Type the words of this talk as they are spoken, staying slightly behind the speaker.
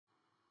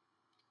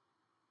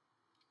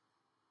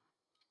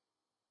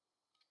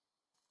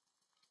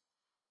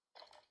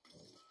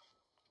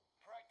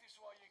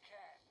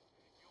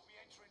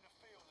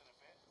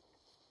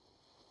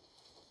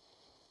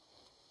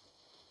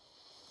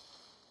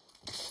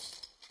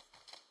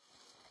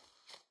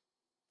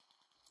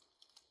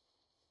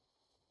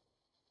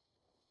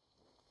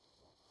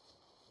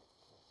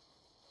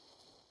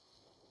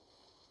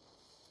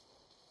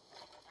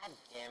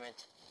damn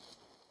it.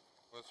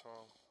 What's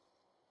wrong?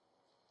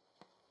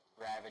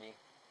 Gravity.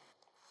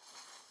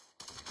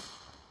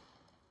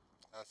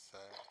 That's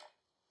sad.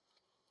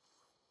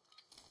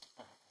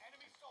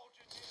 Enemy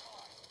soldier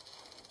nearby.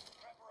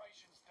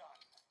 Preparations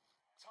done.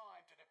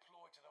 Time to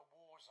deploy to the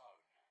war zone.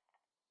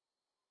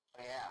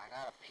 Oh yeah, I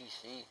got a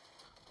PC.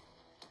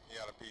 You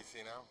got a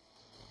PC now?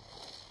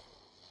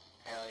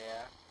 Hell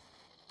yeah.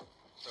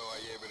 So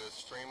are you able to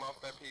stream off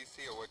that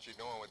PC, or what you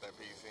doing with that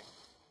PC?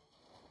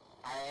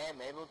 I am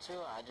able to,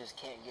 I just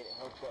can't get it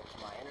hooked up to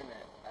my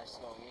internet. That's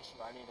the only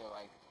issue. I need a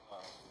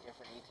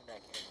different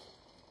Ethernet cable.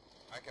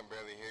 I can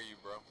barely hear you,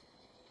 bro.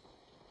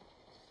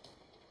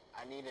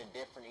 I need a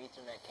different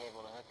Ethernet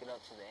cable to hook it up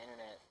to the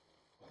internet.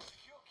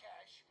 Secure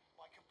cash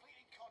by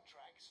completing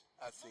contracts,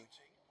 I see.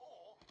 looting,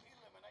 or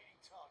eliminating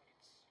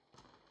targets.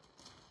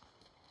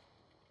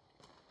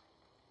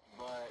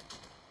 But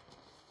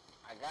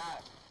I got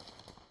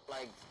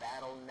like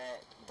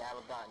Battle.net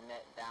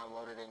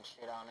downloaded and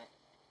shit on it.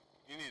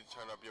 You need to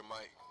turn up your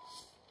mic.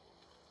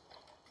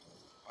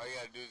 All you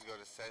gotta do is go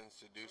to settings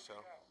to do so.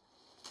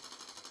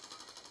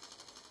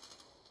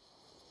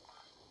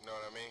 You know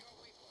what I mean?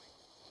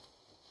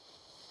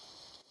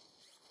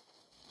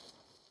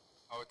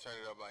 I would turn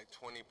it up like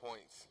 20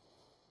 points.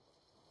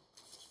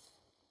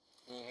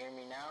 Can you hear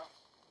me now?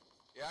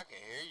 Yeah, I can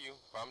hear you,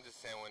 but I'm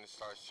just saying when it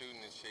starts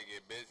shooting and shit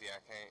get busy,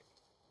 I can't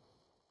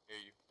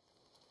hear you.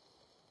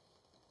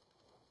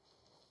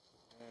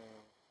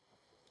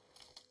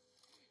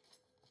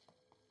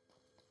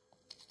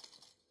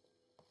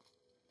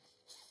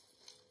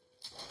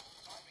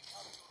 Time to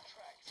cover your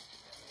tracks.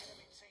 There's an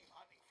enemy team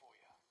hunting for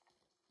you.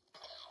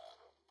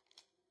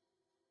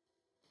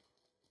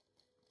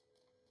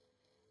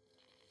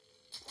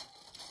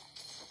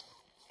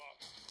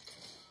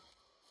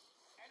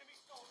 Enemy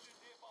soldier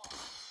nearby.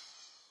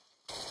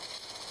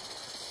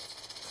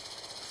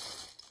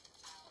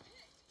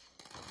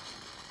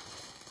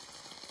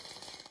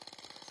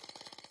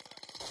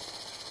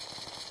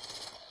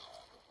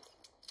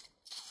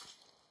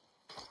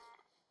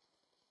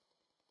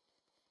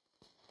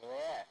 Where they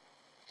at?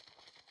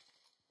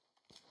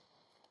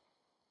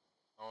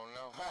 I don't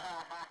know.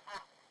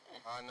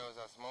 All I know is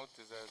I smoked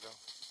his ass though.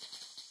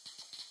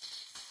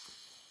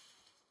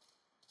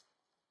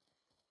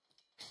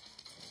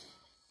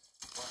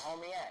 Where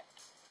homie at?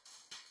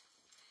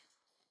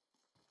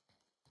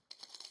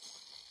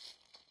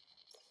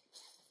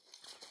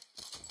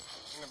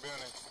 In the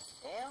building.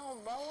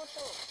 Damn, bro, what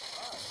the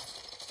fuck?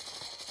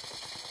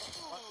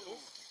 What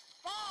is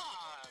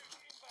fuck?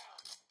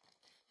 Inbound.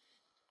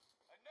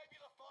 A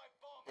Nebula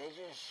 5 bomb. They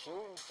just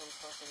shooting from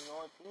fucking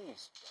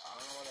northeast. I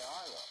don't know where they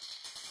are though.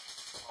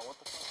 Oh, what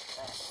the fuck is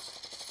that?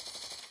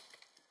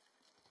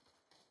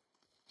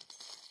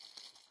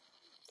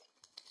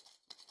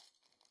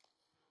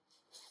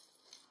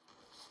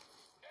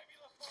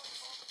 Nebula 5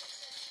 bomb.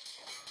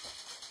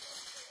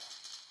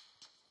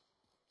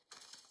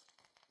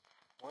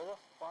 Where the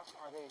fuck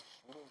are they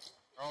shooting?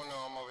 Oh no,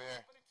 I'm over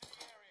here. Into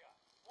the area.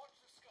 Watch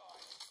the sky.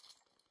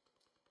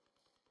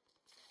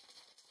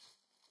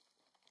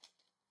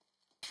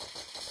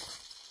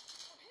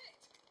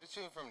 They're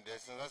shooting from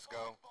distance. Let's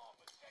go.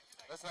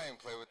 Let's not even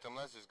play with them.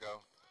 Let's just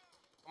go.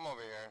 I'm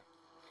over here.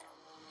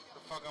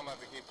 The fuck I'm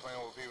about to keep playing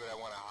with people that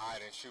want to hide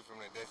and shoot from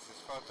the distance.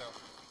 Fuck them.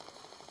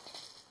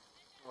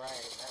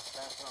 Right, that's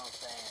what I'm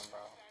saying,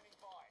 bro. Standing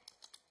by.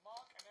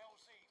 Mark an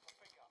LZ for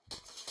pickup.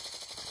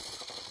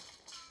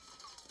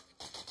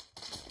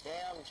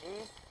 Damn, G.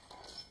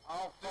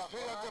 Oh, Just fuck,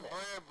 pick where up are the they?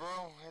 bread,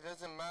 bro. It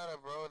doesn't matter,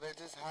 bro. They're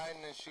just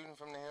hiding and shooting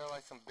from the hill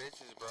like some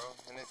bitches, bro.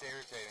 And it's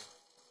irritating.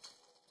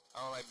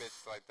 I don't like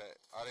bitches like that.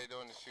 All they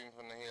doing is shooting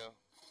from the hill.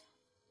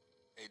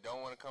 They don't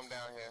want to come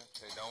down here.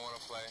 They don't want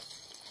to play.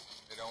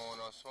 They don't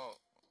want no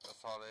smoke. That's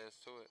all there is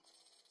to it.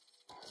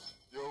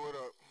 Yo, what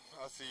up?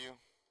 I see you.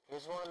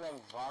 Here's one of them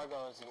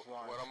Vargos if you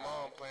want What to I'm try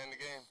on, it. playing the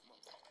game.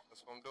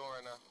 That's what I'm doing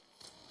right now.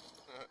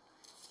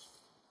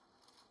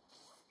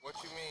 What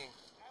you mean?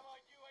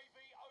 Allied UAV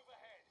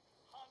overhead.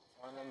 Hunt.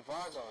 One of them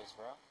Vargos,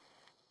 bro.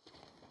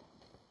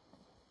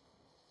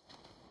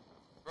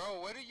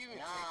 Bro, where do you even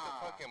take Nah.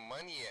 the fucking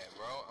money at,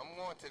 bro? I'm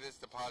going to this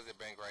deposit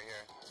bank right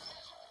here.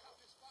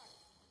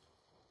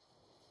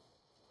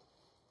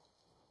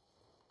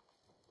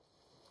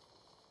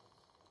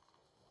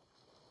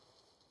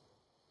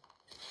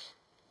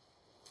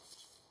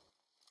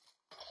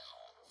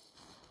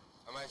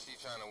 I'm actually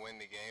trying to win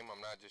the game.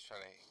 I'm not just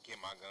trying to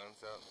get my guns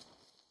up.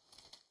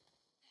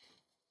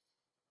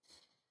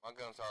 My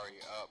gun's already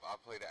up. I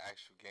play the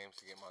actual games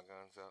to get my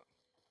guns up.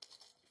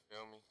 You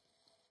feel me?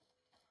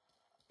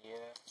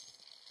 Yeah.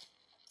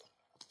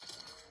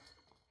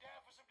 Down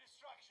for some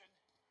destruction.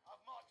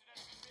 I've marked an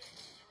enemy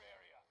vehicle in your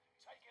area.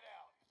 Take it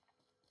out.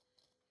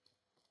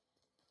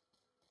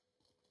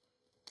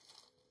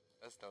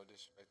 That's no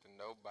disrespect to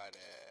nobody.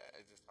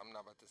 It's just, I'm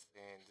not about to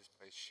stay and just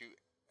play shoot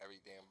every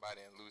damn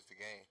body and lose the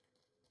game.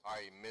 I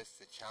already missed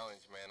the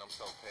challenge, man. I'm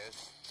so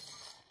pissed.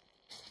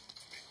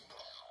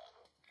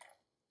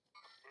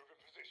 Move in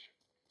position.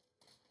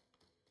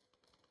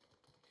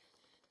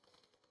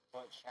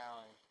 What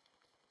challenge?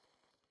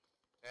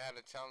 They had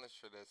a challenge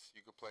for this.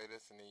 You could play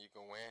this and then you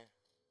can win.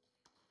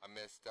 I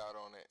missed out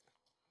on it.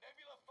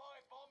 Nebula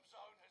 5 bomb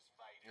zone has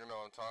faded. You know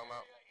what I'm talking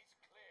about? The area is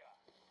clear.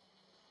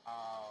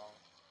 Oh,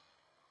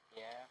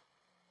 yeah.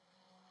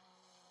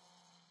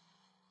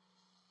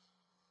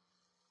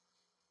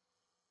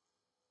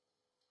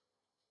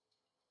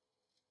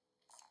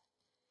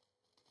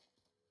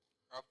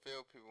 I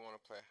feel people want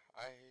to play.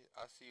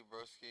 I see you,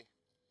 broski,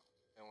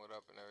 and what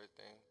up and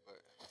everything, but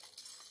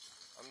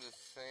I'm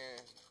just saying,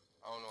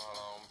 I don't know how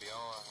long I'm gonna be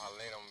on, how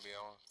late I'm gonna be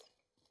on.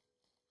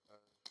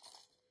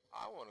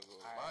 I want to go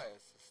my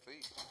ass to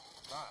sleep.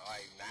 Not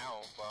like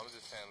now, but I'm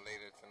just saying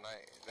later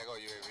tonight. There go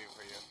UAV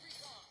for you.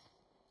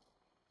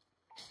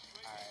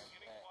 Alright,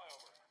 Getting bet.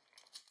 flyover.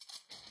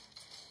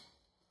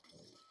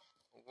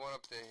 I'm going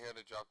up there here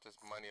to drop this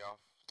money off.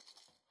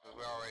 Cause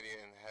we're already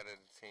in the head of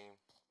the team.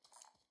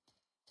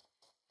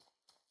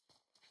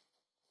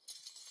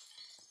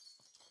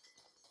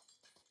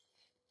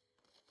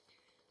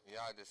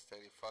 Y'all just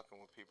steady fucking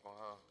with people,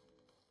 huh?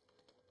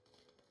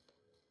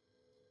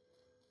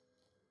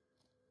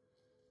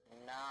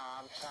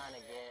 Nah, I'm trying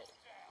to get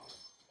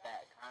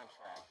that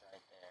contract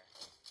right there.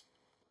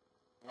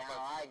 Now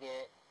I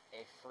get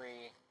a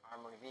free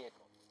armored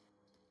vehicle.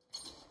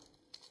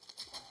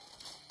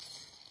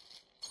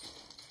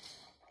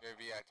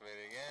 UAV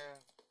activated again.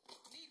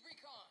 Need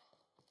recon.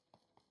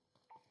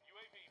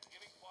 UAV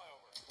beginning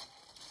flyover.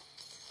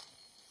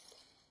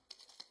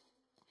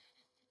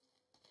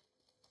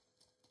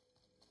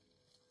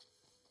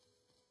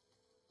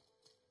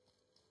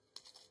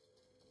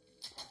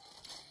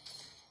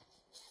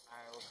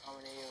 Alright, we're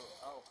coming to you.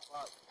 Oh,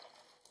 fuck.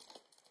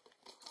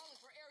 Calling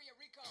for area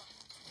recon.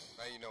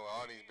 Now you know where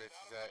all these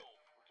bitches at.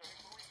 Returning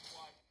for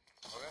resupply.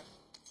 Okay?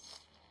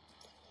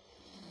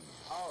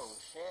 Oh,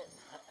 shit.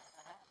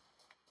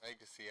 Now you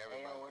can see Hey,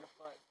 everybody. yo, where the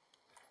fuck?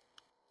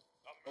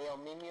 Hey, yo,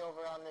 meet me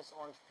over on this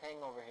orange ping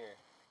over here.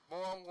 Boy,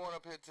 I'm going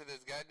up here to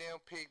this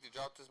goddamn pig to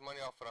drop this money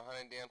off for the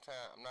 100th damn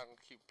time. I'm not gonna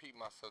keep repeating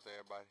myself to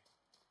everybody.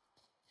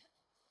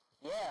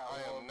 Yeah,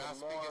 I well, am not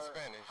the speaking more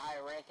Spanish.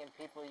 high-ranking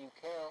people you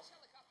kill,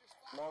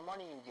 more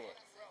money you get.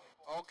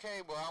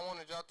 Okay, well, I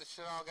want to drop the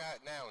shit I got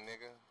now,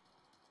 nigga.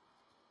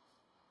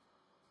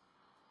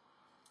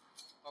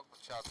 Fuck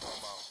what y'all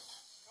talking about.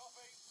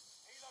 Copy.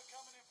 Helo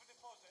coming in for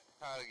deposit.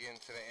 Tired of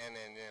getting to the end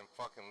and then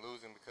fucking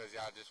losing because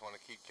y'all just want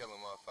to keep killing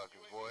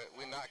motherfuckers, boy.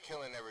 We're not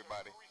killing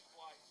everybody. For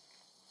resupply.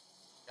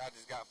 Y'all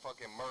just got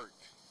fucking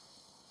murked.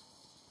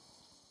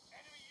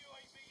 Enemy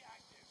UAV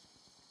active.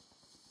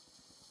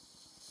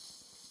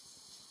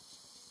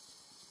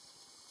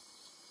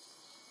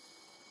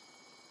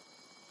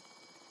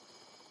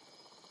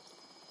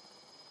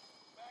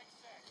 Bag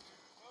set.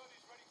 Bird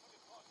is ready for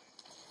deposit.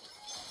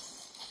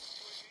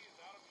 UAV is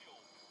out of fuel.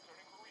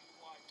 Turning for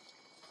resupply.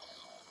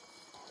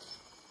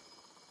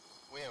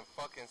 We in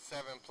fucking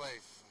 7th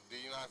place. Do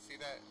you not see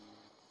that?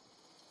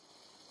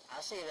 I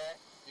see that.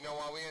 You know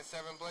why we in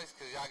 7th place?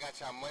 Cause y'all got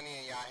y'all money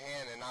in y'all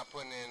hand and not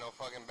putting it in no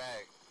fucking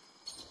bag.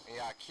 And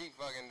y'all keep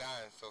fucking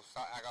dying, so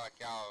stop acting like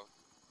y'all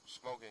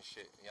smoking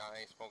shit. Y'all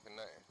ain't smoking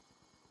nothing.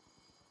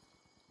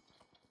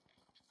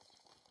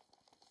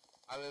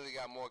 I literally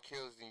got more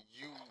kills than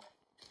you.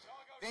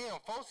 Cargo Damn,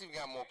 folks even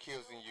got more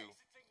kills than you.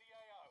 exiting the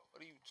AO. What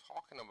are you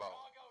talking about?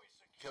 Cargo is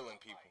secure Killing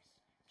in people. place.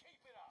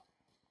 Keep it up.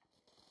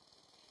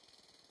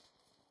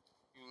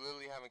 You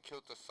literally haven't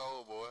killed a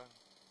soul, boy.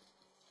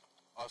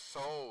 A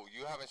soul.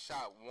 You haven't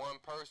shot one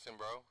person,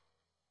 bro.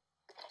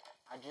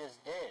 I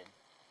just did.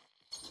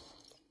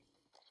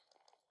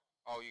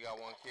 Oh, you got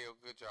one kill?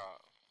 Good job.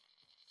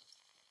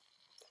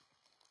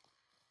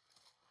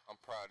 I'm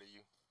proud of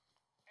you.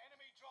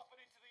 Enemy dropping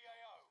into the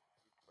AO.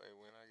 Play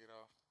when I get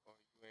off. Oh,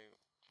 you ain't.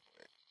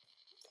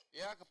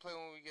 Yeah, I can play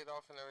when we get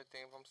off and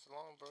everything if I'm still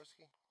on,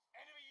 broski.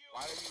 Enemy UAV.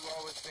 Why do you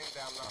always think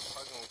that I'm not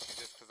fucking with you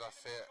just because I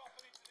said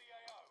dropping into the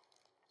AO.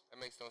 that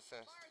makes no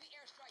sense? Fire the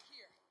airstrike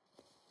here.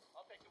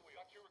 I'll take the wheel.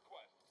 Got your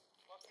request.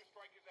 Cluster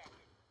strike is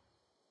active.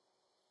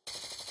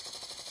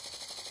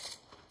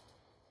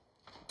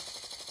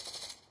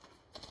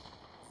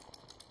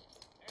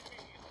 Enemy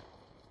helo.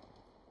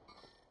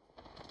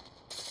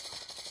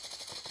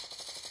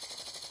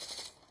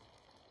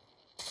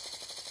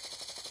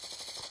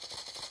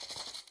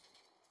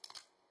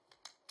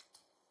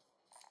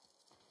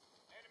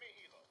 Enemy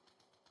helo.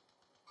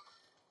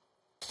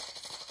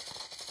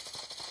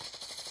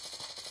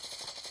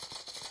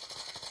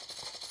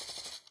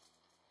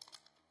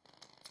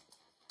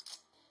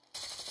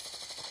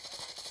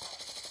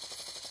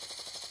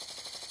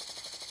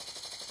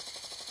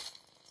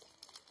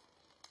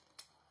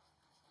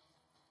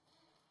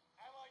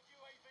 Allied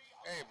UAV.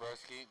 Hey,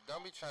 broski,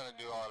 don't be trying to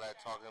do all that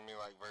talking to me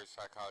like verse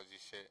psychology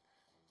shit.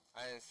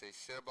 I didn't say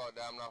shit about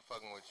that. I'm not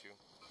fucking with you.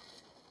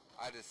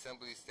 I just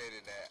simply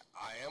stated that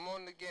I am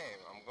on the game.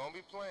 I'm gonna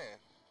be playing.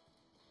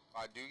 If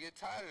I do get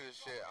tired of this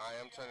shit, I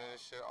am turning this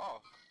shit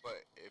off.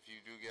 But if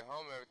you do get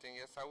home and everything,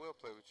 yes, I will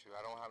play with you.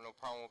 I don't have no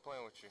problem with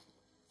playing with you.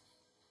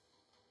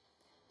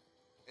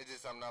 It's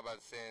just I'm not about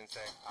to say and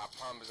say, I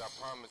promise,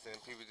 and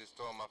people just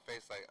throw in my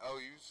face like,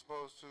 oh, you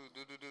supposed to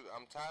do.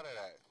 I'm tired of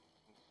that.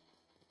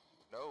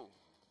 No.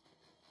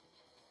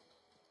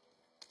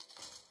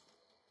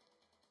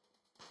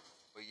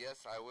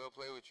 yes, I will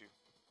play with you.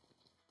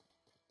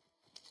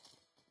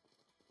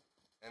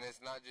 And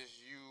it's not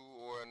just you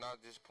or not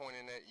just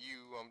pointing at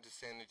you. I'm just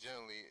saying that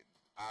generally,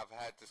 I've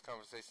had this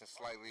conversation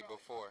slightly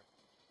before.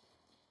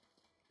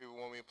 People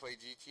want me to play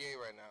GTA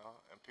right now,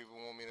 and people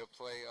want me to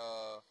play,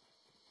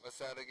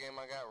 what's that other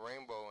game I got?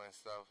 Rainbow and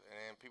stuff.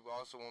 And people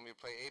also want me to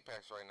play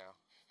Apex right now.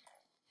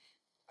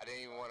 I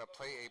didn't even want to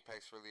play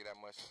Apex really that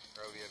much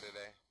earlier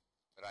today.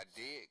 But I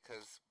did,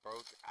 because bro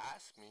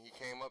asked me. He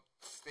came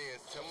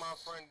upstairs to my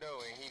front door,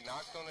 and he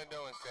knocked on the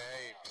door and said,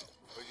 hey,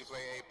 would you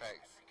play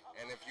Apex?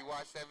 And if you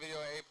watch that video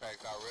of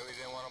Apex, I really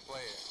didn't want to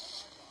play it.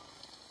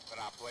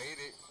 But I played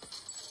it.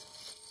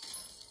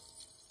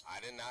 I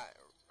did not,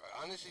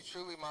 honestly,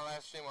 truly, my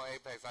last stream on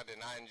Apex, I did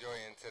not enjoy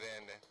it until the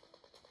ending.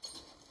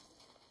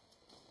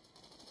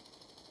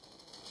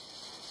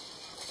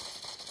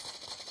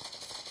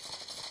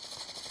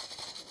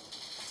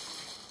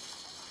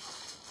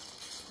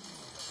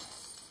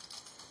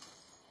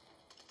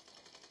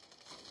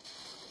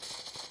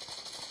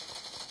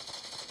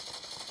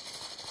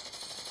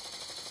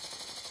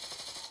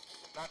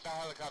 Knock the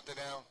helicopter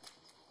down.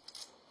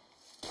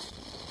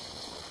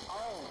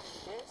 Oh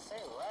shit,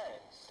 say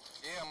less.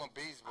 Yeah, I'm a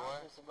beast, boy.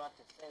 I was just about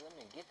to say, let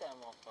me get that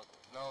motherfucker.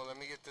 No, let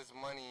me get this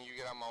money and you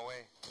get out my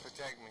way.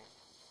 Protect me.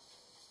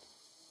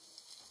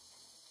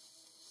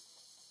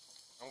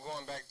 I'm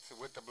going back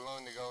with the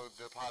balloon to go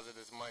deposit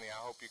this money. I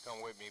hope you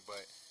come with me,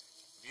 but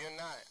if you're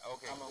not,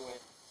 okay, Coming cool.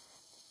 with.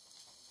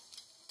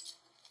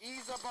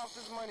 Ease up off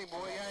this money,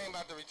 boy. Y'all ain't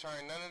about to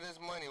return none of this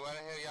money. Why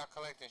the hell y'all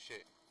collecting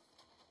shit?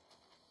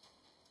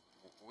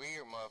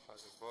 Weird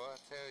motherfuckers, boy, I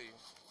tell you.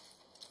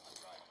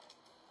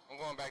 I'm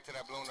going back to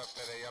that balloon up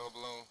there, that yellow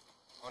balloon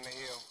on the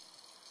hill.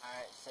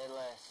 Alright, say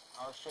less.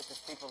 Oh shit,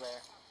 there's people there.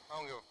 I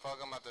don't give a fuck.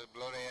 I'm about to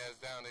blow their ass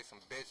down. They some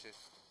bitches.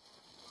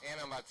 And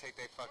I'm about to take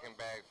their fucking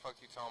bag.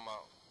 Fuck you talking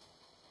about.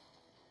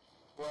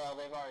 Well,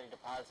 they've already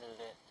deposited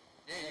it.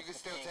 Yeah, And you can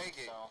it's the still king, take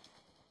it. So.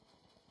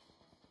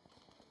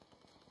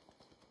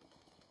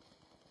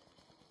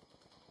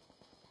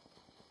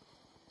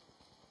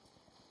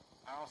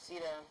 I don't see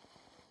them.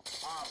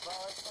 Oh, bro,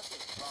 it's fucking...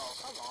 Bro,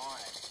 come on.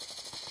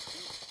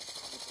 You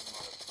stupid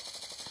mother...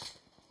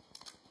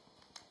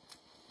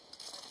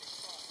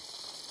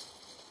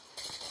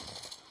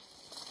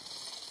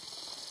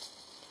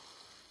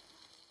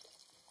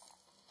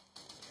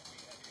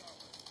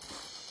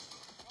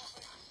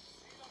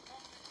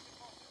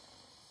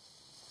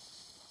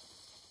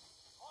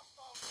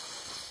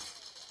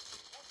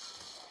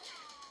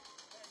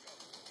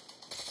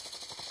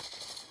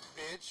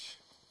 Bitch.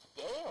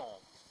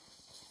 Damn.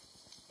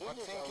 He My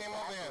just team came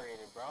over here.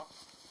 evaporated, bro.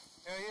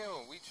 Hell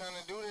yeah, we trying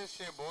to do this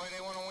shit, boy.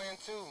 They want to win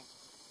too.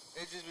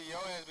 It just be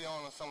your ass be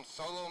on some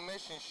solo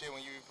mission shit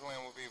when you be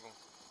playing with people.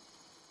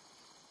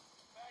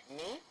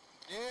 Me?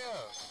 Yeah.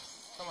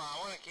 Come on, I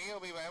want to kill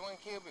people. I want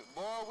to kill people.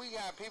 Boy, we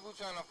got people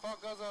trying to fuck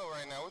us up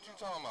right now. What you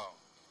talking about?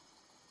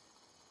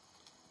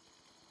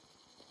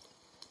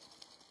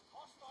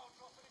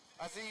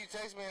 I see you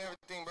text me and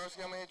everything, bro.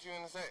 I'm gonna hit you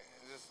in a sec.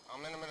 I'm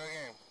in the middle of the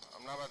game.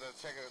 I'm not about to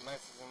check a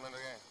message in the middle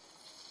of the game.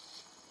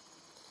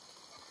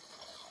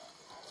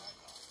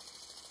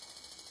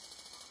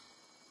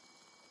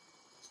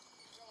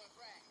 Throwing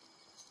frag.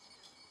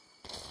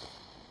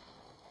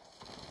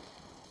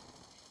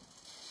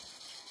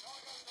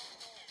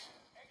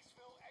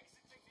 Exfil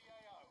exiting the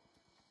AO.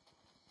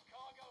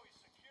 Cargo is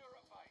secure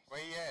at base.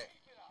 Where you at?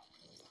 Keep it up.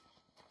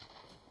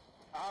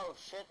 Oh,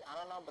 shit. I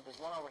don't know, but there's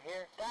one over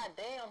here. God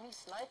damn, he's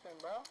sniping,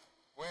 bro.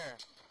 Where?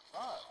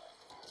 Fuck.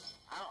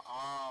 I don't...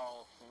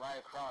 Oh, right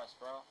across,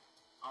 bro.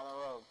 On the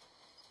road.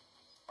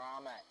 Where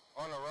I'm at.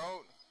 On the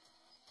road?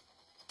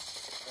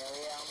 Hell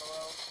yeah, on the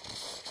road.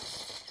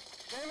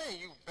 Damn it,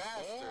 you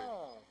bastard.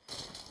 Damn.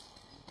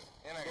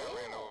 And I got Damn.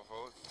 ran over,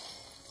 folks.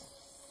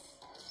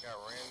 Got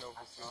ran over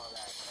I too. saw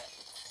that.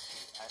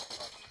 That's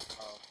fucking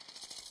slow.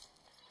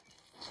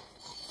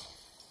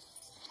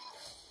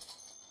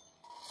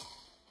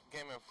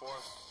 Came in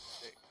fourth.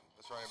 Shit.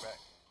 Let's run it back.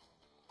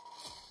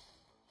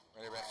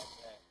 Run it back.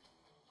 That's it.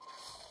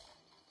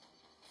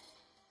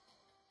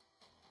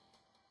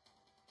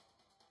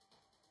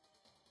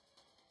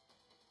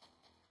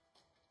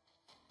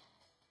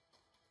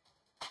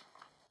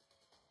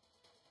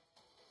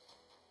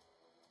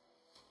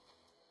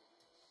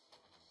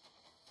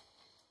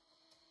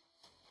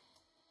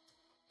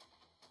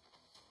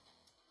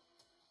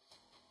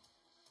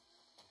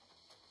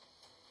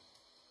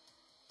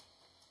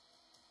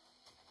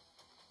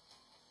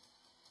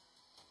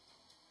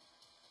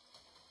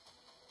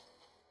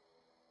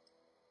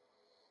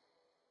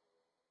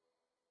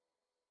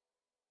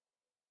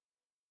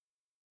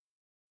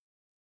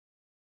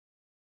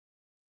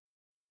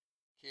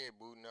 Kid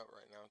booting up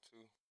right now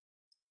too.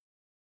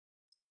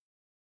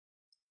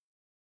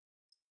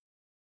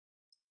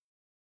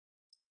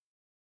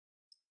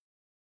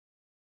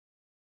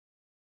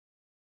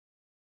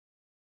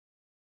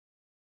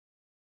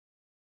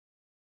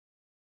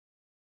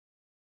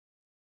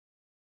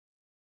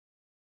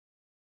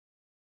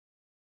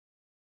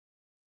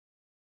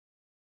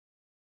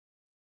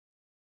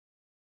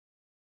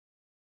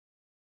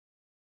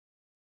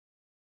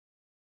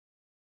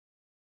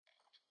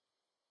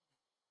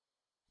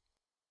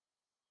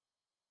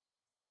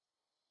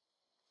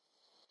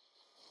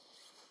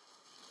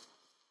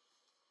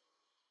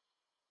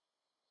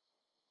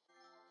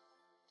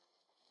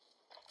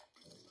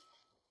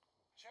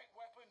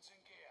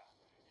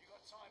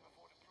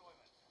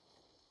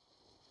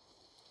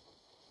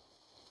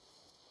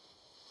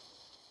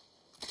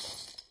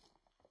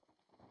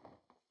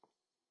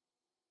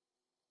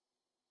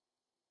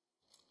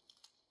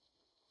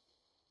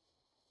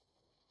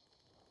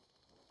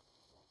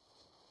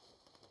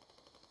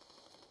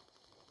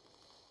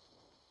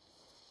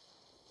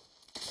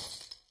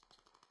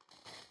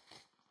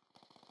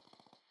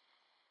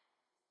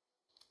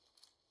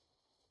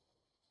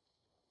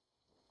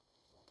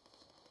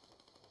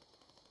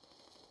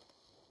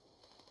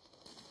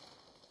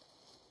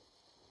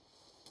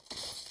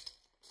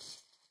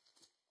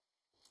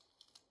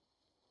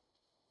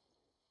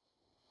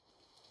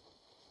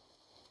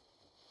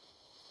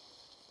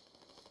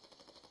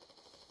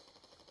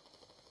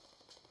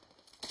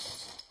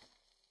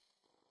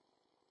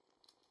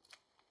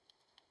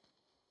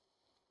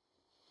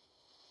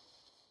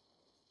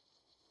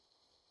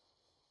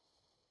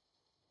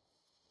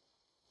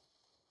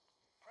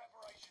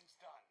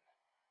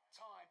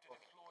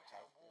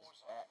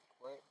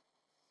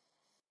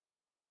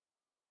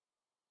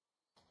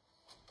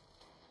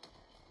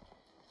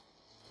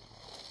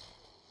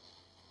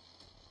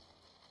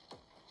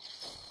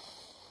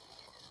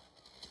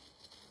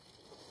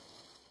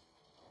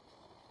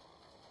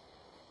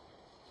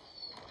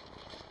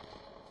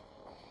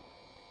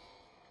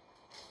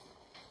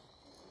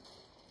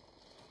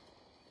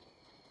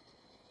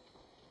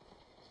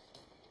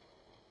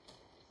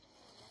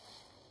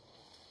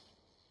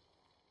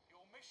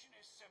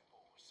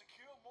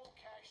 more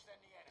cash than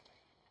the enemy.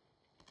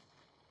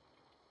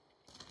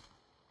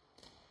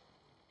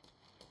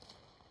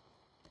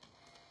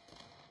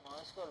 Well,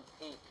 let's go to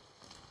Peak.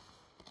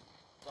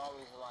 There's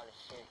always a lot of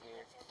shit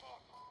here. So far,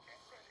 get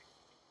ready.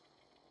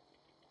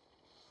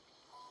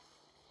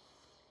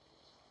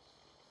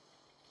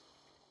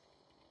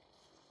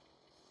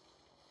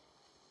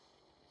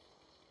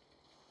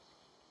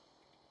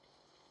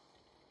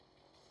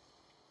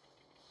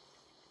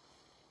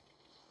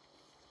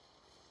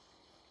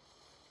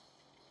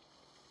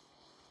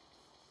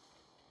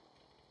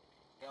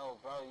 Yo,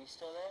 bro, you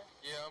still there?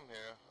 Yeah, I'm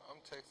here. I'm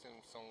texting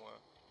someone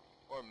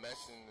or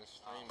messaging the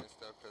stream and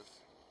stuff because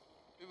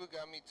people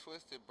got me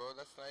twisted, bro.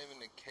 That's not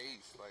even the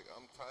case. Like,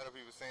 I'm tired of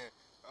people saying,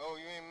 "Oh,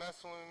 you ain't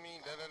messing with me."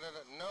 Da da da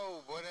da.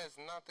 No, boy, that's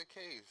not the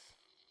case.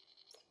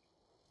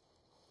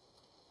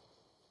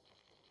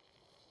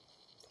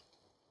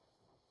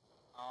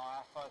 Oh,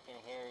 I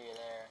fucking hear you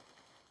there.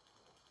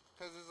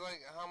 Cause it's like,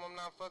 how am I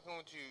not fucking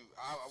with you?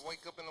 I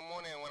wake up in the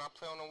morning when I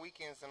play on the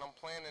weekends and I'm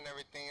playing and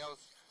everything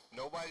else.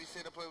 Nobody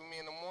said to play with me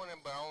in the morning,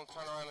 but I don't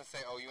turn around and say,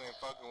 "Oh, you ain't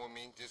fucking with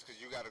me just cause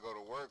you gotta go to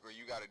work or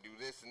you gotta do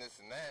this and this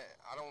and that."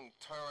 I don't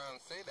turn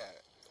around and say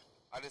that.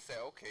 I just say,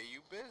 "Okay,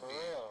 you busy." For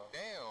real.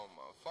 Damn,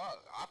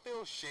 fuck. I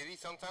feel shitty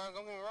sometimes.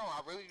 Don't get me wrong.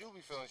 I really do be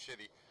feeling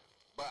shitty.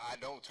 But I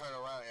don't turn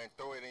around and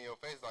throw it in your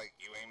face like,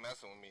 "You ain't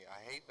messing with me." I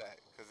hate that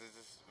because it's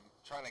just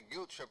trying to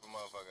guilt trip a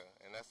motherfucker.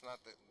 And that's not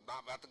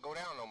about to go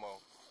down no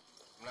more.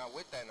 I'm not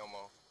with that no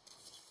more.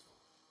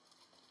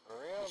 For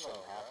real, You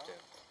shouldn't though, have bro.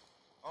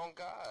 to. On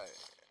God.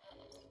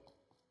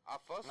 I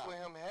fucks with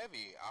him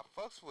heavy. I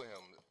fucks with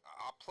him.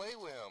 I play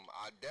with him.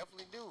 I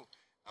definitely do.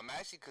 I'm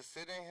actually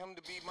considering him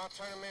to be my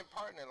tournament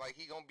partner. Like,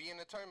 he gonna be in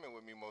the tournament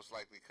with me most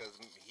likely because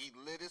he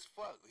lit as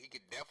fuck. He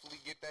could definitely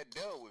get that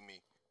dub with me.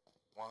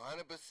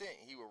 100%.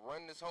 He would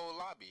run this whole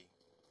lobby.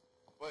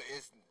 But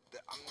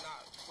I'm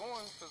not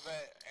going for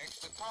that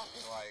extra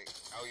talking. Like,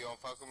 "Oh, you don't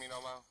fuck with me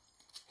no more?"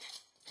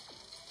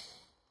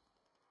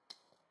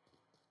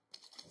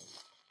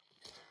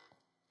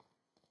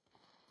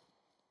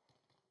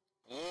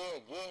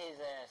 Yeah, get his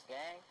ass,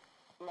 gang.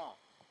 Come on.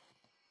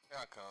 Here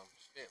I come.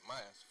 Shit, my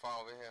ass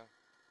fall over here.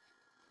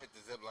 Hit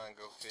the zip line,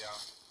 go see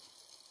y'all.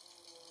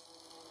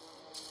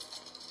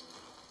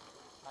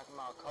 Talking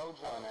about Kojo.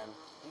 Oh, and then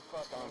He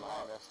fucking going him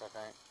behind up. us, I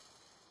think.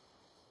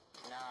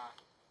 Nah,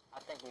 I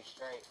think we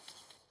straight.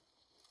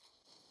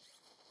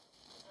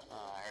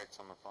 I heard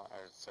someone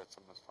said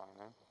someone was flying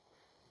in.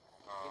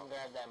 You can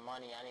grab that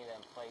money. I need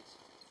them plates.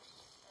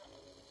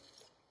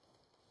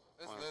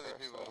 There's Well, literally first,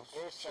 people though.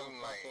 Here's some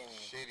shooting like fucking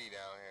shitty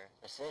down here.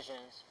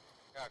 precisions.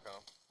 Here I come.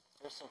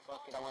 There's some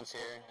fucking Someone's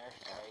here.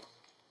 airstrikes.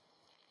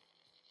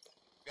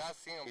 You guys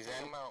see him, He's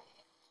ping in. him out.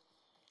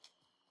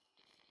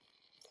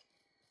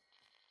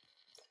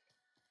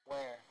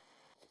 Where?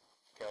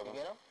 Killed You him.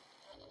 get him?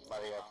 By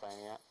the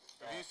airplane, yeah.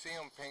 If you see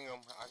him, ping him.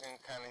 I can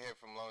kind of hit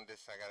from long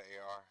distance. I got an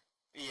AR.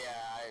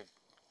 Yeah,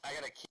 I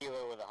got a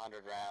kilo with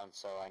 100 rounds,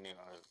 so I knew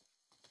I was...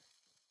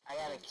 I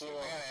got a kilo.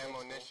 I got an of 60.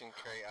 ammunition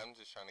crate. I'm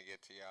just trying to get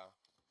to y'all.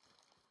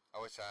 I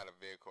wish I had a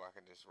vehicle I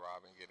could just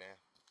rob and get in.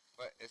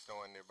 But it's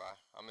no one nearby.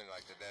 I'm in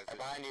like the Right desert.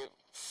 behind you.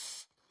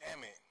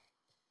 Damn it.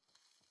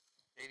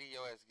 80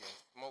 your ass getting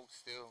smoked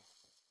still.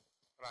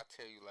 What I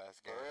tell you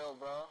last For game? real,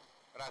 bro.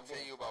 What I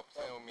tell you about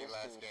playing with me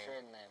last game?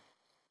 Shredding them.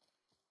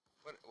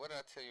 What did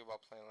I tell you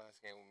about playing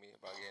last game with me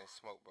about getting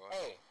smoked, bro?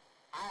 Hey,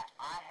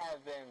 I have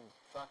been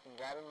fucking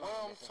grabbing What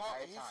money I'm this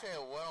talking, entire he time. said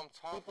what I'm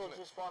talking People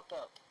about. just walked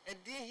up. And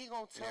then he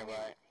gonna tell me,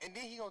 Yeah, right. and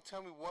then he gonna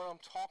tell me what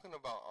I'm talking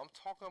about. I'm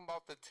talking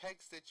about the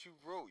text that you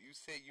wrote. You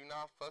said you're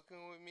not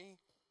fucking with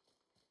me.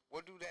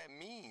 What do that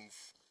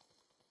means?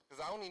 Cause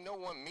I only know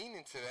one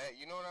meaning to that.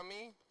 You know what I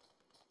mean?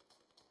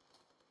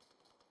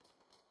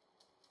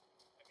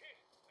 I'm hit.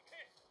 I'm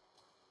hit.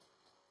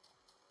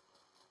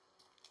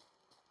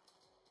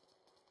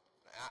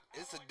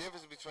 It's a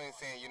difference between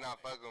saying you're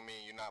not fucking with me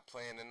and you're not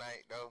playing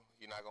tonight, though.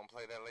 You're not gonna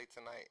play that late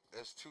tonight.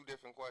 There's two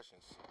different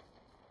questions.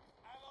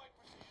 Allied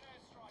precision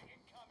airstrike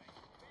incoming.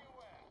 Be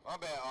aware. My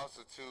bad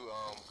also too,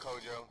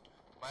 Kojo.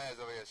 My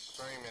ass over here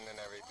streaming and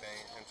everything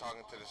and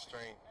talking to the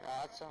stream.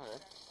 That's all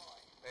good.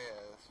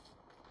 Yeah.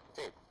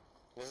 Dude,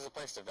 this is a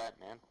place to vet,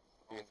 man.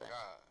 Do Oh your thing.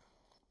 God.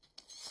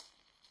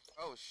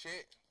 Oh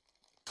shit.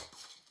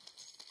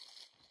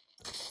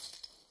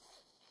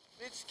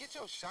 Bitch, get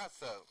your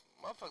shots up.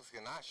 Motherfuckers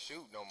cannot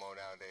shoot no more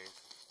nowadays.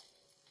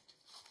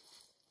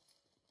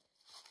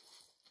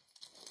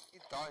 He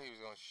thought he was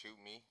gonna shoot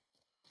me.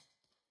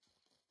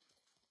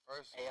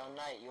 First, Hey, yo,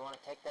 Knight, you want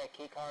to take that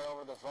key card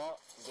over to the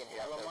vault and get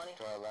hella money?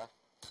 To our left.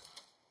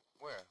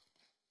 where?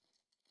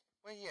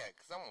 Where he at?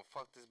 Cause I'm gonna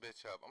fuck this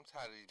bitch up. I'm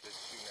tired of these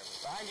bitches shooting at me.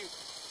 Behind you.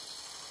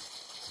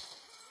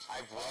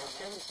 I broke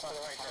him.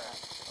 Right there.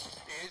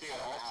 Dude,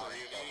 all three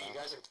of you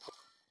guys are...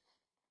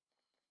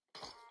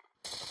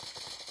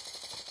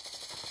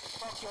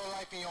 Fuck your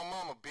life and your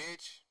mama,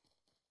 bitch.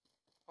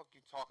 Fuck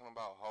you talking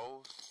about,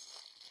 hoes?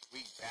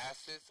 Weak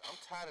bastards. I'm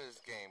tired of this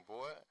game,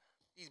 boy.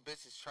 These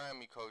bitches trying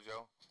me,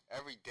 Kojo,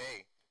 every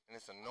day, and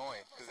it's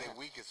annoying because they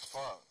weak as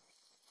fuck.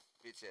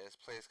 Bitch ass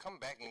players, come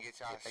back and get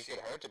y'all I think shit.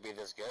 it hurt to be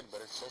this good,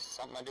 but it's just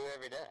something I do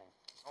every day.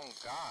 Oh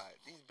God,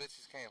 these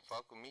bitches can't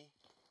fuck with me.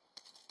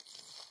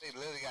 They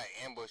literally got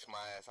ambushed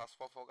my ass. I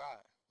swear for God.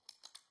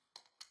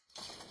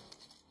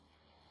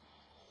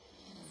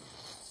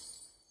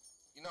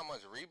 You know how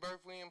much Rebirth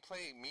we ain't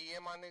played? Me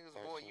and my niggas,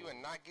 boy, you are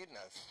not getting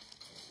us.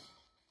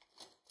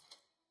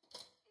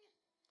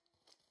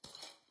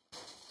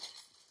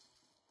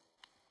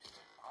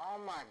 Oh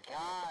my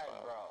God,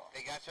 bro.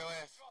 They got your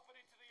ass? Dropping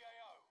into the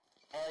AO.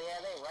 Hell yeah,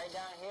 they right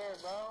down here,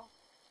 bro.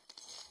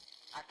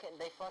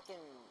 They fucking,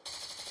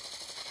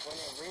 when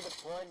it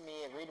redeployed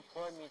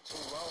me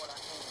too low and I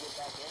couldn't get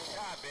back in there.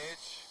 God,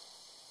 bitch.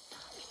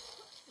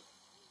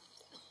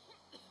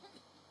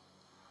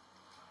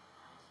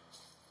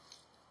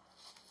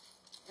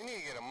 We need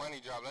to get a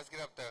money drop. Let's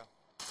get up there.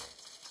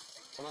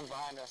 Someone's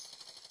behind us.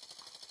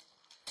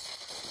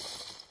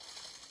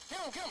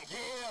 Kill him,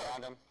 yeah.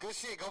 Found him. Good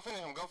shit, go finish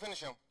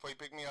him before you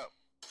pick me up.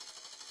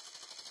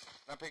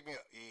 Not pick me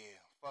up, yeah,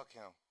 fuck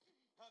him.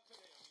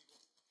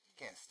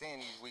 Can't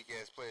stand these weak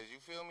ass players, you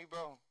feel me,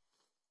 bro?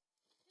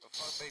 The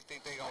fuck they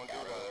think they gonna do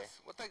to us?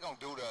 What they gonna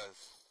do to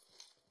us?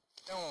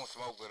 They don't wanna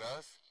smoke with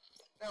us.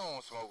 They don't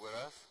wanna smoke with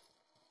us.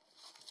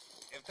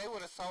 If they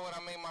would've saw what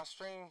I made my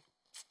stream,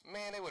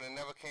 man, they would've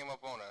never came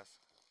up on us.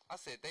 I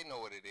said, they know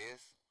what it is.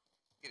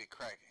 Get it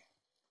cracking.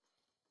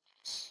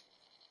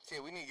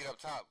 Shit, we need to get up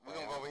top. We're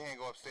gonna go over here and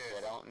go upstairs.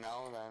 They don't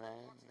know that.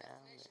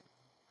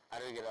 How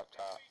do we get up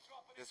top?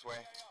 This way.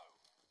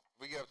 If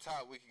we get up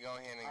top, we can go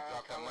ahead and Alright,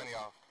 drop that come money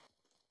on. off.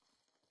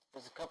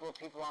 There's a couple of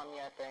people on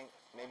me, I think.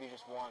 Maybe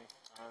just one.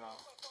 I don't know.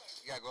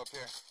 You gotta go up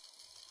here.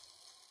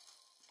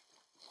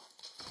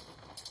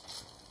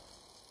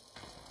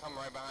 I'm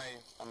right behind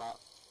you. I'm up.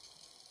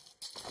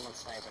 Someone's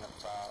sniping up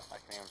top. I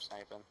can hear him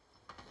sniping.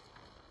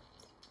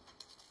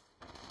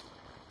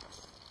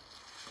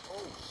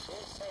 Oh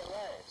shit, say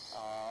less.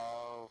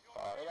 Oh,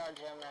 fuck. Radar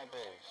jam that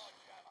bitch.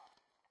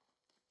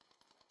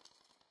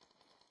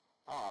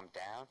 Oh, I'm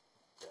down.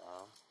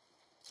 Dumb.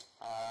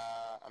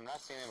 I'm not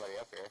seeing anybody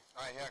up here.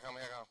 Alright, here I come.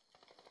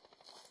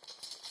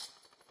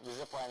 The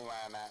zip line where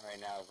I'm at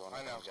right now is the one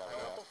that comes out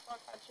What of the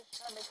fuck? I just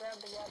tried to grab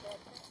the goddamn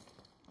thing.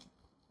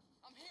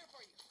 I'm here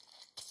for you.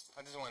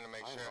 I just wanted to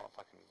make I sure. don't know,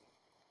 fucking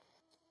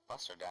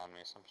buster down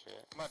me or some shit.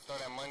 I'm about to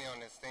throw that money on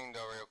this thing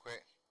though real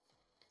quick.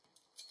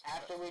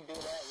 After we do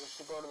that, we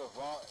should go to the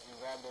vault and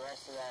grab the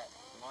rest of that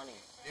money.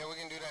 Yeah, we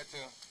can do that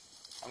too.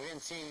 I'm getting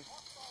seen.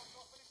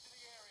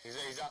 He's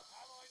up.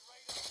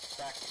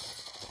 Back.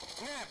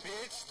 Nah,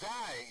 bitch,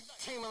 die.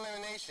 Team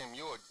elimination.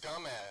 You a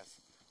dumbass.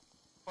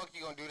 Fuck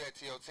you gonna do that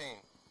to your team?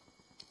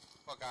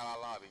 Fuck out our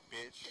lobby,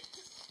 bitch.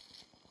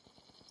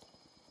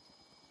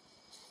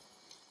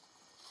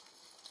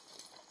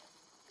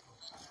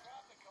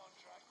 Grab the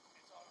contract.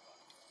 It's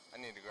over. I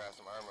need to grab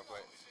some armor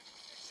plates.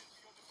 Position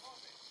for your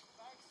deposit.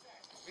 Bag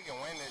set. We can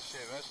win this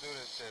shit. Let's do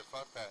this shit.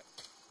 Fuck that.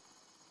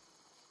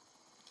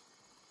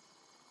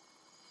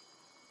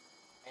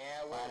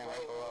 Yeah, Finding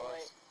right below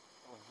us.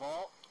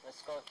 Vault,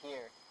 let's go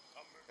here.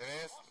 It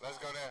is? Let's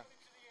go there.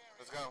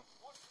 Let's go.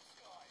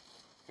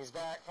 He's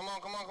back. Come on.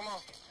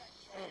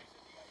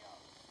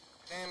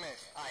 Damn it.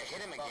 I hit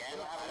him Fuck, again. we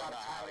don't have I a don't lot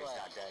know of how time he's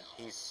left. not dead.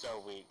 He's so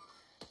weak.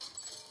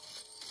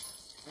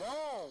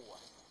 No!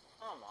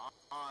 Come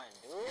on,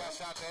 dude. You got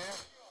shot there?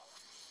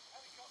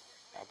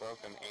 I broke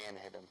him and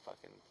hit him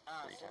fucking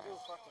Ah, 3 some dude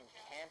times. fucking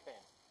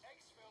camping.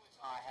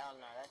 Oh, hell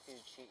no, that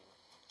dude's cheating.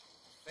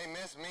 They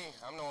missed me.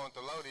 I'm the one with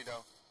the loadie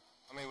though.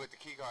 I mean with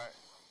the key card.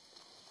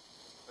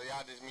 So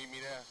y'all just meet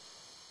me there.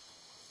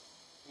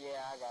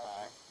 Yeah, I got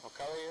Alright. What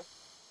color are you?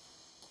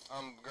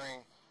 I'm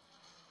green.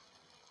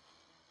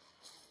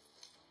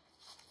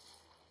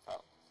 Oh.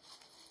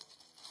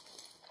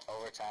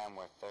 Overtime,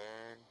 we're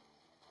third.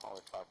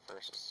 Holy fuck,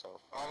 first is so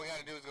far. All we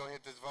gotta do is go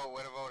hit this vote.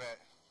 Where the vote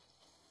at?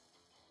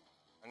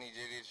 I need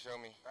JD to show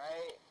me.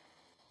 right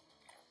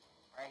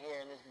here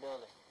in this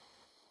building.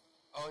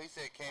 Oh, he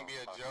said it can't be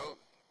a fuck joke.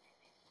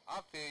 I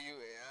feel you.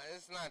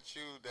 It's not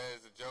you that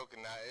is a joke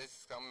and not. It's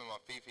something in my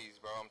fifis,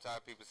 bro. I'm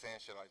tired of people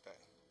saying shit like that.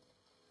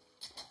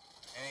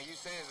 And you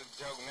say it's a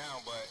joke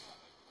now, but,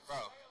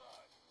 bro,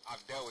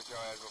 I've dealt with your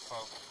ass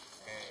before.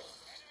 And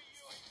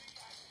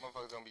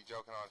motherfuckers don't be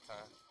joking all the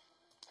time.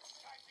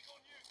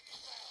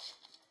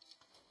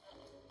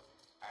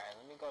 Alright,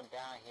 let me go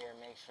down here and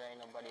make sure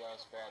ain't nobody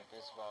else grabbed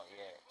this vault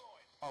yet.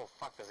 Oh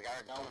fuck, there's a guy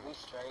right No, we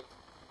straight.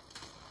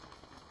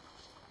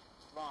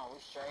 Come on, we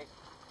straight.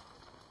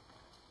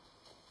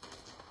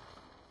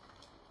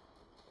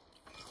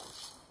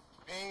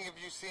 Ping if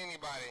you see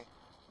anybody.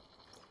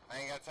 I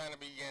ain't got time to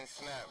be getting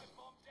snapped.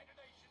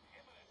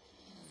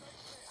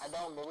 I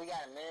don't, but we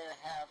got a minute and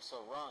a half,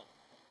 so run.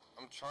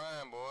 I'm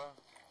trying, boy.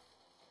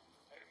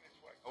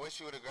 I wish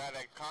you would have grabbed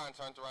that car and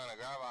turned around and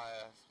grabbed our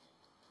ass.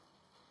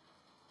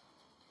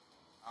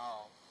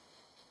 Oh.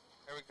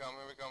 Here we come.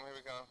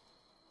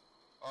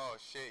 Oh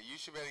shit, you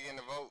should better get in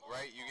the vote,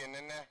 right? You getting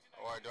in there?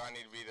 Or do I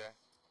need to be there?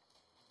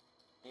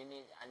 I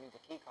need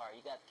the key card.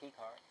 You got the key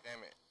card.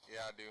 Damn it.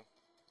 Yeah, I do.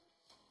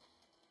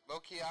 Low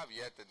key, I've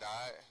yet to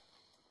die.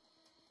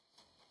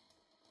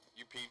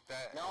 You peeped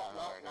that? No, I'm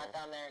no, right not here.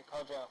 down there,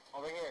 Kojo.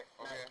 Over here.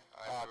 Okay.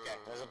 Oh, okay,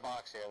 there's a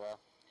box here though.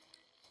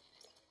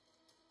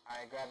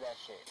 Alright, grab that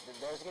shit.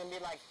 There's gonna be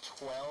like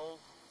 12,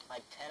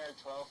 like 10 or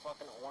 12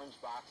 fucking orange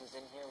boxes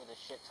in here with a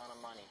shit ton of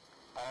money.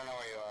 I don't know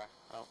where you are.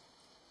 Oh,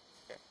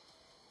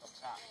 Up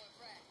top. Throwing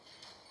frag.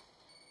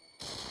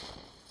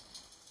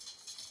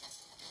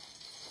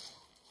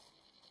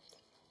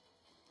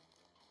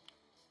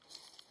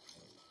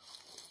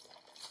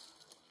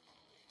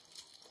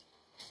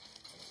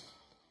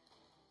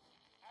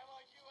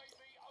 Allied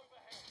UAV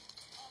overhead.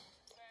 Hunt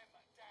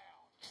them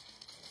down.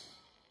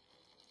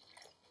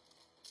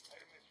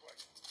 Heading this way.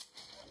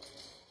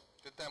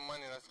 Get that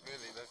money. Let's get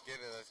it. Let's get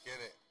it. Let's get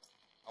it.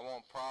 I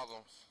want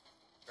problems.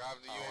 Grab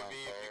the I UAV want if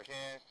you third.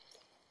 can.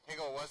 Here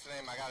go. What's the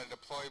name? I got a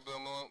deploy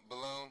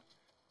balloon.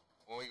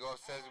 When we go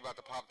upstairs, we about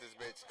to pop this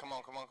bitch. Come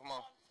on, come on, come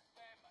on.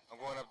 I'm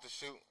going up to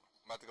shoot.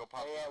 I'm about to go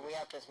pop Oh yeah, this we bitch.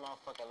 have this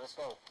motherfucker. Let's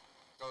go.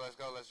 Go, let's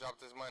go. Let's drop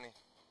this money.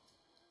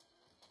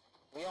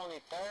 We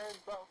only third,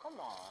 bro? Come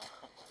on.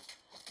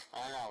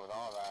 I know with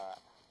all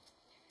that.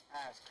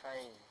 That's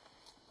crazy.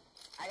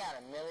 I got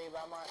a million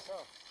by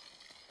myself.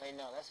 Wait,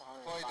 no, that's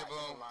 105. Deploy the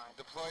bloom. Never mind.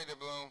 Deploy the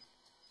bloom.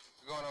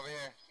 We're going over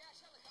here. Cash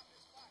helicopter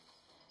spotted.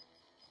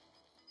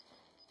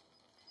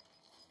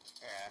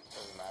 Yeah,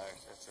 doesn't matter.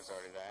 It's just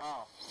already there.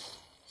 Oh,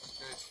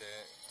 Good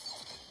shit.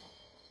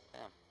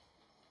 Damn.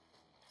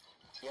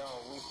 yo,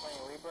 we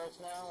playing rebirths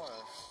now, or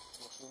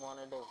what you want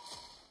to do?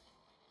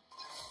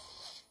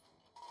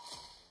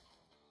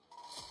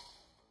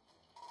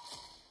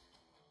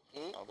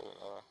 Eat? I'll do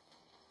it.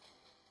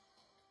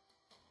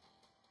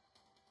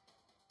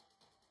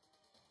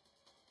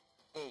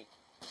 Eat.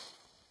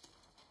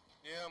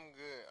 Yeah, I'm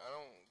good. I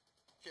don't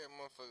care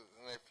motherfuckers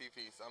in their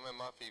FPs. I'm in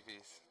my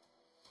FPs.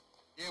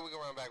 Yeah, we can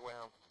run back with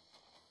him.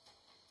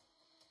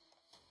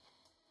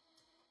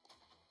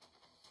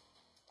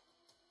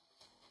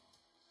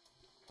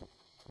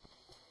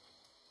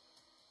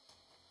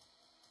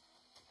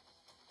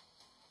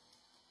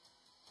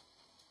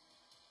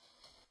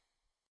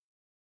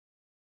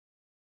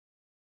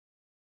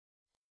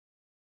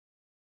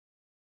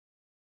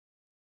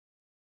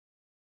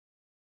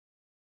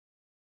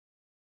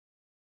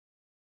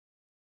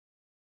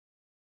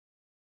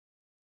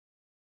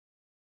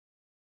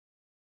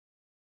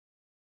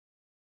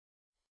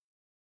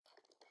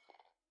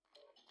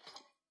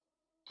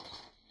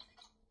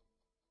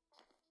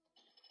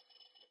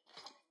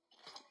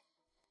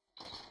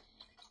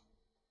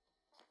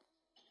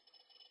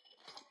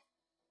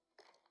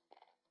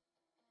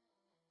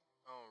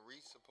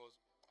 Reese supposed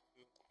to.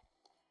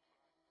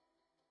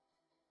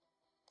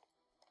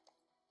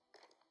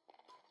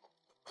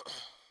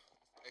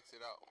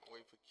 Exit out.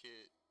 Wait for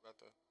kid. About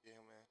to get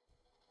him in.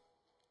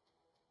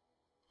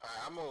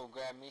 Alright, I'm gonna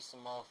grab me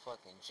some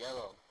motherfucking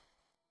jello.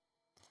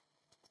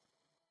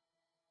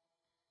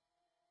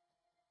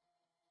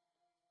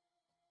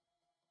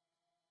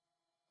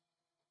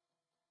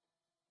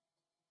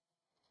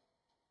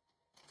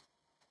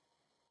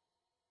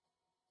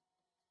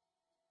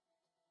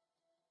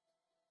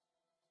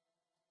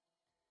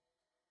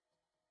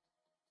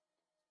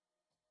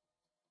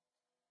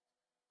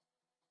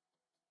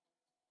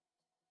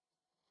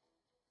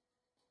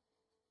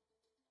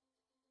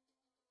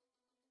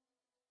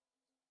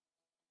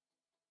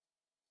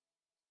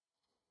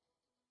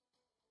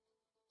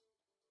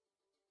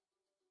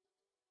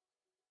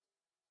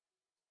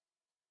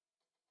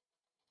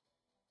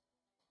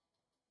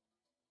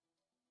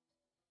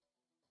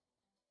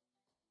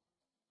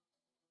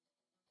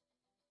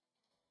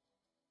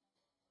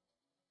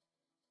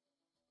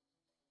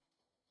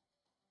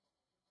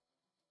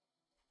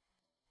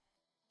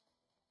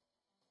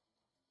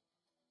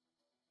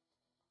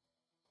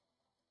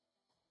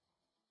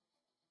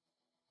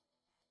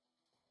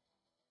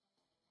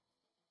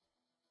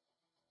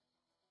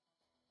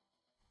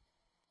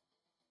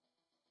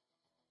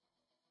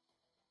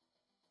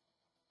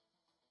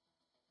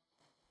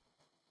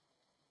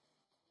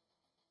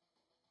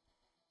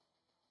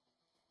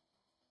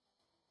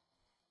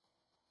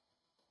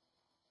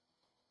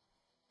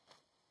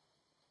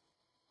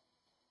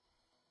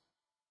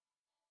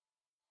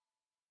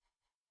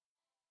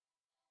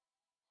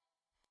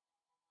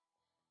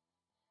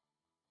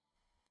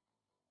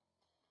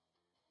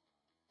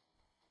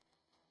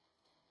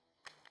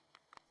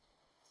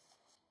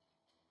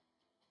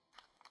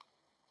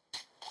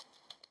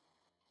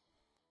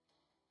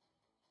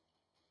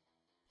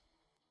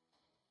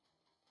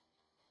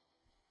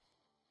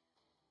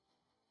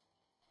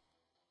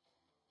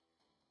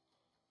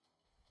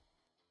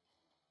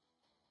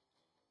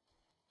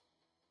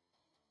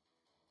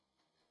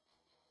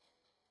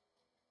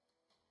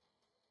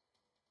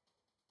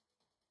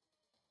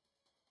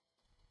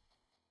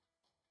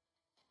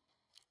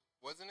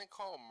 Wasn't it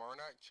called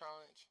Monarch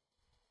Challenge?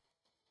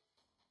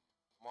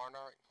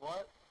 Monarch?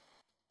 What?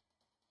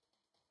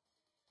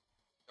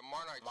 The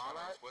Monarch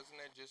Monarch? Challenge. Wasn't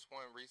there just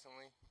one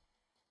recently?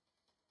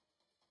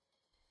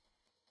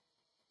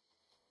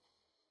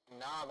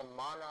 Nah, the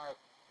Monarch,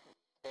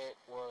 it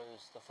was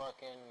the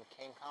fucking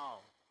King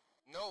Kong.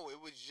 No, it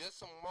was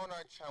just a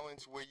Monarch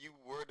challenge where you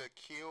were to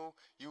kill,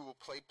 you will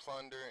play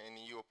plunder, and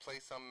you will play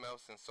something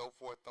else and so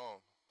forth on.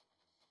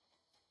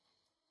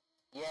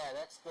 Yeah,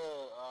 that's the,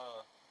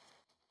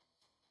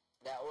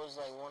 that was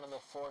like one of the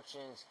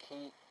Fortune's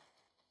Keep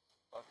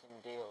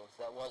fucking deals.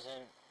 That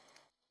wasn't,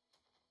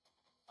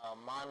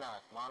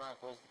 Monarch.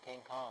 Monarch was the King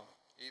Kong.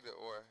 Either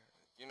or.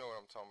 You know what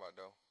I'm talking about,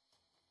 though.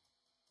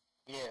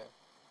 Yeah.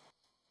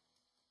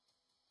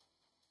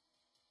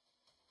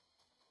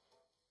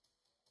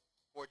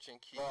 Fortune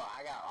Key. Bro,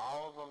 I got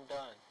all of them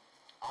done.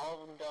 All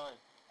of them done.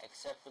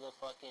 Except for the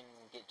fucking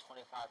get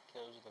 25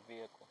 kills with the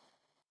vehicle.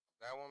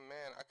 That one,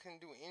 man, I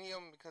couldn't do any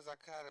of them because I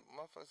got it.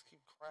 Motherfuckers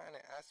keep crying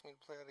and asking me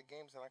to play other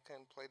games, and I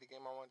couldn't play the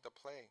game I wanted to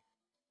play.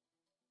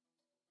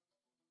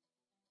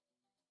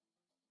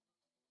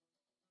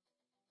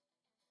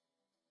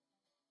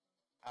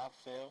 I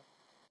feel.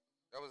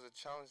 That was a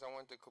challenge I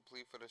wanted to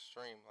complete for the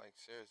stream, like,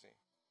 seriously.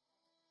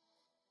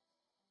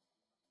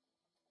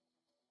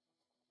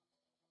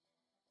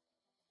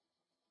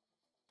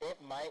 It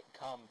might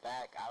come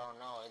back. I don't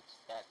know. It's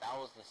that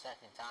was the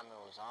second time it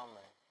was on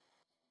there.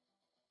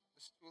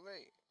 It's too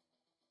late.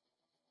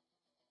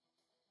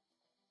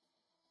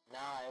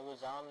 Nah, it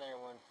was on there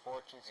when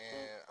Fortune's Keep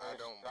And I first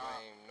don't dropped.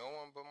 blame no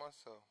one but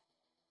myself.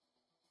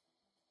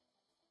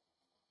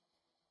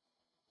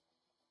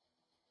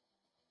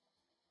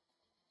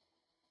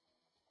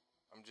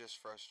 I'm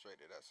just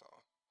frustrated, that's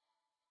all.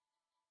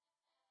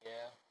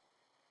 Yeah.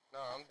 No,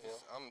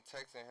 I'm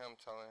texting him,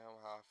 telling him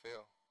how I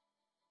feel.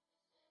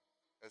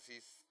 Cause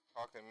he's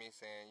talking to me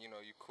saying, you know,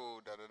 you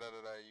cool, da da da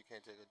da da, you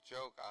can't take a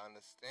joke. I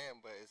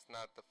understand, but it's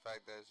not the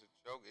fact that it's a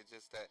joke. It's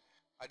just that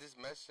I just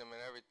messaged him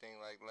and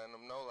everything, like letting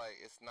him know, like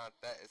it's not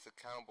that. It's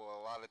accountable.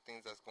 A lot of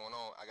things that's going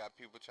on. I got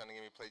people trying to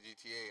get me to play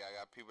GTA. I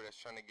got people that's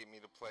trying to get me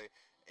to play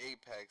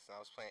Apex, and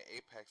I was playing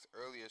Apex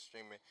earlier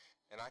streaming,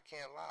 and I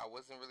can't lie, I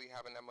wasn't really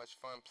having that much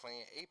fun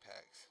playing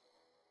Apex.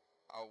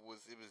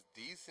 It was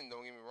decent,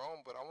 don't get me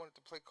wrong, but I wanted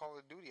to play Call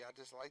of Duty. I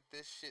just like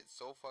this shit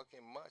so fucking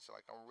much.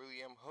 Like, I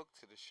really am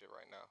hooked to this shit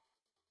right now.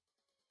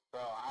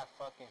 Bro, I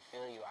fucking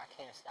feel you. I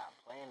can't stop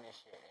playing this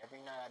shit. Every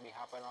night I be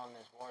hopping on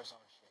this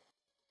Warzone shit.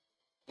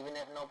 Even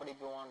if nobody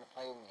be wanting to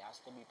play with me, I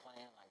still be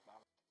playing like by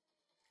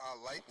I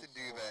like to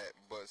do that,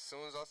 but as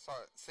soon as I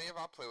start, say if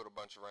I play with a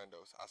bunch of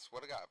randos, I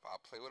swear to God, if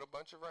I play with a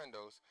bunch of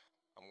randos,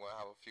 I'm going to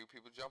have a few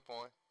people jump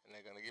on, and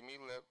they're going to give me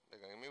lip, they're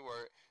going to give me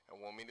word, and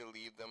want me to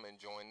leave them and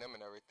join them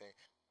and everything.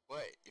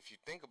 But if you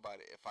think about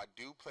it, if I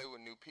do play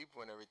with new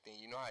people and everything,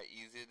 you know how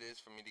easy it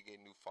is for me to get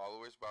new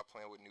followers by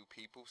playing with new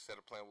people instead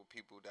of playing with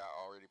people that I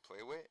already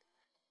play with?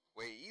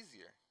 Way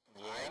easier.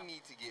 Yeah. I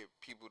need to get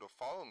people to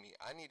follow me.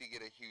 I need to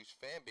get a huge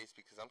fan base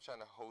because I'm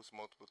trying to host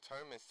multiple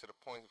tournaments to the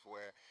point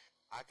where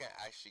I can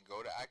actually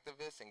go to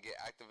activists and get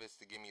activists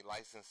to give me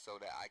license so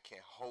that I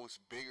can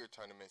host bigger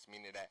tournaments,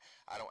 meaning that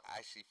I don't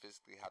actually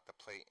physically have to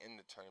play in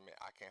the tournament.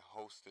 I can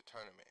host the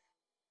tournament.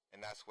 And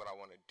that's what I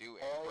want to do,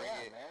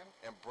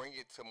 and bring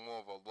it to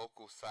more of a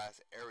local size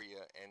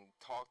area and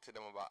talk to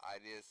them about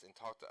ideas and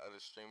talk to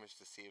other streamers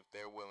to see if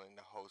they're willing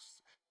to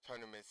host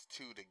tournaments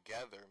too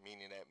together,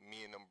 meaning that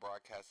me and them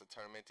broadcast a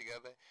tournament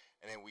together,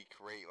 and then we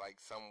create like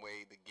some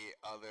way to get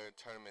other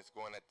tournaments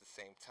going at the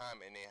same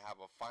time, and then have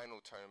a final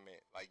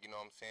tournament, like, you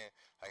know what I'm saying,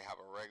 like have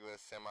a regular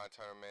semi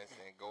tournaments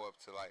and go up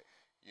to like,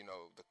 you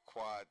know, the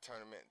quad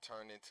tournament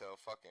turn into a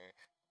fucking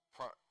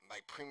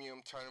like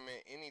premium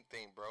tournament,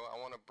 anything, bro. I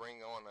want to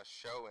bring on a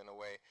show in a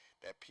way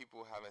that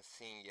people haven't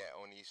seen yet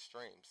on these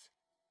streams,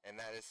 and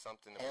that is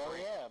something to Hell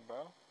bring. yeah,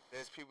 bro.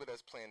 There's people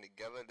that's playing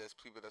together. There's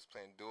people that's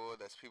playing duo.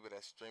 There's people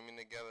that's streaming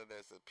together.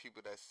 There's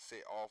people that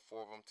sit all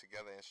four of them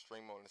together and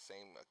stream on the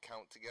same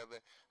account together.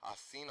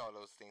 I've seen all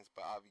those things,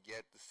 but I've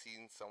yet to see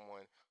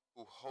someone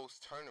who hosts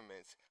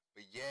tournaments,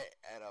 but yet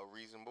at a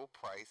reasonable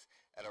price,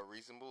 at a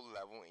reasonable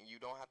level, and you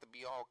don't have to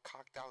be all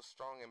cocked out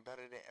strong and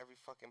better than every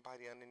fucking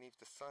body underneath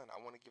the sun. I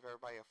want to give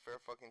everybody a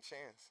fair fucking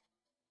chance.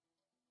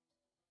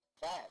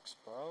 Facts,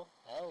 bro.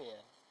 Hell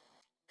yeah.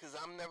 Cause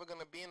I'm never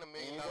gonna be in a $1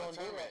 million You're gonna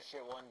tournament. do that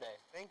shit one day.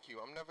 Thank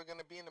you. I'm never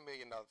gonna be in a $1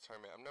 million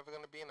tournament. I'm never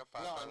gonna be in a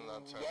 $5,000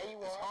 tournament. Yeah,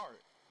 you It's are.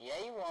 hard. Yeah,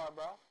 you are,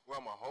 bro.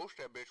 Well, I'm gonna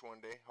host that bitch one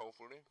day,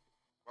 hopefully.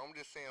 I'm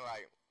just saying,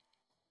 like,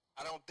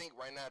 I don't think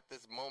right now at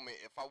this moment,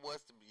 if I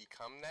was to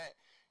become that,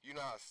 you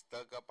know how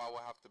stuck up I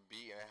would have to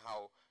be and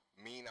how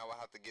mean I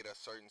would have to get a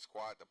certain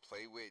squad to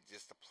play with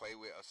just to play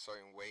with a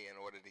certain way in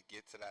order to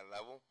get to that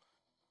level.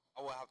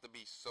 I would have to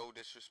be so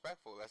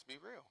disrespectful. Let's be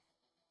real.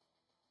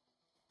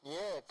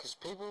 Yeah, cause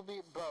people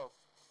be, bro,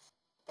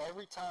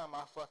 every time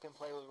I fucking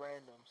play with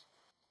randoms,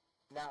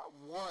 not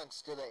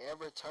once do they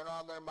ever turn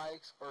on their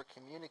mics or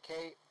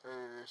communicate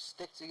or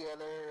stick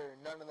together or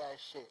none of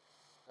that shit.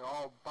 They're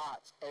all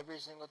bots every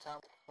single time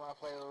I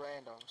play with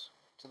randoms,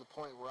 to the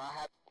point where I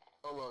have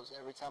solos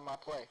every time I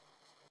play.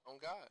 On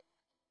God.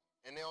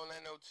 And then on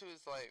that note too,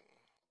 it's like,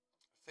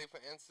 say for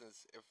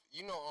instance, if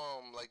you know,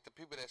 like the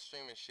people that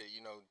streaming shit,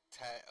 you know,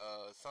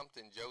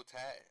 something Joe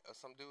Tat or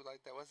some dude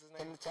like that. What's his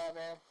name? Tim the Tat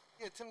Man?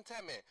 Yeah, Tim the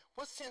Tat Man.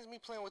 What's the chance of me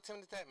playing with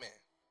Tim the Tat Man?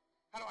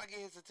 How do I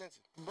get his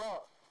attention?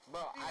 Bro, Be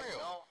I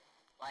real. don't.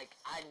 like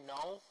I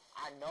know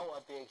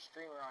a big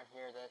streamer on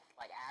here that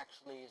like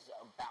actually is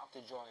about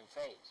to join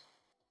FaZe,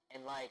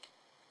 and like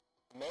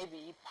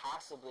maybe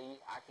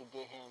possibly I could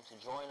get him to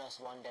join us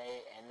one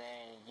day, and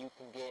then you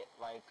can get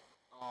like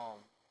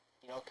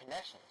you know,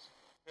 connections.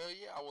 Hell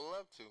yeah, I would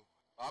love to.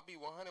 I'll be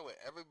 100 with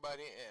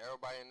everybody and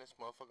everybody in this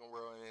motherfucking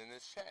world and in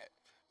this chat.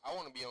 I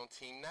want to be on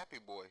Team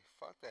Nappy Boy.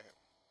 Fuck that.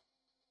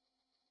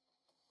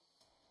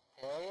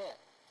 Hell yeah.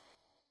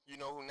 You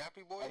know who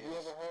Nappy Boy Have is? you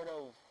ever heard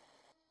of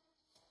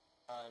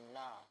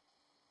nah.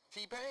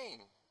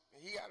 T-Pain.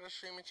 He got a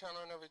streaming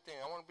channel and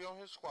everything. I want to be on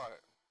his squad.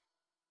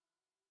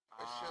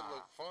 That shit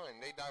look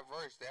fun. They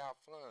diverse. They have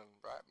fun.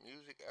 Rap,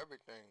 music,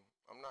 everything.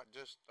 I'm not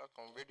just stuck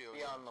on video.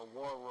 Be on the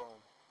War Room.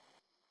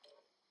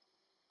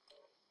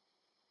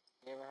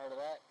 You ever heard of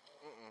that?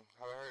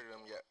 Haven't heard of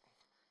them yet.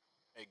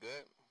 Hey,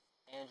 good?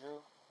 Andrew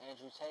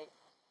Tate?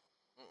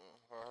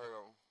 Haven't heard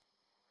of them.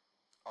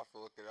 I'll have to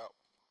look it up.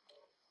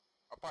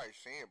 I probably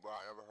seen it, but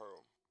I never heard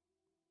of them.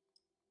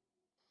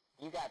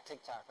 You got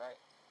TikTok, right?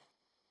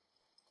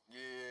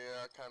 Yeah,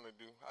 I kind of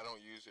do. I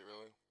don't use it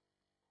really.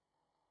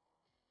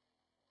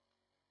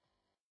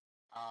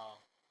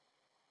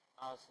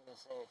 I was gonna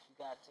say, if you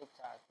got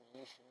TikTok, then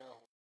you should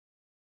know.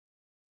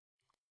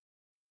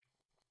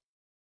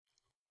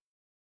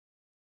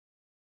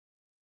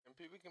 And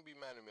people can be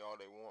mad at me all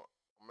they want.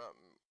 I'm not,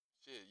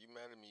 shit, you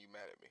mad at me, you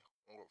mad at me.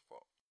 I don't give a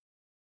fuck.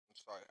 I'm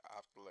sorry, I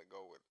have to let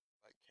go with,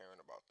 like,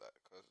 caring about that,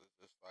 because it's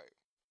just like,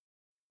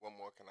 what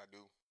more can I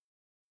do?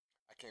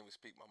 I can't even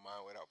speak my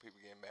mind without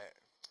people getting mad.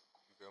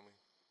 You feel me?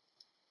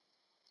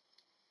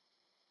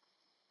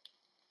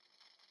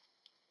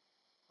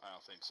 I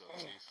don't think so,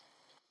 Chief.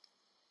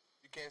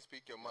 You can't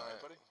speak your mind.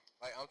 Buddy?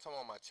 Like, I'm talking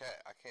about my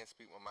chat. I can't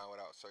speak my mind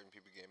without certain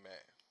people getting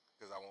mad,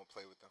 because I won't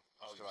play with them.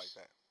 Oh, Shit like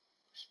that.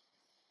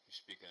 You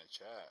speaking in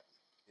chat.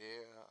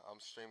 Yeah, I'm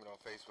streaming on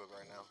Facebook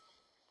right now.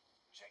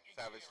 Checking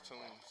Savage gear and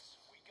Tunes.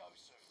 weapons. We go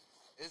soon.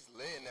 It's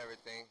lit and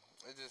everything.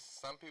 It's just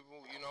some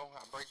people, you know,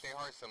 I break their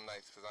heart some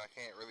nights because I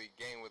can't really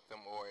game with them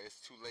or it's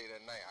too late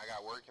at night. I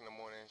got work in the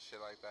morning and shit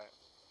like that.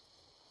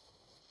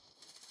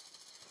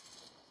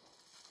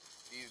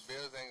 These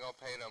bills ain't gonna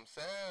pay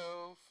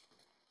themselves.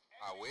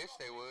 I wish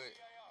they would.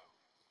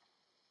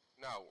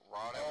 No,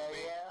 raw that would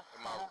be. yeah.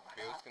 If my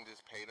bills can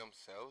just pay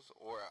themselves,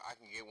 or I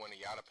can get one of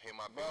y'all to pay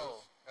my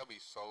bills. That'll be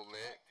so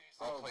lit.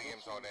 I'll play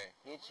games all day.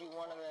 Get you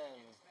one of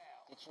them.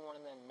 Get you one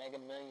of them Mega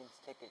Millions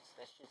tickets.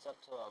 That shit's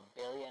up to $1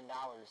 billion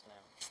now.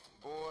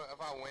 Boy, if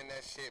I win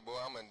that shit, boy,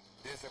 I'm gonna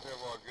disappear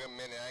for a good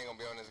minute. I ain't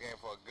gonna be on this game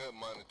for a good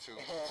month or two.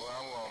 Boy,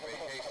 I'm going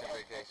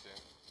vacation.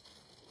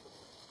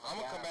 I'm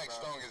gonna come back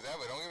strong as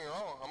ever. Don't get me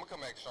wrong. I'm gonna come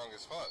back strong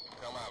as fuck.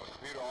 Come out with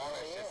a computer, all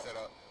that shit set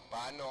up.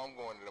 But I know I'm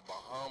going to the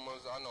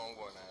Bahamas. I know I'm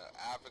going to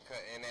Africa.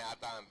 And then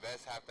after I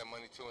invest half that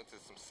money too into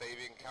some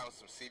saving accounts,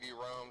 some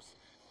CD-ROMs,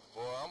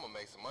 boy, I'm gonna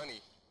make some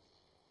money.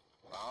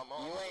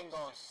 You ain't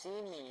gonna see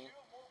me.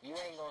 You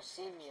ain't gonna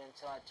see me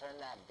until I turn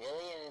that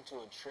billion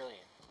into a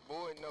trillion.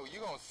 Boy, no, you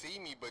gonna see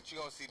me, but you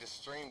gonna see the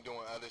stream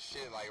doing other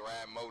shit like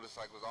ride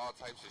motorcycles, all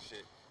types of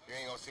shit. You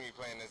ain't gonna see me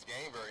playing this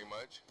game very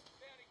much.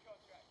 Bounty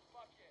contract.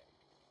 Fuck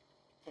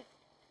yeah.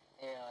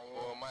 Hell yeah.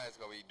 Boy, my ass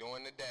gonna be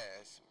doing the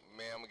dash.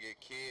 Man, I'm gonna get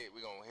kid.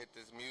 We gonna hit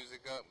this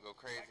music up, go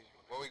crazy.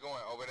 Where we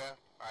going? Over there?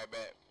 Alright,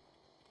 bet.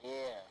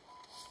 Yeah.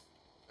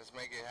 Let's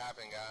make it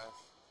happen, guys.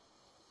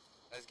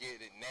 Let's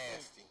get it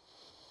nasty.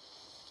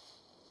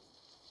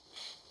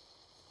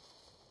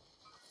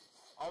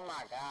 Oh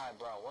my god,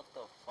 bro. What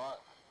the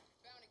fuck?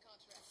 Bounty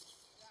contract.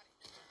 Got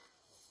it.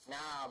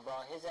 Nah,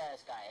 bro. His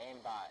ass got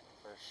aimbot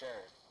for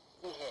sure.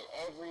 He hit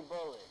every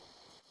bullet.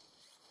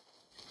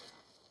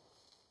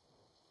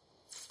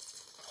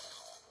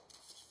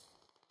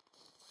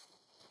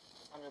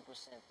 %,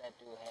 that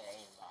dude had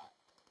aimbot.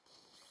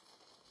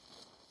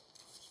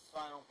 So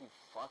I don't be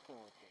fucking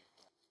with it.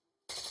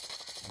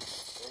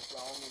 It's the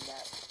only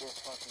map with this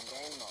fucking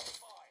game mode.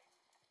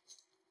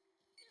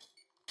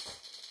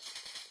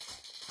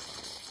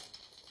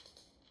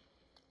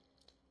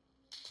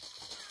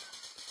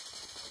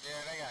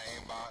 Yeah, they got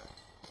aimbot.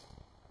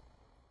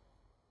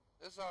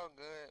 It's all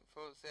good,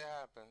 folks. It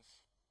happens.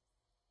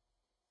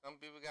 Some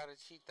people gotta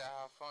cheat to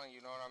have fun,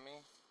 you know what I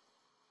mean?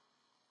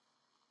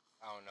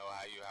 I don't know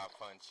how you have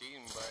fun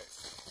cheating, but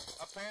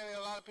apparently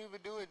a lot of people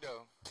do it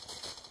though.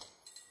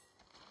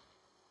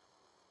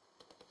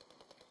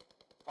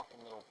 Fucking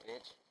little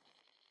bitch.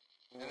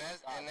 And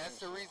that's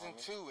the reason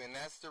too,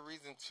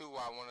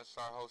 why I want to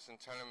start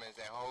hosting tournaments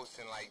and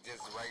hosting like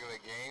just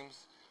regular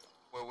games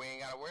where we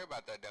ain't gotta worry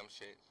about that dumb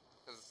shit.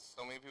 Cause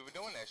so many people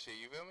doing that shit,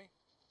 you feel me?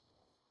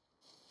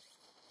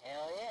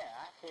 Hell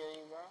yeah, I feel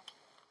you, bro.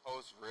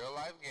 Host real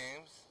life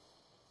games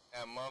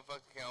that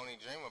motherfucker can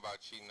only dream about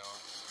cheating on.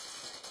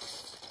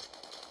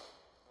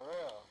 For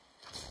real.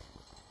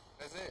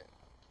 That's it.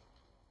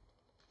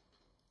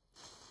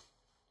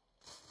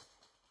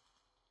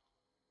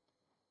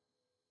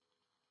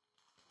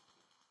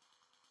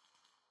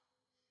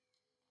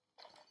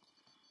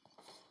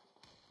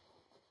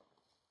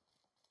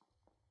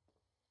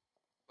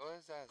 Blow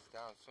his ass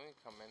down soon he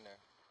come in there.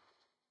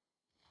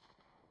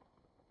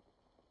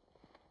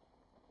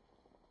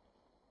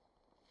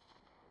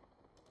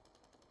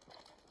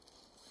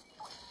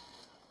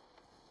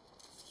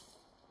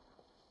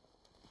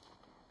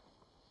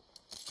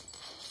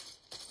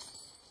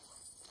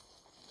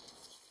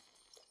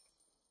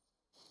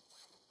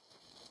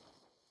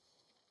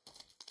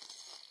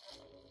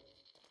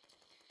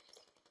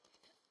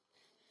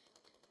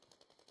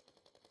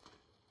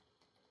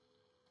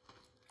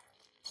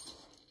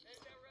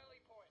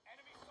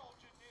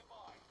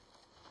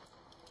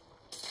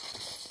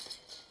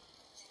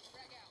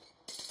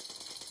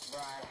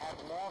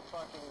 more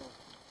fucking...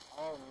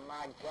 Oh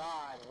my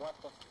god, what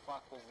the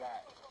fuck was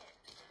that?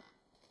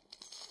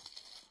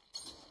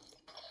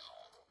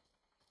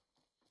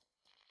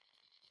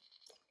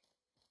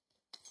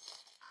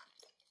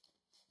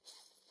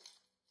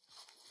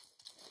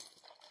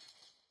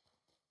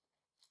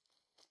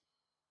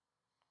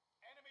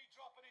 Enemy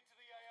dropping into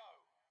the AO.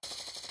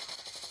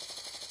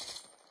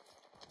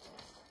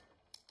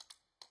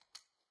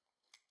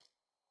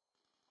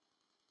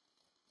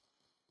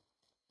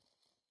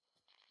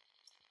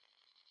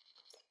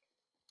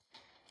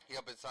 He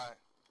up inside.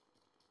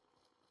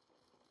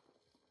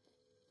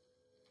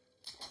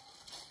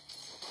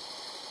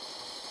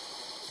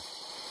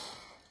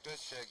 Good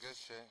shit, good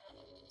shit.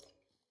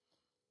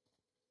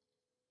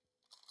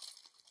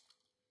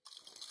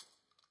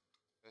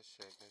 Good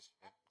shit, good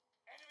shit.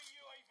 Enemy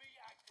UAV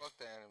active. Fuck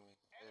the enemy.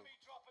 Enemy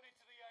dropping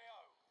into the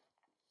AO.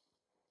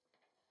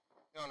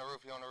 He on the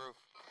roof, he on the roof.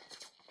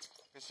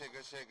 Good shit,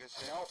 good shit, good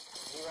shit. Nope,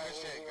 he right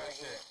Good here, shit, he good right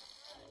shit. here.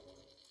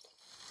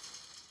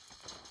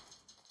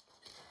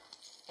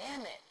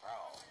 Damn it, bro.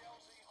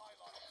 LZ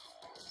highlight.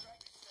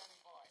 Track is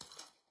standing by.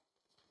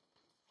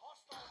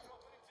 Hostile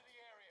dropping into the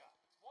area.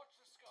 Watch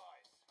the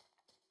skies.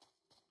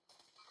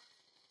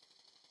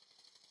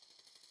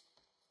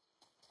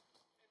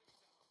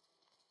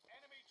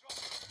 Enemy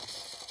dropping into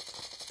the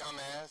AO.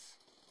 Dumbass.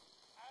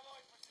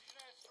 Allied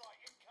precision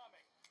airstrike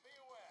incoming. Be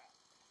aware.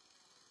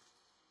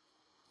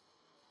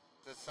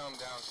 There's some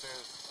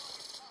downstairs.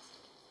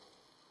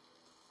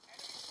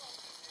 Enemy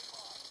soldiers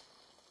nearby.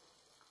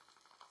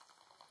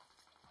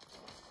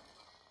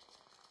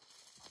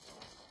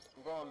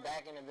 I'm going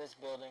back into this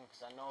building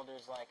because I know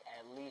there's like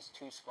at least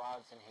 2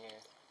 squads in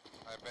here.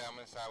 I bet I'm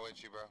inside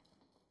with you, bro.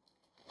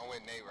 I'm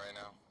with Nate right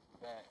now.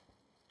 Bet.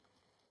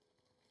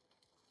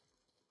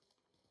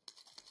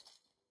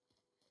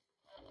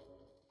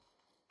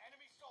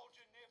 Enemy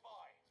soldier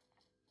nearby.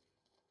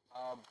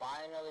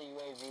 Buy another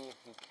UAV if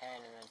you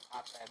can and then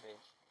pop that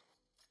bitch.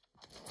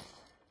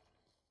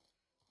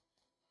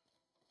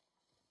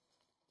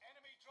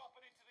 Enemy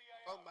dropping into the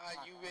AO. Fuck my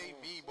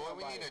UAV, boy.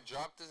 We need to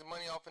drop this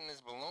money off in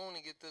this balloon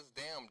and get this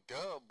damn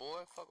dub,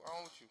 boy. Fuck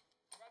wrong with you?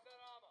 Grab that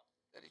armor.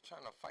 That he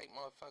trying to fight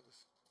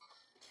motherfuckers.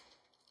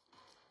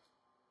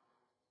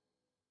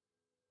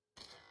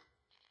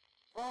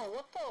 Bro,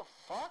 what the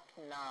fuck?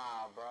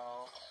 Nah,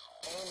 bro.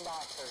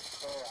 Aimbot for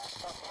sure. I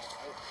fucking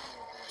hate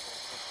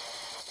anything.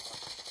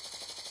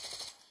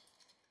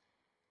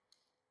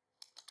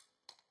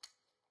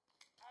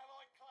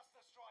 Allied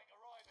cluster strike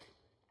arriving.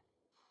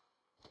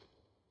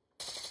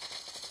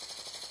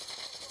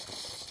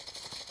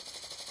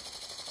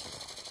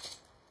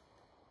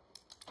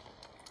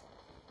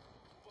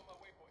 Move on my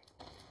waypoint.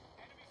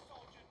 Enemy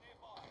soldier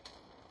nearby.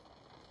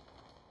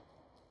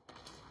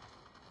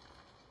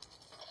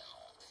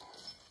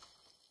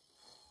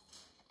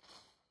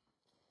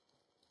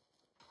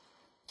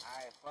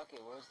 Alright, fuck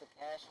it. Where's the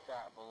cash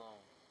drop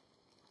balloon?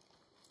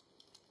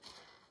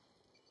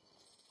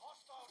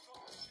 Hostile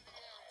dropping into the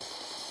area.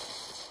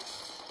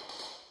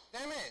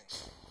 Damn it!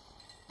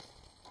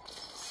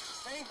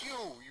 Thank you!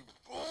 You,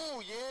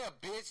 oh yeah,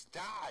 bitch,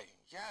 die!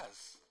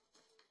 Yes!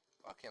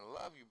 Fucking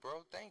love you,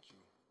 bro. Thank you.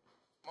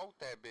 Smoke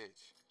that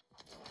bitch.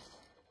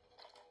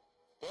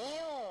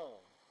 Damn!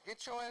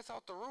 Get your ass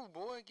off the roof,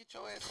 boy. Get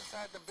your ass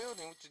inside the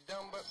building with your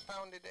dumb butt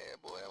pounded ass,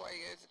 boy. That's why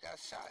your ass got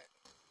shot.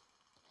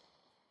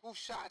 Who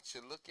shot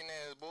you, looking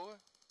ass, boy?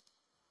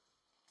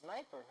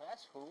 Sniper,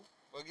 that's who.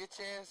 Well, get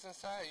your ass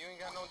inside. You ain't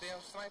got no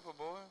damn sniper,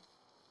 boy.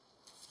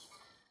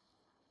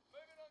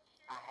 Moving on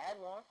shoot. I had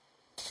one.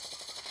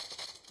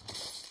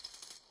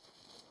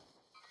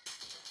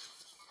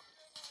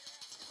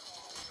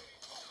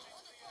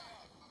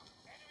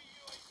 Enemy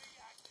UAV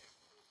active.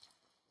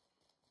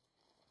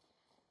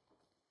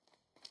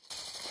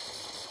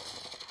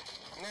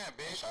 Nah,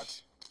 bitch.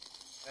 Shots.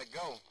 Let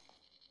go.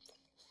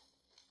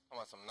 I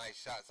want some nice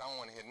shots. I don't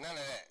want to hit none of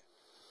that.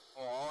 I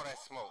want all that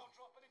smoke.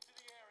 Hostile dropping into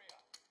the area.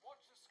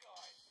 Watch the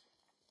skies.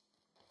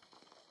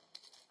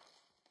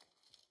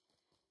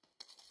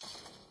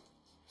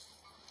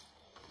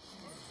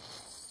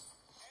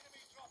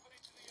 Enemy dropping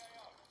into the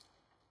AO.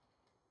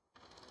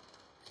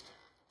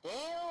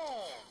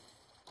 Damn!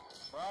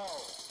 Bro.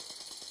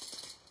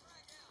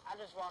 I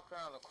just walked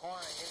around the corner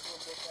and his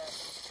little bitch ass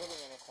is sitting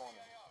in the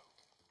corner.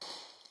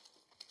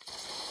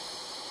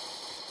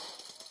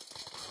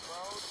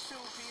 Bro, 2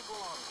 people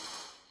on me.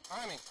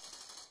 Behind me.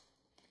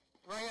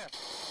 Right here.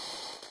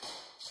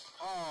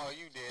 Oh,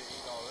 you did. You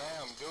gonna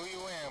let him do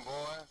you in,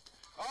 boy.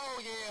 Oh,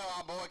 yeah,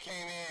 our boy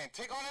came in.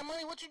 Take all that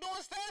money. What you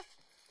doing, Steph?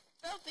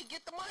 Stealthy,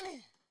 get the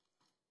money.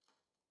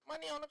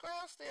 Money on the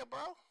ground still,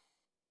 bro.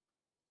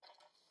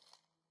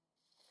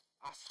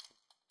 I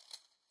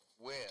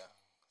swear.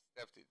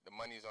 Stephanie, the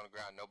money's on the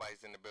ground.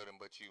 Nobody's in the building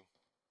but you.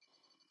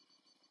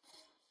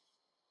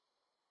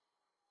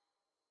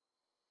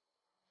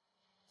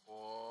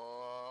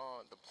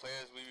 Boy, the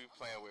players we be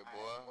playing with,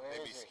 boy, Where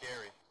they is be it?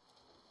 scary.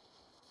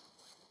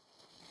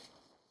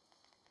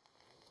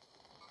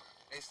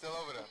 They still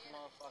over there.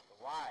 Motherfucker,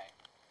 why?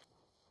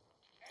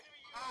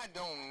 I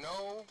don't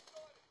know.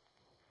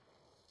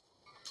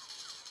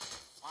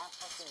 Why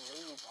fucking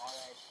leave all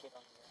that shit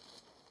on the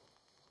ground?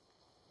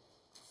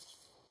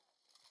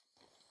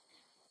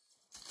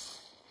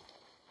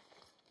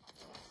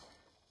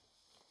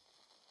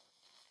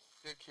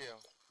 Good kill.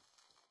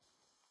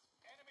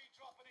 Enemy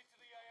dropping into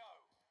the AO.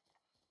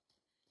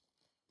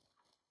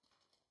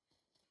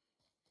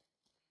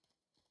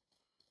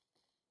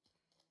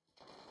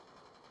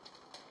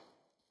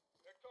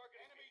 They're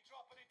targeting enemy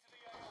dropping into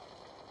the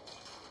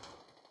AO.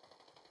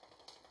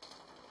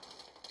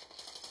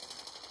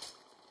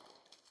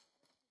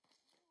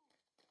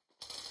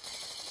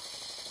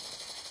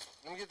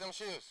 Let me get them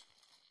shoes.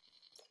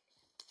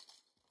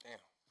 Damn.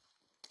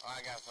 Oh,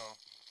 I got some.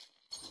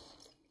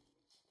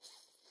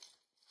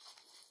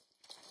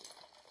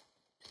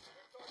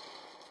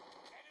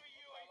 Enemy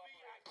UAV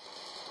active.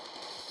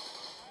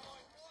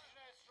 Allied precision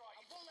airstrike.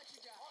 I won't let you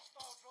die.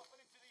 Hostile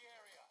dropping into the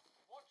area.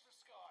 Watch the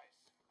skies.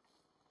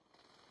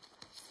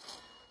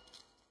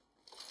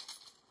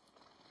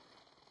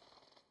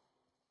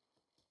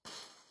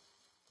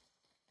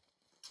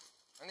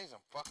 I need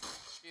some fucking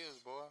shields,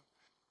 boy.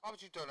 Why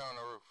would you throw that on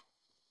the roof?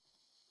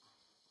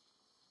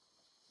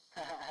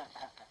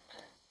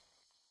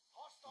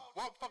 Hostile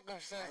What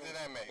fucking sense did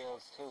that make?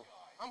 Kills too.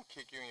 I'm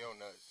kick you in your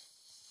nuts.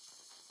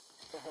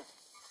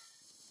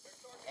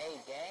 Hey,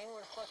 gang,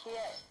 where the fuck he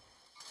at?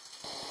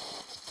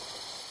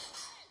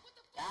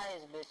 Got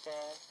his bitch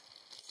ass.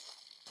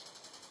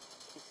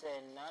 He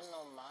said, none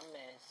of my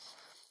mess.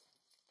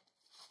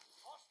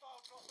 Hostile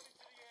dropping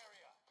into the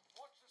area.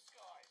 Watch the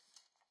skies.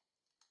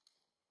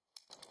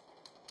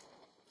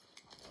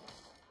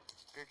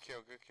 Good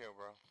kill,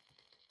 bro.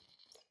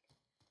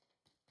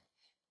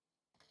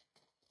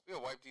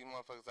 We'll wipe these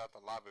motherfuckers out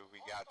the lobby if we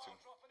got to.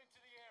 Hostile dropping into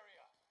the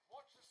area.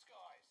 Watch the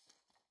skies.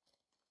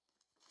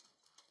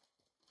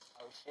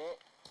 Oh shit.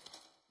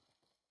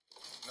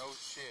 No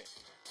shit.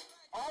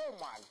 Oh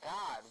my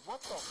god, what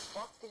the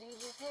fuck did he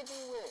just hit me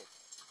with?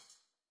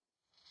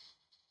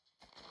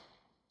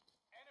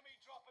 Enemy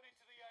dropping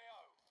into the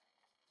AO.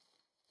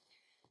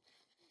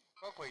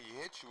 Fuck where he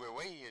hit you with,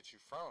 where he hit you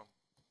from.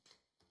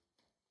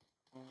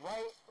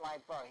 Right, like,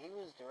 bro, he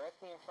was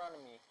directly in front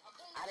of me.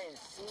 I didn't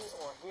see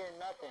or hear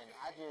nothing.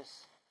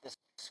 The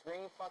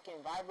screen fucking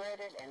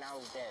vibrated and I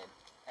was dead.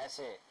 That's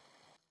it.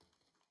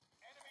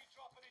 Enemy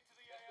dropping into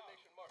the AO.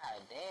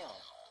 God damn.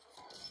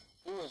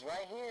 He was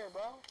right here,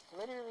 bro.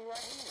 Literally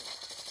right here.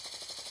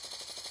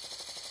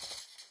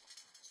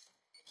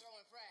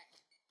 Throwing frag.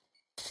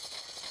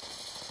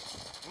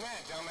 Man,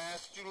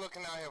 dumbass, what you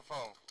looking out here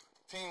for?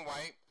 Team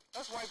wipe.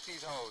 Let's wipe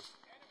these hoes.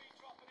 Enemy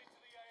dropping into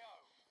the AO.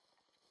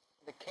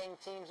 The king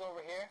team's over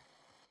here.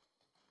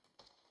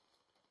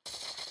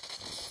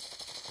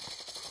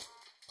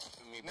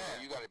 Me, bro,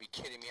 Man. you gotta be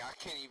kidding me. I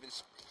can't even.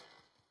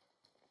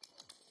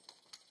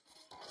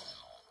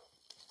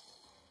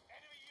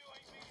 Enemy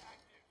UAV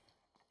active.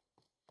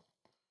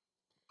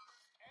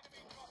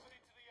 Enemy dropping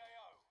into the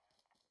AO.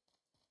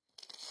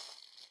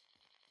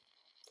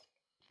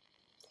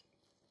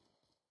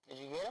 Did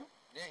you get him?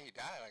 Yeah, he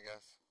died, I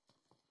guess.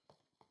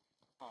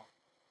 Oh.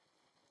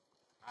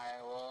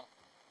 Alright, well.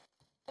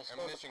 Let's go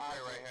Ammunition crate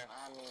deposit. right here.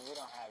 I mean, we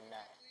don't have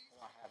that. We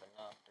don't have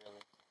enough, really.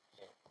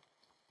 Shit.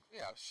 We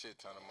got a shit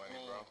ton of money,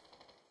 Man. bro.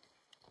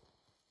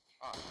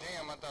 Oh,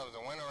 damn, I thought it was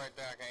a window right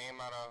there I can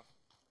aim out of.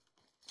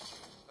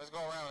 Let's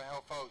go around and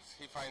help folks.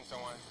 He fighting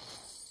someone.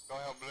 Go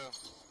help Blue.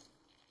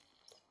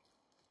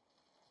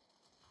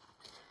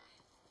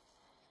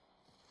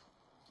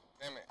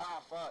 Damn it. Ah,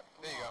 fuck.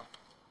 There you go.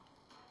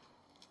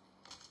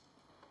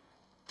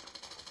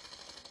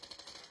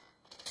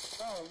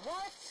 Bro,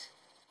 what?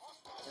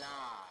 Hostile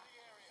Nah. in the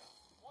area.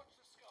 Watch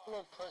the skies.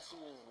 Little pussy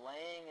was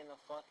laying in the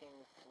fucking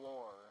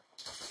floor.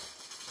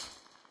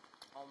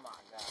 Oh my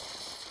god.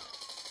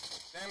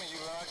 Damn it,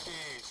 you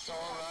lucky. So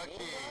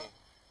lucky.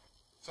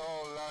 So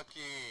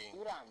lucky. See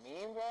what I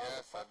mean, bro?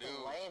 Yes, the I fucking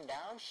do. laying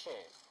down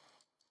shit.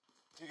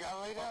 You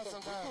gotta lay down Fucking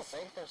people sometimes.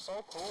 think they're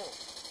so cool.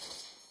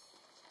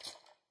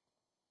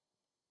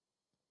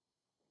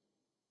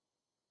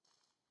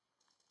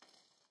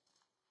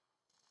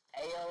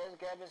 Hey, yo, let's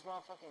grab this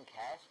motherfucking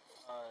cash,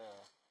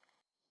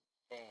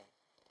 thing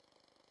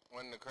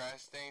When the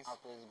crash things. off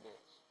this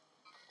bitch.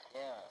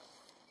 Yeah.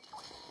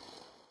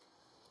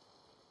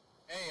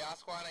 Hey, our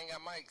squad ain't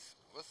got mics.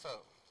 What's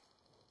up?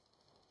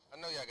 I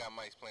know y'all got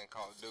mics playing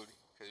Call of Duty.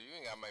 Cause you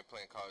ain't got mics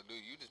playing Call of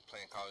Duty. You just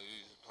playing Call of Duty.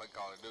 You just play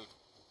Call of Duty.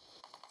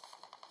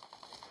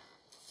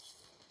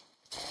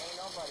 Ain't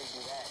nobody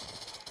do that.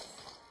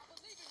 I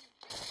believe in you.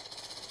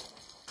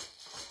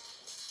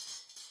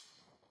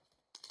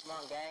 Come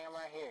on, gang, I'm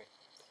right here.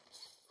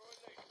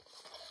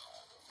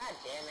 God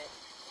damn it.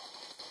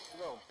 You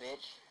little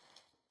bitch.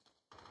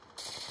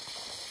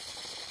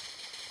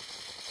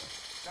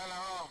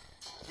 No.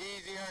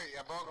 Easy hurt.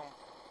 I broke him.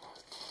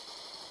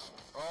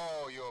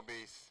 Oh, you a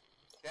beast.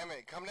 Damn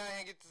it. Come down here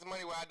and get this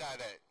money where I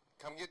died at.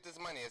 Come get this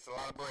money. It's a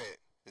lot of bread.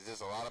 It's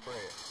just a lot of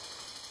bread.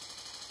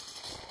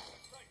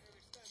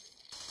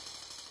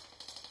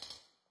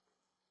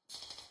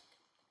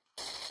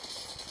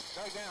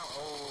 Strike down.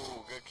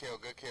 Oh, good kill.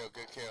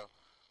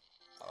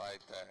 I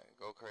like that.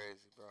 Go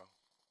crazy, bro.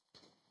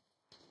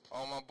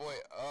 Oh, my boy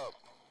up.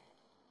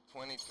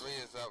 23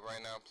 is up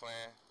right now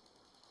playing.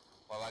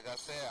 Well, like I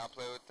said, I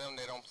play with them.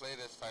 They don't play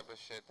this type of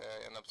shit. They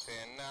end up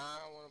saying,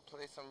 nah, I want to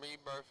play some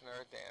Rebirth and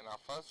everything. And I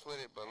fuss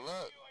with it, but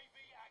look, UAV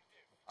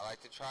active. I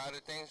like to try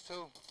other things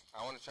too.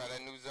 I want to try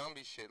that new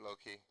zombie shit,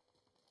 low-key.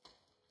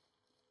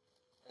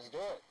 Let's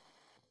do it.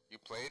 You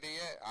played it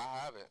yet?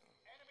 I haven't.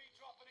 Enemy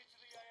dropping into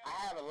the I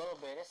AO. have a little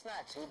bit. It's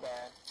not too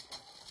bad.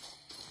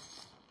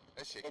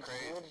 That shit It's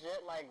crazy.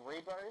 legit like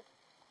Rebirth,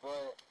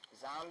 but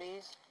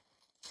zombies.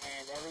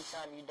 And every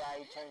time you die,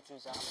 you turn into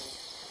a zombie.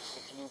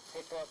 If you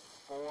pick up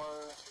 4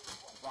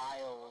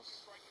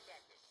 vials,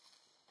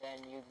 then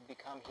you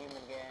become human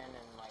again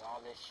and like all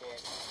this shit.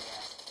 And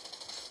yeah,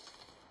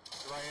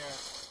 Right here.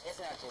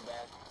 it's not too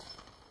bad.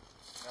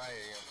 I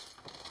hear you.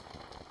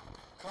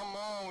 Come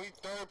on, we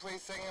third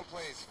place, second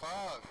place.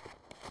 Fuck.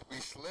 We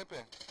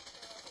slipping.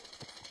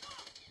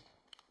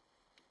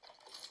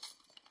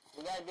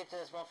 We gotta get to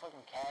this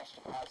motherfucking cash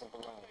deposit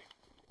balloon.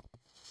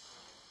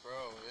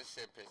 Bro, this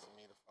shit pissing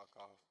me the fuck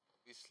off.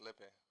 We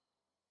slipping.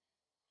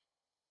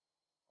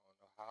 I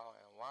don't know how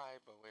and why,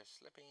 but we're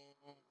slipping.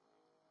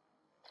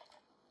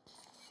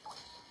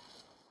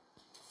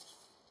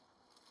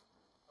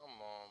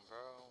 Come on,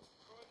 bro.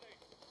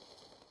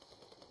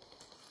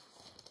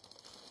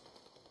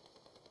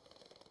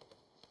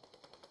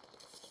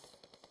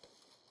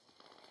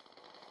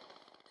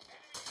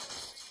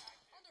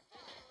 Under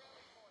fire,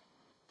 rally point.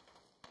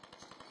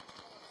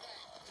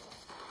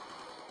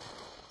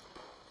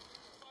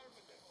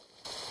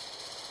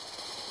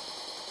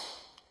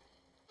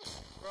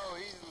 Bro,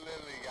 he's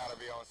literally gotta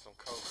be on some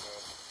coke,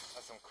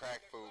 that's some crack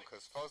food,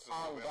 cause folks is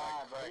Oh moving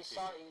god, like bro!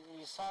 crackhead.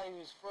 You saw he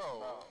was Bro,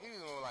 bro. he was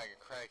moving like a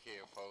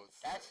crackhead,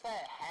 folks. That's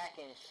that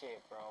hacking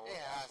shit, bro.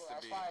 It has to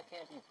that's be. why I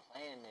can't be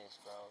playing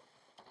this, bro.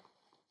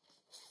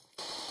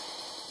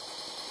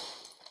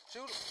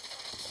 Shoot him.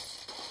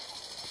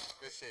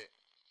 Good shit.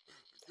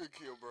 Good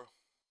kill, bro.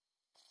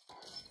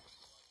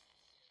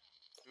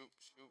 Shoot,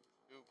 shoot,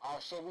 shoot. Oh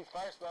shit, we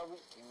first, bro.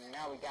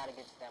 Now we gotta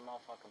get to that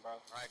motherfucker, bro.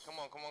 Alright, come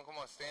on, come on, come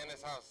on. Stay in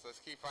this house. Let's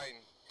keep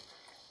fighting.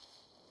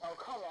 Oh,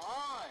 come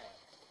on!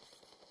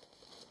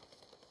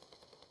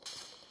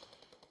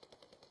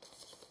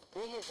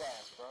 Beat his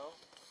ass, bro.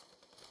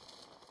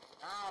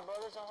 Nah, bro,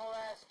 there's a whole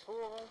ass 2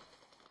 of them.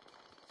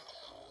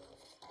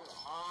 Come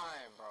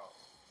on, bro.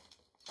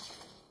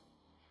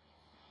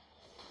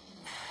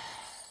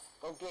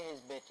 Go get his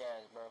bitch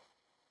ass, bro.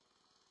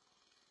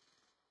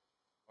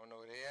 Oh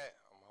no, where they at?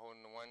 I'm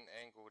holding the one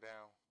ankle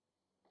down.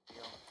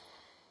 Yo.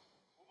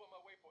 Move on my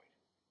waypoint.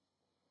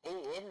 He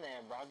in there,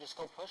 bro. Just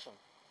go push him.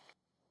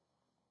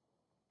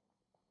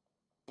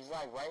 He's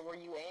like right where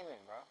you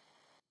aiming, bro.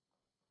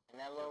 In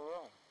that little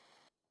room.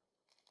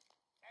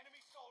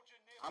 Enemy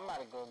soldier near. I'm about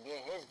to go get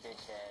his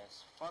bitch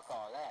ass. Fuck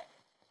all that.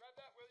 Grab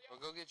that, will ya?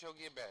 Well, go get your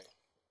get back.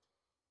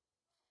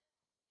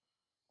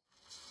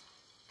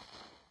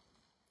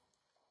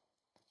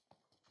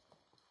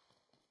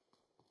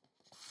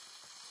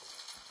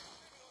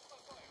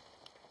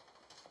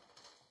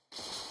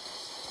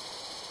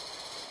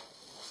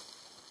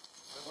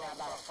 You're not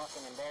about to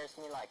fucking embarrass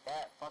me like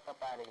that. Fuck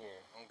up out of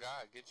here. Oh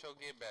God, get your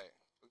get back.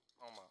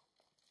 Come on.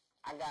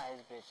 I got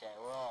his bitch ass.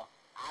 Well,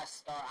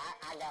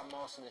 I got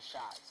most of the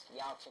shots.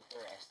 Y'all took the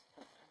rest.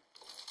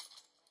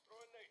 Throw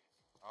a nade.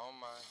 Oh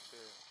my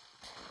shit.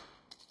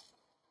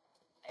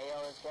 Hey, yo,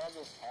 let's grab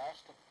this cash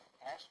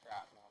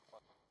drop,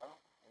 motherfucker, bro.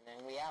 And then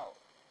we out.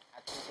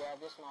 After we grab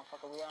this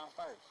motherfucker, we on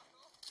first.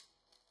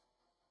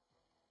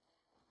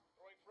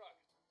 Throwing frag.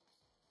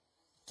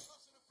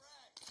 Tossing a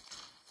frag.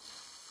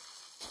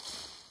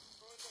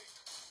 Throw a nade.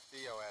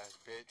 See your ass,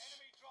 bitch.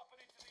 Enemy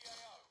dropping into the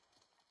AO.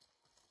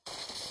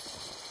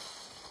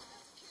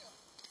 That's a kill.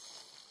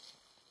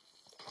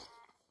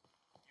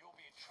 You're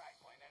being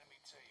tracked by an enemy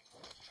team.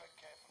 Tread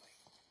carefully.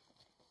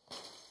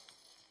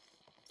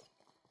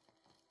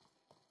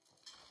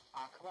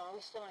 Ah, come on,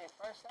 we still ain't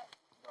first.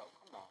 Bro,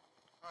 come on.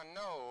 I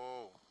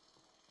know.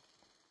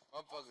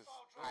 Motherfuckers.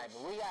 Alright,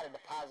 but we gotta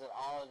deposit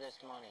all of this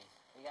money.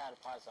 We gotta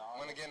deposit all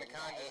Wanna of get in this.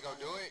 the con, just go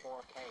do it?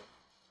 4K.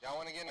 Y'all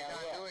wanna get in the Hell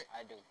con yeah, do it?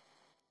 I do.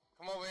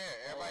 Come over here.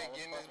 Everybody let's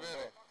get in this fucking do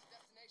building. it. Mark's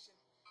destination.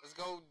 Let's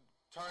go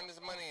turn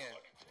this money in.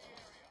 Look into the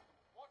area.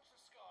 Watch the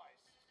skies.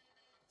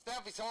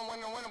 Steffi, someone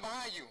went in the window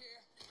behind you.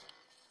 Here.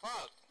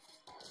 Fuck.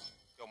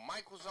 Your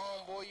mic was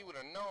on, boy. You would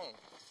have known.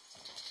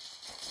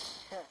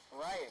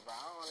 Right, bro,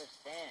 I don't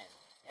understand.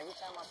 Every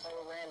time I play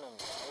with randoms,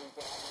 I always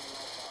get happening to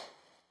myself.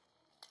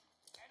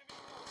 Enemy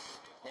soldier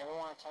near. Never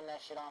want to turn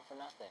that shit on for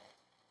nothing.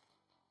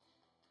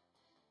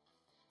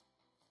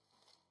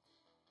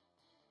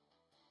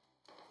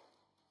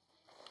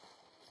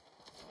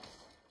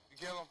 You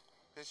kill him?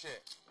 Good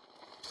shit.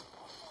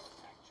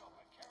 Attack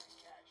chopper carrying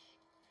cash.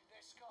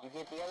 Their skies. You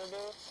get the other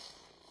dude?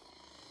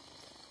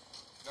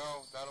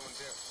 No, the other one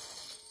did.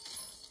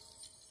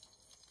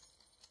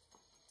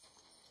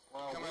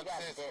 Well, Come we got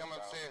upstairs. this, Come bro.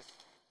 upstairs.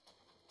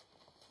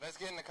 Let's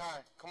get in the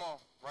car. Come on.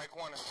 Right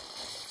corner.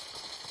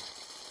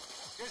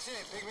 Good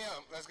shit. Pick me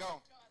up. Let's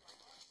go.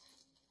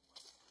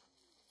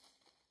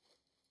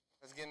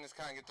 Let's get in this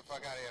car and get the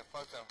fuck out of here.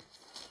 Fuck them.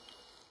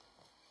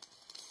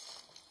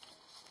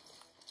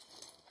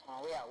 Come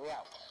on, we out, we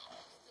out.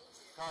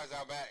 Cars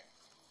out back.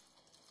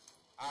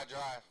 I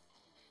drive.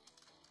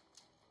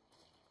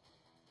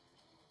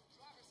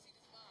 Driver's seat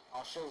is mine.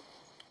 I'll shoot.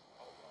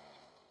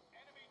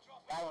 Enemy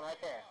dropping. That one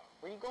right there.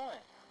 Where you going?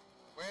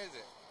 Where is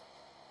it?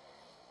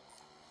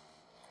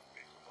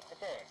 Right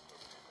there.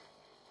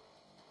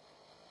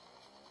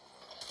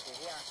 Yeah,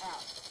 he on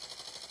top.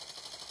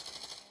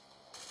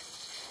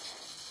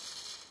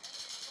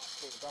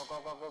 Shit, go,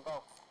 go, go, go,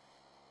 go.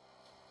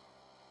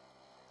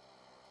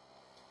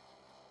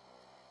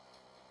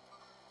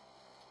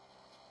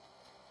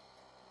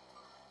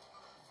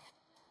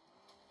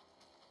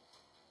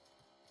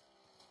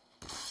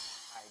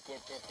 Alright,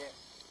 dip, dip, dip.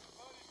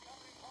 Bird is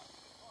coming in hot to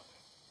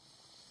deposit.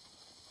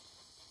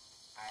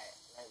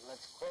 Alright,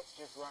 let's quick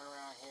just run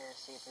around here and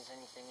see if there's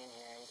anything in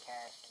here, any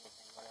cash,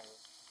 anything, whatever.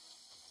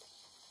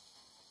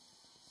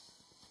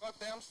 Fuck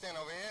that, I'm standing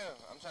over here.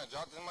 I'm trying to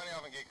drop this money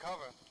off and get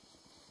cover.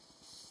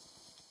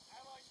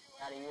 Allied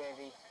Got a UAV.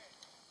 ahead.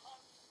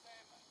 Hunt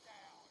them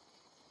down.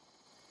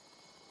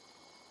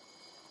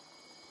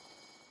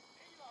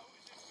 Elo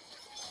is in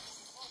position on the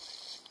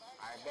deposit.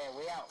 Alright, bet,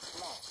 we out.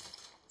 Come on.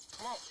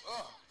 Come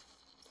on.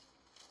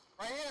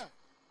 Right here.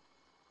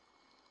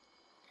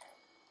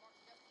 Mark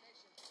the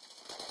destination.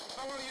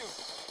 How old are you?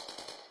 It's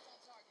on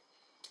target.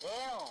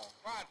 Damn.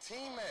 Where our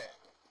team at?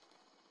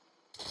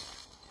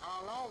 I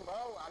don't know,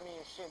 bro. I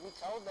mean, shit, we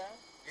told them.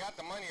 You got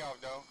the money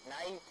off, though. Now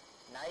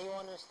you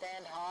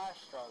understand how I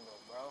struggle,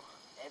 bro.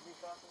 Every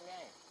fucking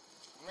game.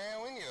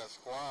 Man, we need a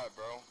squad,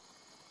 bro.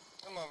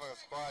 This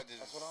motherfucking squad just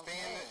That's what I'm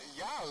standing. saying.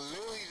 Y'all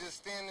literally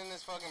just stand in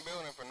this fucking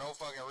building for no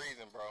fucking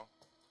reason, bro.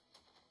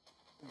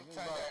 Bro,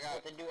 Tell you, I that's got-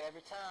 what they do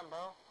every time,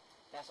 bro.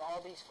 That's all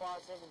these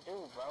squads ever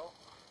do, bro.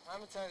 How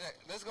many times?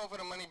 Let's go for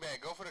the money bag.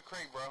 Go for the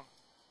crate, bro.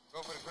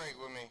 Go for the crate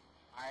with me.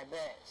 Alright,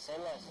 bet. Say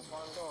less. That's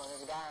what I'm doing.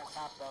 There's a guy on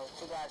top, though.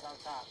 Two guys on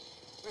top.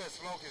 We'll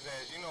smoke his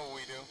ass. You know what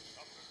we do.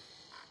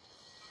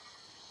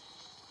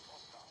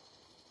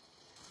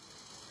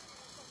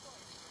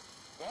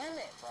 Damn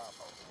it, bro.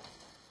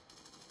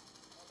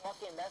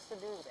 Fucking, that's the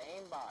dude with the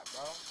aimbot,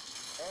 bro.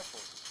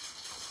 Careful.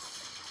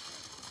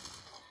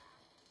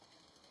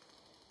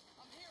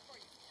 I'm here for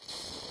you.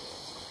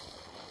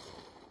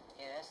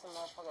 Yeah, that's the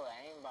motherfucker with the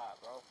aimbot,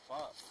 bro.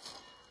 Fuck.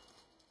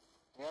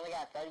 We only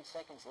got 30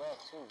 seconds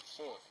left, too.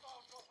 Shit.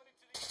 Hostile dropping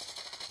into the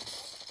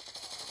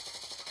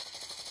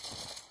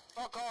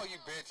Fuck all you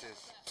bitches.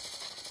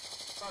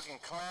 Fucking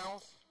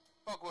clowns.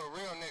 Fuck with a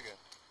real nigga.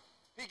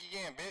 Peek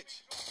again,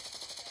 bitch.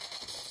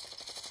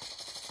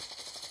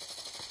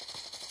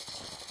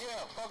 Yeah,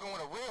 fucking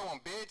with a real one,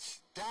 bitch.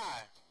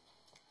 Die.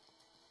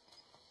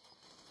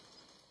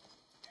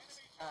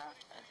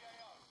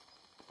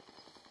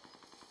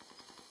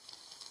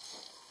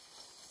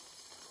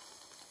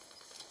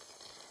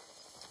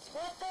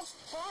 What the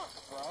fuck,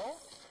 bro?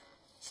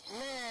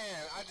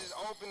 Man, I just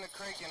opened the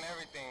crate and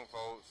everything,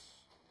 folks.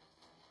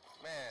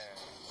 Man.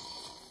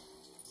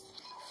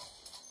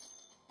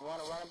 You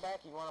want to run it back?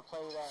 You want to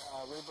play that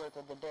Rebirth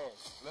of the Dead?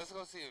 Let's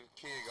go see if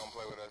Kid gonna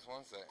play with us.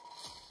 One sec.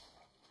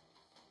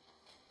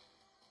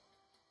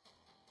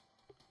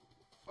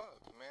 Fuck,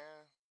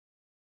 man.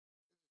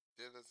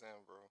 Did us in,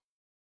 bro.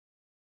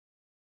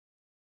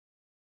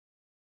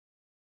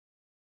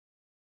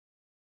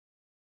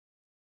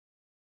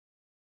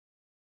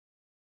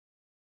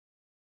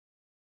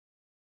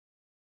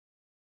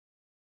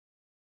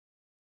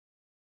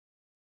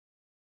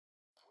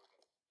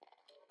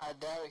 I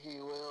doubt he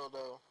will,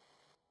 though.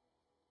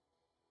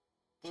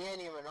 He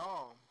ain't even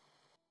on.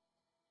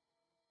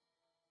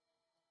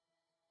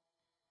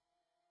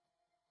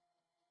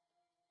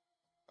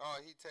 Oh,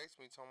 he texted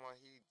me talking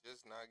about he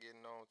just not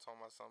getting on,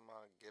 talking about something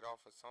about get off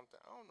or something.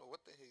 I don't know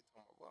what the hell he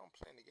talking about. Well, I'm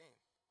playing the game.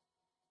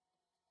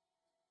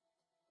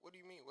 What do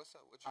you mean? What's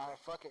up? What you Alright,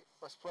 fuck it.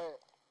 Let's play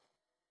it.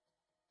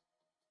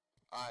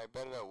 Alright,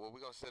 bet it up. Well, we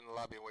gonna sit in the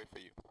lobby and wait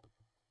for you.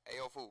 Hey,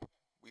 yo, fool.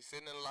 We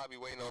sitting in the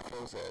lobby waiting on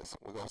Phil's ass.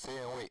 We're gonna sit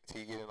here and wait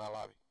till you get in our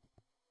lobby.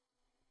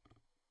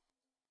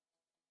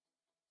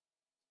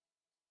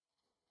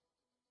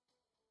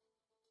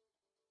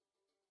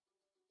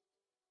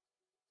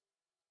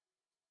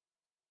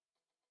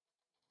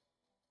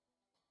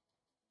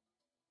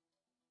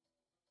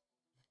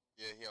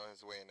 Yeah, he on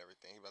his way and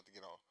everything. He about to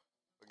get on.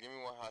 But give me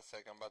one hot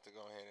second. I'm about to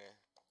go ahead and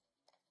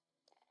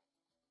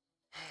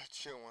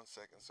chill 1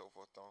 second, so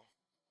forth on.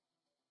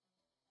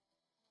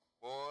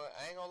 Boy,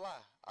 I ain't gonna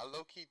lie. I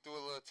low-key threw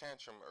a little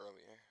tantrum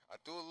earlier. I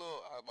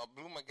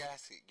blew my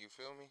gasket, you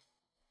feel me?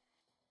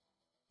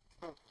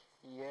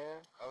 Yeah.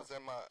 I was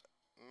at my,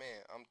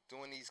 man, I'm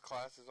doing these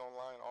classes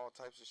online, all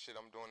types of shit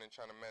I'm doing and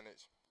trying to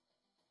manage.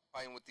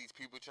 Fighting with these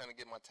people trying to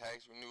get my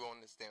tags renewed on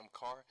this damn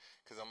car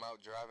because I'm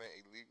out driving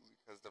illegally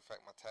because the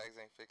fact my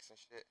tags ain't fixed and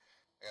shit.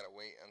 I gotta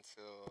wait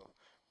until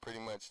pretty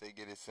much they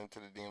get it sent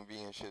to the DMV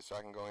and shit so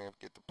I can go in and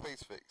get the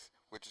plates fixed,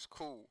 which is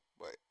cool,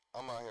 but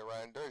I'm out here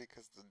riding dirty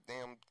because the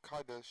damn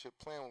car dealership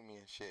playing with me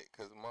and shit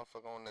because the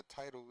motherfucker on the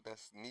title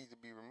that's need to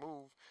be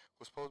removed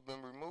was supposed to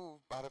be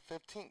removed by the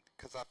 15th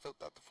because I filled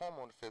out the form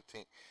on the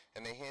 15th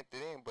and they handed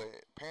it in, but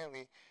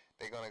apparently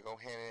they're gonna go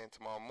hand it in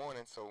tomorrow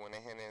morning. So when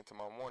they hand it in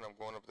tomorrow morning, I'm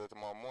going up there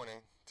tomorrow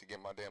morning to get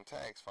my damn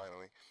tags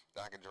finally.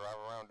 Then I can drive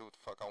around, do what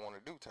the fuck I want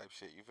to do type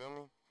shit. You feel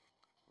me?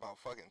 About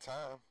fucking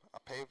time. I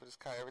paid for this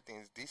car.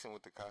 Everything's decent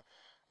with the car.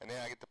 And then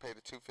I get to pay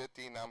the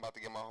 $250. Now I'm about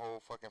to get my whole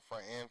fucking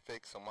front end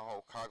fixed, so my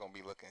whole car gonna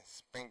be looking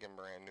spanking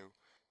brand new.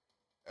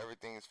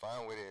 Everything is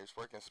fine with it. It's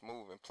working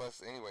smooth. And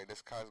plus, anyway,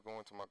 this car's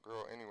going to my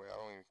girl anyway. I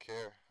don't even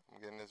care. I'm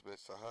getting this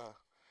bitch to her.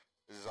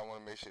 This is, I want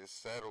to make sure it's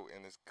settled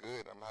and it's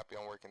good. I'm happy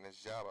I'm working this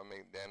job. I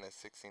make down at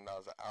 $16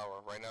 an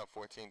hour. Right now,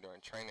 14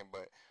 during training.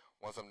 But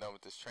once I'm done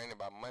with this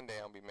training by Monday,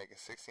 I'll be making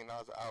 $16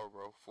 an hour,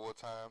 bro. Full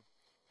time.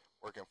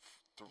 Working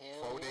 4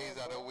 days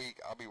out of the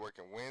week. I'll be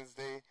working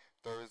Wednesday,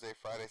 Thursday,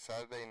 Friday,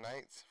 Saturday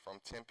nights from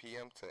 10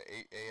 p.m. to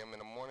 8 a.m. in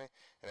the morning.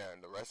 And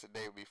then the rest of the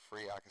day will be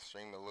free. I can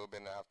stream a little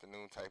bit in the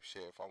afternoon type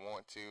shit if I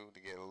want to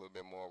get a little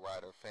bit more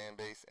rider fan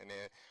base. And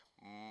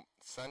then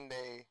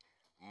Sunday,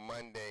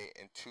 Monday,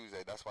 and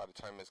Tuesday, that's why the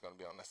tournament's going to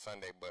be on a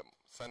Sunday. But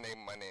Sunday,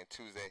 Monday, and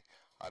Tuesday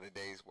are the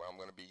days where I'm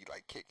going to be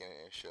like kicking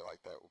it and shit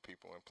like that with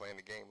people and playing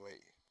the game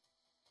late.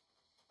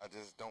 I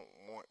just don't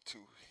want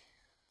to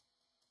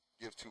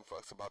give two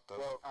fucks about the...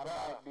 Well, I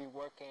might be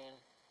working.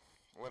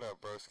 What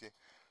up, broski?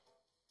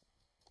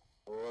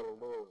 What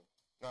do?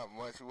 Not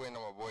much. We waiting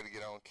on my boy to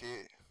get on,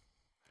 kid.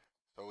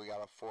 So we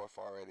got a fourth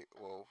already.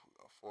 Well,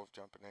 a fourth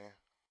jumping in.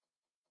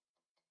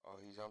 Oh,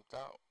 he jumped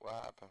out. What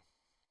happened?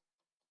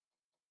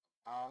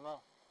 I don't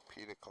know.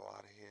 Peter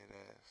Colada head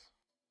ass.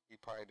 He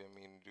probably didn't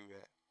mean to do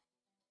that.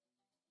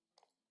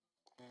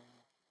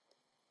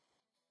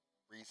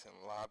 Recent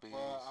lobbies.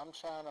 Well, I'm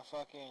trying to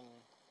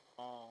fucking,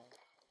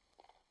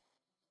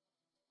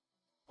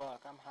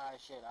 fuck, I'm high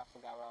as shit. I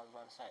forgot what I was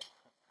about to say.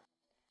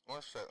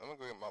 One sec. Let me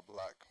go get my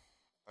black.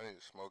 I need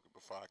to smoke it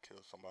before I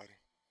kill somebody.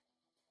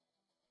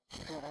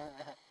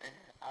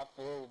 I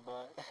feel it,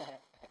 but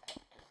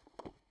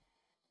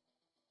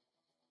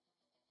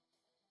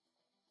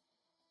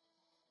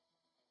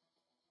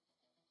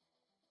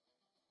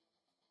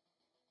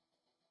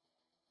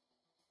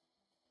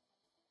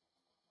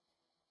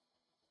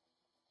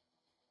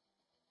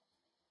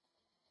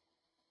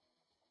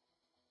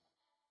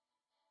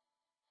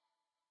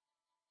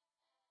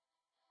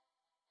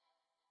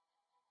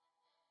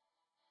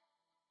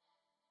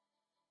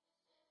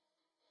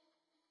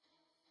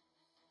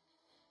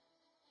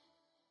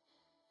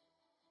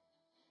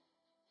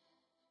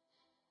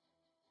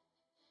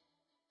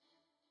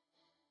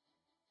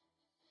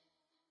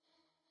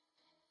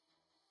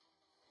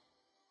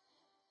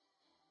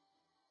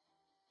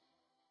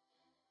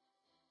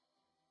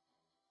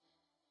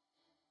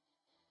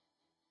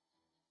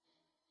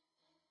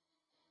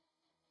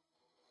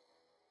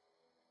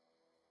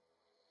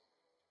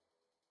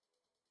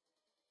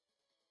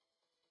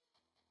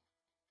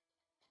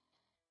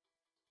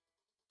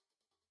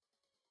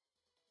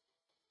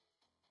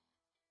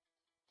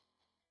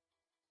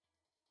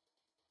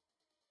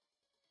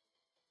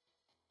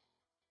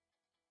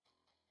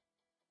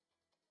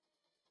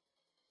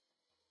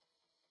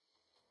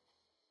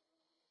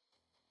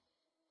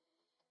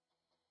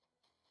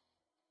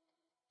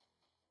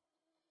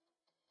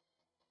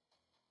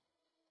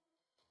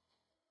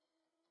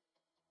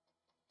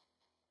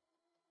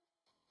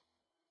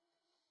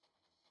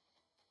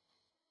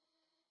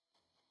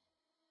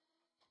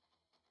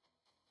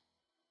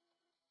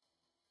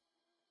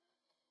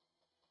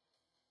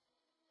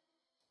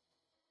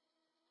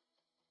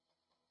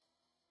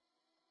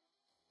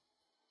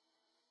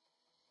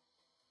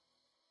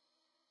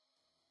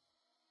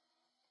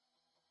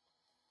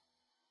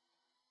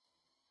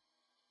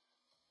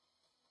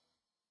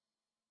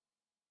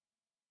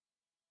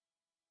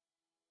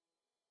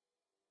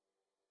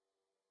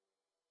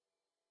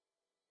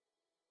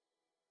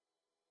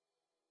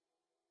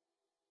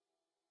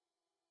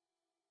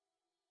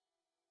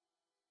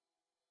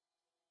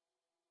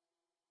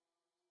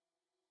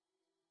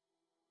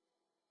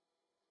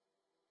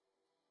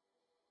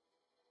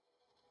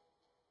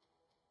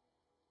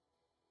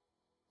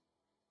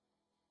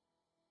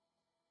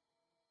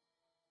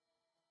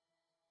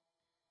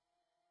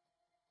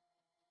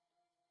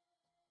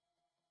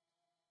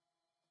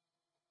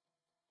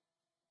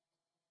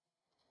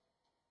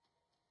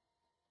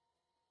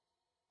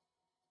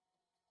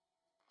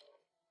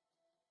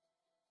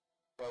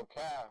Yo,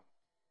 Kyle.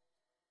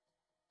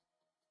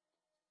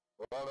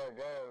 What that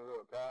game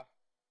look, Kyle?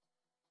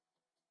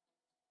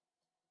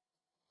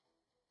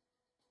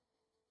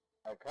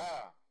 Hey,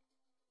 Kyle.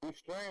 You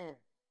streaming?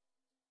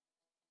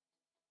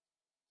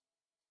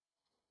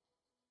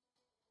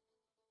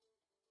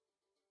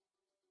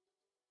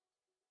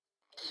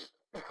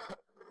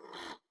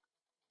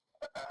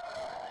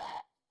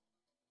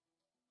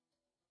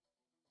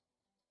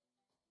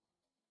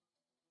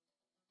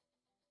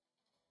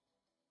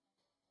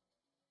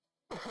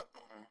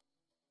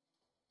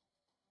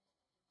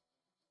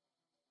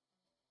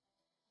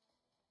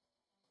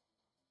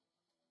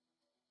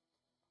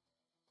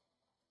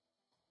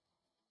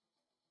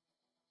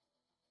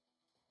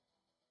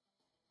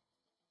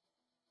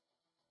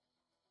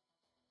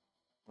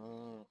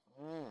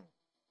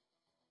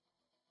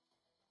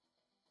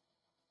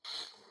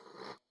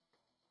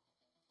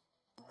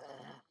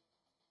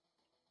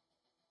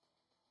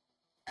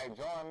 Hey,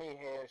 join me,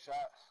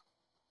 headshots.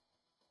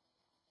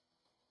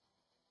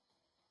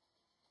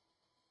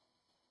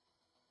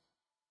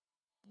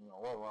 You know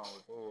what wrong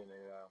with you,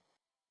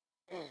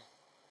 nigga?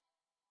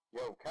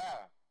 Yo,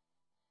 Kai.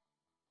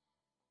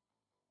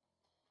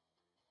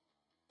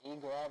 He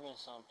grabbing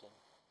something.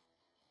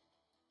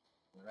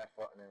 And that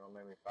fucking nigga gonna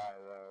make me fire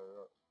his ass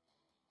up.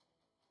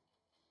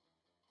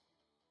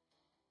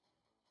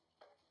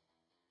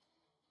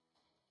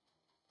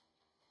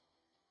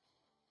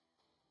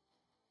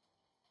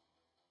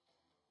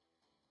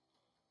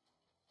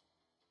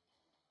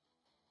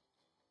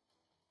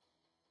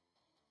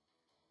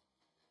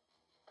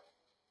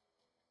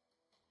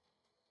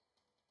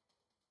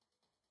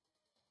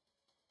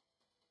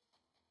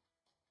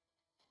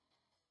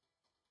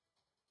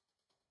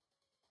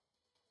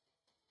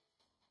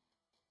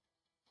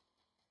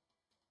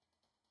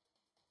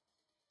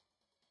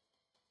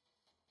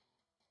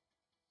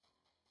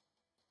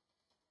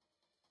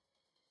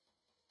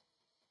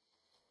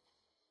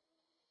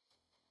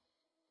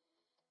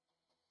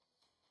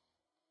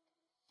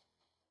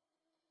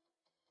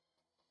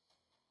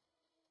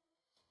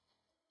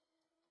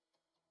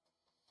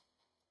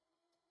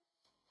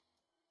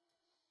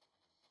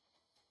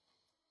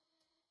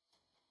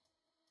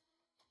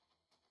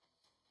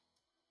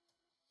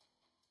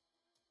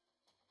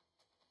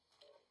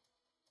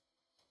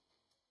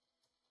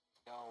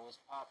 Yo, what's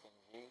poppin',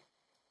 G?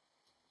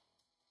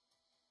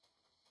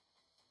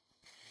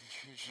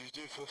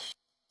 GG first.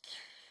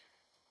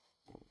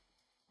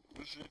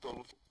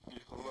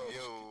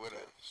 Yo, what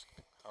up?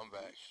 I'm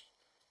back.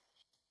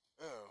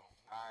 Oh,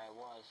 Alright,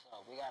 what's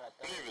up? We got a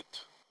third. Leave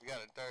it. we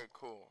got a third.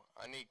 Cool.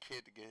 I need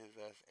Kid to get his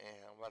ass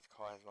in. I'm about to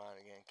call his line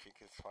again, kick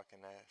his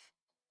fucking ass.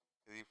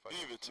 'Cause he fucking...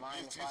 Leave it.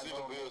 Mind if Please I leave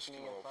go a make best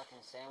me a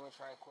fucking sandwich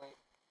right quick?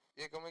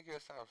 Yeah, go make you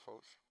a sound,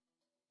 folks.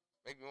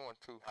 Make me one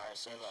too. Alright,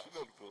 say less.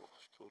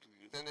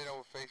 Send it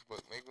over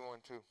Facebook. Make me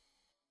one too.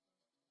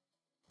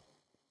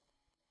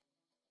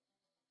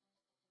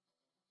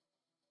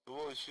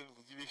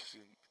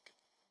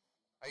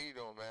 How you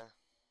doing, man?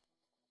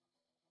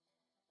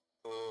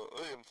 I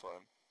am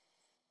fine.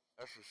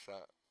 That's what's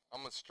up.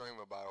 I'm a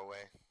streamer, by the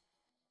way.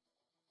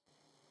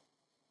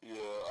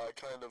 Yeah, I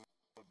kind of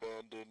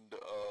abandoned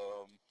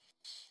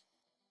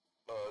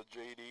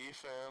JD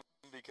fam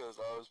because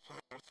I was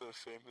playing with a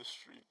famous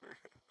streamer.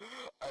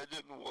 I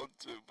didn't want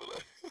to,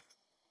 but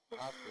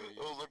I feel it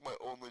you. was like my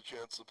only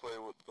chance to play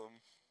with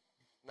them.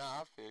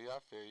 Nah, I feel you. I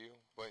feel you.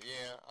 But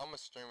yeah, I'm a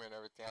streamer and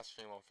everything. I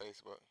stream on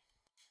Facebook.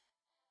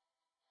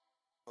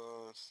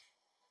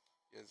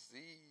 Yeah, Z,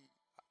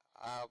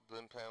 I've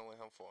been playing with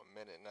him for a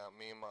minute now.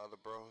 Me and my other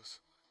bros.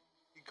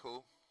 He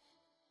cool.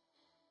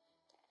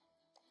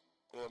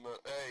 Yeah, man.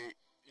 Hey,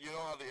 you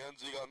know how the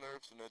NZ got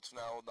nerfed and it's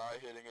now not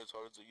hitting as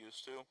hard as it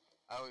used to?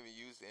 I don't even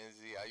use the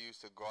NZ. I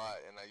used the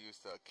Quad and I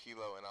used the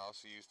Kilo and I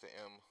also used the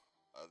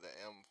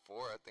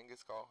M4, I think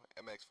it's called.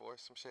 MX4,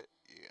 some shit.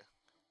 Yeah.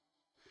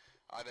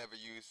 I never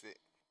used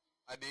it.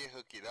 I did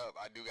hook it up.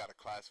 I do got a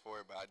class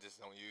for it, but I just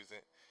don't use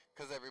it.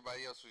 Because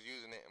everybody else was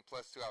using it. And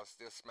plus, too, I was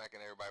still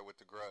smacking everybody with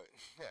the grud.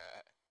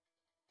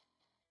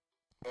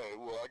 Hey,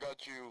 well, I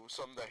got you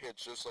something that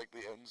hits just like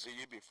the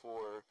NZ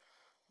before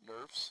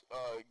nerfs.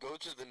 Go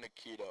to the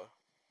Nikita.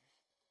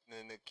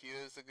 The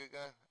Nikita's a good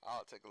gun.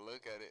 I'll take a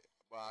look at it.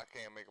 But I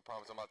can't make a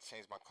promise. I'm about to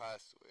change my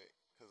class to it.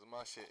 Because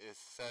my shit is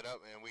set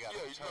up and we got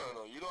Yeah, a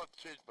tournament. no, you don't have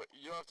to change, but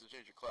you don't have to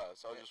change your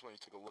class. I just want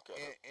you to take a look at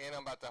it. And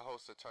I'm about to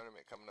host a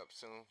tournament coming up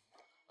soon.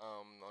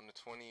 On the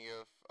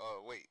 20th.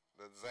 Wait,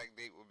 the exact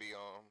date will be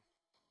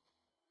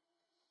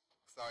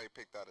sorry,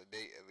 picked out a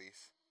date at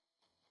least.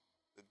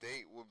 The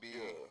date will be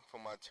for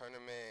my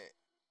tournament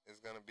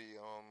is gonna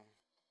be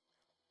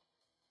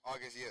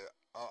August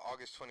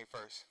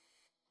 21st.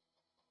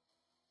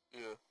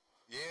 Yeah.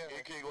 Yeah.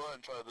 Can you go ahead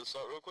and try this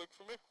out real quick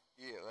for me?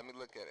 Yeah, let me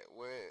look at it.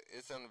 Where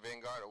it's on the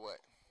Vanguard or what?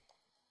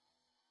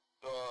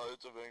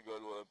 It's a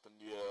Vanguard weapon.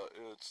 Yeah,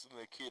 it's the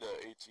Nikita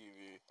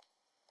ATV.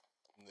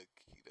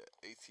 Nikita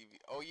ATV.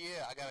 Oh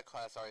yeah, I got a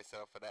class already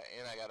set up for that,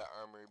 and I got an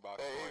armory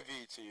box. For it.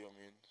 AVT, I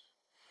mean.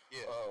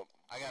 Yeah.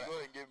 I gotta go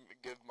ahead and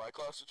give my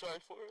class a try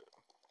for it.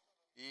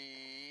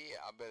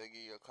 Yeah, I better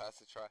give you a class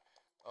to try.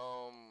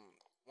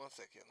 1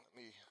 second. Let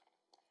me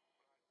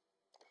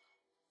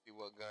see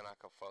what gun I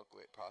can fuck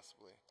with,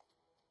 possibly.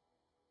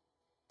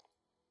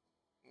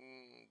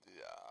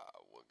 Yeah,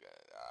 what gun?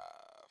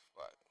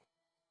 Fuck.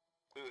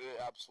 It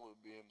absolute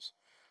beams.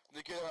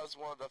 Nikita has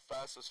one of the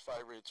fastest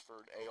fire rates for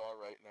an AR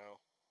right now.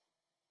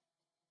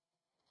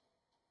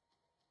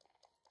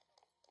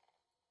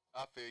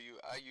 I feel you.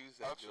 I use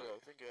that. Actually, I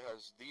think it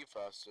has the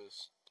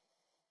fastest.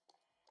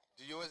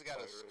 Do you always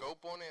got a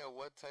scope on it, or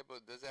what type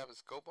of? Does it have a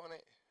scope on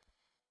it?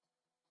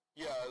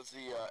 Yeah, it's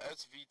the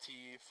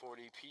SVT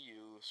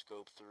 40PU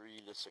scope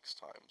 3 to 6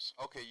 times.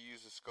 Okay, you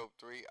use the scope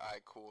 3.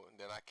 Alright, cool. And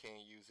then I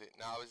can't use it.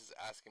 Now I was just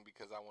asking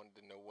because I wanted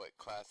to know what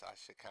class I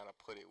should kind of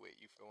put it with.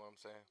 You feel what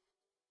I'm saying?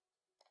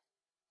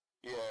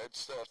 Yeah,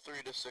 it's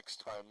 3 to 6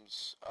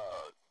 times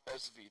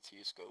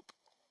SVT scope.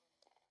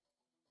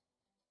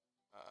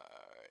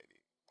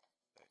 Alrighty.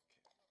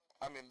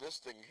 I mean, this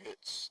thing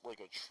hits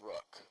like a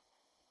truck.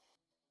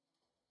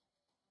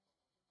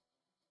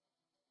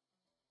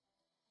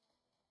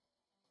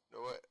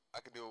 I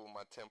could do it with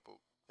my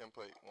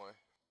template one.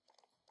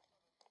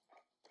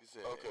 You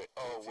said Okay.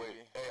 Oh ATV.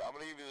 wait. Hey, I'm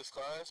gonna give you this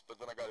class, but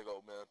then I gotta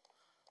go, man.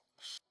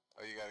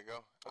 Oh, you gotta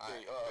go.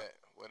 Okay. Bet.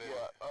 What is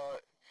Yeah.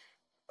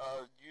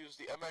 it? Use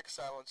the MX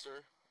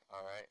silencer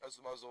All right. as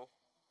the muzzle.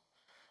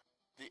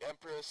 The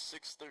Empress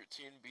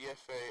 613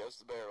 BFA as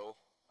the barrel.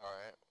 All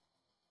right.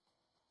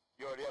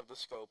 You already have the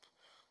scope.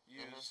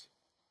 Use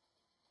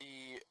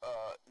the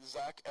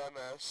Zach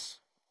MS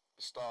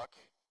stock.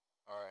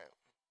 All right.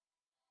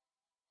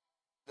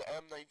 The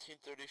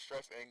M1930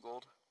 strife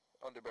angled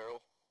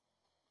underbarrel.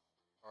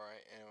 All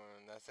right.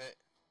 And that's it.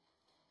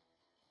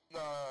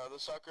 No, the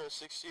Sucker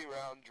 60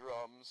 round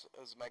drums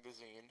as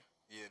magazine.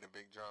 Yeah, the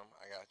big drum.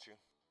 I got you.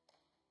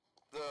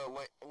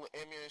 The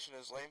ammunition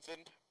is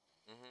lengthened.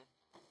 Mhm.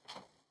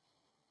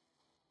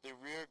 The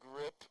rear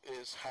grip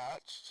is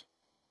hatched.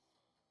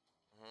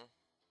 Mhm.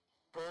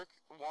 Perk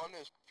 1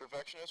 is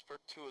perfectionist.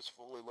 Perk 2 is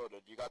fully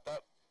loaded. You got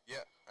that?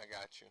 Yeah, I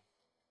got you.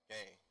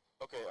 Gang.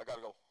 Okay, I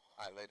gotta go.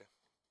 All right, later.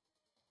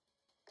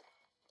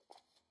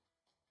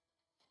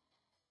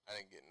 I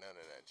didn't get none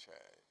of that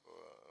chat.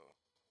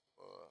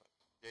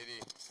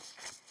 JD.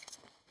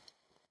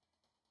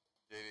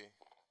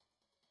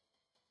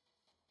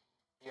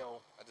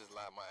 Yo, I just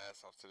laughed my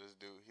ass off to this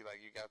dude. He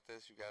like, you got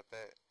this, you got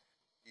that.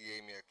 He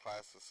gave me a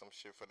class of some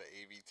shit for the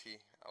AVT.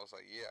 I was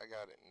like, yeah, I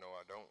got it. No,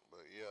 I don't,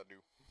 but yeah, I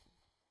do.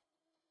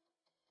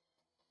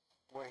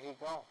 where he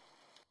go?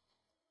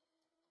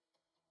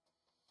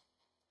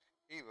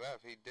 He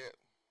left. He dipped.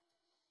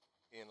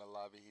 He in the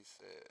lobby. He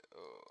said,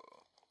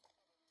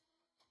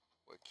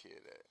 what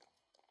kid at?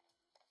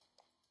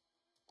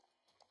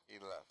 He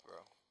left, bro.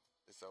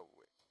 It's over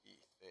with. He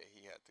said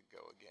he had to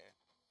go again.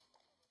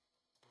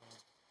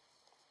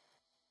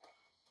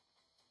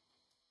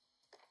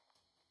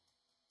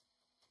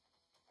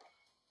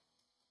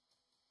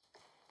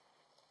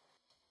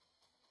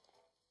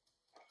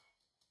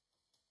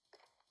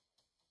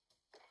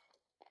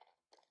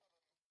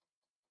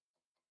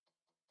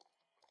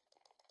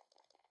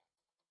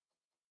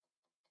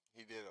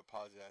 He did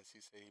apologize.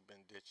 He said he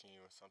been ditching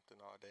you or something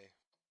all day.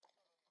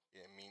 He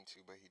didn't mean to,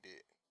 but he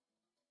did.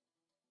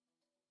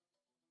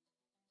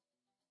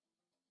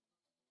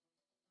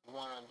 You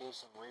wanna do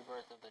some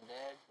Rebirth of the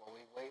Dead while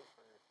we wait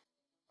for?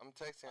 I'm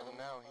texting him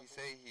now. He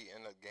say he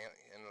in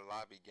the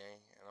lobby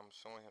gang, and I'm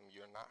showing him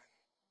you're not.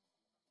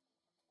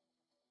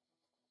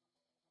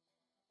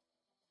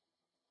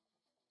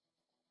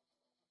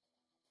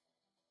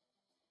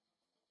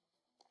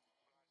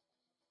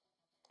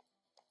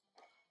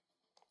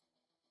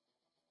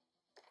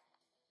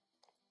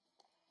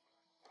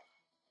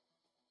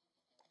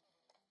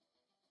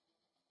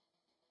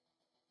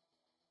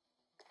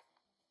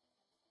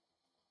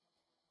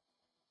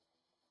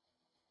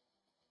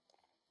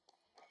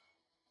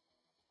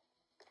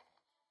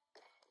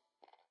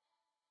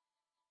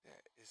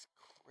 That is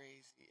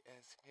crazy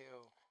as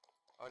hell.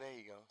 Oh, there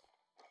you go.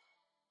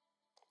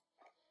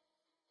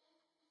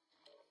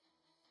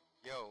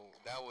 Yo,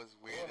 that was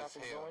weird And I as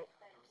can hell. join.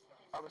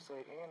 I would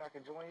say, and I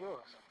can join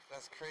yours.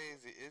 That's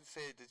crazy. It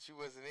said that you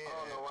wasn't in. I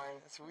don't know why.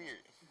 That's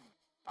weird.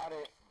 I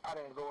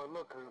didn't go and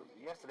look, cause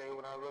yesterday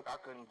when I looked, I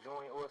couldn't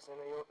join or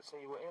send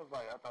you an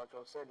invite. I thought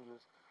your settings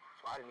was,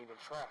 so I didn't even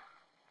try.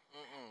 I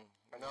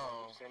didn't know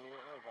No, you send me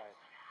an invite.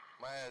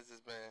 my ass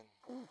has been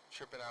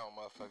tripping out,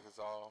 motherfuckers,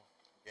 all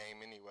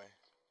game anyway.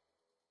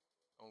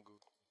 On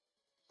Google.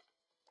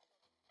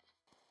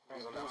 Man,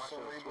 Do got my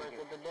some shit Rebirth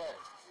tweaking. of the Dead.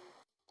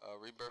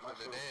 Rebirth My of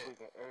the shit was Dead.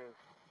 tweaking early.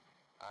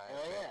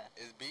 Hell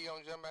yeah. Is B gonna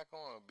jump back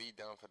on or B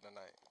done for the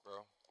night,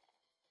 bro?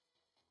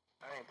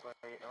 I ain't played.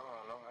 I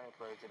don't know. I ain't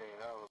played today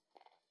at all.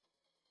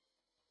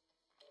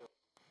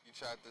 You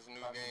tried this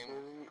new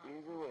game,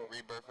 Either way.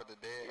 Rebirth of the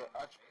Dead?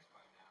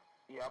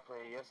 Yeah, I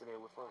played yesterday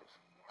with folks.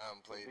 I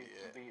haven't played it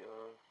yet.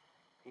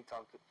 He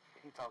talked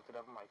it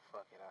up. I'm like,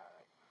 fuck it,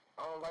 alright.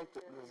 I don't like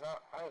the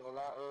I ain't gonna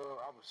lie.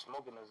 I was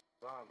smoking the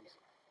zombies.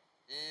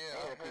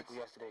 Yeah, And the people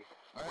yesterday.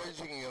 I heard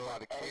you can get a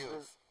lot of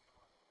kills.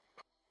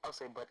 I'll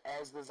say, but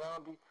as the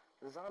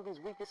zombie's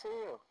weak as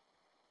hell.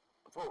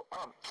 Bro,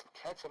 I'm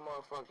catching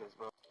motherfuckers,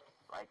 bro.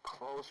 Like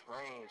close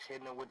range,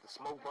 hitting them with the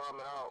smoke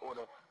bomb and all, or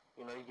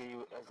they give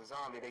you, as a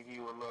zombie, they give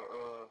you a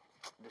little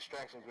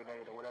distraction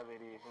grenade or whatever it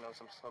is,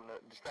 something to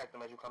distract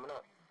them as you coming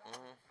up.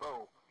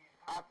 Bro,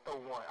 I throw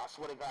one. I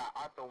swear to God,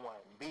 I throw one.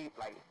 B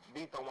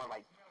throw one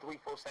like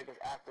 3-4 seconds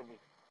after me.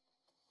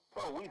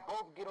 Bro, we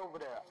both get over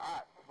there.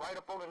 Right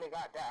up on the nigga,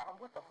 I die.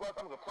 What the fuck?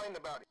 I'm complaining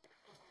about it.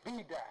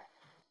 B died.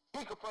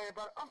 He complained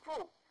about it. I'm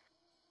pro.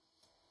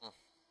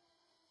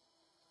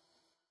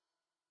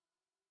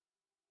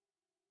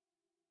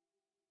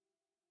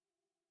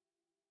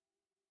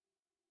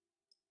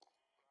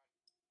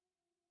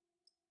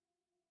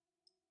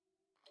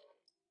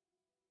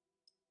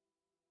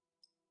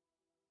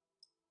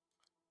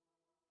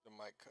 The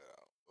mic cut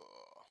out.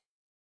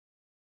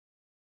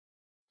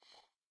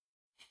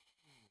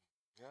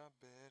 I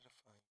better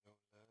find your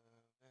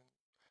loving.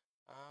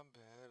 I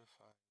better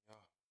find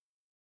your.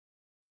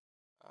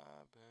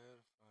 I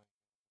better find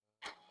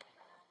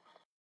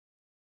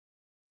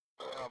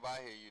your. job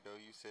I hear you though.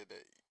 You said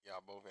that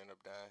y'all both end up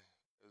dying.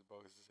 It was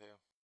bogus as hell.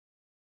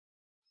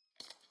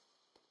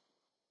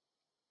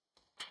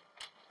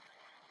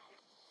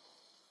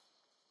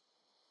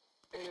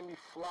 Enemy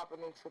flopping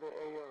into the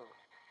AO.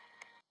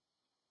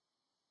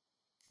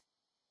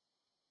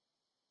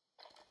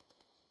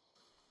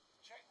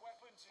 Check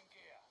weapons and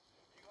gear.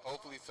 You got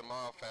Hopefully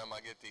tomorrow, fam,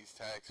 I get these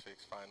tags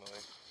fixed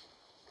finally.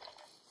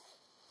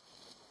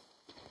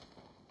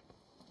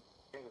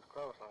 Fingers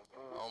crossed on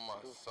On my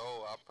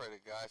soul, I pray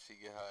to God she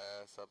get her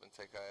ass up and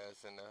take her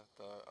ass in the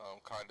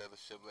car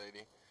dealership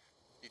lady.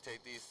 She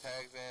take these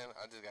tags in,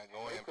 I just gotta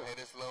go in and pay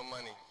this little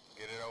money,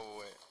 get it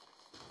over with.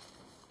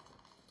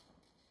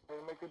 Hey,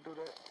 make her do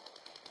that.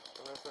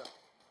 What's up?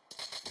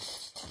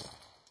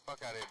 Fuck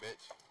out of here,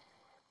 bitch.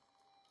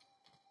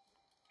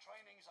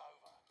 training's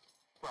over.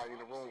 Probably in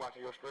the room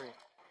watching your stream.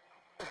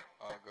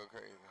 Oh, go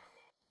crazy.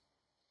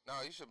 No,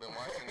 you should have been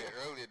watching it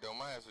earlier though.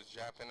 My ass was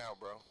japping out,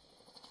 bro.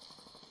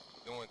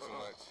 Doing too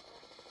much.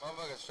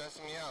 Motherfucker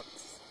stressing me out.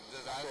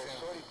 Just I said, asking.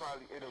 Shorty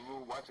probably in the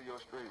room watching your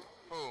stream.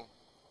 Who?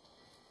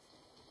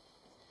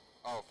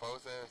 Oh,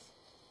 folks ass.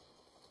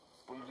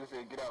 When you just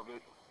said, get out,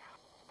 bitch.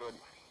 Shorty.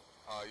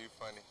 Oh, you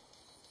funny.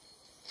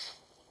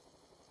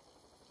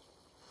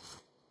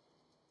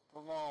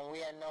 Come on,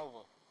 we at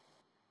Nova.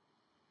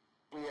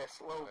 We at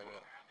slow. Right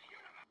up.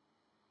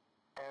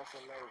 Ass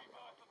and Nova.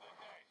 Birth of the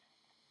dead.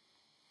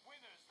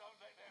 Winners don't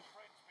let their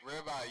friends be.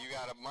 Ribeye, you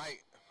got a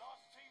mic.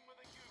 Last team with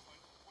a human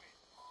win.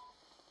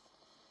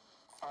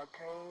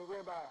 Arcane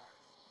ribeye.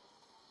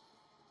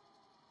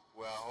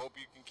 Well, I hope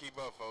you can keep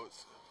up,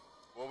 folks.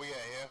 Where we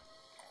at here?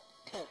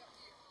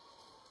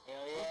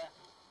 Hell yeah.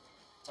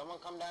 Someone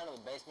come down to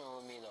the basement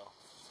with me though.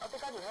 I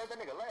think I just heard that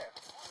nigga laugh.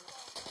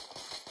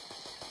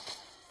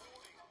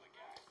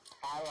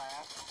 I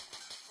laugh.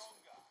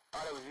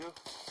 Oh, that was you?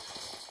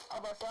 I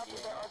was about to say, I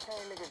think that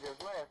Arcane nigga just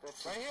laughed. That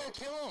Right here,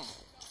 kill him.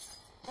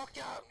 Fuck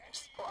y'all.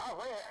 Oh, I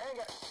ran. I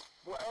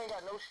ain't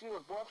got no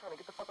shield, boy. I'm trying to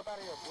get the fuck up out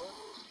of here, boy.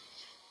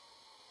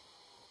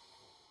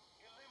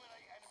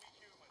 Eliminate enemy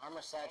human.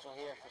 Armor satchel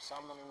here for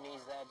someone who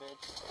needs that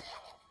bitch.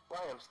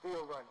 I am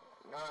still running.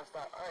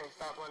 Non-stop. I ain't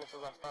stopped running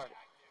since I started.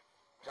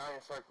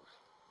 Giant circles.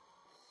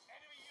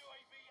 Enemy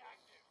UAV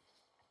active.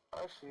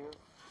 Oh, shield.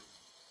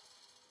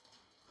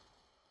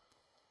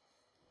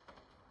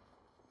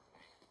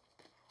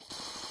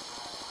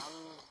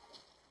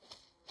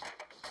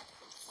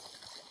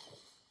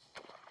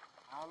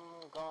 I'm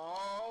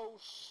oh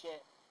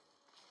shit.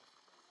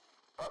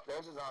 Oh,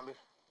 there's a zombie.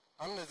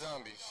 I'm the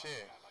zombie.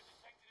 Shit. I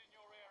detected in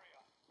your area.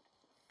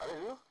 Oh,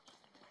 that's you?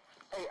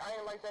 Hey, I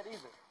ain't like that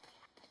either.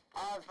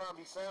 Ours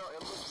zombie sound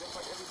and look just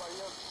like everybody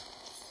else.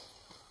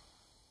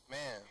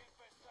 Man,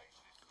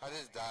 I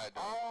just died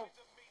though. Oh,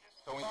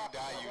 So when you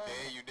die, you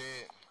dead. You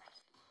dead.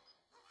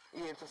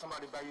 yeah, until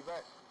somebody buy you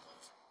back.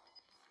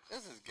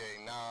 This is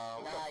gay.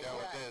 Nah, we Nah, up you're down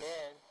with not this.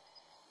 dead.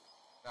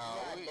 Nah,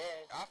 You're we. not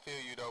dead. I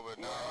feel you though, but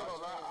Yeah, nah. I ain't gonna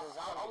lie. It's a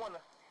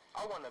zombie.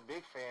 I wasn't a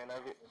big fan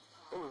of it.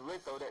 It was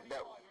lit though. That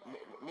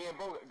me and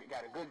Bo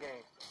got a good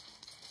game.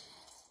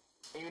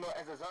 And you know,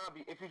 as a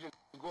zombie, if you just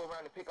go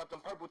around and pick up them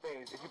purple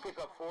things, if you pick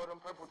up 4 of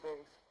them purple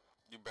things,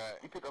 You back.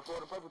 you pick up 4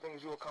 of the purple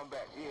things, you'll come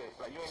back. Yeah,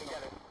 like you ain't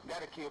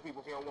gotta kill people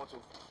if you don't want to.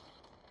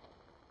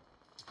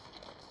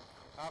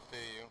 I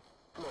feel you.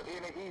 Look,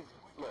 it ain't easy.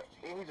 Look,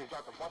 and he just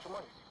dropped a bunch of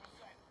money.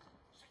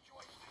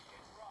 Situation is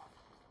getting rough.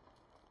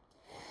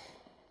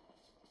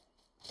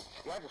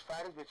 Yeah, I just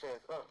fired this bitch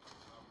ass up.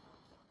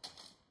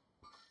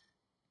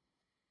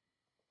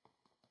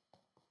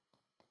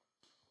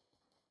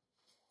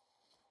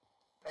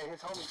 Hey,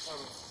 his homies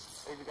coming.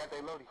 They just got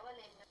their loadie.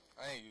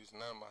 I ain't used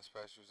none of my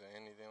specials or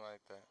anything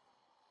like that.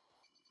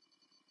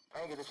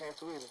 I ain't get a chance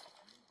to either.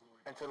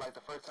 Until like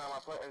the first time I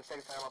played, and the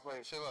second time I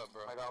played. Chill up,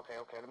 bro. Like, okay,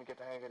 let me get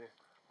the hang of this.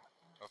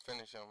 I'll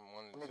finish him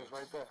one of the Niggas two.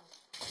 right there.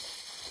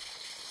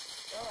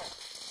 Yeah.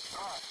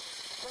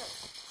 Shit.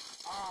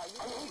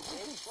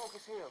 He broke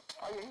as hell.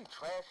 Oh yeah, he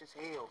trash as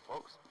hell,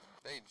 folks.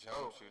 They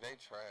jumped you. They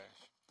trash.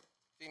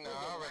 See, nah, Niggas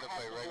I'd rather have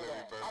play to do regular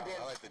that. rebirth.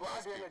 I like the I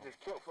dust did people. just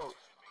kill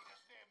folks.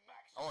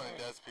 I want to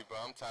dust people.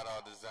 I'm tired of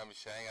all this zombie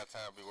shit. I ain't got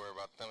time to be worried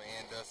about them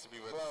and dust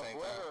people at Bro, the same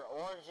whoever time.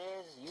 orange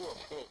is, you a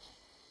bitch.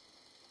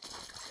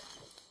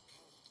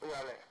 Look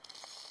at that.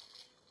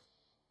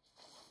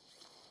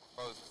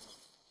 Bros,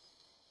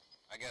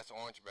 I guess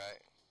orange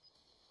back.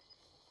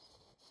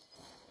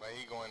 But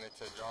he going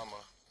into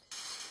drama.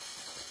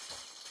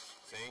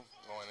 See?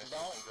 Going into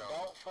some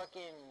drama.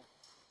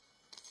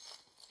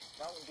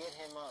 Don't get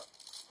him up.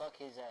 Fuck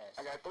his ass.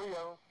 I got 3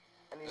 of them.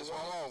 I need There's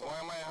one more.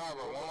 One might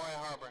harbor. One might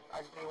harbor.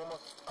 I just need one more.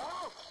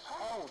 Oh,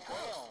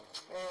 damn.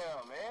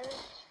 Damn, man.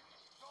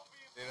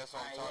 See, that's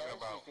what I'm Alright, talking yeah,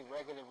 about. let's just do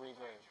regular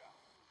reverb.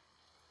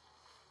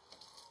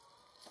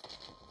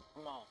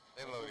 Come on.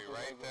 They let's loaded just do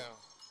right regular. there.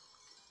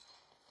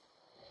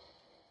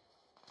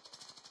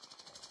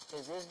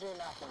 Cause this dude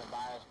not gonna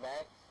buy us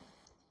back.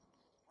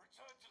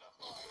 Return to the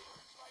fight.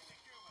 Slay the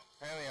human.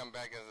 Apparently I'm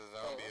back as a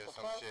zombie Wait, or what the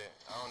some fuck? shit.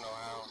 I don't know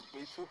how.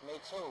 Me too. Me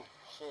too.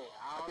 Shit,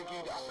 I I don't think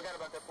know. I forgot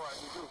about that part.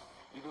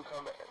 You do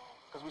come back.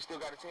 Because we still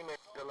got a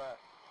teammate alive.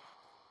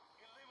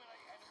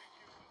 Eliminate enemy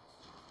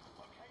humans.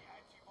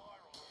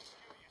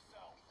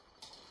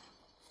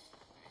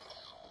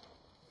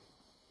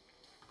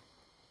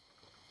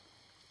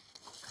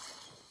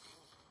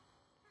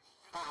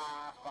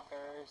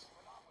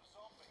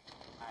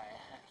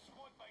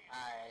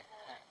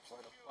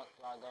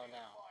 slow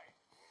down.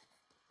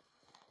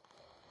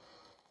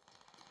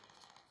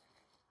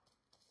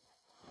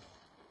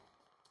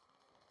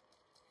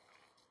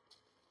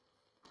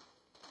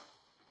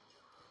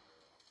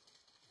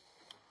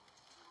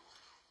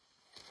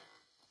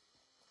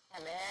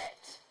 Damn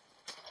it!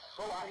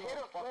 Bro, I hit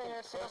him, Fucking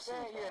man. See what I'm pussy,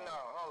 saying? Yeah, bro. no,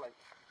 I don't like.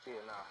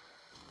 Yeah, nah.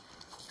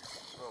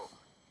 Bro,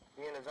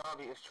 being a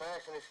zombie is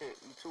trash in this shit.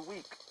 You too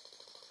weak.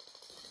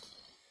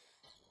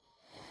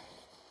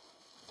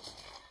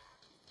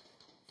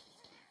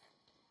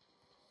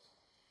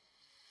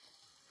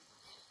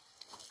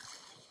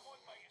 Squad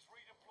mate is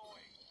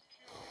redeploying.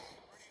 Cure,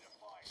 ready to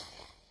fight.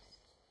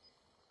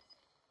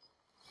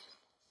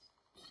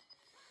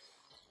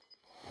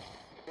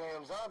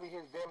 Damn zombie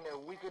hits damn near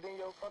weaker than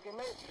your fucking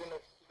mate, than the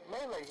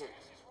melee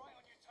hits. This is right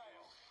on your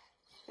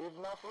tail. If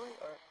not for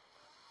real,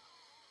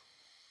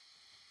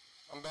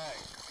 I'm back.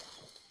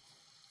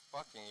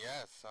 Fucking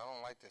yes. I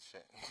don't like this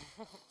shit.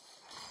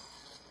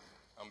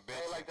 I'm I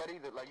bitching. ain't like that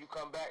either. Like you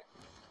come back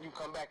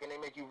and they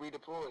make you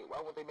redeploy.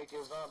 Why wouldn't they make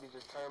your zombies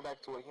just turn back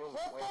to a human?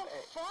 What Where the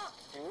it's at? fuck,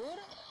 dude?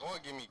 Or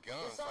give me This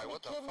guns. Like, zombie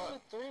what the killed me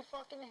fuck? with 3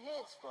 fucking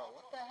hits, bro.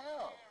 What the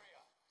hell?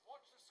 Area.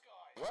 Watch the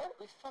sky. What?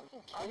 You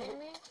fucking kidding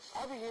me?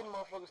 I be hitting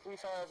motherfuckers 3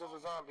 times as a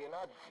zombie and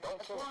I don't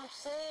That's kill what them. I'm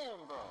saying,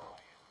 bro.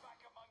 Back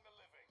among the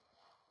living.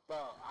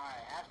 Bro,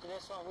 alright, after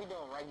this one, we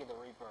doing regular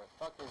rebirth.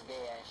 Fuck this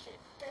gay ass shit.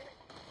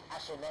 I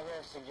should never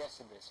have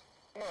suggested this.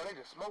 Yeah, they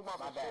just smoke my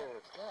My bad.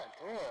 shit. God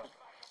damn.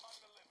 Back among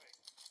the living.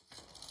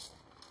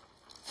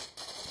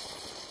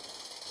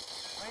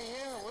 Right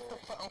here. What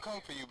the fuck? I'm coming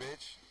for you,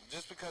 bitch.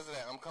 Just because of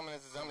that, I'm coming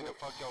as a zombie to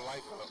fuck your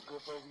life up.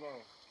 Good first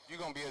game. You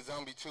gonna be a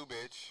zombie too,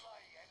 bitch.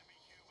 Play enemy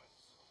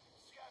humans.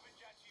 Scavenge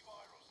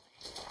antivirals to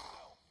keep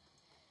yourself.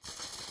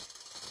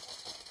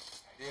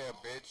 Yeah,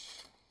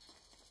 bitch.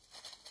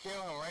 Kill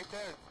him right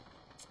there.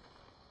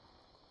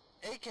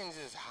 Aiken's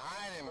just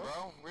hiding,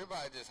 bro.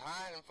 Ribeye just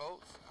hiding,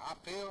 folks. I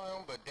feel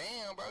him, but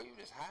damn, bro, you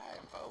just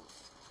hiding, folks.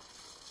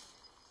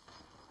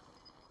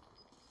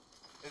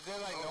 Is there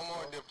like no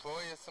more deploy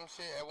or some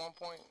shit at one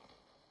point?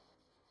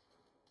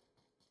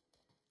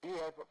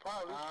 Yeah,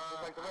 probably.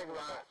 Just like the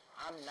regular match.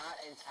 I'm not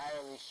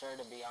entirely sure,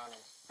 to be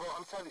honest. Bro,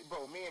 I'm telling you,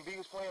 bro, me and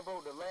B was playing, bro,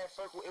 the last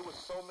circle, it was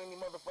so many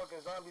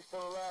motherfucking zombies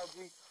still alive,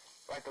 G.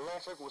 Like, the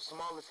last circle was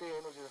small as hell,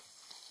 and it was just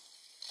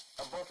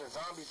a bunch of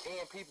zombies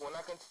and people, and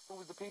I couldn't tell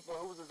who was the people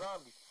and who was the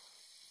zombies.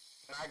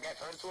 And I got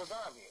turned into a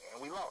zombie, and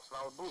we lost, and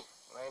I was blue.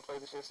 And I ain't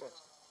played this shit since.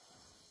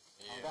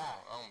 Yeah, God.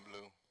 I'm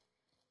blue.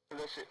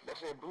 That shit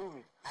blew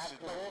me.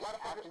 After Like, this, why the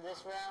fuck after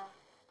this round,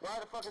 Why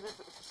the fuck is this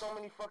so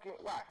many fucking,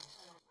 why?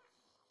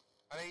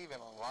 Are they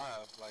even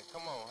alive? Like,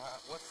 come on,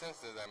 what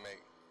sense does that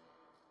make?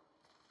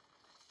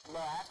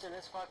 bro, after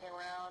this fucking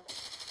round,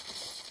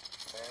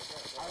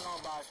 I don't know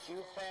about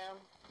you, fam,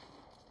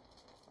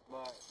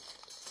 but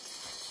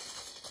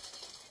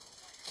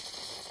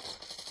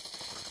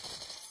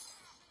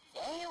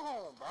damn,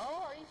 bro,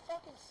 are you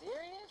fucking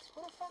serious?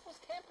 Who the fuck was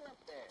camping up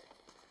there?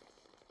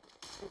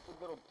 Stupid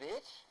little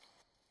bitch.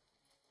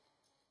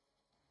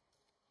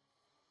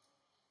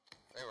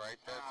 They right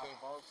there Nah, too.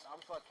 folks,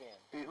 I'm fucking.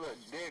 See, look,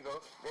 there you go.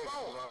 There you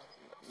go.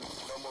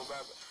 No more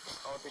battle.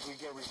 I don't think we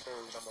get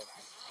reserved no more.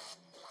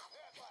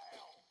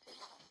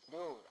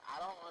 Dude, I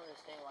don't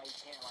understand why you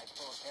can't, like,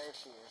 pull a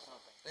parachute or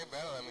something. They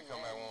better let me come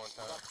back one more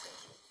time.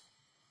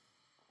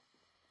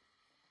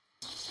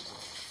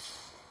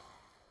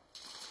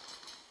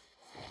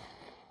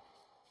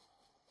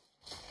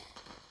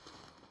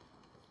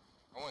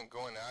 I wouldn't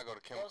go in there. I'd go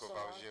to chemical if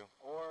I was you.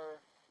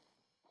 Or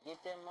get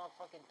them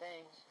motherfucking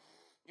things.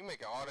 You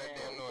making all that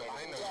damn noise.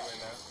 They know you in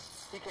there.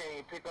 He can't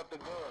even pick up the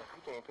gun.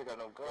 He can't pick up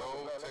no gun.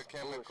 Go No, to that's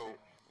chemical.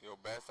 bullshit. Your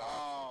best option.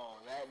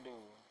 Oh, that dude.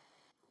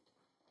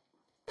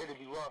 It'd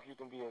be rough. You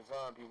can be a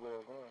zombie with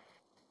a gun.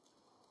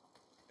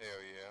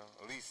 Hell yeah.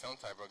 At least some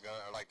type of gun,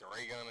 or like the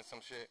ray gun or some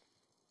shit.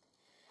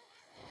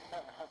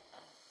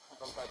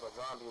 Some type of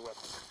zombie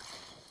weapon.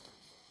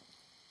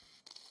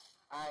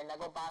 Alright, now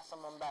go buy some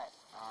of them back.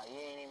 You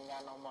ain't even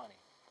got no money.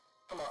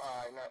 Come on,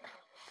 alright, now.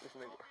 This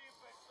nigga.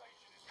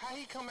 How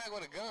he come back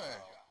with a gun?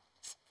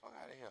 Fuck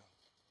out of here.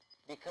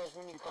 Because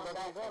when you come come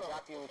back, back they with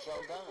drop you with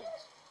your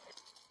guns.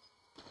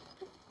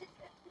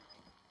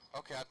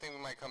 Okay, I think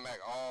we might come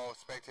back. All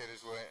spectators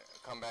will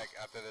come back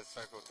after the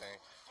circle thing.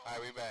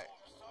 Alright, we back.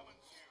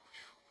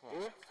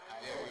 Yeah?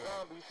 Yeah, we back.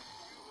 Zombies.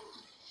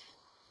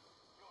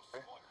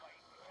 Okay.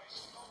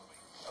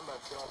 I'm about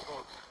to sit on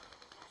folks.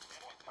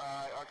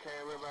 Alright,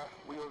 Arcane River.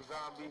 We on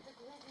zombie.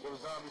 Yo,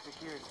 zombie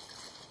security.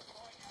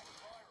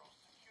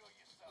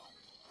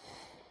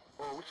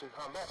 Oh, we should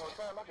come back on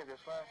time. I can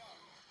just find.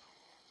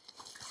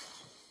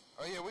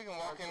 Oh yeah, we can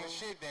walk in the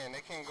shit then.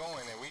 They can go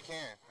in it. We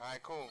can. Alright,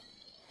 cool.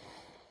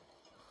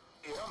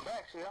 Yeah, I'm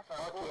back. Shit, I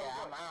found Fuck four.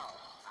 yeah, I'm out.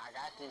 I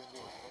got this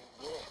bitch.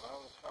 Let's get it, bro.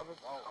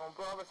 On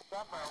Bravo,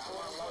 I found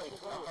four.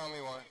 I found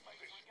me one.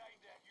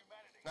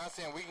 Not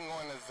saying we can go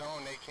in the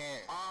zone. They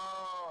can't.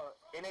 Oh,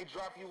 and they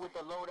drop you with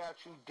the loadout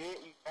you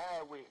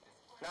died with.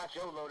 Not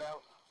your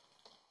loadout.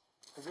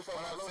 Cause this ain't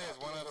my upstairs,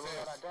 loadout. one This is the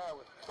upstairs. loadout I died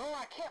with. Bro,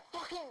 I can't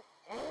fucking...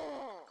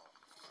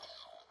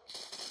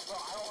 Bro,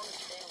 I don't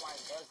understand why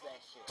does that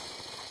shit.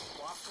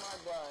 Swap my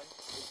gun,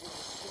 it gives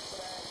a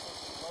stupid ass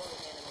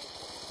loading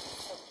animation, it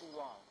took too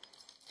long.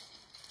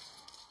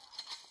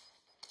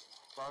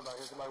 I was about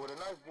to hit somebody with a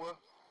knife, boy.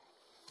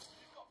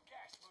 You've got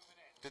gas moving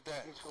in. Did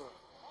that. Get sure.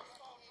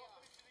 Hostile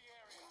dropping into the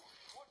area.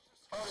 Watch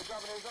the Oh, they're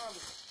dropping their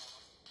zombies.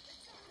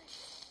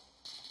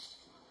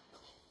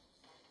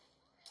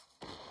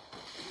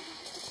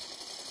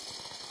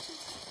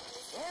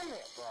 Damn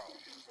it, bro.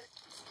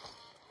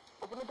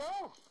 Open the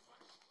door.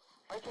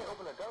 I can't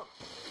open the door.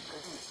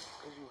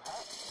 Cause you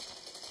hot.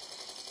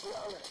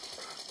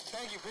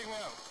 Thank you, pick me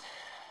up.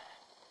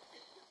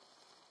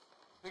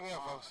 Pick me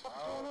up, folks. What's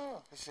going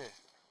on? This shit.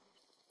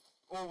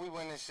 Oh, we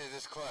win this shit,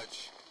 it's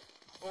clutch.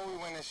 Oh,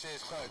 we win this shit,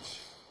 it's clutch.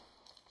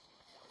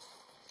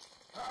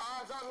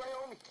 Zombie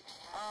right on me.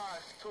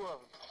 It's two of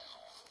them.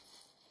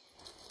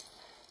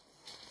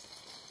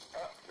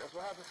 That's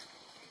what happens.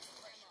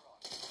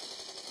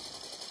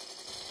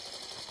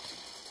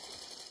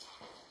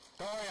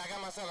 Don't worry, I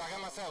got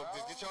myself.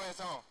 Just get your ass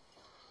on.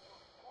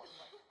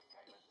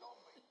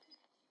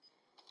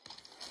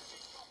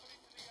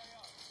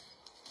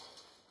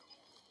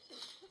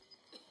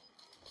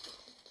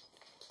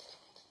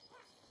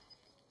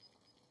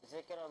 Is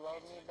it gonna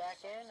load me back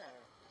in, or?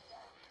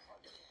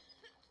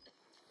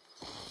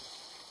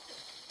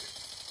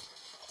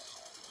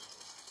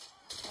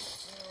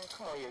 Man,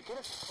 come on, get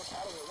us the fuck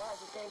out of here. Why is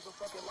this game so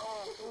fucking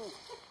long, too?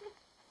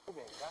 We've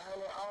been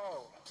dying it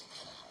all.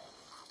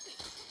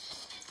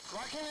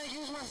 Why can't I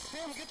use my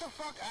stem? Get the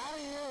fuck out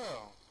of here.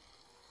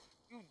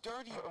 You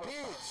dirty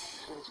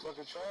bitch. Shit is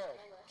fucking trash.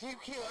 Can you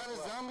kill other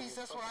zombies?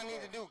 That's what I need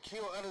to do.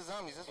 Kill other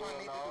zombies. That's what I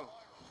need to do.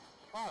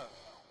 Fuck.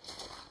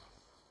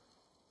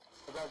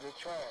 You guys are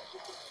trash. You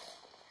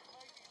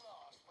may be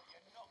last, but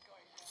you're not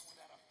going down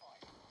without a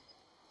fight.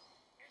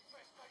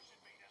 Infestation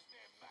meters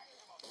near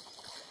maximum.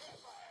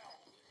 Prepare for hell.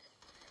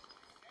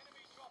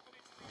 Enemy dropping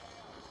into the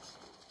AO.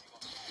 You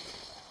got gas.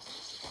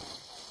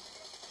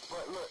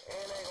 But look, and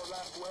I ain't gonna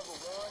lie, whoever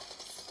won,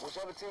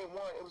 whichever team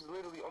won, it was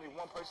literally only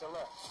one person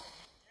left.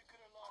 You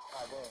could have lost.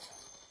 God damn.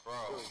 Bro.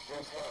 It was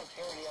just You can't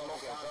kill the other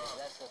smoking zombies,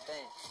 zombies. that's the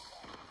thing.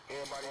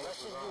 Everybody else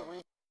Let's was just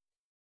do on.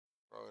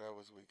 Bro, that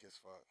was weak as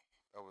fuck.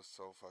 That was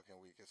so fucking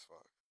weak as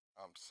fuck.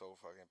 I'm so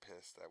fucking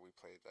pissed that we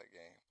played that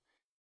game.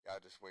 Y'all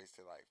just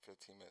wasted like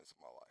 15 minutes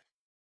of my life.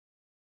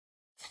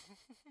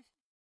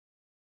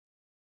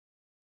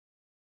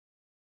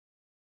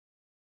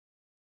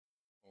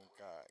 Oh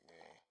God,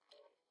 gang.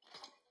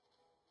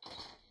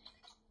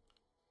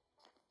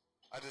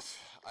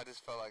 I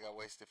just felt like I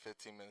wasted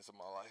 15 minutes of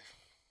my life.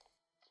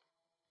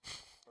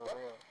 For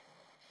real.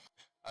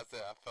 I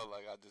said I felt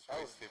like I just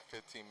wasted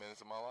 15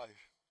 minutes of my life.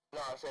 No,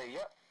 I said,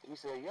 yep. He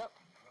said, yep.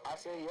 I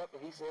said, yep,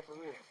 and he said, for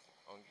real.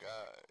 Oh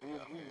God,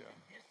 yeah, yeah.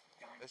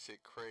 That shit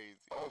crazy.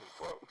 Oh,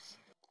 folks.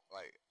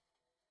 Like,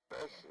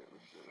 That shit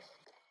was just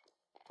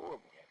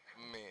horrible.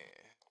 man,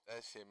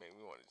 that shit made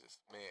me want to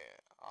just, man,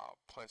 I'll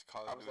punch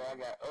Call I of was Duty.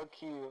 like, I got a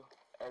kill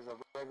as a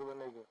regular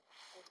nigga.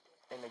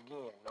 And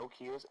again, no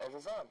kills as a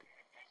zombie.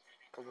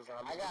 Because a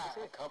zombie I got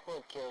a couple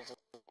of kills.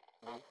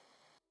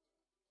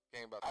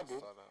 Game about I to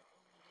did. start up.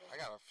 I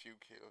got a few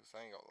kills,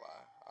 I ain't gonna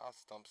lie. I'll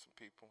stump some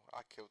people.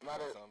 I killed Not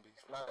more a- zombies.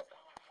 Not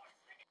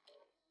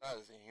Not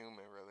as a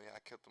human, really.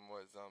 I killed them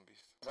more as zombies.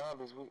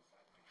 zombies.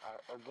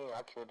 Again,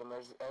 I killed them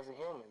as a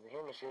human. The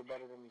human shit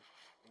better than me.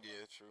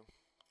 Yeah, true.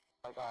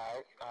 Like,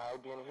 alright,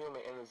 being a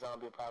human in the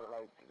zombie pilot,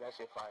 like, that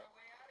shit fire.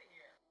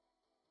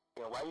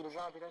 Yeah, why you the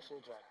zombie? That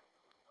shit dry.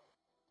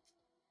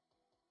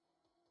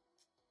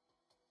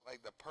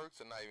 Like, the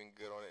perks are not even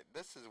good on it.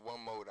 This is one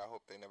mode I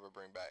hope they never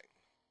bring back.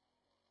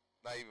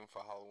 Not even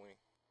for Halloween.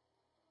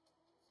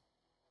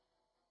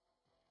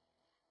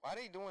 Why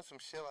they doing some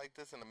shit like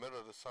this in the middle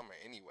of the summer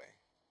anyway?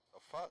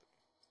 The fuck?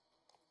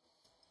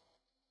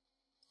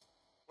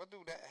 What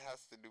do that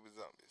has to do with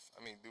zombies?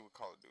 I mean, do with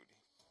Call of Duty.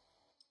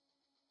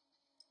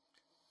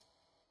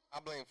 I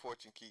blame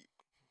Fortune Keep.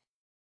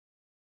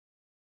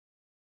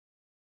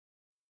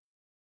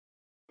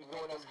 You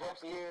doing them jump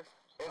scares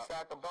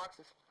inside the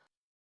boxes?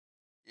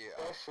 Yeah,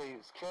 That shit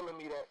is killing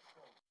me.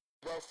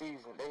 That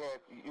season, they had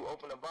you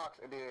open the box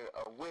and then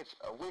a witch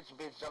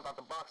bitch jump out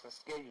the box and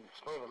scare you,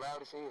 screaming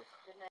loud as hell.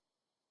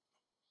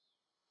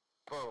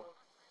 Bro,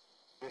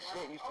 this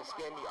shit used to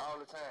scare me all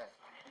the time.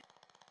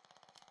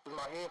 Cause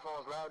my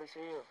headphones loud as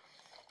hell.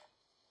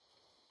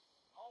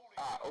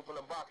 I open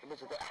the box, the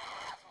bitch was like,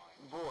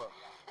 boy.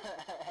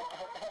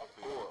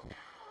 Boy.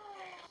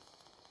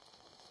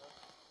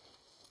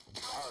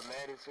 I was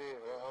mad as hell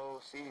that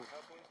whole season.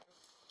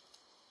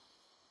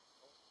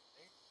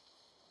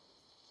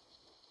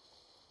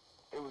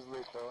 It was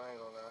lit though, I ain't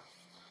gonna lie.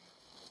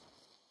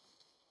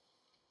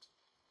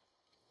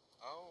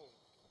 Oh.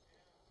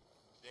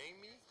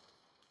 Jamie?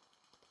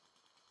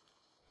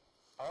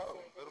 Oh.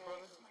 Little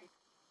brother?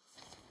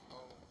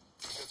 Oh.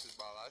 Because his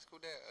biological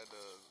dad,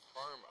 the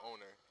farm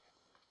owner.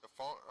 The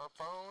farm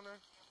owner?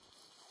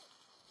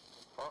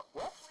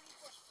 What?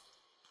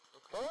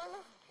 Okay.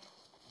 Huh?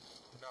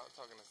 No, I'm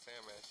talking to Sam,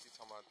 man. She's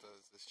talking about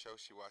this show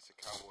she watched, the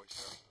cowboy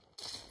show.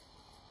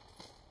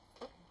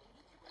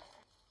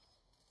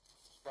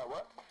 That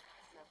what?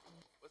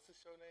 What's the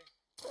show name?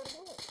 Say it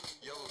again.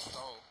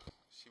 Yellowstone.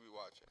 She be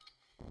watching.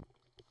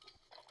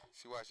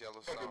 She watch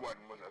Yellowstone. Everyone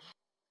was a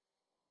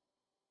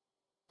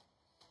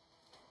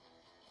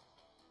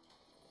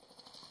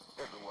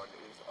everyone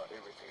is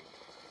everything.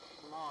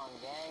 Come on,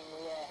 gang.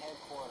 We at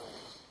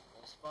headquarters.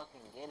 Let's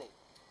fucking get it.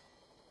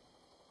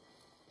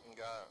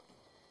 God.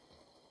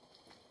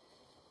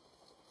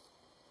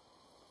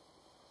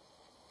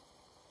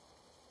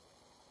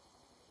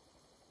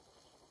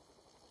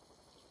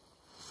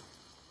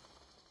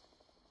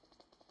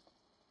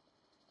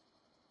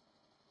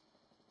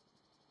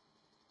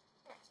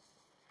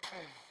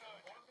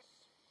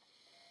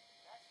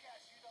 That's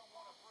gas you don't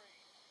want to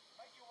breathe.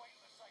 Make your way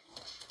to the safe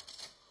zone.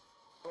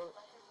 Well,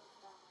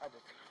 I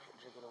just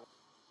took it away.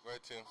 Where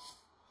to? Live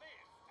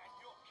and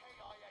your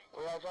KIA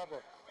Where I drop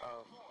it?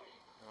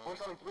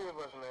 There's only 3 of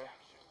us, man.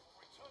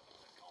 return them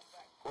to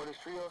combat. Or this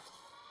trio?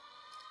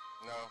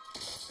 No.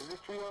 Is this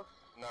trio?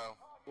 No.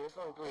 Yeah, it's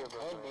only 3 of us,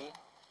 Could man.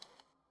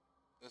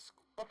 be. It's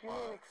What you mean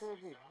quiet. it could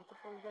be? What the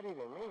fuck does that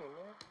even mean,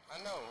 man? I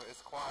know.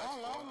 It's I quiet.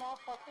 don't know, boy.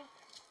 motherfucker.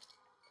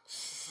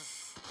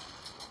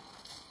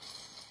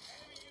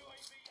 Enemy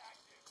UAV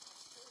active.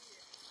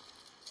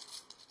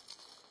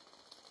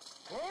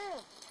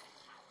 Damn!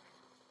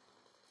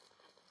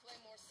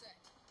 Claymore set.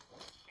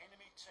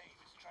 Enemy team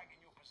is tracking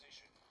your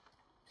position.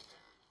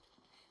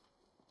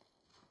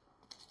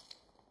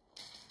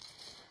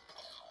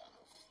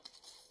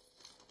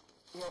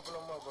 You open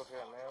them up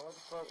here, man. What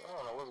the fuck? I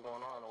don't know what's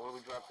going on or where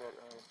we dropped that.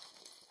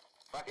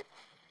 Fuck it.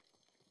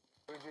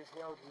 We're just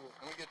out here.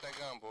 Let me get that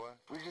gun, boy.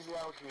 We're just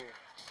out here.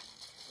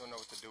 Don't know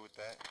what to do with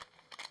that.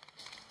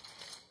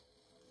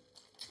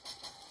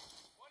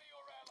 One of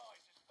your allies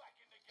is back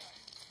in the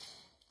game.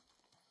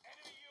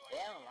 Enemy UAV.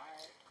 Damn,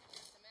 alright.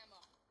 Some ammo.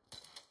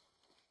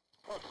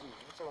 Fuck you.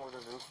 What's wrong with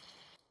this dude?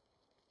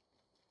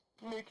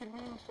 Making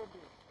mean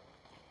something.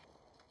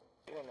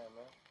 Get in there,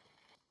 man.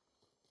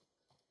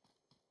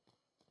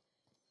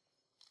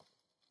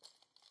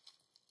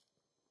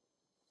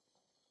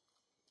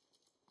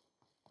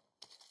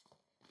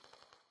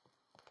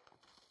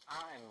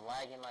 I'm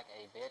lagging like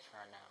a bitch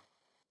right now.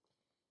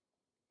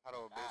 How do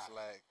a bitch Ah.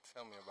 lag?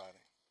 Tell me about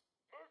it.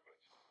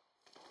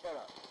 Shut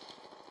up.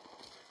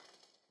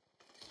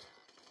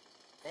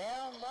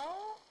 Damn,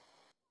 bro.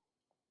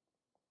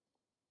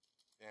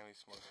 Damn, he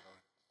smokes on.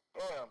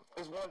 Damn,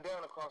 there's one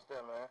down across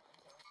there, man.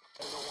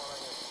 There's no one right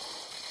here.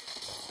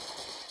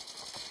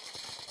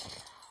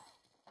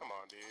 Come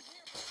on, dude.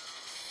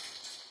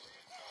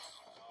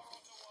 Are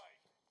on the way.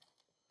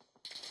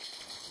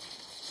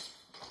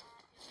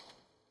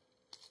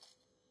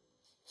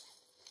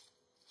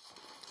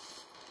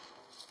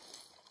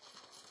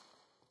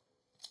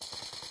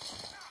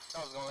 I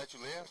was gonna let you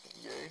live.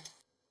 Yay.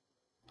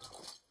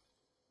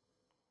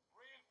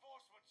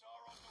 Reinforcements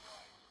are on the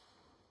way.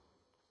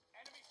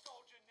 Enemy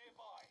soldier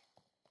nearby.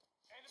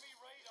 Enemy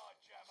radar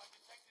jammer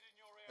detected in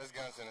your area. There's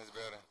guns in this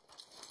building.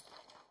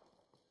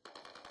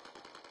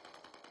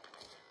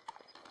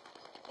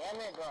 Damn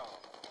it, bro.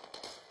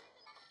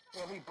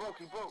 Damn, he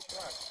broke.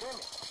 God damn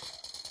it.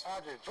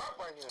 I just dropped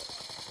right here.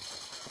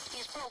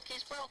 He's broke.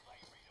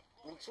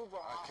 Me too, bro.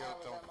 I killed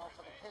with him. that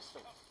motherfucking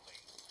pistol.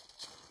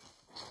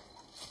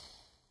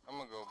 I'm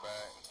gonna go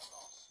back.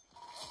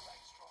 Back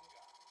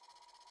stronger.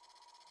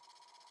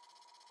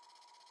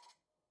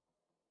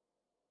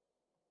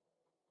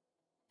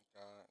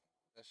 God,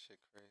 that shit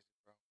crazy,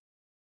 bro.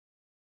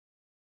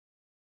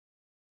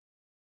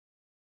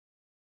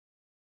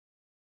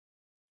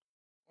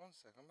 One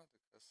sec, I'm about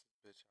to cuss this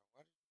bitch out.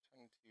 Why did you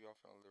turn the TV off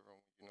in the living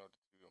room when you know the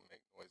TV will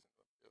make noise in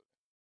the building?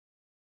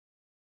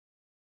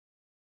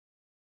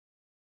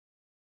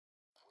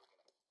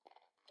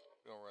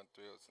 We gonna run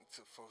thrills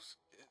until folks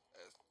get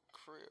as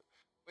crib.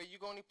 Wait, you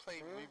gonna only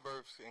play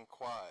rebirths and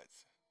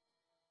quads?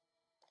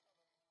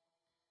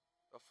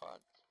 The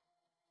fuck?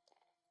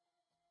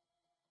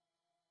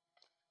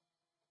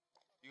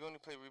 You only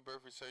play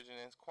rebirth, resurgent,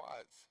 and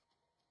quads?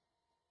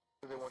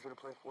 They want you to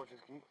play Fortress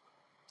Keep.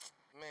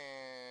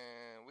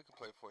 Man, we can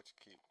play Fortune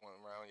Keep one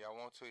round. Y'all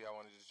want to? Y'all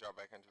want to just drop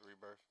back into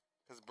rebirth?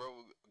 Cause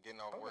bro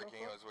getting off work, he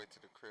ain't on his way to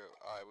the crib.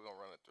 All right, we gonna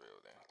run a thrill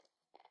then.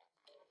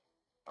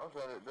 I'm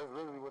saying that's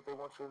literally what they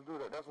want you to do.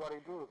 That's why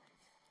they do it.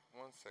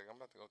 One sec, I'm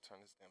about to go turn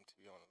this damn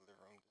TV on in the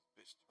living room. This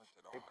bitch turned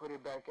it They off. put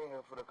it back in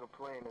here for the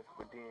complainers,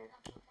 but then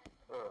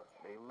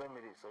they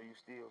limit it, so you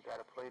still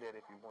gotta play that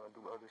if you want to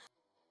do other shit.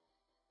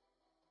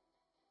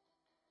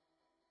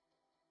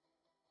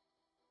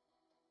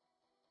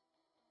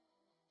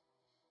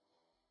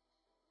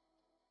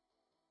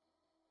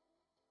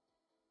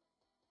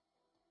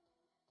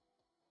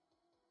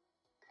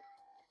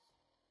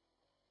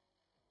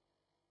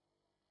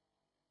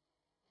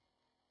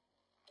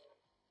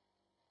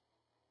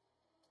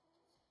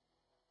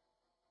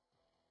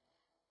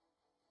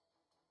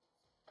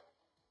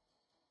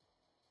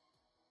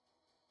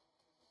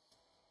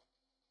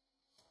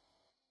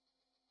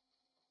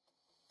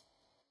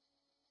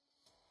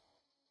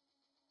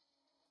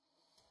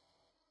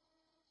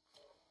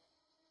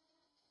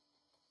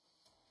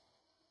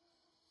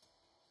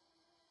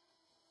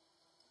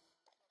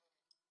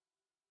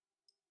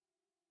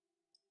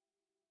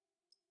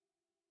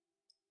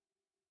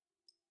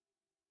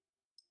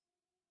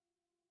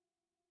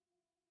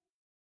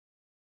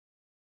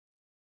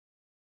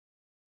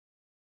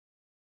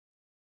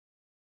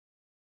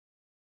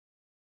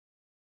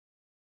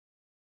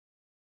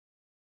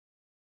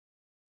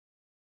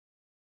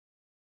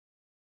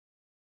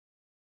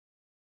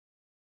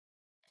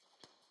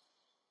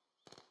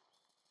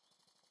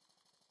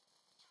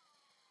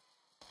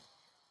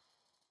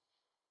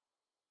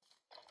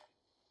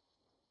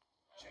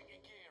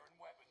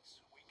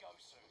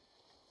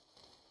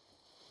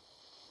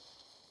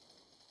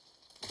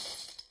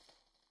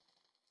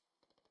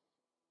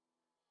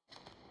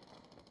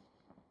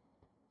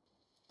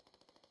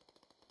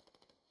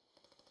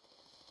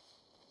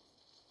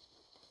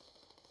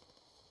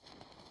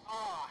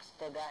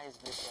 Still got his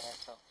bitch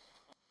ass though.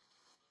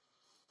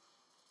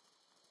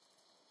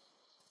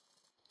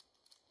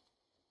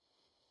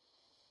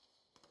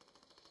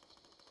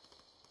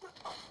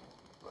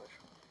 Bless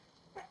you.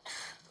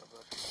 God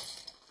bless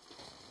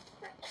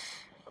you.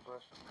 God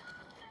bless you.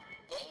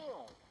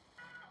 Damn!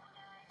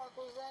 What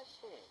was that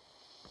shit?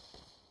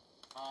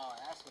 Oh,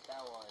 that's what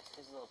that was.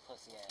 His little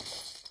pussy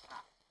ass.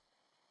 Ha.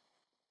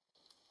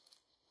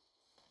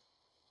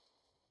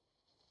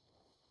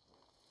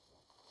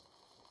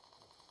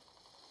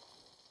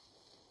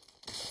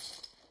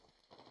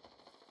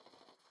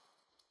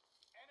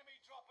 Enemy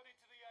dropping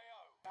into the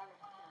AO.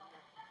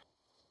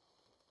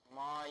 Come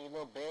on, you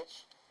little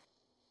bitch.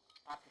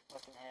 Pop your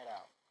fucking head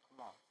out.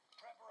 Come on.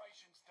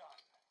 Preparation's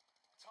done.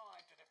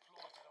 Time to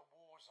deploy to the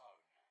war zone.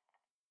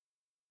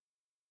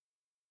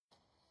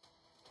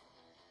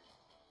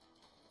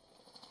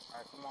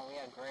 Alright, come on, we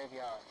got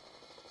graveyard.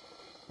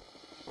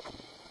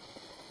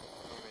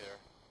 I'm here.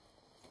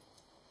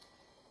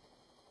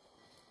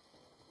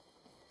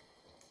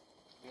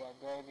 We got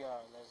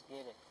graveyard, let's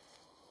get it.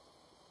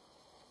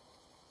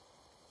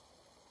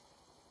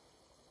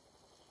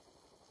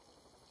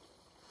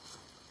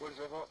 What is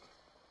that for?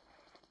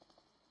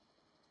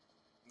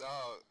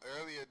 No,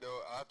 earlier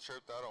though, I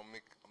tripped out on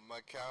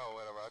Macau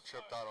or whatever. I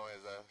tripped out on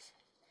his ass.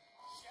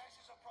 Gas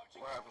is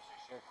approaching What happened?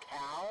 position. Your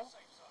cow?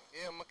 Safe zone.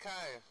 Yeah,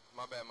 Makai.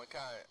 My bad,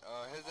 Makai.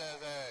 His ass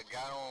had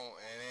got on,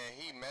 and then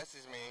he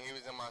messaged me, and he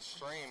was in my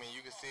stream, and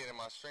you can see it in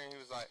my stream. He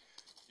was like,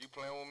 you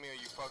playing with me or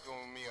you fucking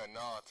with me or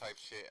nah type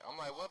shit. I'm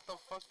like, what the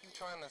fuck you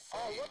trying to say?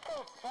 Oh, what the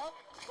fuck?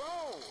 Bro!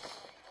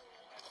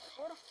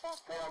 Where the fuck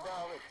Hey, I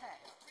got it.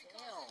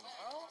 Damn,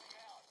 bro.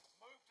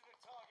 Move to the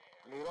target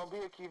area. Nigga, don't be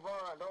a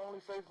Kevon. Don't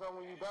only say something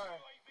when you die.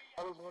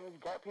 Others when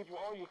you got people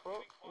on you,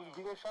 fuck. You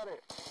being shot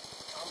at.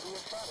 I'm being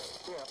shot at.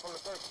 Yeah, from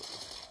the circle.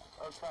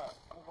 Up top.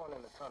 I'm going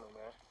in the tunnel,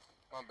 man.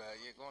 My bad,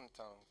 yeah, go in the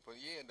tunnel. But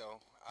yeah, though,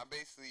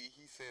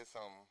 he said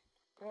something.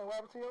 Man, what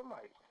happened to your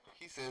mic?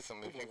 He said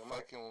something, if you Nigga,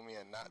 Mike. fucking with me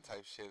or not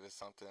type shit or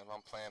something, if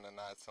I'm playing or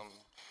not, something.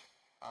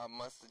 I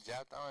must have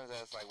jabbed on his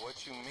ass, like, what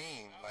you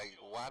mean? Like,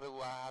 why do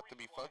I have to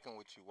be fucking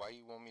with you? Why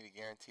you want me to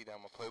guarantee that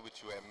I'm gonna play with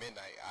you at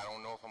midnight? I don't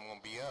know if I'm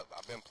gonna be up.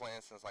 I've been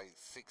playing since like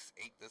 6,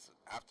 8 this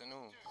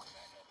afternoon.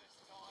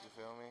 You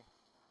feel me?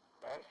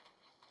 Right?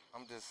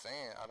 I'm just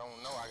saying, I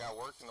don't know. I got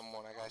work in the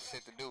morning. I got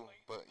shit to do.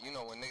 But, you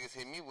know, when niggas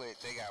hit me with,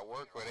 they got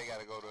work or they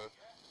got to go to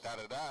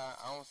da-da-da,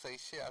 I don't say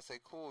shit. I say,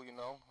 cool, you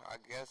know. I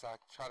guess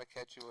I try to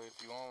catch you. If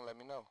you want, let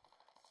me know.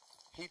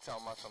 He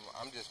talking about something.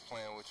 I'm just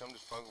playing with you. I'm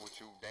just fucking with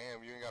you.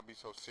 Damn, you ain't got to be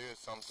so serious.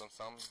 Something.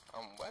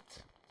 What?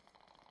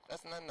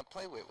 That's nothing to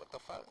play with. What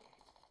the fuck?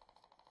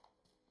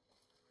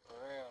 For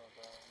real,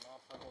 bro.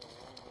 Motherfucker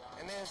really be on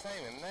And then it's not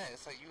even that.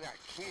 It's like, you got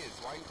kids.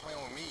 Why you playing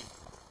with me?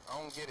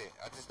 I don't get it.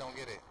 I just don't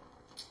get it.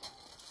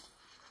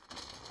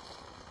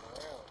 For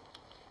real.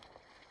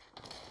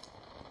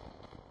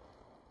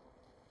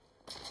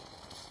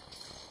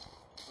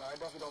 No, it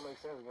definitely don't make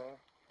sense, man.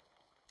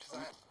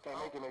 Can't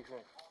make it make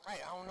sense.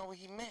 Right, I don't know what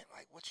he meant.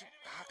 Like,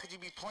 how could you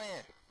be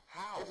playing?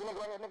 How? There's a nigga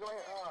right here, nigga right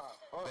here.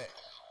 Fuck. Bet.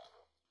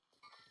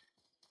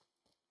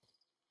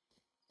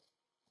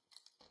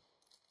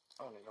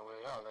 I don't even know where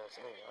y'all at.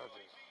 Hey,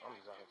 I'm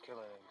just out here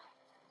killing niggas.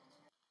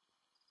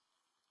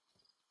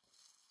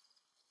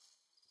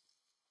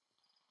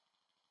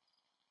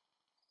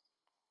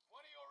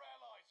 One of your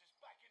allies is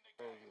back in the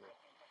There game. you go.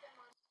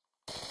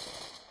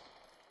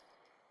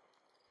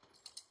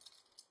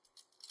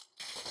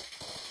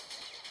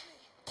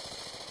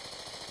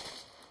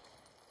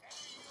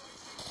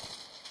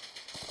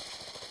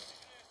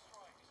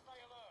 Airstrike. Stay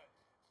alert.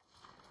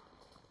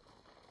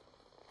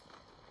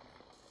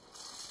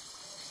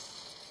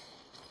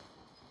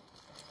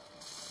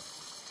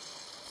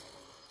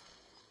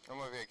 I'm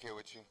over here, kid,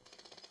 with you.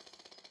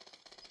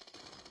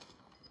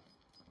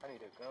 I need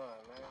a gun,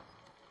 man.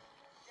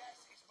 Gas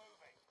is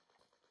moving.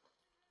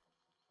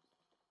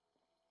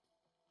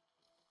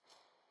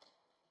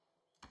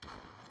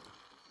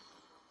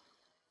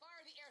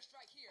 Fire the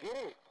airstrike here. Get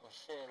it. Well,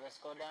 shit, let's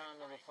go down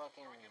to the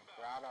fucking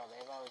grotto.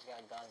 They've always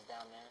got guns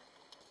down there.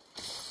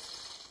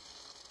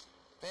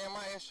 Damn,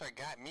 my airstrike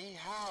got me.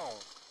 How?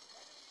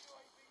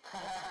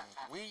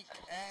 Enemy UAV. Weak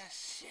ass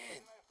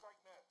shit.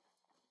 Airstrike now.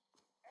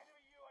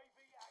 Enemy UAV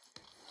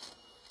active.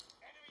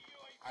 Enemy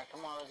UAV. Alright,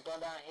 come on, let's go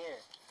down here.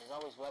 There's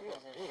always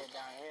weapons and shit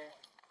down here.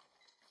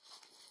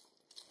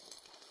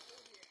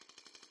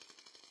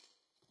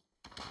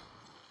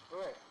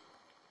 Where?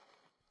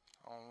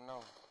 I don't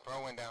know.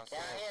 Bro went Down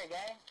downstairs. here,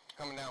 gang.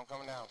 Coming down.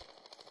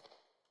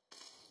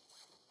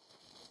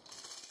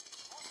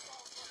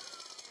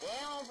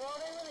 Damn, bro,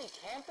 they really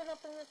camping up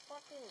in the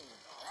fucking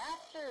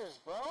rafters,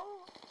 bro.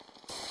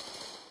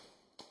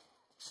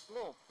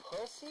 Little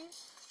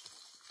pussies.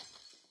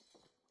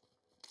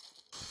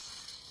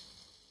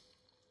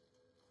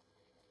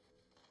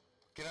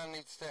 Get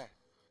underneath the stair.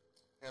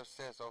 Get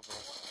upstairs, open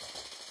it.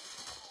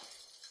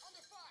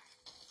 Under fire.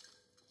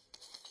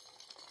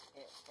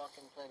 Yeah,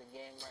 fucking play the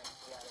game right.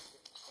 We gotta sit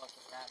in the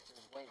fucking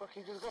rafters. Wait. Fuck,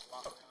 he just got.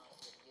 Walk around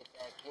to get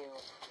that kill.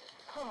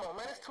 Come on,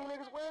 man. There's two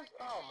niggas. Where's?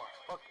 Oh my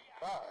fucking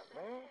god,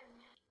 man.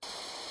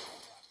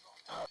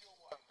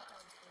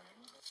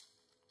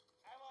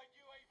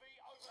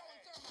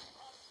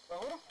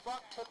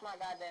 took my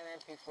goddamn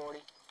MP40.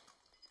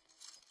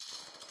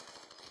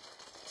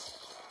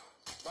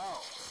 Bro,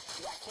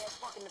 I can't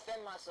fucking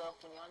defend myself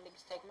when y'all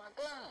niggas take my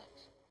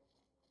guns.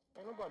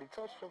 Ain't nobody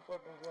touched your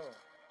fucking gun.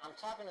 I'm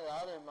talking to the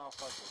other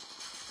motherfuckers.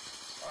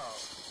 Oh.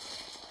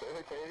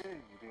 Okay, you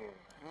then.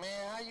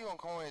 Man, how you gonna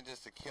come in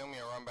just to kill me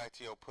and run back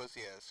to your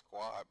pussy ass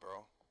squad,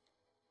 bro?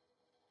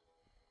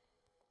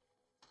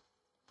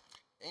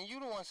 And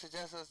you the one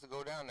suggest us to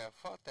go down there.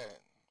 Fuck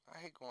that. I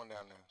hate going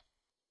down there.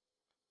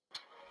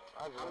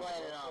 I'm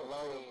landing on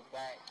Lodi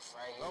back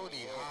right here.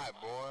 Lodi hot,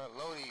 boy.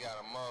 Lodi got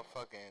a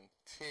motherfucking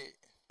tit.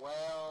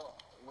 Well,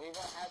 we're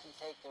gonna have to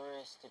take the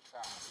risk to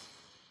try.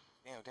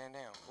 Damn.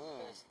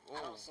 Ooh.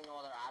 I don't see no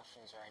other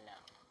options right now.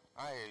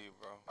 I hear you,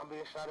 bro. I'm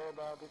being shot at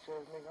by a bitch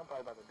ass nigga. I'm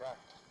probably about to die.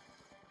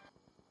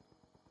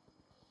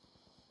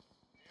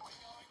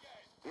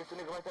 It's a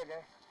nigga like that,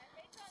 gang.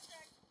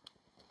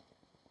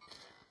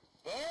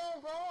 Damn,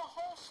 bro, a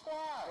whole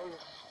squad.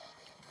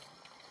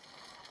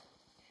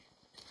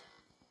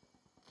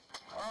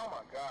 Oh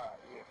my god.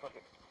 Yeah, fuck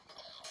it.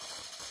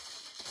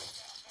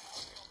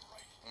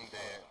 I'm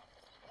dead.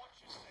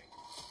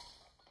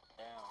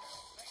 Damn.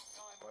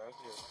 Well, that's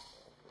good.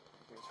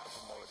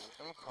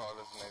 Let me call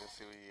this nigga,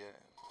 see where he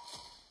at.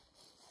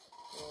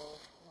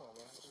 Well, come on,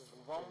 man.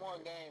 One more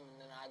game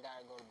and then I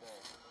gotta go to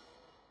bed.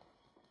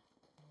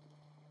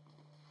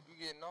 You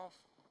getting off?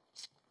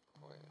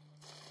 Go ahead.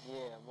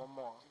 Yeah, one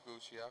more.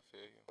 Gucci, I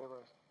feel you.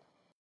 Bye-bye.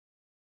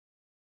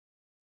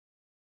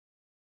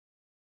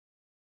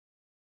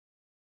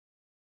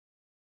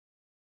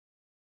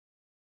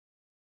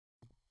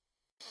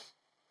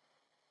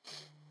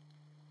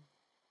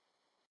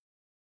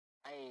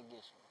 I need to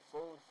get some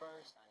food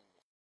first. I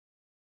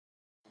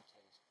need to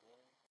taste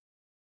good.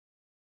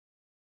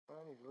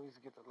 I need to at least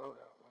get the load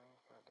out, man.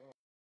 God damn.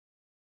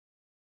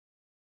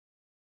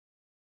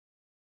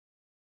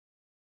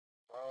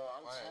 Bro,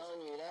 I'm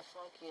telling you, that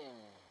fucking...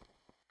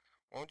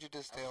 Won't you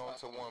just stay on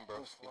to one,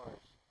 bro?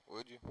 Flourish.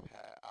 Would you?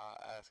 I'll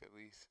ask at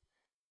least.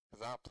 Cause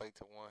I'll play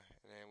to one,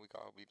 and then we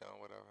can all be done,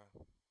 whatever.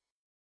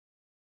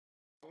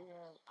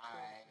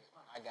 Alright,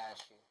 I got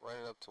you. Run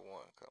it up to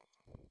one, come.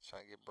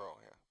 Trying to get bro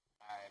here.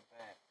 Alright,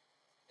 bet.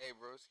 Hey,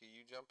 broski,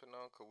 you jumping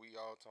on? Cause we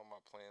all talking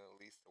about playing at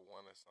least the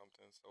one or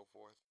something, so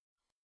forth.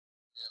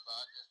 Yeah, but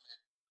I just made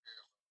it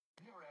clear.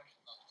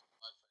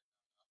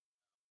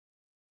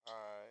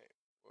 Alright.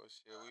 Well,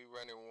 shit, we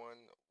running one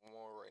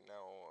more right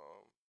now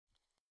on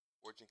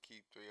Fortune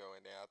Keep 3-0,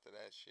 and then after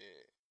that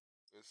shit,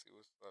 we'll see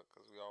what's up,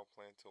 cause we all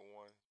playing till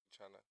one.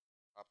 Trying to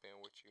hop in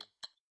with you.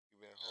 You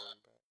been holding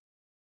back.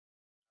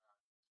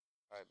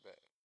 I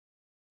bet.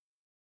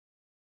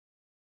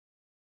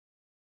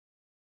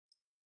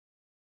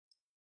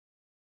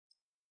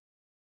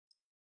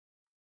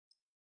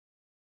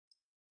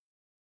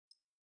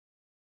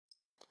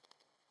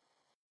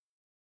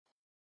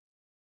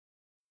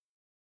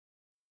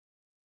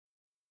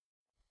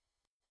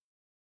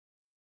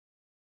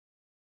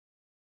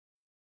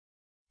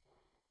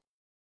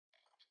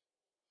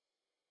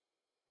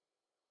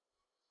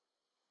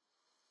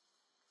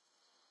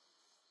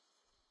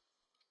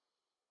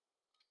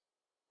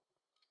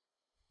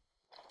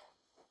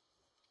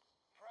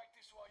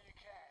 Practice while you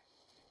can.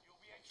 You'll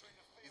be entering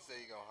the He field. said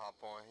he gonna hop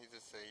on. He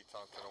just said he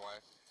talked to the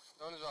wife.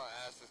 The only reason I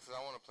asked is because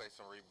I want to play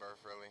some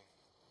Rebirth, really.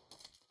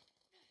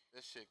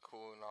 This shit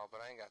cool and all,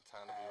 but I ain't got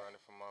time to be running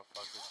from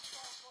motherfuckers.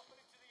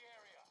 Dropping into the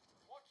area.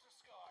 Watch the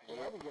sky.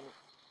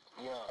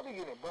 Yeah, I be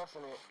getting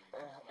busting it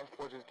and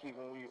Fortress Keep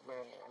when we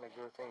ran in a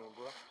good team,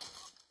 bro.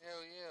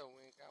 Hell yeah,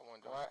 we ain't got one,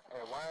 though. Alright,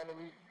 and why did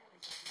we?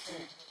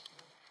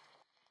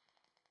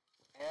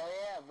 Hell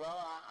yeah, bro.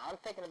 I'm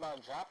thinking about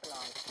dropping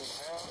on shit,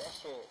 bro. That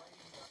shit.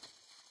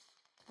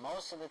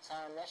 Most of the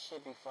time, that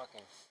shit be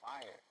fucking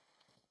fire.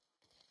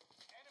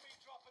 Enemy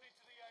dropping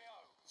into the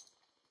AO.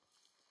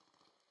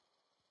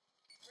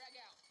 Drag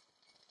out.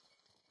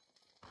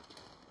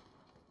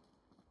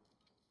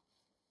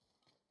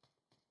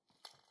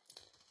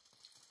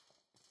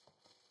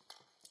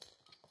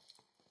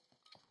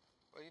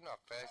 Well, you know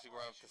how fast you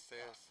run up the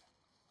stairs.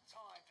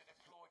 Time to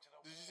deploy to the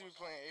Did you see me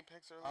playing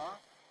Apex earlier? Huh?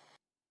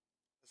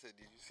 I said,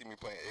 did you see me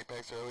playing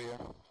Apex earlier?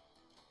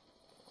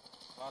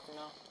 Fuck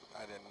no.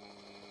 I did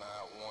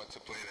not want to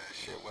play that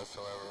shit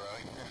whatsoever,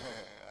 really.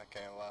 I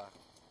can't lie.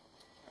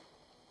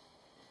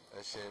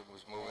 That shit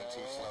was moving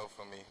too slow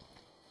for me.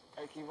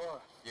 Hey,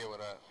 Kevon, Yeah,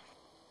 what up?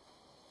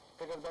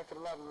 take us back to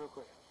the lobby real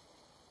quick.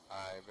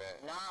 I bet.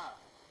 Nah.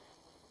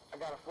 I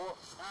got a 4.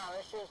 Nah,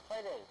 let's just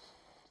play this.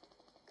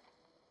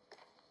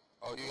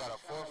 Oh, you got a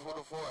 4 for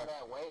the 4?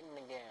 That waiting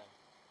again.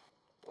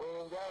 We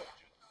ain't got it.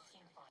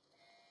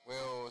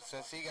 Well,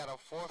 since he got a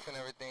 4th and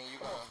everything, you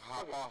gonna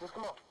hop Fuck it. off. Just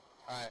come on.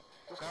 Alright.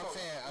 Just Now come I'm on.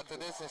 saying, after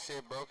this and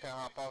shit, bro can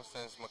hop off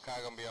since Makai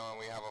gonna be on.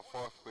 We have a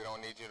 4th. We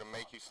don't need you to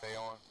make you stay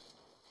on.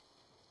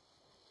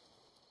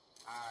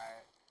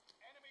 Alright.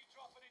 enemy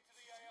dropping into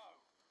the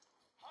AO.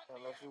 Hunt the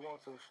Unless you enemy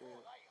want to, before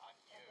shit. they hunt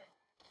you.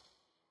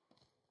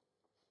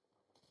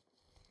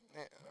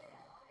 Yeah.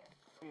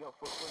 Speed up,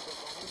 foot on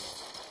me.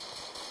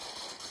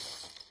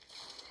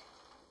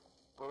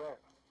 Where at?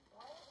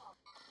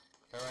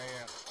 They're right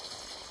here.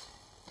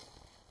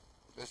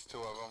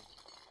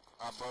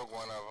 I broke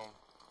one of them.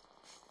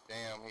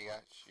 Damn, he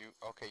got you.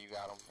 Okay, you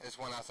got him. It's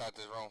one outside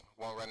this room.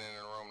 One running in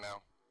the room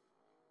now.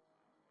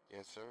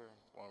 Yes, sir.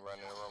 One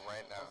running in the room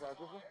right now. Outside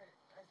this one?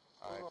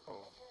 Alright,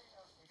 cool.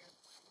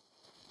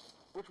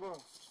 Which one?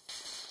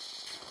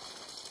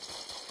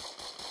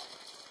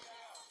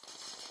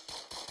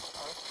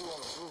 Oh, that's two on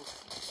the roof.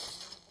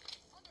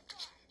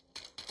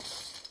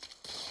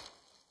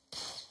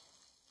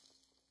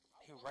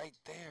 He right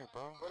there,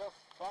 bro. Where the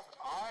fuck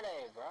are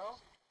they, bro?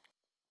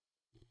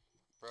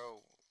 Bro,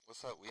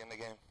 what's up? We in the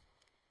game.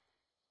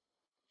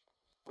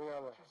 We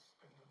are there.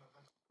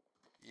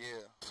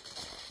 Yeah.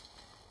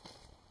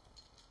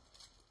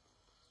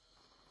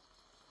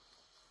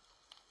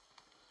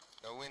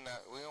 No, we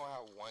don't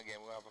have one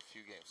game. We'll have a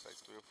few games, like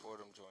 3 or 4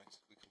 of them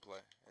joints we can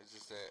play. It's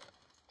just that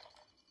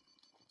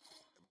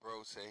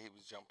bro said he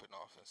was jumping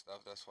off and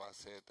stuff. That's why I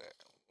said that.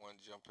 One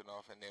jumping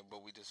off, and then,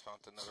 but we just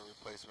found another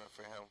replacement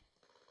for him.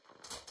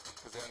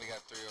 Because they only got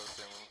 3 of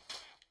them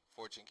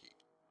fortune key.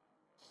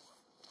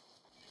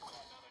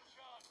 Another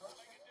chance to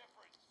make a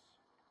difference.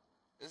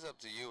 It's up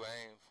to you.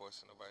 I ain't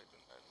forcing nobody to do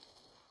nothing.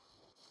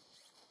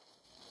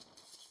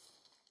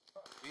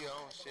 Be your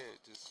own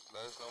shit. Just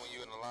let us know when you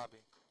in the lobby.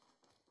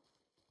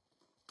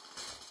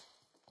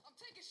 I'm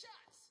taking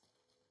shots.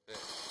 Bet.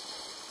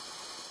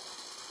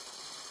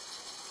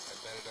 I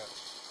bet it up.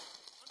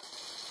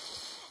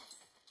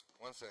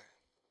 One sec.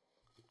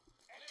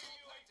 Enemy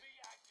UAV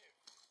active.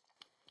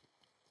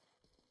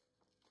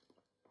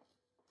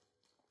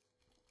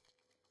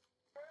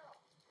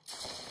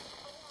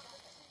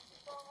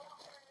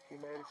 He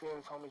made it here,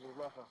 his homie just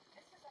left him.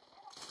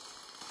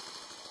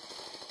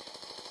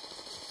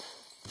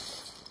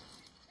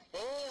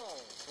 Damn!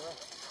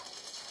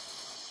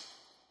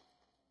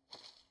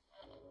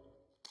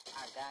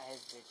 I got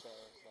his bitch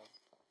ass, though.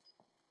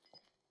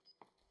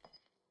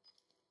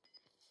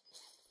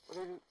 What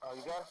did you? Oh,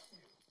 you got it?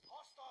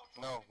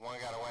 Hostile No, one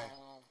got away.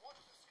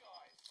 Watch the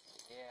skies.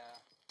 Yeah.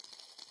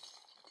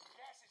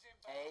 Gas is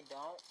inbound. Hey,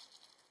 don't.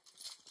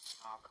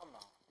 Oh, come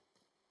on.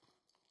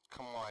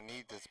 Come on, I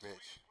need this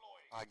bitch.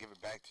 I'll give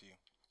it back to you.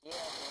 Yeah,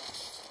 man.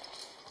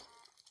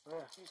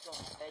 Yeah. You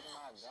gonna take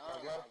my gun I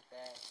got like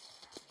that?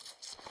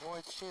 Boy,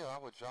 chill. I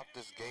would drop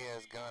this gay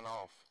ass gun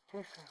off. He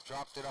said,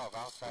 Dropped it off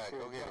outside.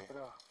 Go get drop it. it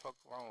off. Fuck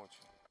wrong with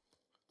you?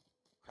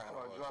 Crying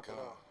Oh, over a drop it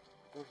gun. off.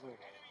 This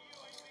nigga.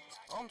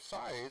 I'm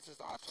sorry. It's just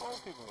I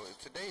told people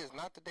today is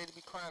not the day to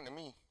be crying to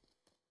me.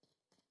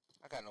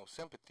 I got no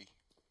sympathy.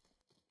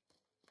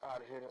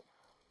 I'd have hit it.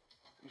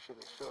 You should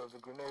have shoved the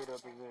grenade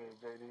up his head,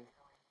 JD.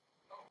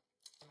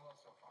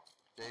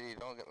 JD,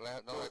 don't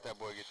let that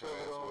boy get your Shove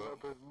it ass on whooped.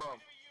 up his bum.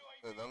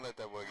 Don't let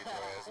that boy get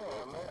your ass Yeah,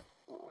 whooped. man.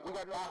 We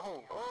got no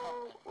home.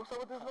 Oh, what's up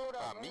with this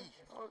loadout, Not man? me.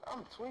 Oh,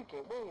 I'm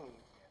tweaking. We ain't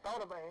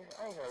thought about it.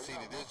 I ain't heard See, the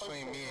nothing. difference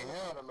between me and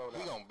him,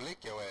 he gonna blick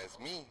your ass.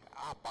 Me,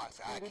 I box,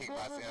 I See, the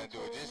kickbox and difference do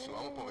it just you.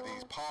 I'm gonna put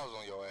these paws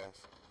on your ass.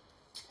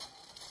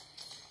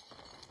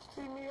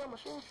 See me, I'ma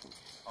shoot you.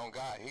 On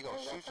God, he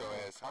gonna shoot your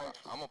ass.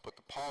 I'm gonna put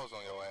the paws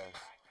on your ass.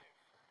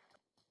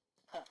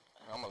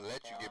 I'm gonna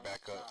let you get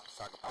back up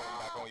so I can put it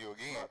back on you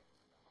again.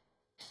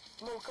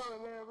 Smoke coming,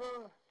 man.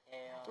 Run.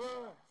 Hell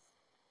Run.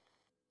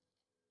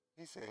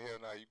 He said, hell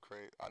no, you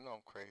crazy. I know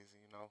I'm crazy,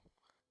 you know.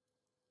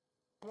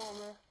 Come on,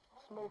 man.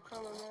 Smoke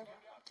coming, man.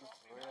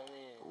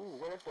 really is. Ooh,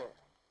 what is that?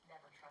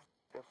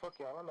 Yeah, fuck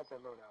y'all. I'm at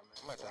that loadout,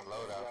 man. I'm at that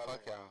loadout.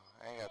 Fuck y'all.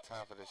 I ain't got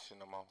time for this shit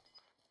no more.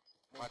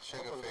 My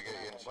trigger figure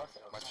itching.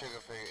 My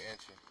trigger figure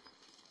itching.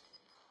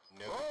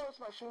 Nigga. Oh,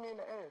 it's like shooting me in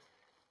the ass.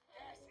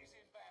 Gas is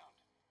inbound.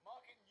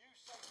 Marking new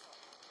safe zone.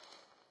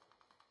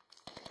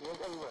 Yeah,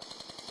 it's everywhere.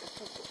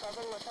 Stop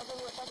everywhere, stop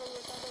everywhere, stop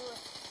everywhere, stop everywhere.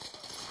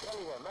 It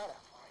don't even matter.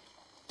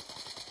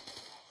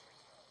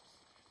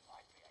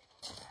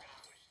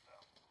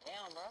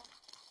 Damn, bro.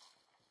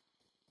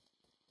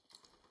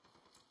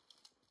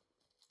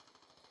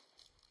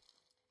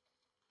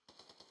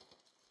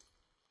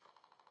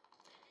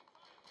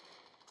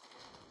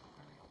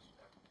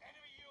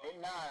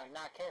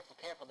 Nah,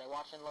 careful. They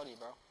watching Lodi,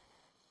 bro.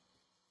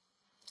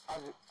 I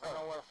don't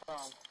know where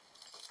from.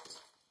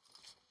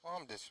 Well,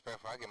 I'm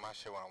disrespectful. I get my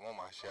shit when I want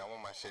my shit. I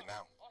want my shit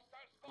now.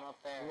 I'm up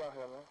there. We out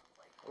here, man.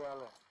 We out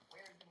there.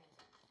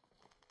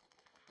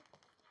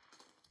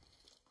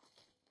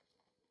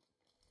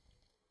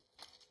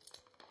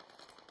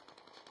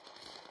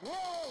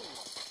 Whoa!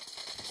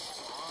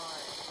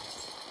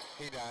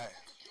 He died.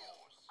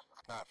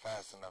 Not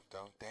fast enough,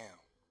 though. Damn.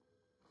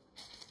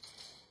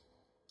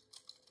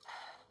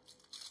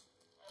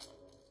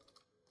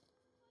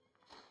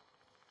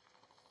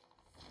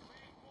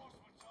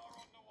 Reinforcements are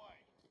on the way.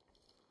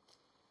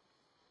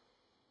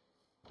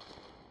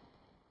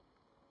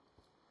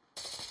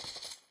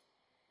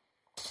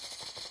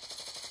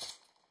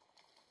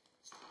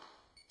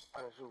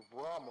 I done shoot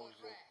Brahmos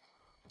in.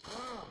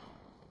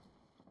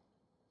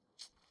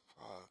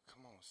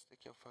 Come on. Stick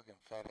your fucking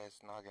fat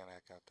ass noggin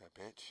back out there,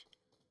 bitch.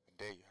 I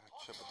dare you. I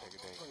triple take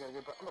a day. I'm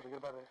about to get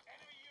about there.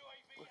 Enemy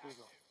UAV What's this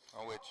active.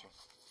 I'm with you.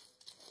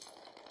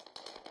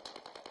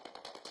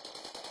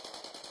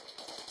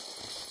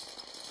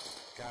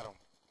 Got him.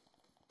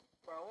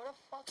 Bro, where the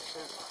fuck is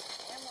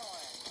my ammo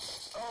at?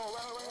 Oh,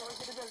 right.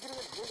 Get it.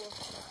 I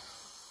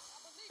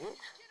believe in you. Bitch.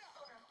 Get up.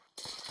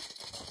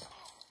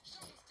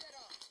 Something's dead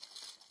up.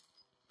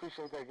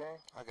 Appreciate that, gang.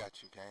 I got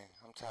you, gang.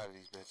 I'm tired of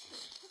these bitches.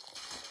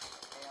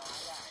 Hell, I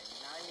got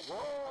 90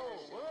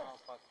 Whoa,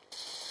 what? motherfuckers.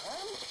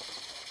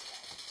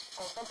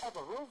 On some type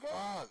of roof, gang?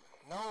 Fuck.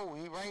 No,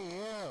 he right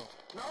here.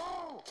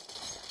 No!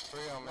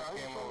 Free him. Nah, It's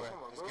he's game coming over.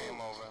 from a It's roof.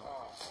 game over. We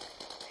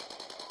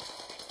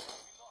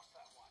lost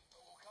that one,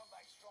 but we'll come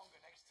back stronger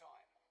next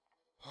time.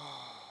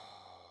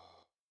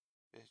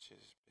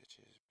 Bitches.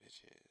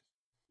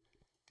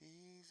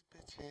 These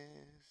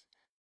bitches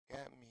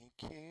got me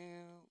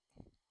killed.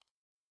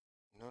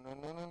 No.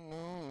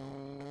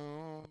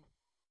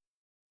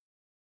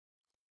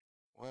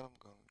 What I'm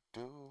gonna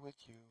do with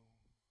you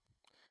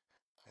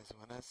is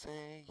when I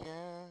say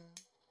yeah.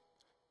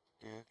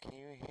 Girl, can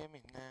you hear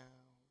me now?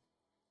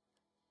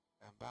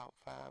 About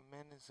 5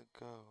 minutes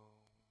ago,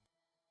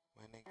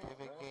 when they give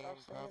a game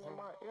problem.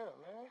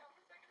 Man.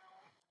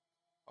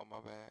 Oh,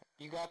 my bad.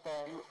 You got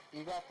that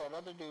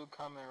other dude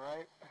coming,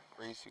 right?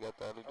 Reese, you got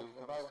the other dude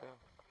coming still?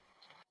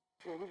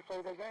 Shit, we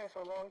played that game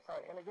so long, it's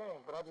like in the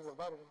game, but I just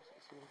invited him to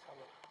see what he's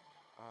talking about.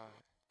 Alright.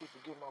 I keep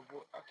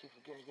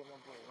forgetting to get my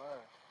boy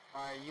Ryan.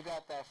 Alright, you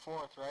got that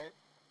fourth, right?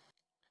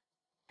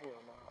 Hell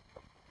no.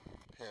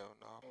 Hell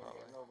no, Ain't probably.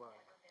 got nobody.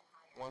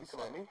 One You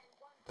talking about sec. me?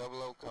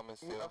 Double O coming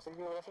You still. say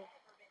what I said?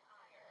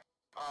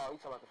 Oh, you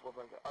talking about the fourth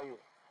right there. Oh, yeah.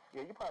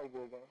 Yeah, you probably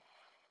good, gang.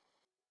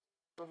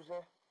 What you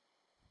saying?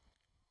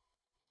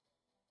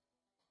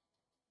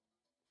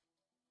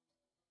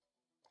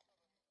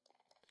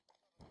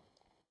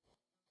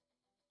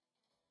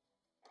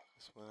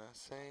 That's when I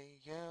say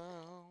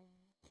yo.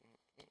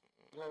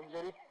 You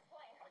ready?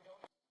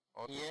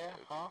 Yeah,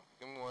 huh?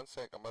 Give me 1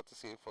 sec. I'm about to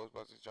see if folks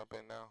about to jump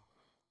in now.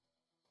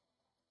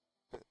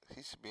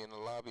 He should be in the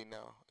lobby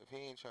now. If he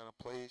ain't trying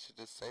to play, he should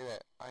just say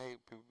that. I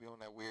hate people be on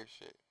that weird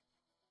shit.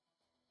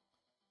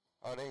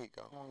 Oh, there you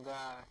go. Oh,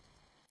 God.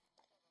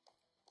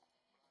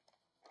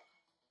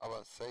 I was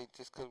about to say,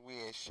 just because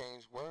we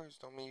exchange words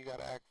don't mean you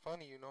gotta act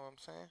funny, you know what I'm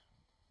saying?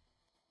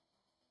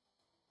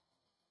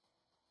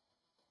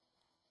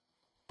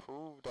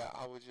 Prove that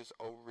I was just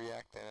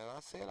overreacting, and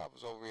I said I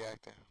was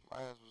overreacting. My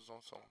ass was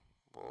on some,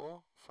 boy,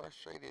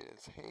 frustrated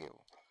as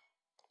hell.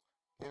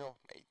 Get off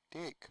my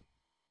dick.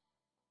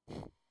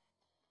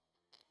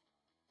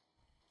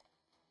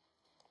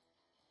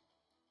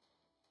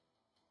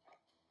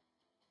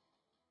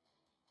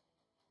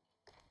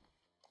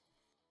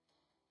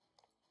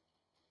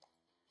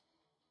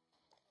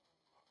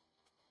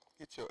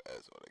 Get your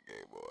ass on the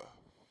game, boy.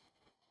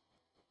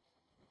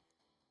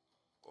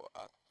 Or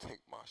I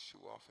take my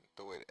shoe off and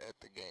throw it at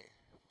the game.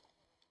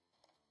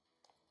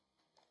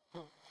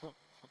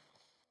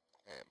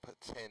 And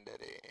pretend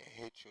that it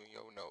hit you in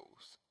your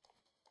nose.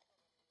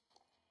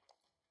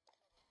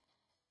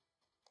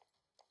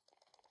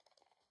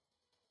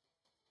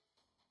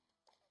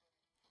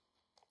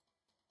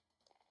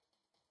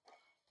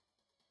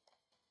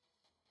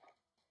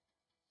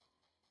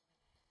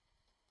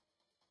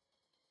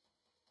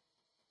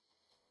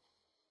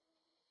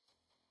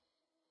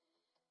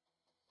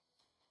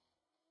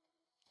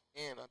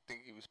 And I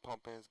think he was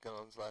pumping his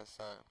guns last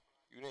time.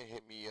 You didn't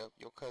hit me up.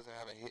 Your cousin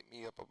haven't hit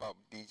me up about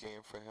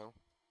DJing for him.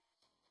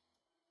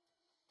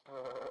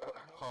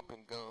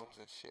 Pumping gums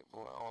and shit,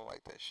 boy. I don't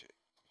like that shit.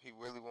 He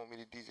really want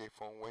me to DJ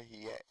for him. Where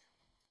he at?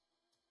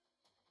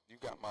 You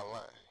got my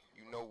line.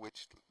 You know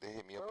which they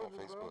hit me up on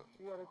Facebook.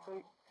 Bro, you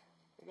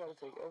gotta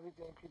take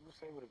everything people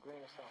say with a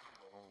grain of salt.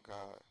 Oh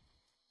God.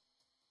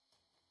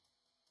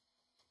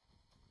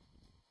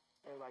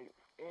 And like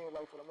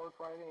for the most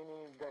part, it ain't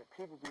even that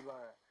people be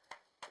lying.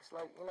 It's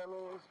like, you know what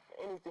I mean?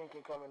 Anything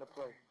can come into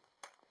play.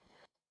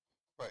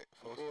 Right,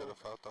 folks could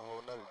have found a whole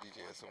nother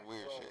DJ or some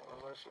weird shit.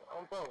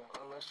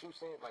 Unless you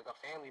send like a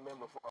family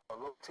member for a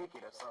little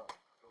ticket or something.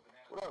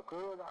 What up,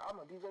 cuz? I'm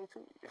a DJ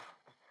too.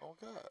 Oh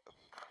God.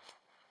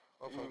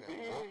 Motherfucker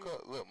woke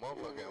up. Look,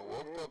 motherfucker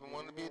woke up and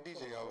wanted to be a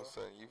DJ all of a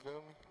sudden. You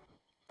feel me?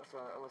 That's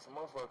why unless a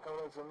motherfucker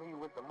coming up to me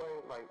with the money,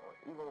 like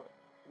even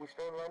we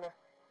streaming right now.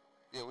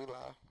 Yeah, we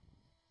live.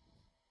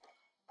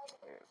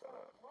 Yeah,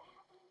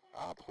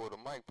 I'll pull the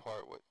mic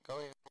part with. Go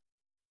ahead.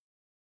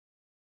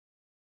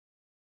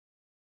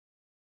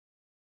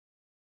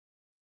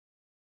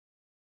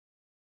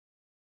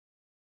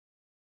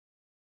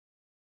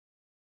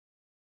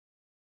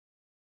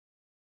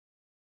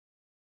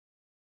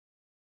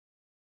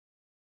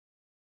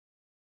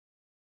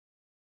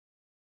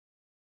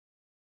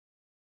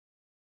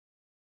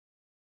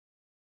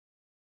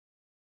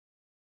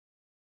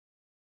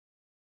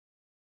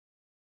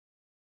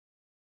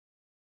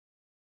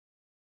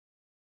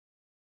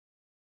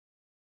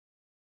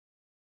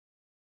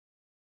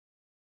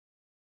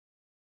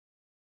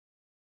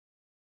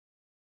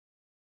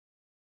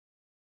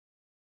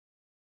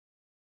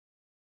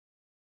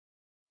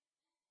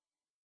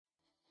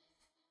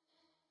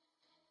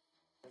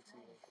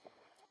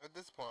 At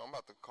this point, I'm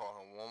about to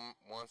call him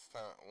one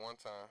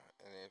time,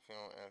 and then if he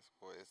don't answer,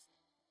 boy, it's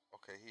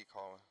okay. He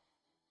calling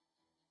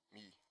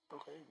me.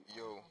 okay.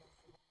 Yo,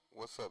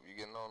 what's up? You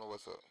getting on or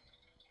what's up?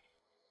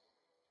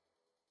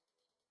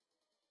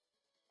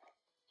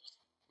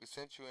 We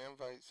sent you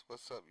invites.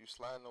 What's up? You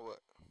sliding or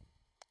what?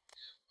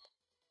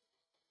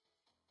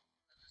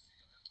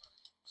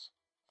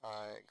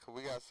 Alright, cause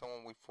we got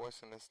someone we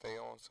forcing to stay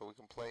on so we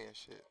can play and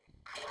shit.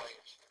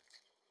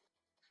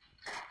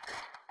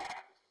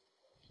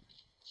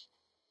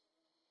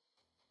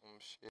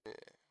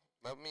 Shit.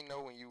 Let me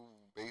know when you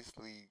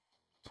basically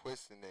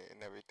twisting it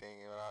and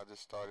everything, and I'll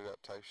just start it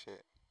up type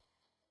shit.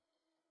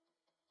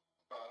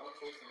 I'm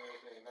twisting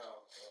everything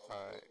now.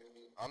 Alright.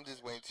 I'm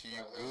just waiting till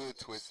you good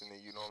twisting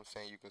it, you know what I'm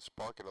saying? You can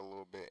spark it a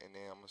little bit, and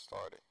then I'm gonna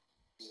start it.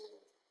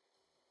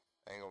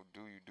 I ain't gonna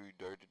do you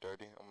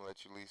dirty. I'm gonna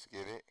let you at least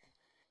get it.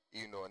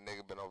 Even though a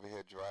nigga been over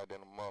here dry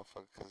than a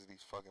motherfucker because of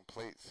these fucking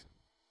plates.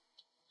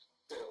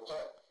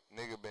 What?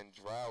 Nigga been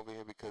dry over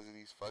here because of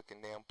these fucking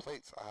damn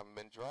plates. I haven't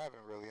been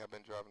driving really. I've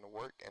been driving to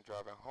work and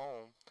driving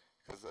home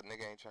because a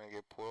nigga ain't trying to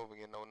get pulled over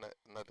and get no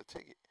another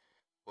ticket.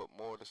 But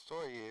more of the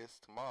story is,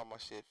 tomorrow my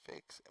shit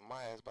fixed and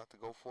my ass about to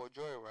go for a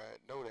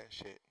joyride. Know that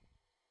shit.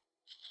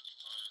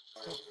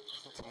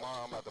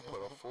 Tomorrow I'm about to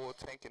put a full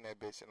tank in that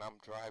bitch and I'm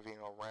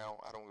driving around.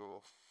 I don't give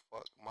a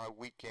fuck. My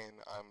weekend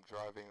I'm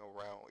driving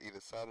around.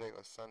 Either Saturday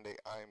or Sunday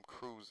I am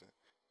cruising.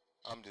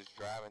 I'm just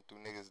driving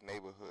through niggas'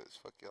 neighborhoods.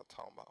 Fuck y'all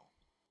talking about.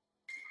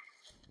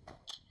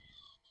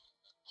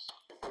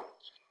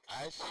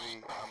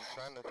 Actually, I'm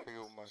trying to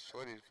figure with my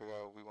shorty to figure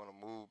out if we want to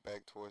move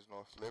back towards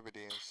North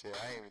Liberty and shit.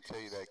 I ain't even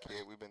tell you that,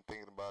 kid. We've been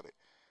thinking about it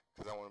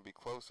because I want to be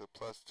closer.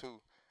 Plus,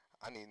 two,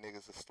 I need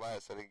niggas to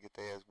slide so they can get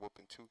their ass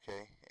whooping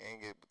 2K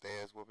and get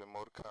their ass whooping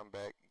Motor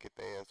Combat, get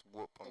their ass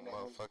whoop on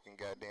motherfucking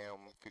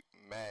goddamn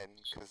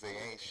Madden because they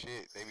ain't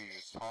shit. They be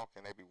just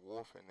talking. They be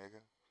wolfing,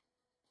 nigga.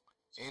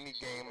 Any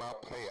game I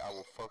play, I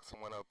will fuck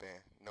someone up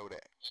in. Know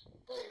that.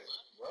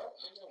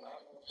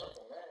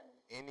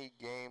 Any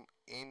game,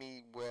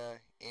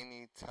 anywhere,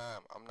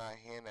 anytime. I'm not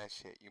hearing that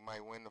shit. You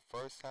might win the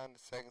first time, the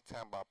second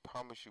time, but I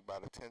promise you by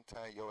the 10th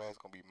time, your ass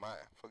gonna be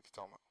mine. Fuck you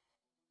talking about?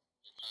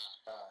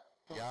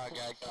 Y'all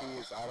got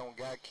kids. I don't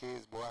got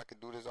kids, boy. I could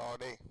do this all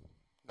day.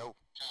 No.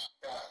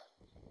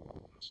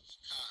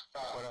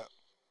 What up?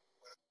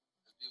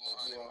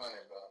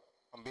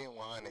 I'm being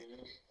 100.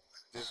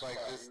 Just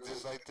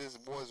like this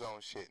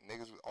Warzone shit.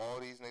 Niggas, all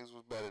these niggas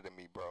was better than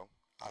me, bro.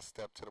 I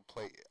stepped to the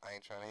plate. I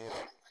ain't trying to hit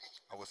it.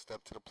 I would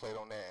step to the plate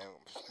on that and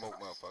smoke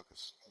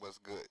motherfuckers. What's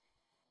good?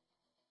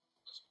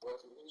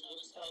 What you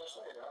trying to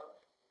say, dog?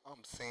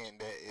 I'm saying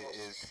that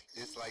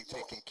it's like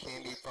taking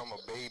candy from a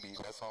baby.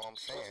 That's all I'm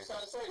saying. What you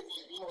trying to say?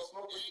 You want to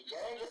smoke with the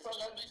gang or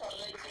something? You trying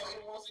to make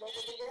it want to smoke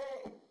with the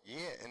gang?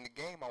 Yeah, in the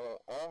game I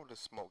want all the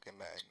smoking,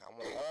 man. I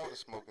want all the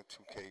smoking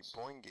 2K.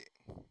 Bring it.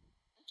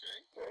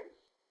 Okay.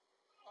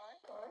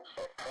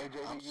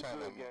 I'm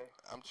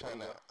trying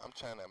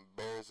to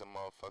embarrass a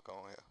motherfucker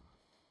on here.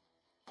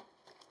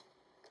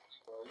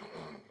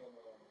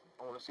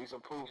 I want to see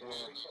some proof, man.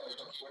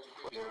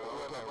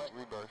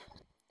 Rebirth.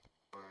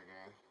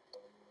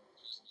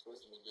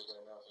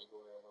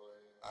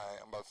 Alright,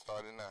 I'm about to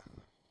start it now.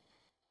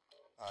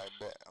 Alright,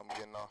 bet. I'm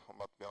getting off. I'm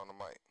about to be on the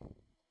mic.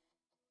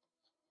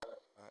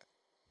 Alright.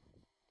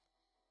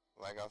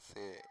 Like I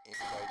said,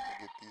 anybody can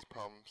get these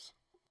problems.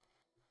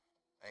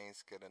 I ain't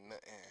scared of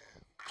nothing.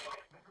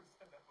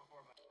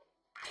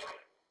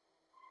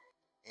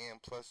 And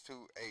plus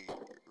two, hey,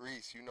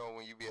 Reese, you know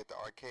when you be at the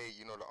arcade,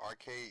 you know the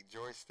arcade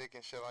joystick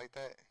and shit like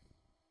that?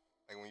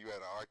 Like when you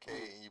at the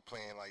arcade and you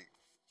playing like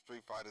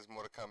Street Fighters,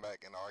 Mortal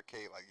Kombat in the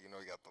arcade, like, you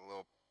know, you got the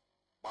little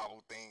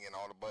bobble thing and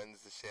all the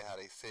buttons and shit, how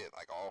they sit,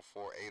 like all 8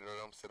 of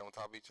them sit on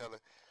top of each other.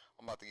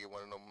 I'm about to get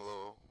one of them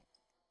little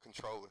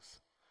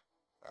controllers.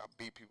 I'll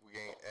beat people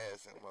getting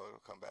ass and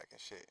Mortal Kombat and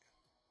shit.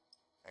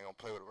 I ain't gonna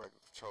play with a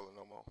regular controller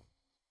no more.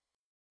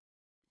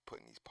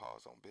 Putting these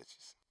paws on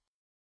bitches.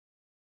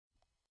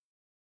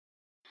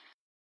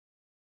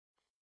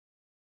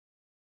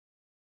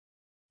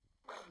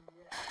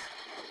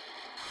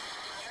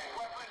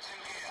 Weapons in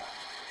gear.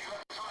 You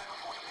have time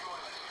before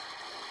deployment.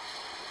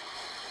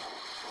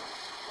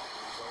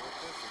 Go with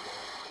this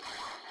again.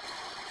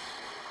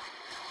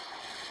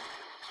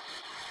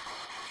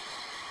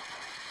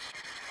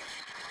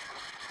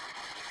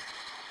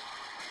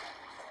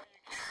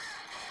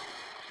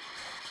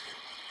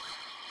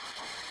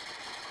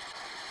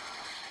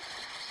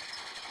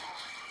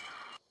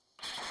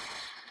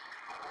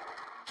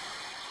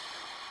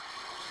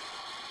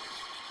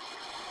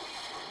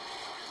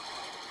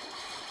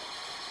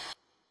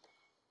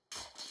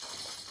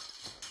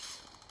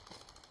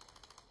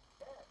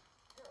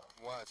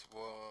 Watch, boy.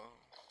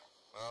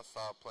 When I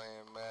start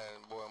playing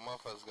Madden, boy,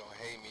 motherfuckers gonna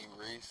hate me,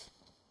 Reese.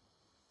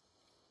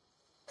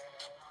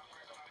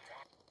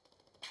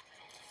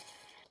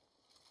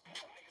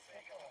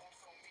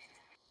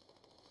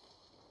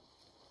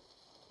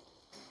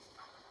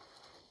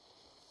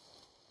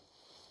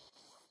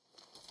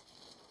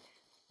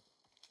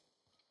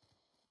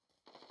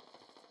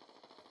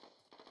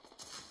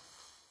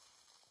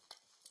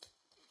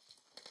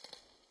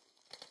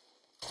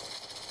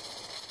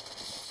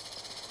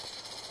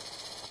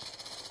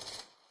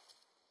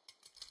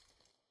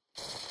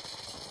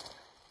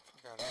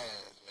 Fuck out of here.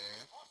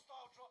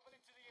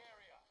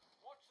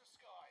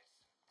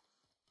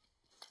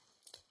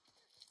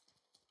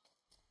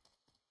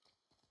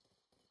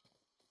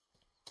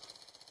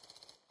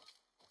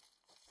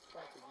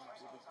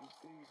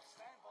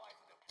 Stand by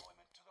for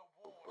deployment to the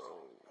war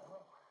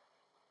zone.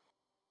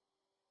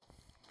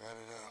 Got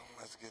it up.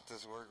 Let's get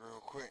this work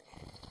real quick.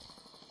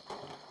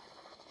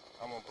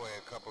 I'm gonna play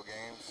a couple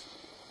games,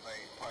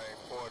 like probably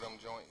 4 of them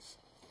joints.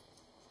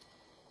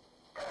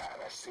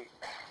 Let's see.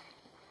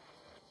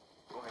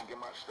 Go ahead and get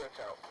my stretch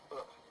out.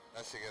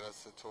 That should get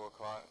us to 2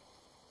 o'clock.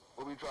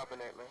 Where we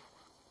dropping at, man?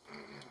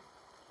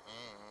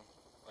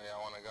 Where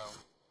y'all wanna go?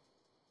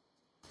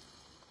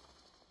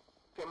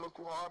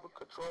 Chemical Harbor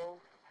Control.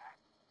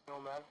 No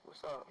matter.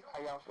 What's up?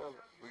 How y'all feeling?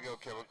 We go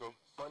chemical.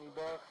 Money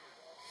back?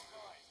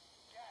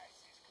 Gas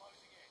is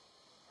closing in.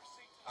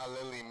 Proceed to I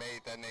literally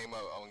made that name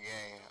up on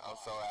game. I'm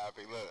so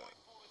happy. Look.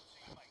 fallen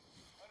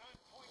teammates and earn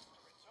points to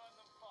return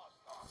them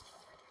faster.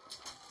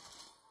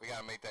 We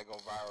gotta make that go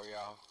viral,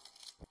 y'all.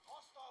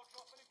 Hostile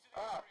dropping into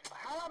the area.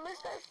 How I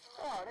missed that?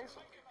 Oh, they so...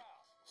 Take him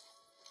out.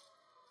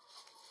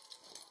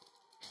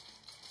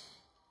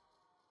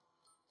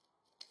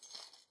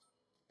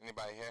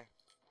 Anybody here?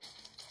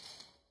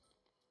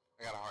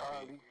 I got a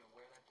heartbeat.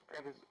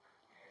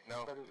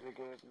 No. That is a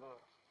good one.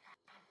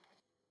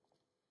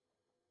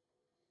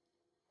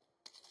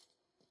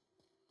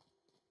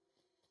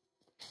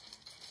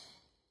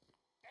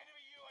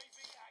 Enemy UAV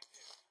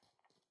active.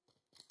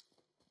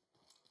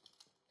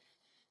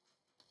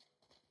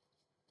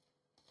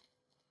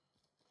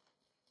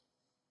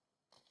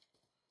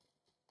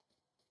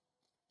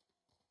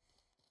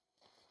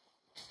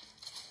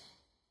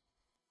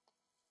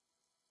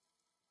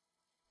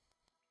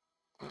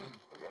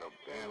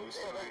 Damn, we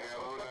still ain't got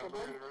all that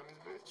bread around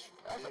this bitch.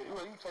 That's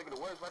well, you taking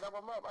the words right out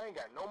of my mouth. I ain't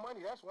got no money,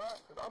 that's why.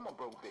 Cause I'm a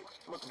broke bitch.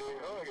 Look, dude,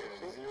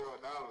 You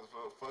got $0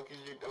 for fucking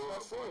you that's what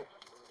I doing, boy.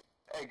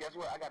 said. Hey, guess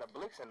what? I got a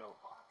Blixen though.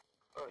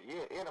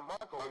 Yeah, and a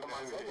Marco for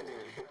my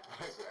secondary.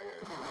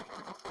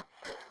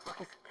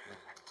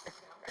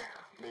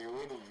 Nigga,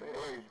 we need you.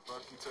 You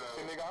fucking See,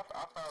 time. nigga,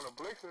 I found a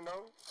Blixen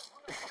though.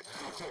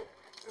 Hey,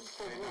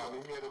 nah,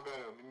 meet me at the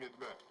back. Meet me at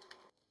the back.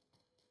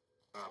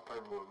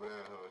 Purple over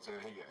there, huh?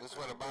 He got This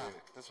where to buy.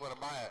 This where to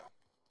buy it.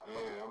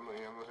 Yeah, I'm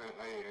saying,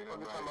 hey,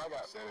 Look at something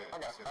I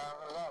got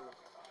 $500.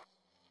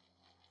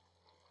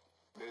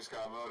 This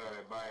got load out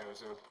at bio,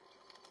 so.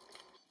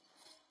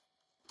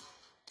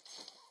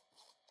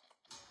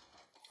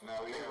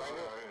 Now we got right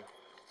load here. out here.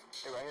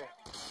 Hey, right here.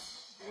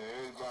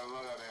 Yeah, it's got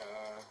load out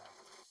at,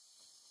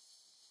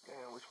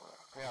 Damn, which one?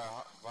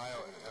 Yeah,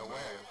 bio.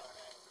 Where?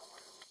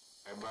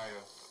 At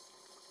bio.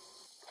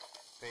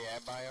 They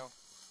at bio?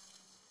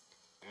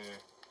 Yeah,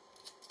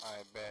 I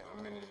bet.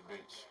 I'm in this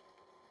bitch.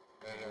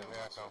 Here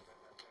I come.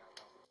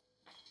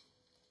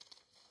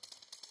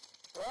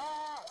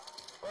 Ah!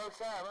 Run the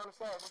side, in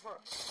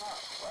front.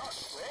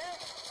 Where?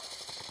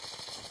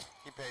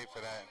 He paid for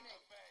that. Avenged.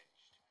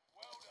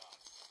 Well done.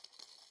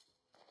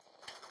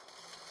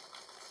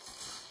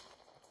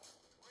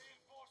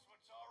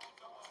 Reinforcements are on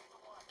the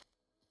way.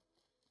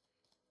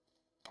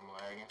 I'm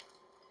lagging.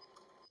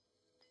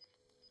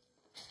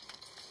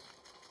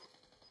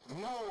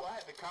 No, I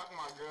had to cock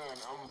my gun.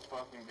 I'm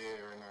fucking dead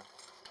right now.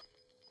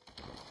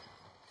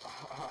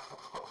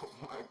 Oh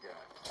my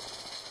god.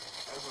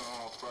 That's what I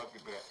don't fuck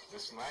with that. The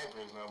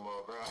snipers no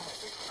more, bro. I had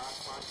to cock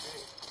my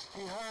shit.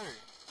 He hurt.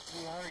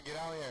 He hurt. Get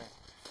out here.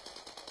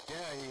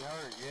 Yeah, he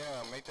hurt.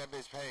 Yeah, make that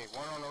bitch pay.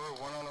 One on the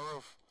roof. One on the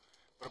roof.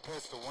 With a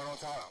pistol. One on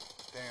top.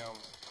 Damn.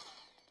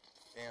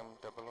 Damn.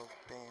 Double O.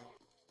 Damn.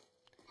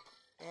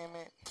 Damn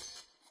it.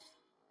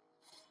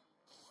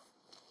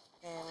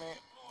 Damn it.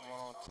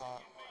 One on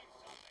top.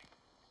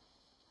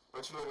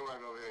 What you looking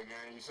like over here,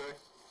 gang? You say?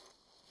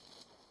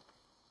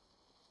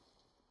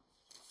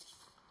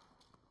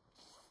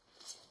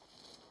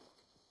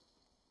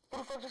 Who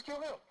the fuck just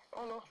killed him? I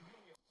don't know.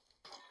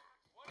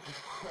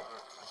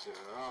 Shit,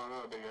 I don't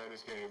know, nigga. I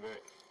just came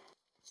back.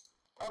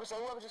 I was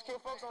saying, whoever just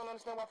killed folks, I don't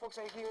understand why folks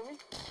ain't killing me.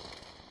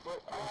 But,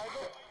 alright,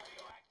 good.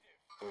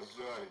 What's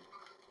Johnny?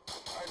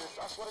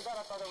 I swear to God,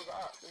 I thought that was an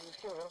op. They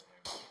just killed him.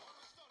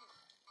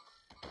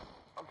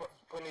 I'm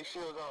putting these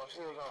shields on.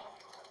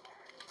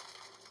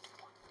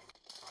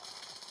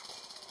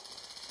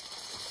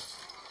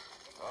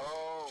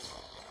 Oh.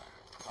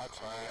 I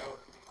tried.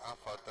 I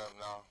fucked up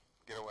now.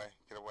 Get away.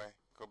 Get away.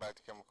 Go back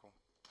to chemical.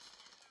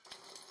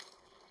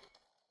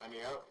 I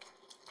need help.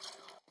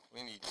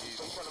 We need So you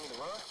Jesus. telling me to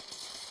run?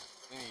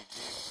 We need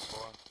Jesus,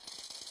 boy.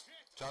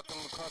 Drop them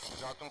clusters.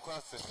 Drop them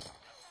clusters.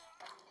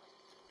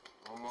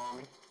 One more on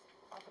me.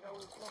 I forgot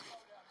what it was.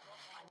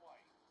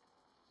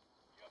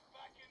 You're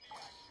back in the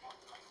action.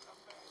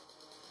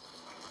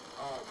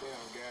 Oh,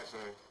 damn, gas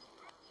her.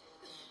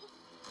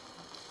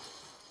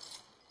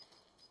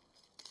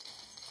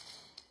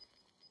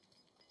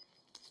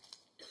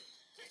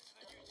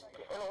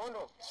 In the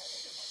window.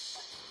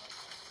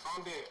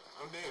 I'm dead.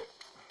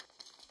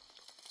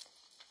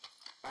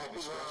 I had to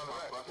He's scratch around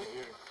my the back. fucking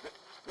ear.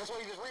 That's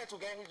where he just ran to,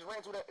 gang. He just ran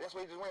to that. That's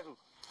where he just ran to.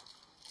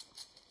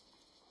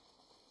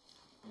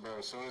 Bro,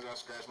 as soon as I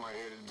scratch my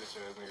ear, this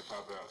bitch ass nigga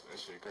pop out. That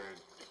shit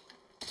crazy.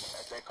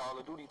 That's that Call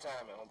of Duty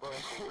time, man. Bro,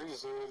 that shit real. As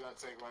soon as I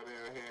take my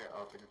damn hand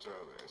off the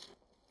controller, that shit.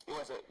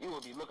 You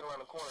would be looking around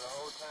the corner the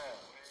whole time.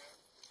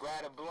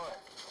 Grab a blunt.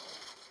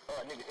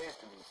 Oh, nigga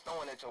instantly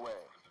throwing at your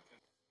ass.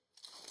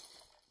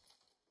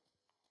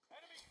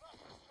 Enemy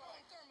cluster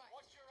strike. Thermite.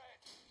 Watch your head.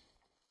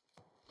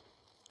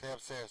 Stay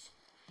upstairs.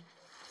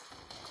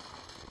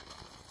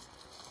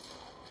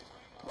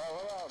 Bro,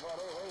 what up, bro?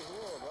 They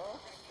here, bro.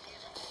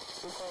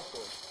 Too close to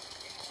it.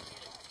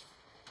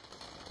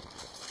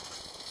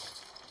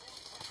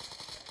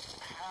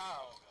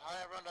 How? I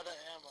have run out of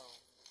ammo.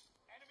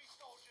 Enemy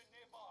soldier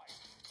nearby.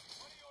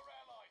 One of your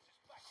allies is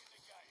back in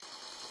the game.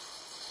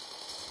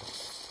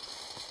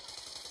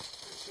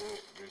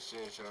 Good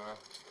shit, Sean.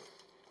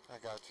 I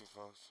got you,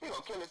 folks. He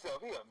gonna kill himself.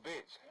 He a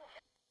bitch.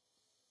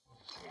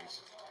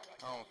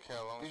 I don't care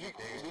long as you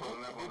dead.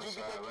 Pulling up on the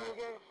side,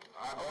 right?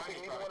 I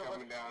think he's probably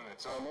coming down that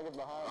top. Niggas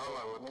behind I don't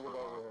know us. what the Niggas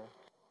fuck. over here.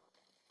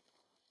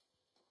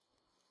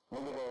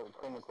 Niggas are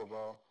clinical,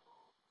 bro.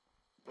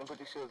 Let me put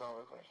these shields on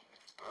real quick.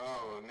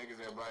 Oh, niggas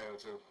at bio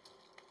too.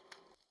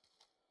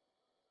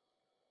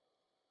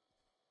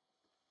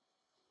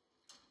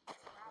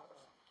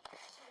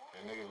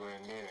 And niggas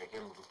went in that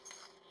chemical.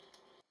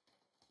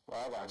 Bro,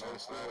 I I got try no to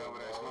slide over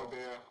that shield, smoke bro.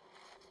 there.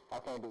 I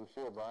can't do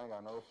shit, bro. I ain't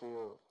got no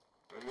shield.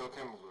 Let's go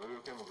chemical. Let's go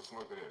chemical.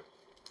 Smoke there.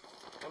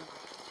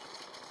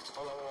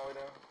 Hold on, one way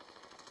down.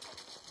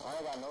 I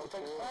ain't got no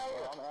Take shield, fire.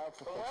 bro. I'm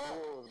asking for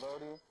shields,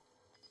 brody.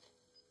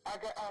 I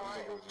got,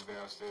 alright. Niggas was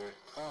downstairs.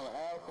 I'm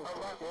asking for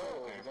Alright,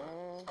 shields,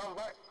 man.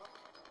 Alright.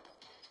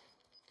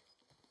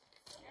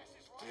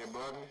 Yeah,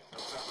 button.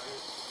 Up top right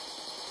here.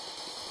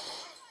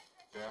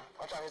 Yeah.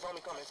 Watch out, it's only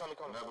coming, it's only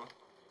coming. Another.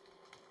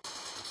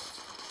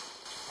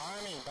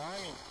 Behind me,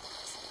 behind me.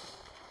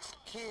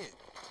 Kid.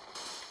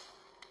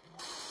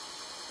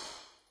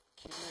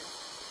 Kid.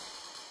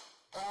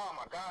 Oh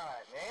my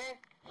god, man.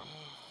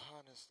 I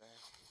understand.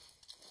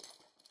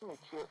 Let me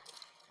kill.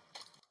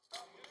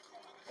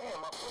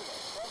 Damn, my foot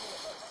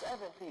got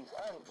seven piece.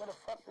 Where the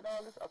fuck did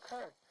all this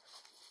occur?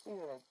 These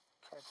are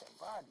catching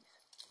bodies.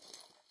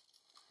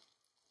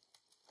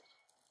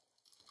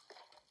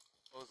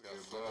 Those got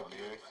Good slow. bug,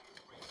 yeah.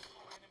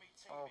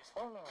 Oh,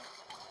 hold on.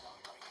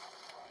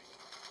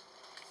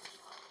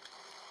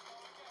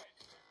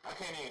 I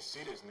can't even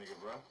see this nigga,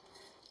 bro.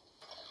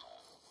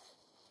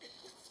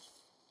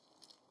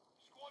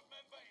 Squad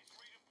member is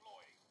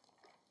redeploying.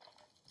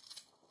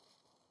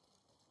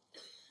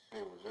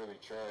 It was really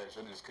trash.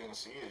 I just couldn't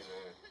see his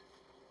ass.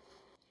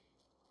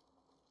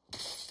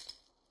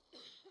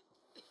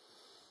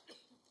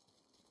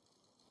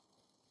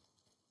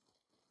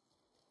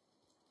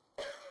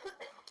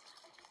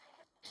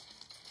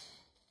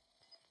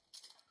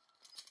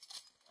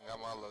 I got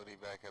my loadie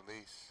back at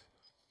least.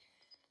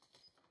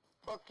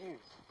 Fuck you.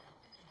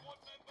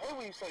 Hey,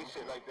 when you say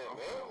shit like that, I'm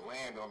man. gonna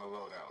land on the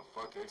loadout.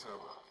 Fuck they talking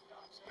about.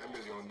 That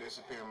bitch gonna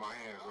disappear in my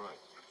hands,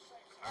 right?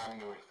 I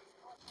knew it.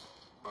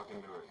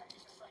 Fucking knew it.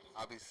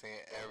 I'll be seeing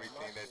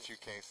everything that you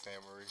can't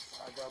stand, Maurice.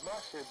 I got my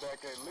shit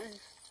back at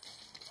least.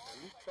 At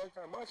least I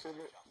got my shit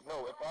back.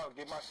 No, if I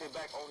get my shit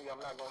back, only I'm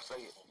not gonna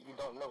say it. You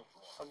don't know.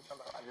 Fuck you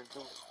talking about? I just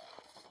do it.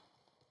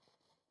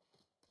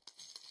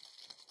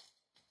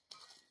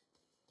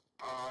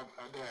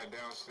 I died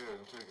downstairs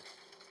and took it.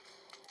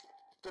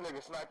 Two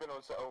niggas sniping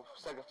on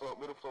second floor,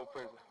 middle floor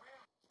prison.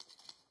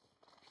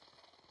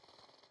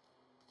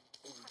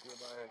 He just get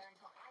my ass.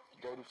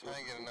 Dirty shit. I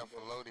ain't get enough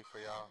for loadie for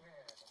y'all.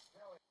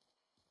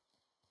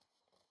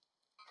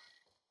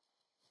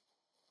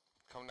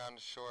 Come down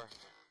the shore.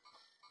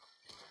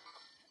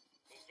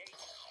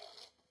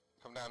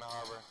 Come down the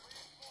harbor.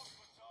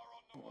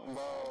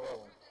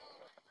 Bro.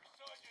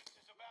 Resurgence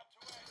is about to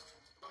end.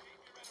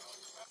 Keep your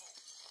enemies rebel.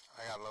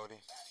 I got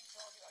loadie.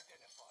 Target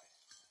identified.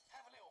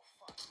 Have a little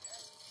fun, yeah?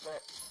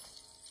 Man,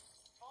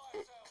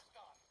 Fire sales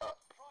done.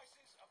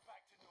 Prices are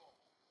back to normal.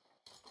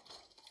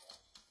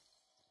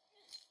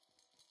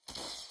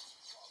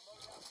 Got a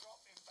loadout drop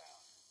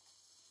inbound.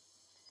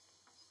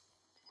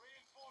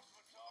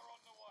 Reinforcements are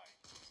on the way.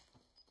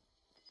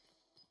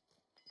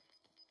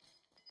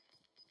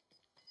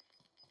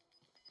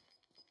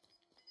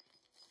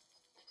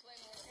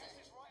 Claymore Gas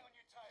set. is right on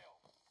your tail.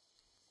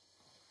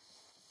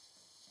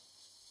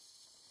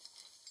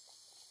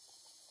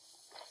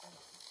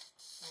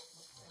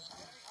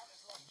 Enemy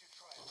hunters lost your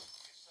trail.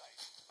 You're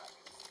safe.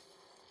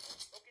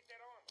 Go get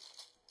that armor.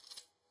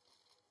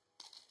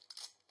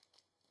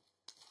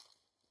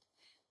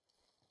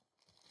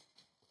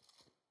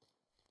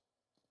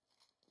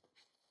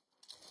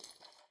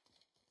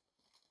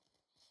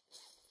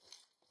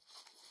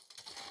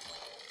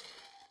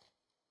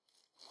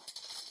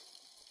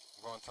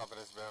 Go on top of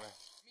this building.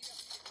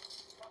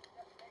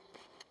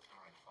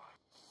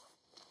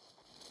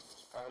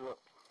 alright, look.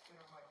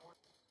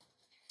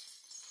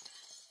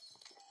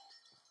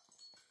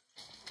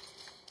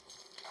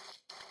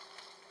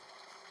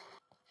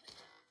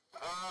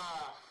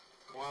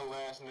 One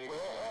last nigga.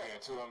 I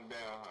got two of them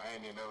down. I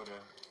ain't even know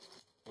that.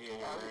 He in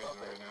here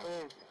raising right now.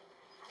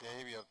 Yeah,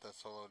 he be up that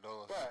solo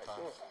dolo Right,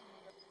 sometimes.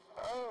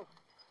 yeah. Oh,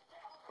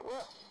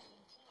 what?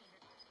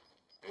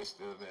 They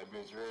still that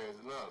bitch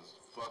raising us.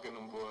 Fucking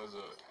them boys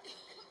up.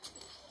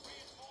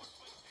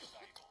 Reinforcements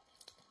disabled.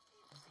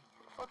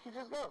 Fuck you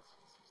just go?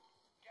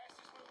 Gas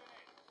is moving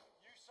in.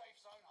 New safe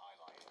zone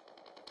highlighted.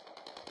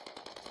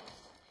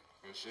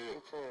 Good shit.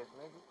 Bitch ass,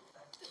 nigga.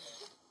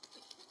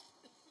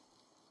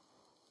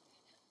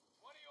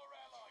 One of your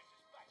allies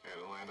is back.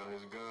 Had to land on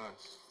his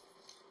guns.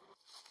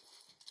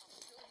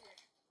 Still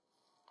here.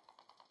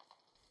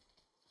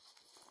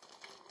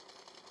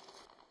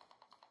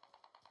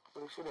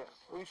 Where you shoot at?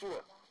 Where you shoot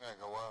at? Yeah,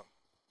 go up.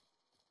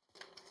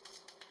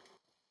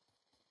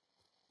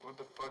 What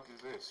the fuck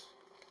is this?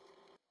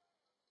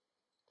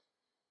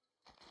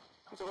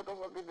 So what the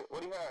fuck is it?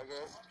 What do you have,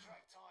 guys?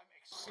 Contract time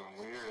Some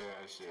weird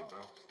ass shit, bro.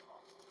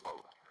 Oh.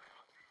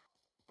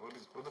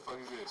 What the fuck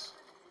is this?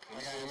 I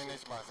got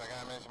ammunition box. I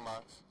got ammunition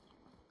box.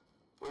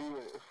 Where you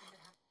at?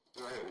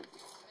 Go ahead.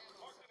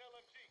 Marked an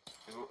LMG.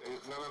 No.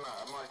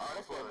 I'm like, Oh,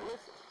 that's that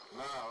blister.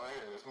 No, right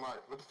here. It's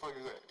marked. What the fuck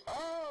is that?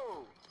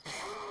 Oh!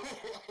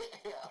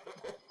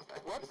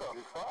 What the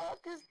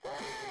fuck is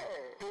that?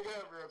 Pick it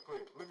up real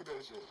quick. Look at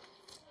that shit.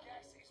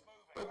 Gas is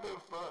moving. What the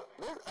fuck?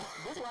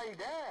 This why he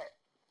died.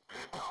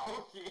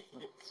 Oh,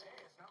 yes.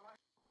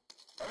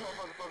 That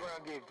motherfucker fuck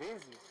around and get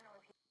busy.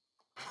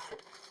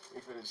 We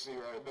finna see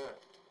right there.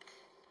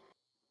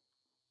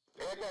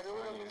 Yeah, I got it.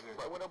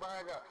 What up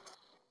I got?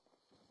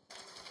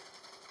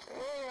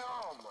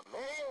 Damn, my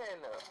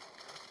man.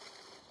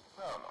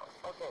 Oh my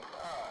fucking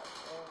god,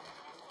 man.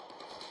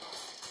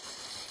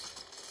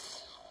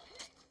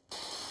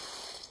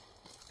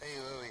 They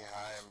literally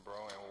hiding, bro,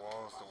 and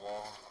walls to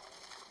wall.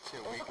 Shit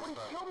weak What as he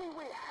fuck. killed me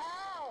with?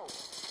 How?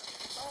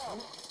 Oh,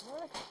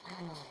 what?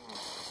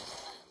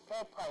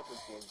 That pipe is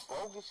just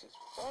bogus as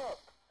fuck.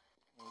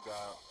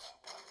 God.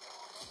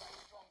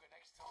 Stronger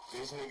next time.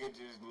 This nigga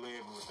just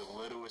lived with the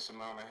littlest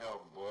amount of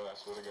health, boy. I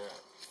swear to God.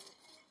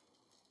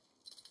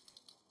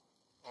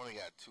 Only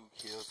got 2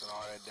 kills and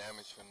all that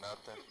damage for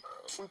nothing.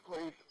 We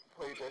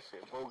played that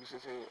shit bogus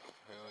as hell.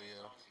 Hell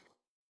yeah.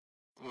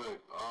 Look,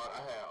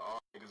 I had all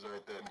niggas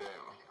right there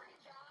down.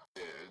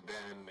 Yeah,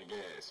 down in the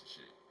gas and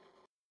shit.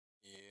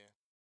 Yeah.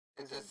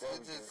 It's just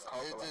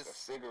like a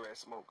cigarette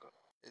smoker.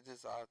 It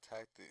just our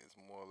tactic is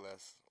more or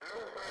less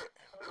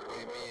the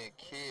way me and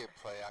Kid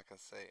play. I can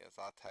say is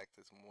our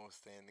tactics more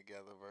staying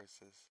together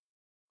versus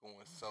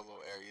going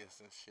solo areas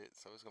and shit.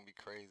 So it's gonna be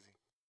crazy.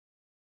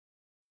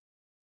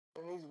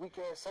 And these weak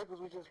ass circles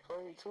we just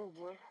played too,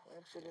 boy.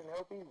 That shit didn't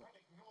help either.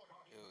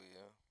 Hell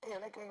yeah. Damn,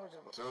 that game was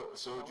just.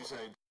 So what you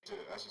say?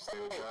 I should stay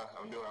with y'all?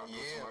 I'm doing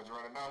Yeah. too much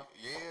running now.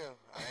 Yeah.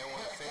 I didn't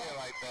want to say it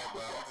like that,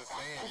 but I'm just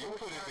saying you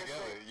put it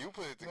together. You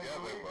put it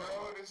together, Nigga, bro.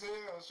 bro, this is.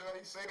 I'm sure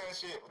you say that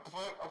shit. What the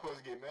fuck? I'm supposed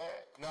to get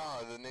mad.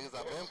 Nah, the niggas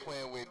I've been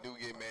playing with do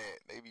get mad.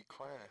 They be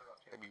crying.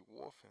 They be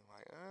wolfing.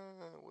 Like,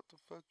 what the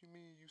fuck you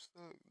mean you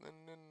suck? Nah.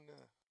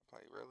 I'm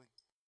like, really?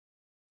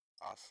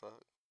 I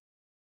suck.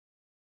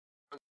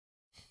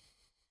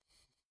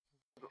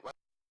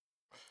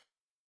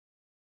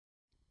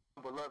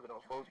 Beloved on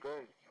 4th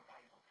grade.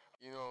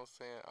 You know what I'm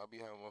saying? I'll be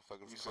having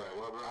motherfuckers You said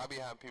crying. what, bro? I'll be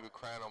having people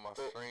crying on my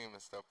stream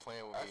and stuff,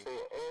 playing with I me. said,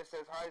 ever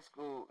since high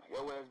school,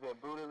 your ass been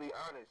brutally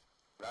honest.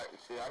 Like,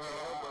 shit, I can't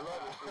help but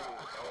love it, shit.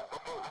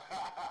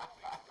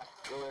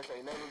 Your ass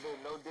ain't never been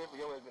no different.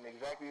 Your ass been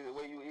exactly the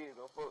way you is,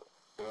 on fuck.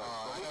 I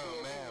know,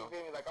 man. You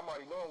feel me? Like, I'm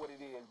already knowing what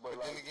it is, but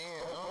But like, then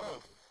again, I don't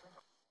know.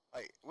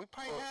 Like, we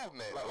probably have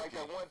met. like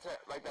that one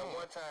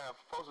time,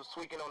 folks was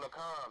tweaking on the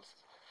comms.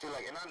 See,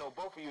 like, and I know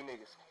both of you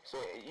niggas. So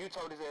you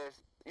told his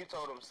ass, you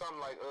told him something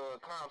like,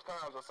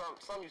 comms, or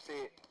something you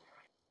said.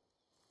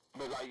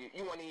 But like,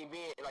 you weren't even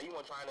being, like, you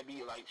weren't trying to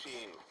be like,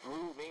 shit,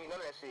 rude, man,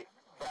 none of that shit.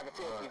 But I could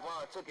tell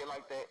Yvonne took it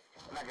like that,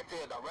 and I could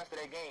tell the rest of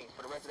that game,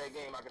 for the rest of that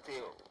game, I could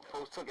tell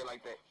folks took it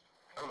like that.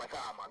 I'm like,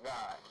 oh my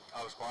god.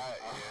 I was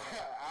quiet,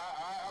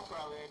 yeah. I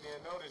probably ain't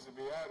even noticed, to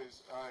be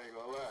honest. I ain't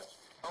gonna lie.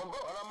 Bro,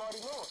 and I'm already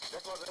knowing.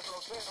 That's what I'm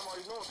saying. I'm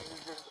already knowing because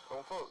it's just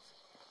on folks.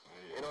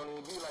 Yeah. It don't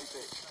even be like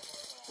that.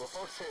 But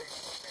folks say,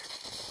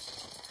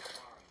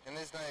 And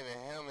it's not even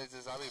him, it's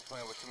just I be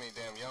playing with too many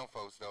damn young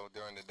folks though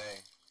during the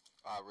day.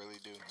 I really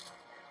do.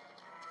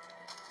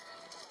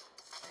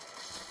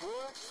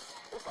 boy,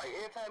 it's like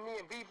every time me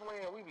and B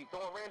playing, we be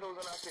throwing randos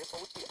on our shit, but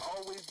we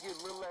always get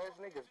little ass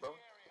niggas, bro.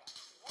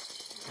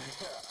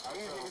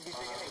 These niggas be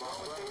thinking they wrong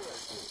with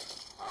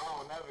us. I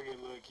don't never get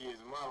little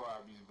kids in my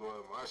lobbies,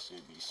 boy. My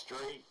shit be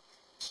straight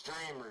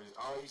streamers.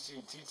 All you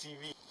see,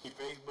 TTV,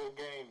 Facebook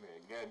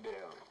gaming.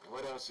 Goddamn.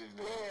 What else is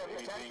there? Yeah,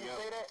 Anything you else?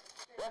 say that?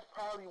 That's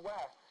probably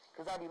why.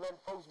 Because I be letting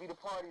folks be the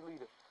party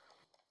leader.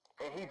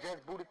 And he just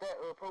booted that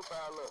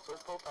profile up. So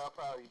his profile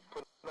probably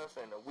put us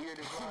in the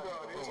weirdest line.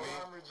 Bro, this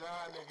Farmer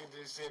John nigga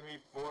just sent me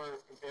 4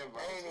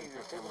 invites. Ain't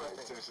even in like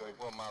 10 seconds.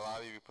 Well, my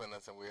lobby be putting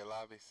us in weird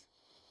lobbies.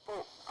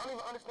 Bro, I don't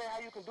even understand how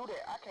you can do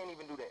that. I can't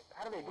even do that.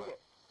 How do they do What?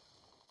 that?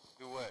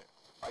 Do what?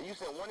 You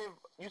sent one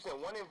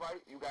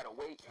invite, you gotta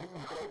wait for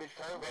that bitch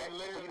turn back. They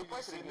literally you to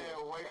press just it sitting again.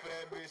 there and wait for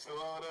that bitch to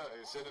load up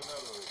and send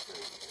another one.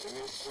 And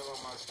it's still on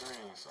my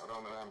screen, so I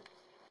don't know how.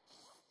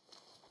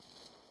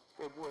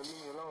 Hey boy, leave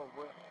me alone,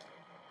 boy.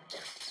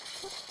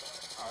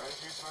 Oh,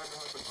 that's you sniping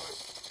with the foot.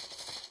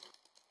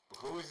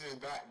 Who is this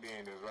dot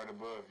then that's right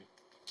above you?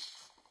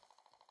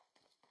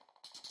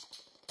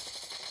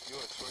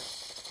 You a Twitch?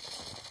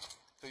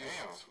 So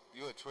Damn.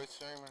 you a Twitch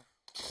streamer?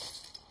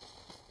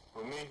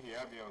 For me,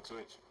 yeah, I be on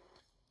Twitch.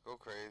 Go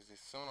crazy.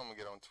 Soon I'm gonna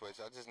get on Twitch.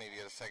 I just need to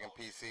get a second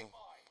PC.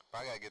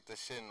 But I gotta get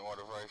this shit in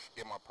order first.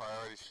 Get my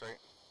priorities straight.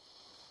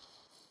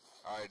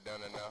 Alright,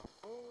 done enough.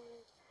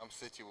 I'm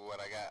sitting with what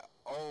I got.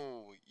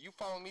 Oh, you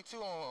follow me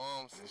too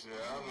on Yeah,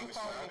 I need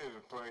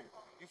to play.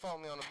 You follow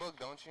me on the book,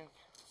 don't you?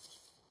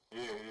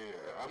 Yeah.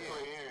 I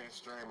play and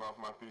stream off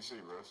my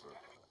PC, bro. So.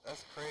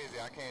 That's crazy.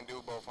 I can't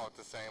do both off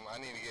the same. I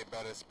need to get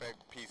better spec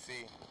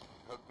PC.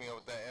 Hook me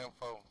up with that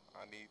info.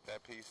 I need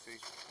that PC.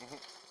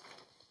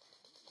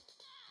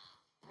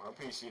 My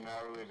PC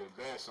not really the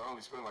best. So I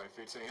only spent like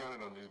 $1,500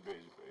 on this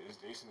bitch, but it's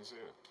decent as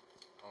hell.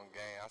 On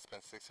game, I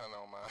spent $600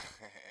 on mine.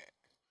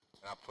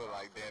 And I put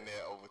like damn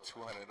near over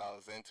 $200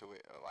 into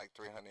it, or like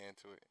 $300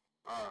 into it.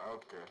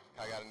 Okay.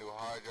 I got a new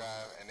hard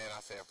drive, and then I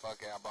said, fuck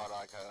it, I bought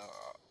like a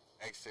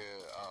extra,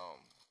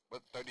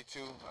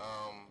 32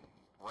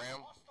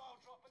 RAM.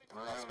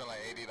 I spent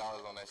like $80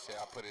 on that shit.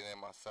 I put it in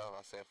myself.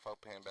 I said,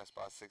 fuck paying Best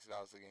Buy $60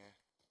 again.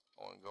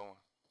 Ongoing.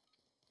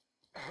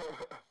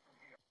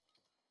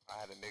 I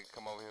had a nigga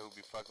come over here who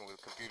be fucking with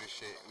computer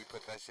shit. We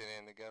put that shit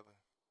in together.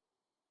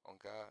 On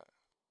God.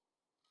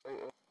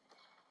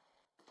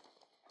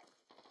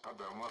 I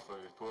thought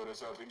motherfuckers pulled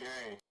us out the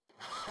game.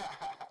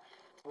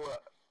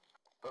 What?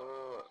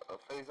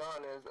 Faison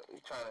is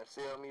trying to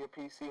sell me a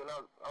PC, and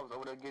I was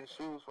over there getting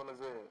shoes from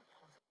his ass.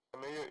 I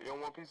mean, you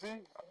don't want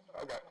PC?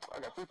 I got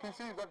 3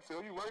 PCs I can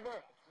sell you right now.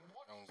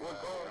 I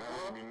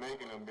ain't be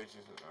making them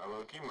bitches. I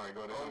look, he might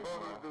go there and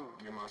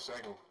get my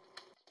second.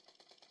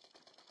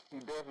 He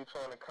definitely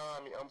trying to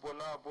con me. Boy,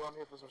 nah, boy, I'm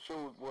here for some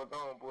shoes, boy. Go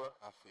on, boy.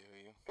 I feel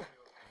you.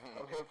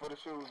 I'm here for the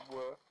shoes,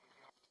 boy.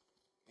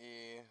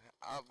 Yeah,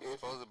 I'm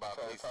supposed to buy a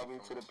PC from me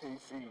to the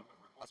PC.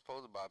 I'm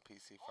supposed to buy a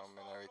PC from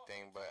him and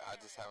everything, but I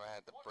just haven't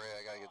had the bread.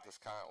 I gotta get this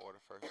client order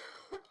first.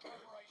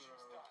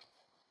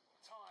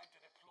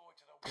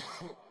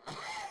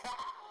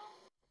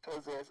 Tell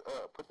his ass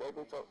up. Put that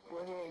bitch up.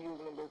 Boy, he ain't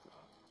using the bitch.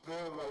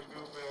 That like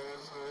goof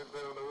ass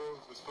down on the roof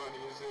was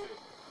funny as hell.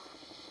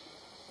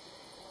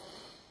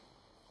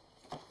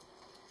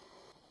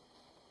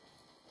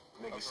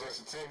 Nigga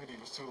sensitivity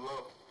was too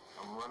low.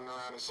 I'm running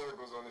around in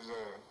circles on his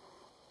ass.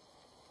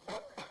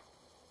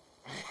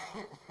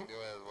 Your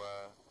ass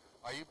wild.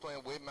 Are you playing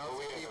with mouse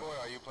and keyboard,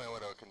 or are you playing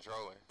with a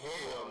controller?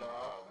 Hell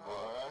no,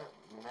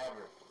 boy.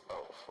 Never.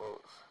 Oh,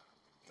 folks.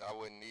 I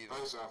wouldn't either.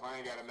 First off,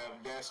 I ain't got enough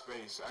desk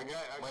space. I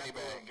got that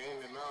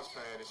gaming mouse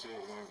pad and shit,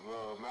 and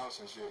mouse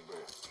and shit,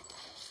 but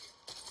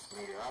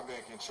nigga, I've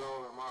been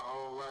controller my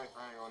whole life.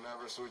 I ain't gonna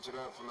never switch it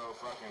up for no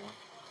fucking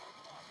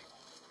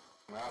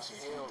mouse and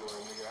keyboard,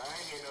 nigga. I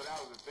ain't even know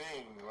that was a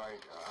thing.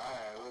 Like, I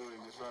had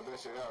literally just found that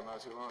shit out not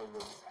too long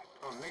ago.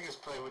 Oh, niggas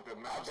play with the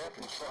mouse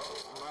and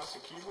mouse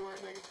and keyboard,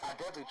 nigga. I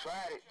definitely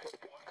tried it,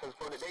 cause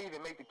they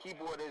even make the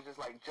keyboard is just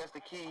like just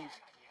the keys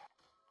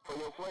for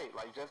your plate,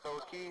 like just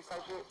those keys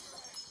type shit.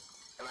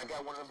 And I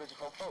got one of them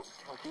bitches from folks.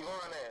 Keep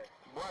on that.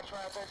 Boy, I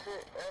tried that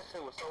shit. That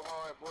shit was so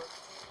hard, boy.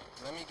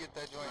 Let me get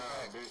that joint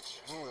back,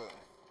 bitch.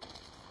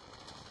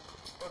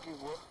 Fuck you,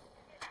 boy.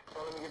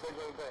 So let me get that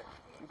joint back.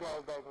 You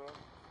guys back, man.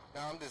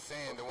 No, I'm just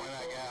saying, the one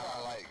I got,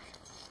 I like.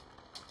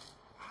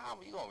 How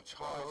you gonna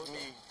charge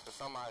me for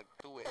something I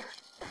threw at you?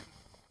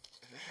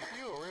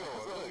 You a real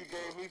one. That's what you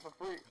gave me for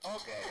free.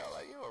 Okay, I'm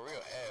like, you a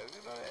real ass.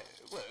 You know that?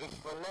 Look.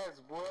 Finesse,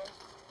 boy.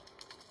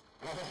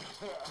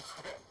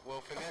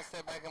 Well, finesse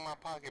that back in my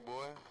pocket,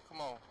 boy.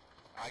 Come on.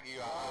 I give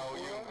you an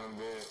IOU. I'm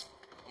dead.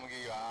 I'm gonna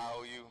give you an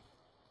IOU.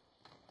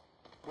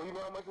 Well, you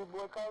know how much this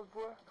boy costs,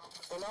 boy?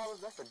 $10?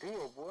 That's a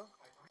deal, boy.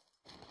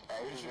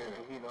 Hey,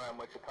 he know how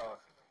much it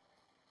costs.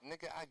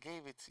 Nigga, I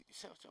gave it to you.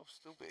 Shut up,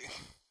 stupid.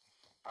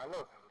 I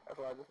know. That's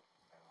why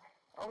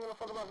I don't give a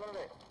fuck about none of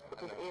that. Put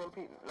this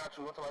EMP. Not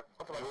you. I'm talking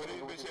about what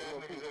these bitch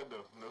ass niggas at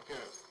though? No cap.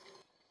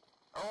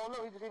 I don't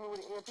know. He just hit me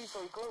with an EMP,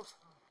 so he close.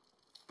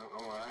 I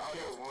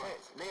killed one.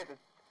 They at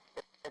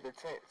the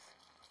tents.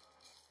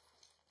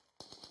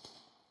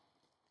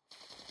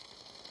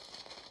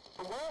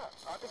 But where?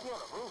 I think he on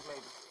the roof,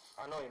 maybe.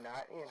 I know you're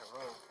not. He in the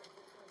room.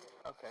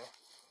 Okay.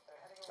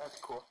 That's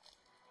cool.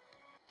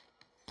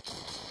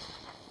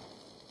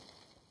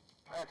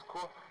 That's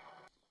cool.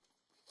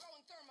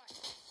 Throwing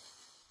thermite.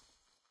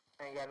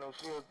 Ain't got no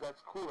shields.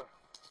 That's cooler.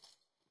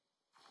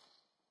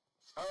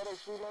 Oh, they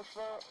shooting us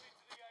up.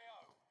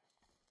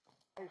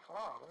 Hey,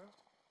 fall, man.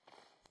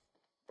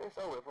 It's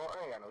over, bro.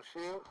 I ain't got no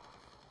shield.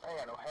 I ain't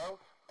got no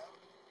health.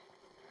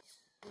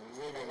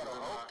 Ain't got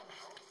no hope.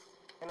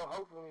 Ain't no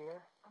hope for me,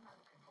 man.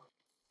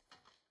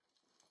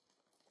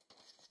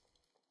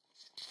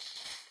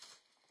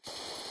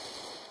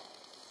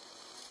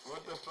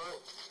 What the fuck?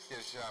 Get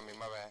a shot at me,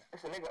 my bad.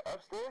 It's a nigga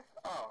upstairs?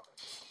 Oh.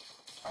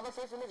 I'm gonna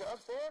say it's a nigga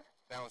upstairs?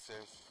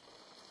 Downstairs.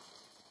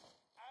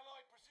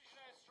 Allied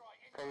precision airstrike.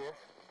 Okay, yes.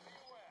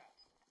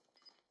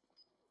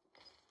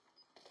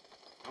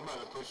 I'm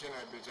about to push in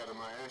that bitch out of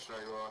my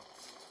airstrike wall.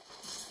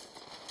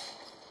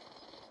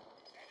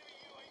 Enemy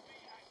UAV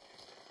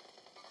active.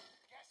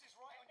 Gas is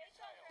right on your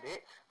tail.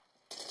 Bitch.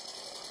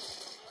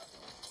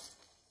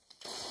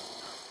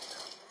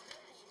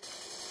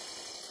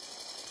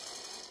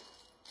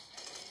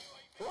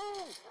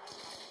 Woo!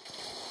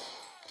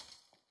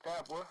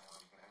 God, boy.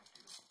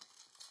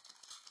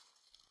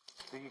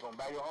 Think you gonna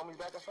buy your homies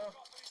back or something?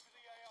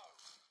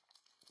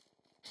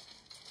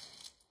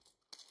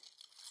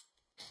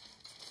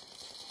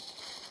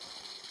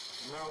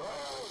 No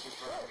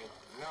way,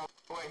 no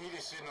way, he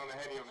just sitting on the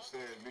heady on the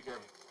stairs. Be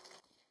careful.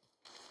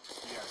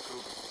 He got a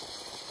Cooper.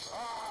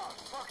 Ah,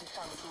 fuck, he's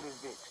trying to shoot this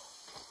bitch.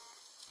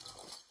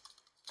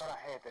 Thought I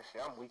had that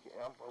shit. I'm weak.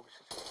 I'm bogus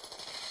as hell.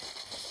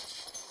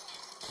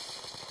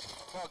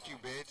 Fuck you,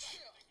 bitch.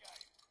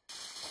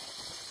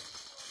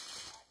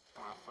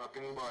 My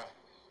fucking boy.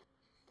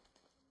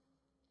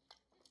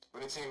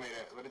 Where the teammate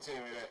at? Where the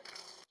teammate at?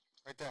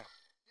 Right there.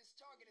 This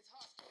target is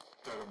hostile.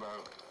 Talk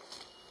about.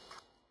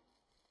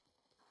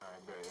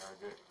 Alright, bet. Y'all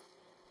good.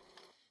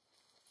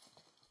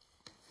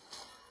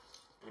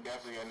 We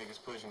definitely got niggas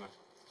pushing us.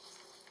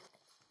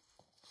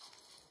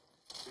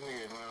 These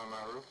niggas land on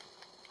my roof.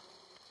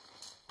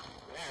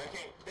 Damn, I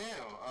can't.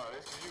 Damn. Oh,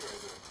 that's for you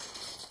right there.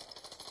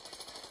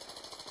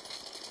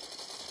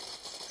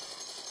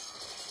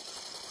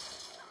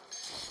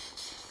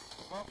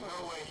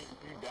 No way,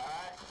 you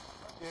died?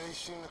 Yeah, they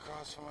shooting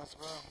across from us,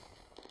 bro.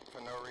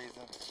 For no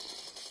reason.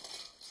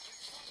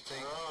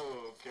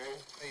 Oh, okay.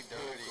 They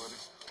dirty.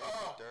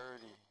 Oh.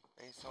 Dirty.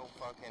 They so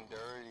fucking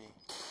dirty.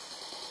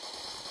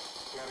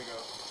 Gotta go.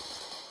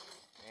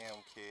 Damn,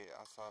 kid.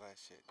 I saw that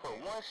shit. Put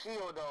one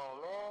shield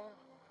on, man.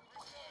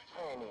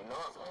 I ain't even know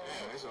it, man.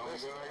 Yeah, that's the only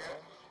gun I got.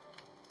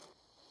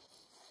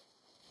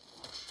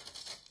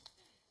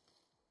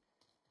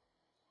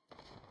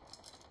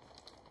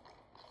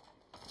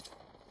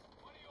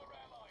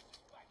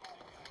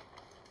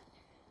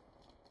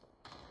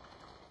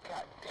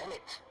 God damn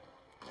it.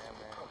 Yeah,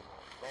 man. Come on,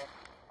 man.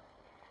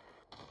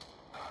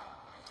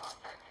 Fuck.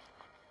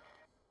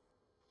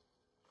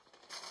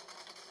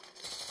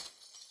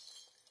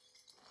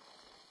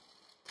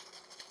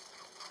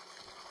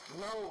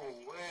 No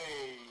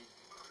way.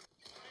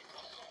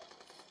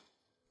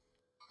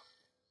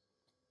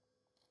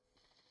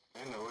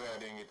 Ain't no way I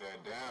didn't get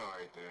that down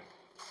right there.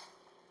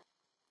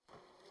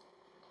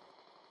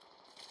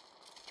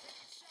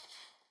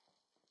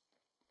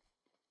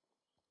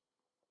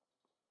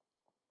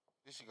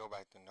 You should go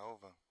back to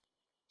Nova.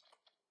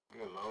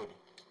 Good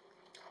loading.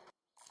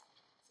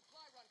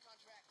 Supply run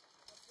contract.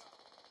 Let's go.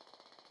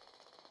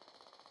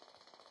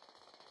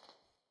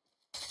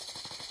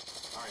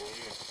 Alright,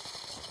 yeah.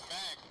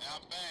 Back, now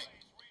back.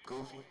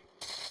 Goofy.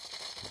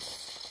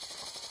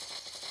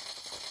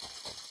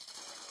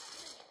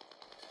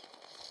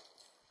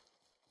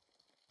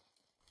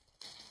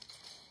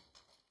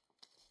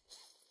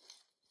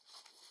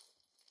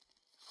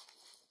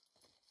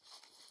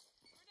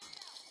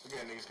 We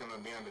got niggas coming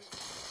up behind us.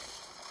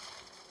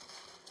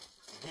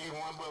 Give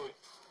one bullet.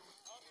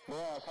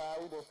 Yeah,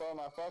 Kyle, you just saw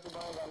my fucking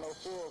gun. Got no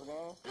shields,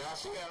 man. Yeah, I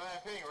see that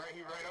last thing, right?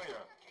 He right on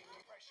y'all.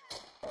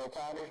 Oh,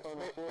 Kyle, they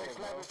from the shields,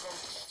 bro.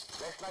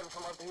 They sniping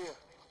from up here.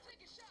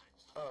 Take a shot.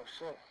 Oh,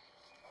 shit.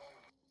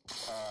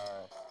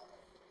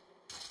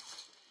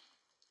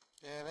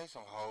 Yeah, they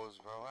some hoes,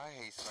 bro. I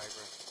hate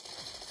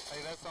snipers.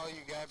 Hey, that's all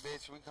you got,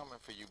 bitch. We coming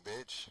for you,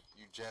 bitch.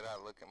 You Jedi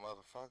looking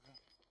motherfucker.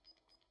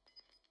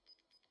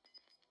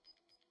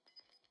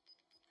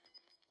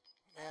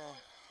 Man.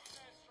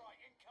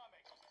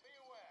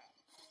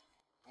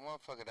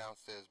 Motherfucker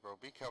downstairs, bro.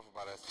 Be careful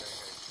about that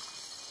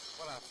staircase.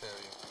 What I tell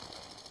you?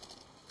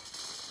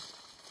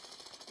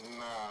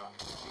 Nah.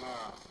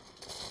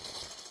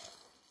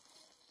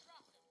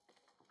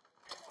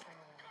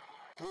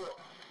 Look.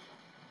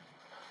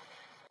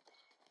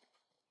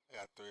 I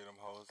got 3 of them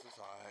hoes. It's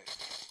alright.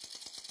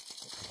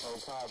 Oh,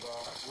 Kyle, bro.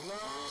 No.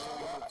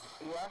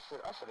 Yeah, I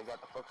should have got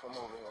the fuck from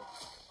over here.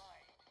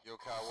 Yo,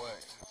 Kyle, what?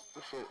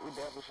 We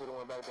definitely should have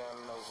went back down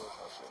to Nova or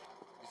some shit.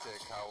 You said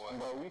Kyle, what?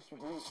 Bro,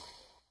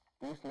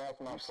 you snatched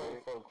my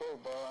place for a quick,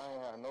 bro. I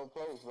ain't had no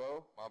place,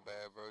 bro. My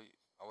bad, bro.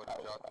 I would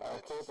have dropped the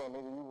bitches. That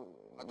nigga,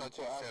 I thought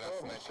you said I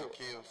snatched your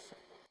kills.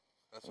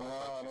 That's what I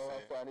thought you I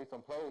said. said I need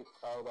some plates.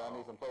 I was like, I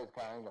need some plates,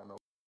 Kyle. I ain't got no.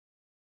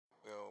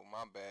 Well,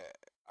 my bad.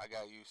 I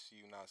got used to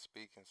you not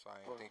speaking, so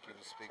I didn't think you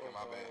was speaking.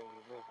 My bad.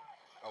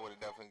 I would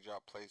have definitely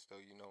dropped plates, though.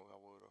 You know I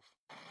would have.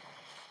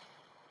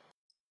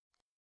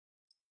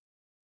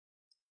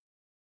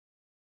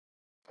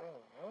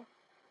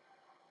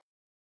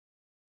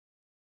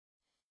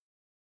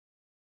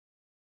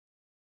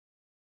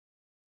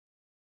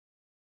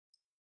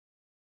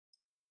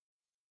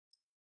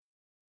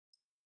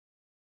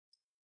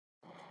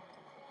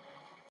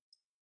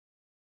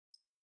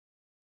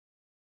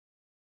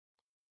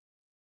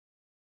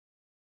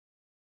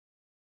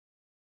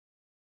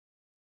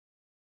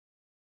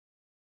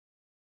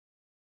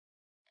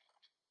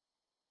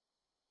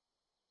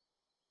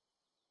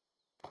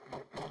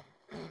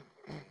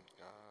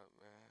 God,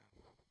 man.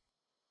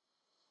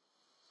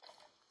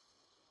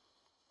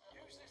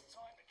 Use this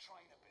time to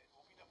train a bit.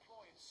 We'll be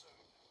deploying soon.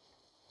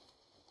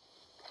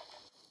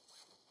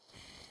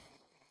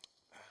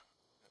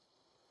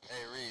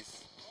 Hey,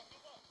 Reese.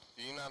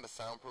 Do you know how to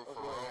soundproof a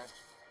room?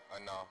 Or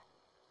no?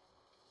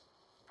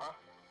 Huh?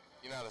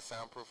 You know how to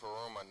soundproof a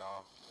room or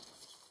no?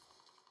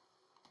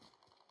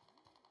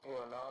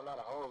 Yeah, no, not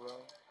a whole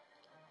room.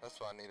 That's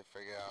what I need to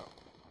figure out.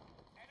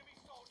 Enemy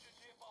soldiers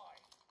nearby.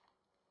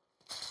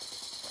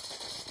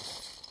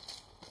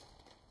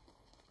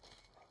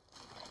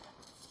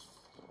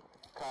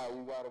 Kyle,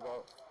 you gotta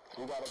go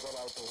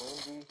like to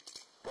Wendy's.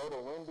 Go to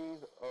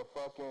Wendy's or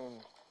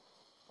fucking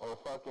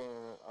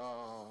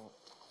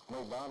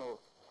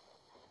McDonald's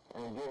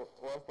and get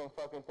what's them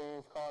fucking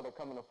things called that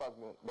come in the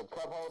fucking the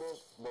cup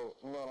holders.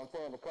 You know what I'm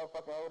saying? The cup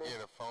fucking holders.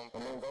 Yeah, the foam. And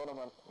then go to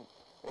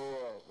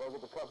go get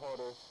the cup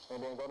holders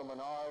and then go to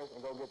Menards and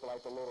go get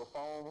like the little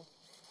foam.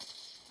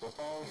 The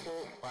phone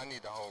shit. I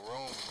need the whole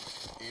room,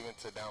 even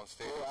to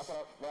downstairs. Yeah, I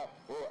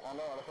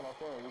know. That's what I'm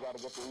saying. You gotta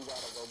go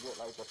get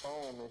like the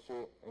foam and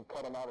shit, and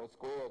cut them out in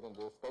squares and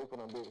just staple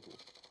them bitches.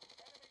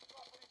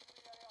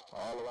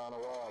 All around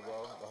the wall,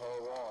 bro. The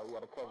whole wall. You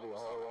gotta cover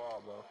your whole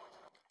wall, bro.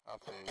 I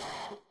feel you.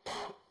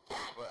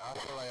 But I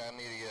feel like I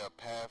need to get a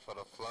pad for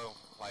the flow.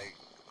 Like,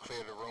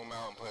 clear the room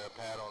out and put a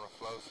pad on the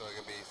flow so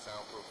it can be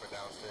soundproof for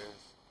downstairs.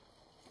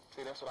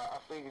 See, that's what I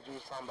figured you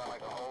was talking about,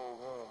 like a whole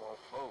room on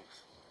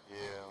folks.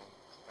 Yeah.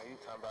 Like you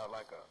talking about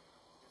like a...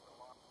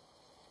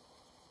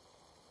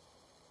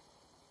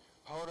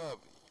 Hold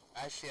up.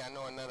 Actually, I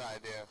know another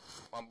idea.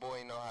 My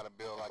boy know how to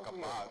build like a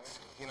box.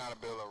 He know how to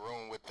build a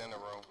room within a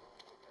room.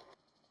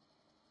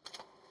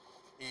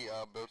 He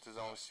built his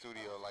own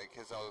studio, like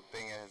his own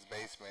thing in his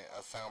basement,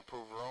 a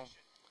soundproof room.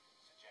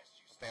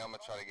 I think I'm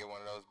gonna try to get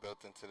one of those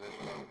built into this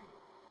room,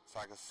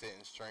 so I can sit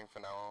and stream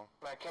from now on.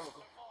 Like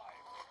chemical.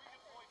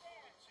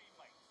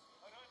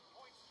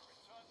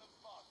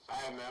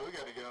 Hey man, we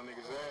gotta get on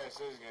niggas'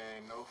 ass this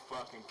game, no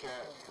fucking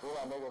cap. We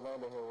got niggas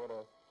under here with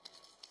us.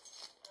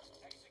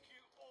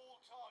 Execute all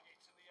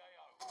targets in the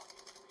AO.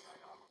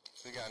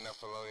 We got enough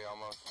for Lodi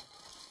almost.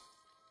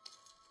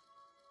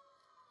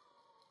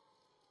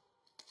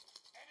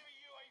 Enemy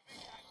UAV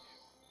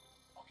active.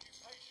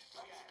 Occupation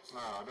gas.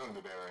 No, don't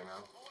do that right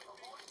now.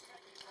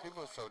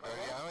 People are so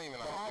dirty, I don't even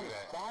know how to do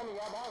that. Behind me,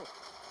 y'all behind me.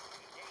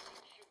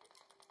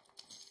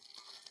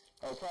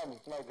 Hey, try me,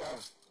 snipe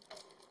down.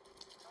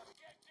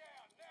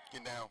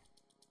 Get down.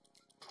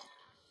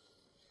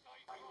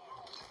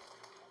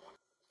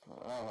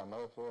 I don't have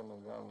no fear in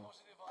the gun.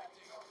 Positive ID.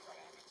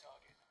 Found the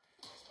target.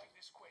 Let's make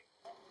this quick.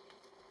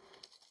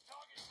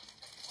 Target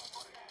detected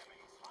by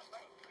enemy.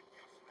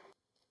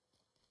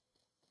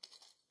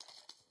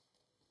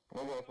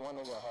 Nigga, it's one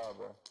nigga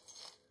hard, bro.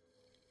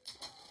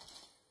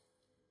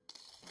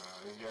 Nah,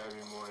 there's gotta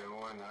be more than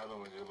one. The other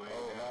one just laying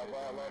Oh, down.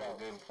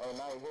 Oh,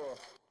 now he's here.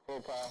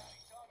 Here, Kyle.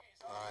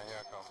 Alright, here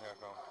I come, here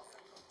I come.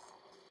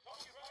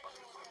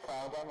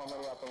 Kyle, got my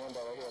money out the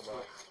window right here, bro.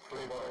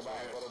 Please, Go to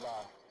die, go to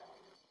die.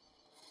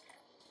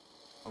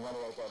 I'm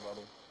running right there,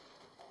 buddy.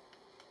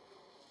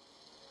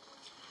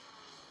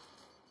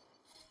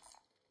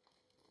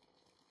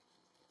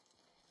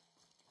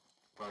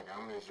 Fuck,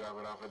 I'm gonna just drop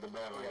it off at the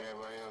back like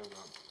everybody else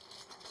doing.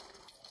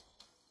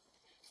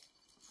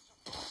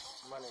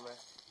 Money, man.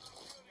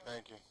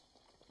 Thank you.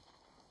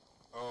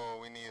 Oh,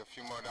 we need a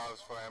few more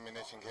dollars for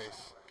ammunition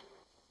case.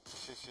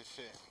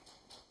 Shit.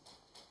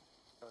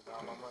 That's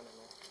all my money,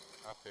 man.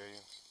 I feel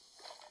you.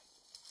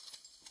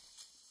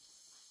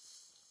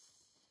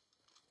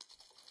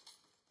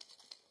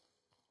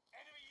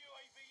 Enemy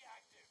UAV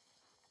active.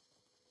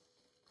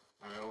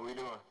 Alright, what we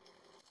doing?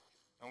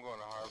 I'm going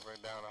to Harbor,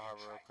 down to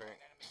Harbor real quick.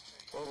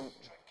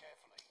 Tread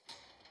carefully.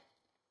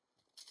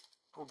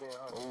 Who been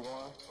on? Where you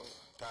going?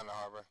 Down to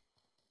Harbor.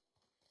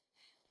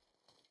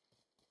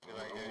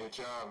 I'm with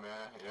y'all,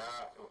 man.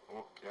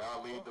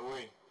 Y'all lead the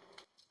way.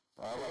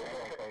 I got an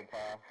ammo code,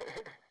 Kyle.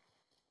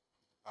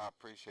 I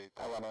appreciate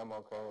that. I got an ammo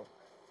code.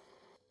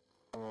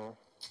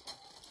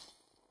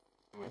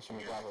 What you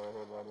Drop it got? right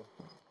here, buddy.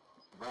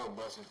 Bro,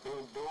 busting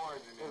through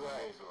doors in this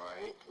bitch,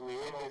 right? We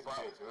in this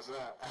bitch. What's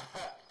up?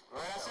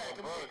 Right outside.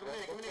 Come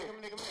here.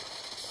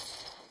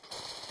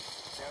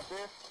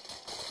 Downstairs?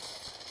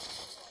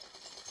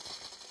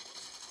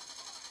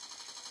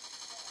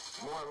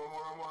 More.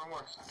 I'm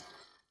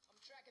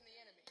tracking the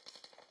enemy.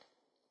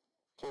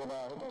 Check it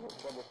out.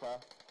 Hit this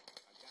Kyle.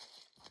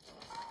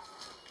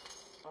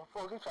 Oh,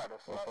 fuck, you tried to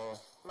snipe.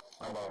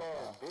 I'm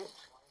ass, bitch.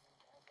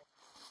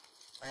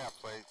 I got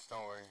plates,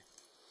 don't worry.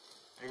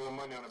 Ain't got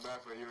money on the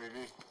back for the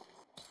UAV.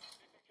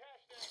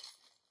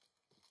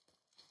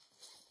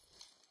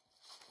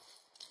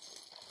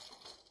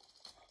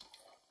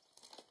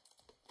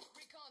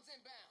 Recon's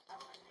inbound.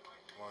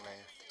 Come on,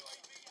 in.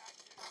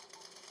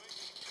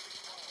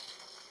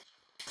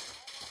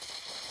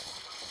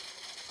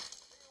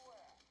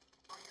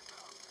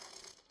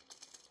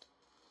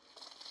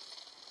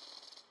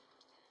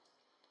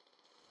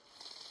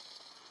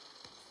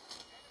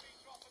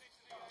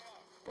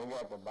 We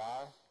got the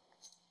buy.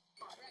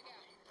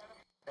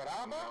 At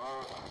Alba?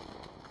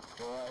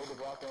 Yeah, he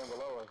just walked in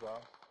below us,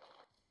 y'all.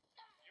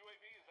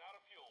 UAV is out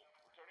of fuel.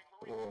 Returning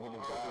for Yeah, he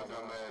just Oh, died.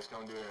 dumbass,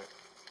 come do that.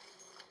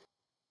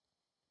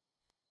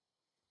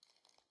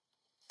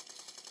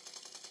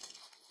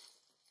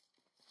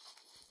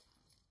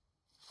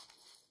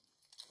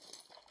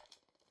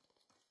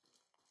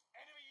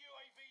 enemy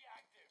UAV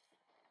active.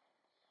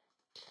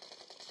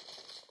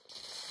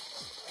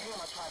 Damn,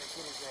 I tried to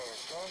get his ass,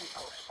 bro.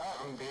 Oh, shot.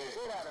 I'm dead.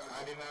 Get out of me.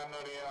 I did not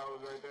know that I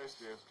was right there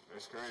still.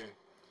 That's crazy.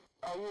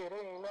 Oh, yeah,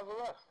 they ain't never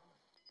left.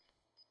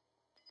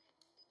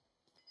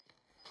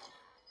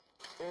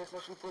 Ever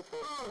since you put the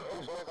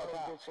back on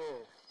that bitch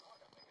ass.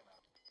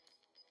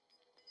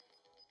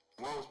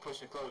 One was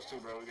pushing close too,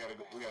 bro. We gotta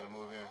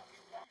move in.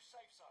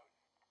 Safe zone.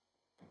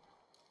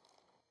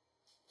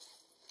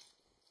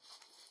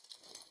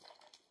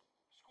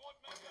 Squad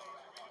member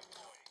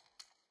redeploying.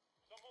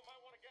 Someone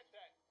might want to get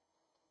that.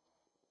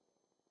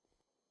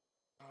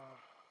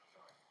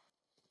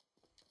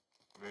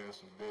 Man,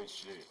 some bitch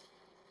shit.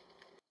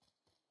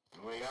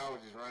 The way I was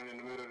just running in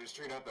the middle of the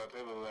street, I thought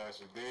that little ass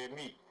was dead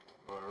meat.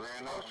 Or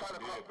ran off, I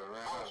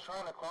was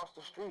trying to cross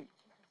the street.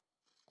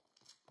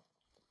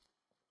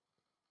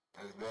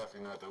 That's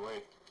definitely not the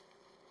way.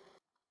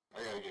 I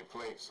gotta get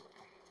plates.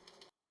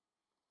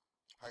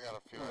 I got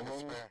a few I can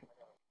spare.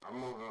 I'm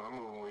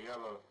moving with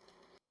yellow.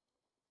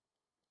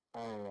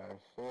 I ain't got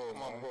shit.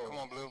 Come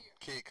on, Blue.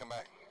 Kid, come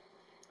back.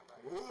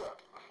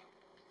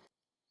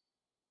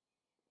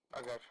 I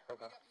got you.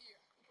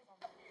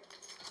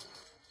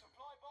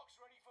 Supply box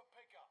ready for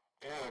pickup.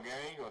 Yeah,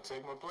 gang, you gonna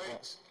take my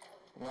plates?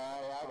 Nah,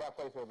 yeah, I got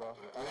plates here, bro.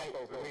 I got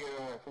plates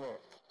here. Come here.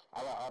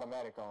 I got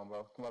automatic on,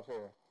 bro. Come up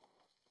here.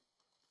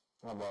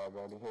 My bad,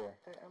 buddy. Here.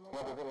 Come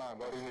up this line, I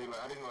buddy. didn't know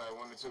like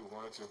one or two.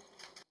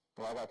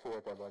 Well, I got two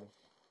right there, buddy.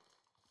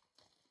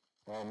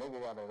 Man,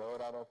 nigga got a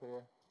road out up here.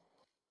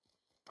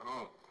 I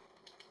don't.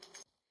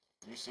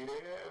 You see that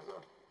ass though?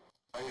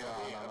 Oh yeah,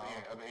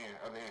 other end.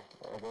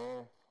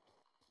 Again.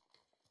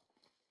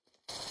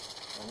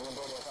 And me and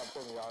Brody are top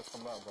taking y'all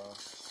come up, bro.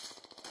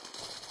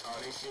 Oh,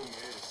 they see me.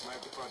 They just snipe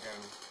the fuck out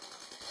of me.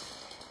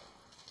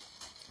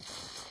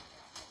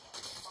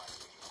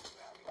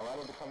 Oh, I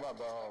need to come up,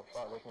 bro.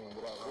 Fuck, we can't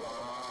get up. We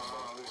gotta come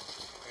up, bro.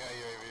 I got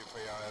UAV for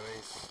y'all at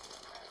least.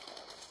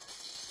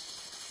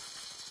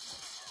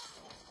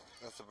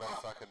 That's the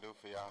best I can do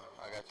for y'all.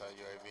 I got y'all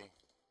UAV.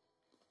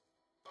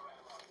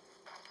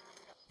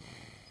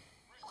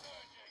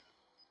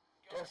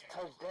 Just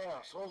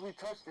touchdown. As soon as we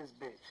touch this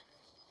bitch.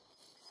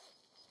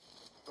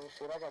 Man,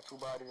 shit, I got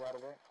 2 bodies out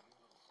of that.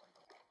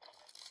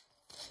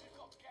 You've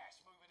got gas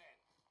moving in.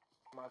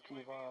 My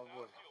key Von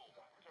boy.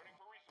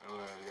 Oh,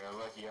 I got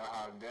lucky. I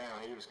hopped down.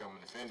 He was coming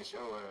to finish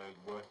your ass,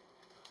 boy.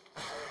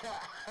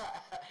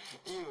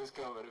 He was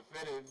coming to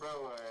finish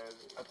bro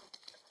ass.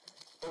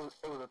 It was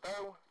a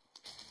third one?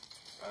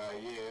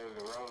 Yeah, it was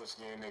a roller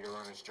skin nigga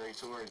running straight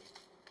towards you.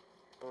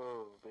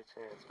 Oh, bitch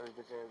ass. First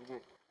bitch ass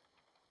get.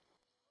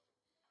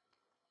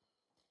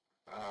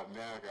 I hopped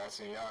down because I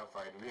seen y'all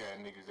fighting. We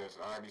had niggas that's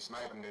already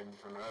sniping them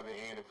from the other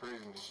end of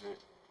prison and shit.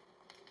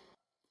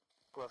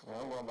 Plus, Yeah,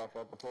 I'm going back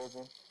up the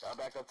prison. Y'all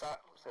back up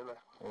top? Say that.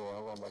 Yeah,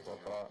 I'm going back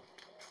up top.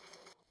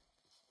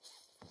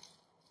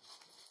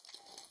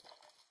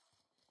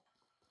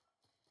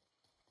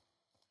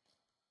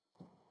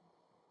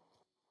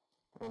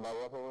 Anybody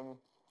up here with me?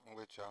 I'm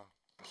with y'all.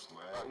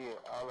 Oh,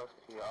 yeah, all us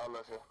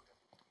here.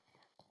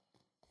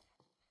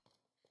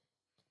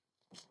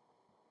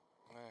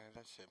 Man,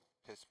 that shit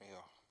pissed me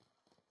off.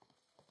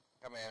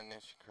 Got my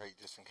ammunition crate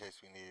just in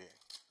case we need it.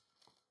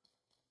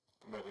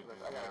 I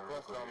got a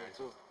cluster on me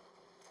too.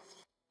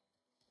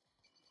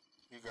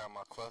 You got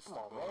my cluster.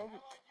 Come on, man.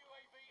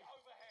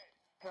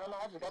 Hell no,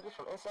 I just got this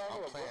from inside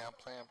here, bro. I'm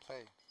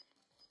playing.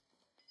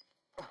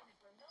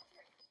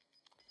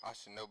 I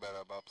should know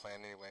better about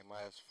playing anyway.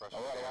 My ass I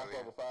frustrated. got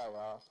to the side,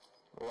 y'all.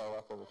 We got to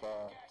walk to the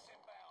side.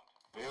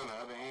 They on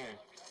the other end.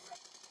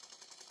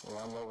 Yeah,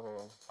 I'm over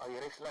here. Oh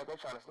yeah, they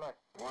trying to snipe.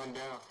 One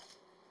down.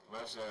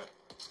 Left side.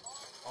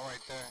 All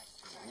right there.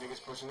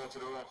 Niggas pushing up to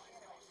the left.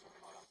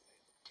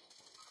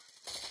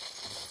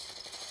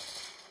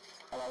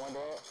 I got one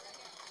dead.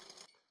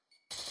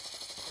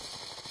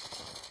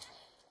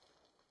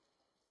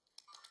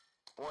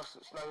 One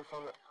sniper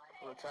from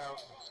the town.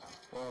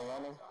 One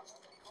running.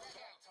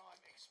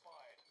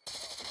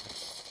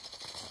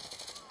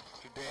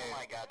 You dead. Oh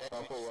my god, that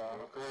Don't put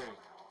y'all. Okay.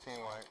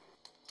 Team white.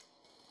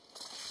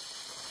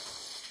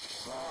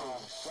 Nah,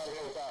 somebody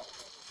hit the top.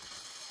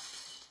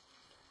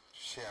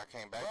 Shit, I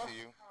came back to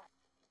you.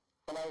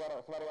 Somebody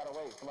gotta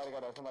wait. Somebody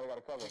gotta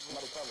cover.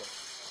 Somebody cover.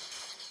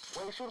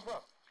 Where you shooting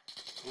from?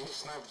 Yeah,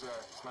 sniper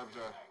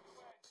jar.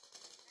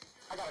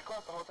 I got a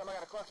cluster the whole time. I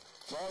got a cluster.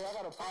 Bro, I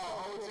gotta put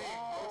whole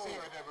team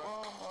right there,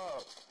 bro.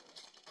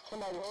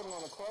 Somebody holding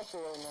on the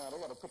cluster right now. They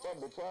gotta put that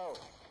bitch out.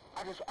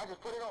 I just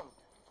put it on.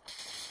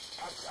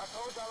 I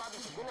told y'all I be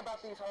forgetting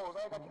about these hoes.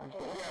 I can't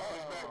We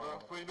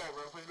gotta push back,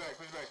 bro. Push back.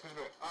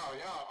 Oh,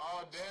 y'all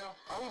all down?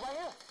 Oh, he's right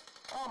here.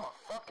 Oh my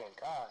fucking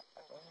god.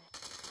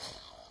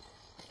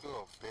 You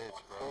a bitch,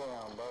 bro.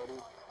 Damn, buddy.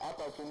 I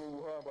thought you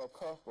knew you had that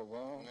cluster,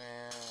 man.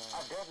 Man.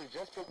 I definitely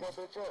just picked that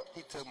bitch up.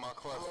 He took my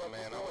cluster,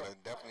 man. I would have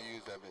definitely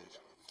used that bitch.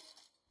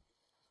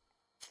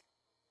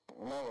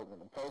 And that was in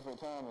the perfect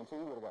timing, too.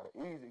 You would have got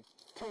an easy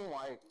team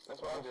white.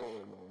 That's what I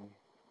did. man.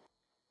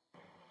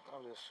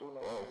 I was just shooting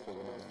at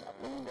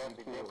him.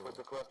 Definitely didn't put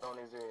the cluster on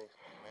his ass.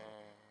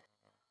 Man.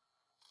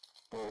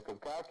 Yeah,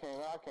 because I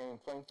came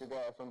flanked his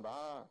ass from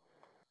behind.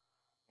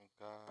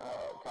 God.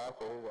 Kai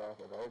said his ass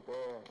was right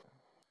there.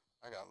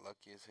 I got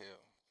lucky as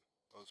hell.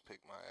 Those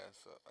picked my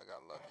ass up. I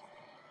got lucky.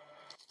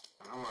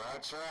 I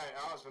tried.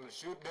 I was gonna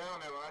shoot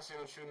down there when I seen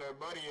him shooting that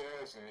buddy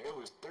ass, and it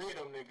was 3 of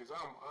them niggas.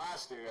 I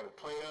still gotta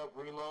play up,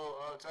 reload,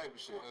 all type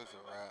of shit. It was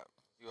a wrap.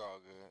 You all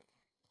good.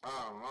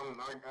 I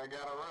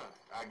gotta run.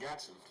 I got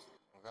to.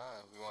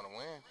 God, we want to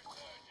win.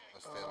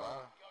 Let's stay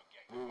alive.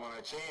 We want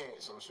a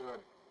chance, I'm sure.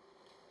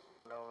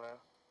 No, man.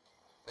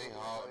 They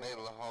holding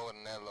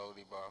that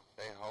loadie, bro.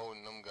 They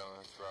holding them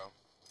guns, bro.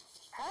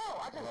 How?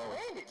 I just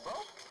landed, bro.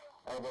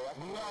 Hey, bro, that's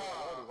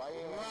why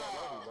you ain't that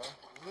loading, bro?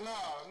 No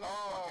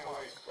fucking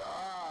way.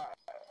 God.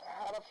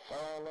 How the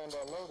I ain't land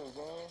that loading,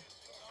 man.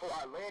 fuck?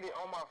 I landed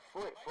on my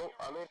foot, folks.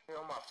 I landed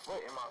on my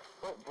foot, and my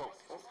foot broke,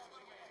 folks.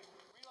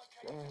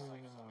 Damn.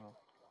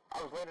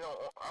 I was landing on,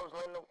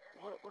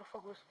 what the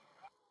fuck was,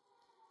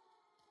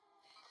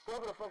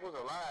 whoever the fuck was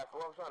alive,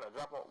 fool, I was trying to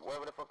drop on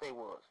wherever the fuck they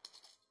was.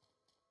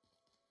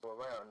 Go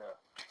around there.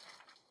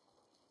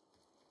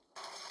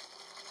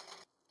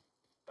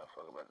 I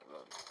fuck about the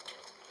loading.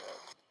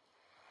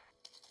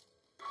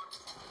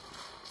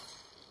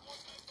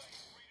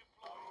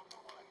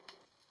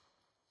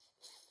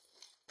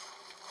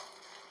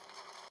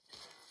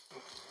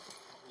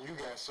 You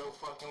got so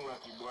fucking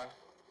lucky, boy.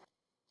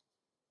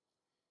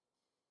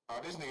 Oh,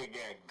 this nigga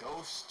got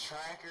ghost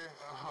tracker.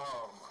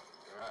 Oh my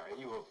god,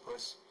 you a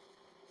puss.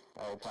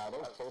 Hey, Ty,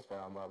 there's fish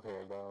down up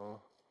here,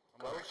 bro.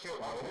 I killed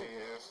one of their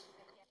ass.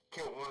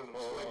 Killed one of them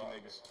sweaty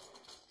niggas.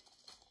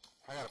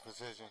 I got a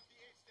position.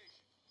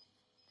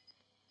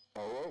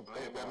 Hey,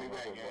 Grab me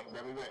back, gang.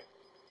 Grab me back.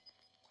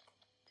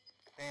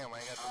 Damn,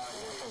 I ain't got the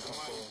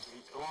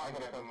Juan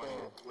got the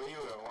money. Where you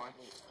at, Juan?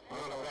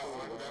 On the back,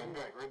 Juan. Grab me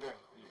back, right there.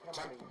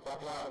 There's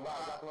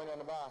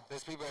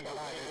people at the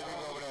line. There's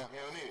people over there.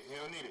 He don't need it. He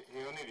don't need it. He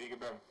don't need it. He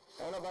can grab me.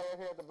 Ain't nobody up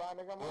here at the bar,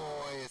 nigga.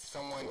 Boy, it's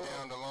someone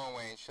down the long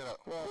way. Shut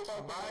up. Buy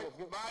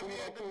me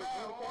at the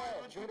back, Juan.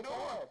 What you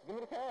doing? Give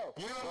me the cash.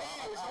 You don't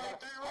need it. It's only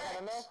 3 racks. I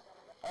ain't know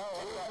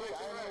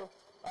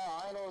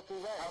it was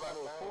 3 racks. I thought it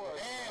was 4.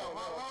 Damn,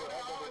 my loader,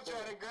 I was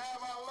trying to grab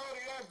my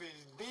loader. That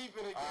bitch deep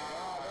in the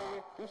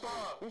game.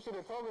 You should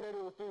have told me that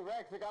it was 3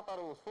 racks. Nigga, I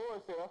thought it was 4.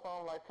 So that's why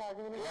I'm like, Kai,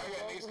 give me the Yeah, I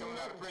got niggas coming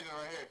out of prison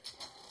right here.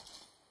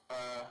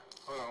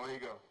 Hold on, where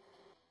you go?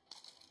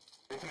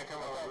 They finna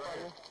come out right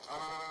here.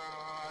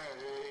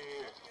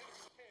 Yeah.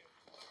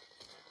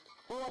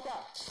 Who wants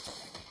that?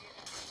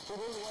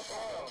 Who really wants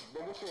that?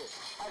 Good shit.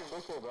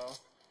 Good shit, bro.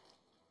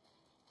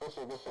 Good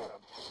shit.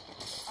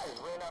 I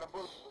just ran out of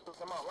bullets.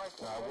 Come out right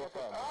there. Nah, good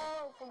shot, man.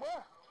 Oh, from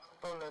where?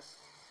 From this.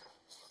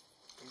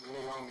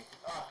 Nigga on me.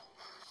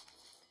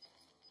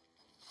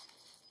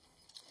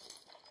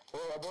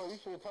 Boy, you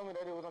should have told me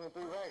that it was only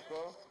 3 racks,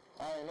 bro.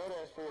 I didn't know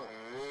that shit.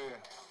 Yeah.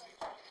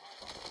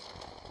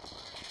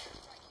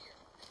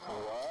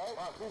 What?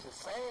 Wow, these the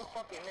same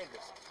fucking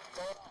niggas.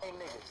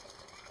 Same niggas.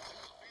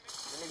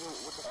 The nigga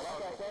with the That's saw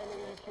that same face.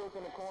 nigga you killed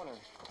in the corner.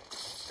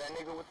 That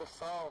nigga with the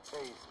saw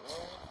face,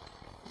 man.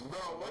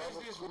 Bro, what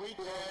is this weak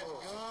ass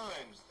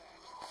gun?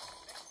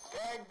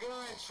 That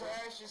gun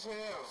trash as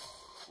hell.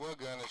 What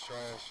gun is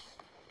trash?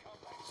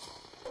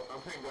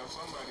 I picked up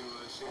somebody with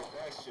that shit.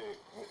 That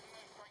shit.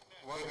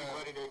 What gun?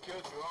 Anybody that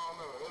killed you, I don't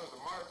know. It was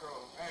a marker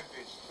on that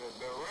bitch.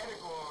 The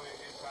reticle on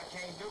it, I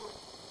can't do it.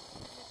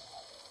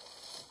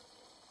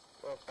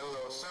 A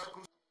little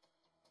circle.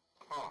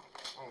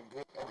 I'm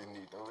good. I didn't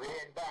need the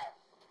red dot.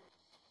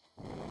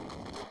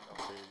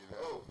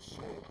 Oh,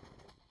 shit.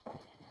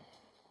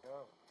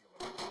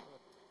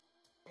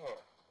 Yeah.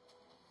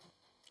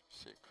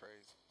 Shit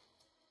crazy.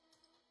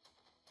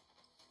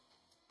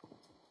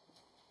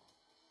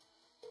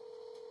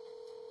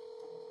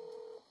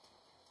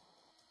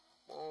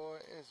 Boy,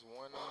 it's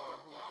one on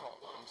who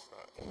called. I'm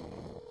stuck.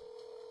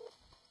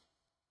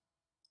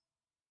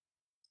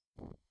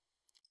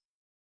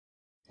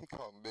 He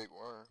called him Big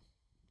Worm.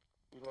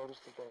 You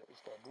noticed that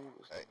it's that dude.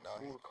 It's Hey, that nah,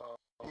 dude called.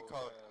 he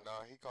called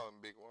him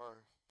Big Worm.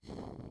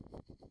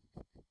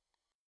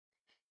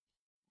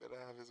 Better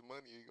have his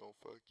money, he gonna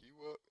fuck you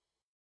up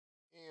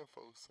and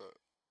folks up.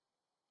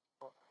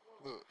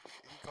 Look,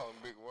 he called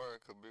him Big Worm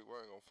cause Big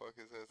Worm gonna fuck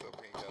his ass up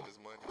and he ain't got his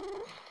money.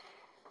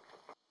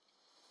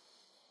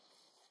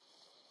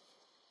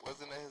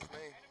 Wasn't that his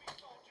name?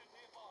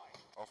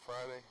 On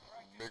Friday?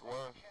 Big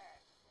Worm?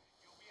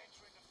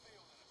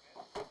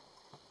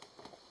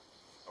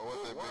 Or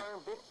was it Big Worm,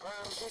 Big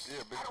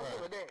Yeah, Big I don't give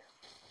a Worm. damn.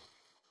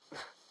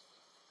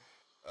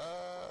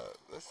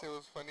 That shit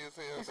was funny as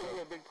hell. He said he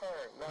a Big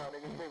Perm. Nah,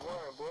 nigga, Big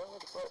Worm, boy.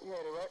 What the fuck? You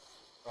had it right.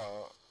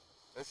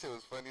 That shit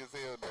was funny as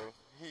hell though.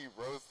 He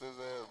roasted his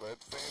ass, but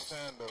at the same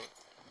time though,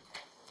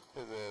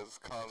 his ass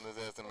calling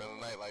his ass in the middle of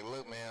the night like,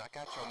 look man, I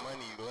got your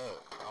money, look.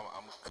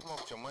 I'm come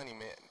up with your money,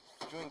 man.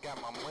 You ain't got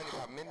my money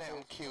by midnight,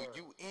 I'm gonna kill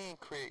you and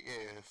Craig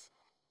ass.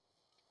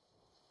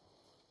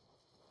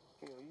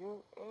 Kill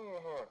you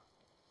and him.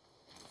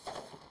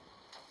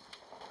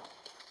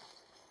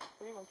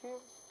 Who you gonna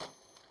kill?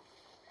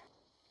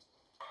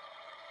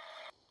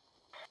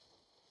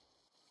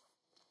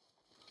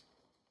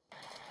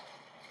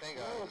 Thank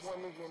There God. was one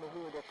nigga in the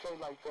hood that played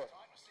like that.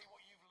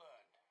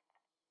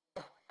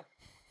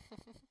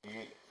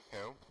 Yeah.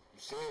 Him? You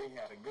said he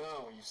had a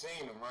gun when you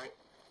seen him, right?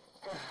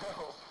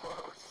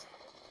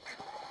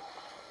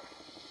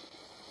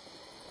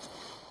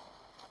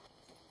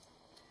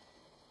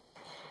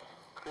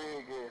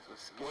 ass was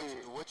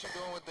scared. What you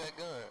doing with that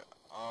gun?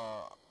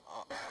 I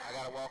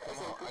gotta walk him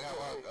home. I gotta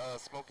walk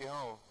Smokey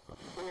home.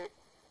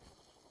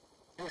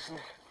 This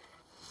nigga.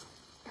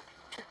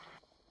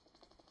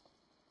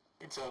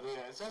 You told her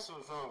that's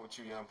what's wrong with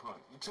you, young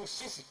punk. You too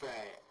sissy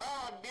fat.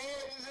 Oh,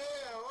 dead as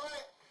hell.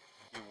 What?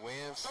 You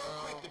win So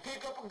some. quick to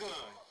pick up a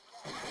gun.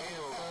 You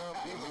win some.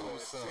 You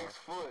lose some. 6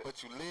 foot. But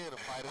you live to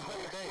fight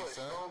another day,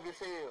 son. Strong as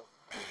hell.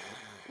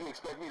 You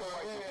expect me to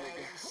fight this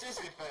nigga?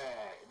 Sissy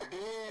fat.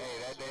 Hey,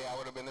 that day I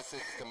would have been a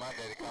 6 to my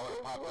daddy. I would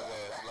have popped his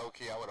ass. Low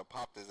key, I would have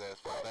popped his ass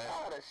for I that.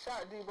 would have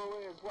shot Debo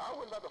ass. Boy, I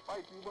wasn't about to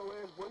fight Debo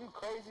ass. Boy, you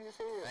crazy as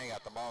hell. I ain't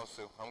got the balls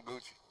to. I'm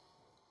Gucci.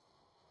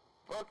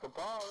 Fuck the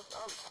balls.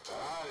 I'm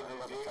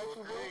about to fight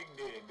you, boy. Craig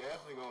did.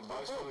 Definitely gonna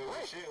bust me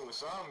with shit with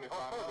something if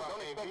I know I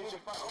Don't can't expect me beat to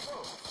you. fight.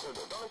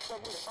 Don't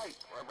expect me to fight.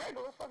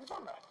 Regular fucking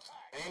talking about.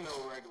 Ain't no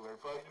regular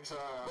fucking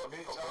time.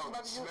 Bitch, I'm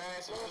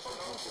smashing this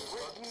shit.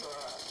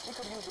 He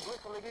could have used the brick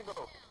from the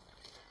get-go.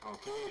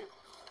 Okay.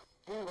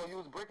 He was gonna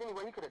use brick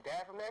anyway. He could have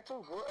died from that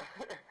too, boy.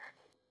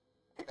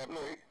 That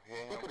brick,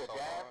 he could have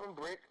died from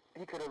brick.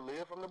 He could have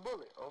lived from the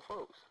bullet. Oh,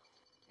 folks.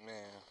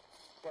 Man.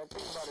 Gotta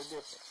think about it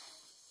different.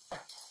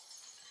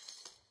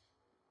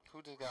 Who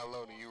just got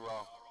loaded? You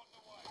raw.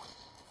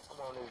 I'm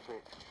on this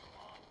bitch.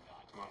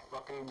 My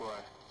fucking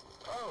boy.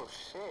 Oh,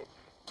 shit.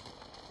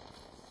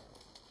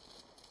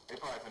 They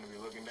probably finna be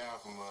looking down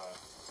from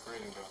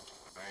prison though.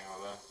 I ain't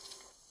gonna lie.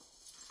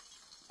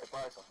 They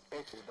probably some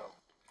bitches though.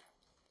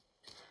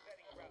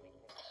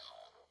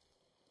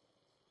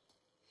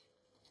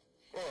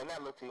 Damn,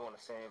 that look to you on the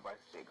same invite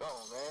shit. Go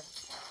on, man.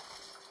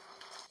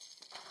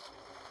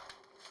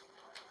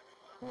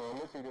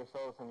 Yeah, Lissy just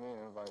sold some in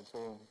invite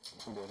too.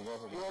 She just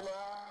messaged me. Yeah,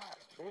 nah,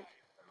 shit.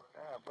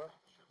 Nah, bro.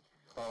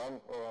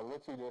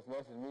 Lissy just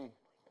messaged me.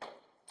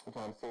 She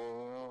trying to say,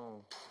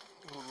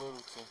 Who little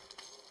to?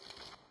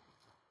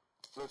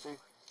 Let's see.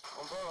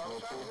 Bro, I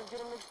was trying to just get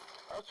him this.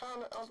 I was trying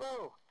to,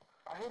 bro.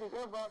 I hit his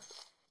inbox.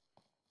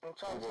 I'm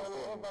trying to tell him the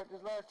inbox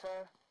this last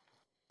time.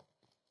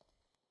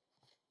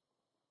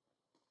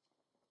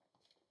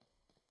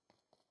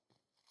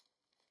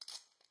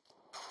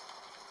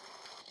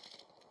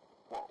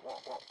 Whoa.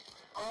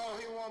 Oh,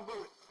 he one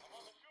bullet.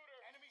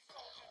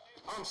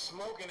 I'm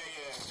smoking their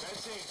ass. That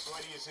team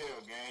sweaty as hell,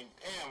 gang.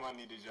 Damn, I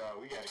need a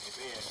job. We gotta get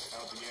their ass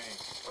out the game.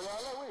 Oh,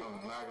 y'all know we.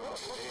 I'm not gonna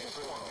get their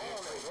prison.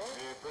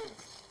 Their prison.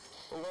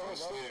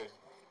 Upstairs.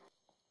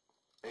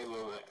 They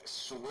look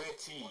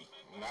sweaty.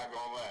 Not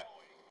gonna lie.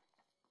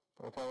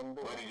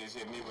 Buddy just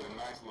hit me with a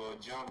nice little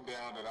jump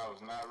down that I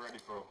was not ready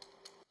for.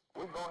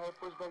 We go ahead and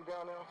push back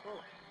down there too.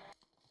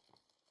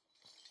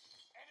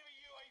 Enemy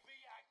UAV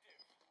active.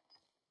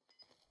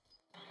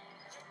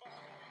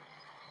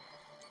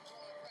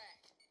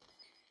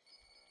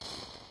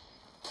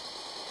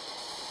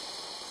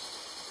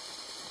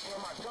 Damn,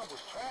 my jump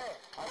was trash.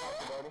 I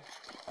got you, buddy.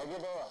 Hey,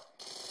 get up.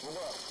 Get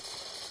up.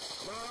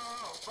 No.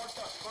 Fucked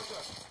up.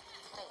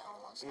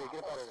 Yeah,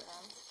 get up out of there.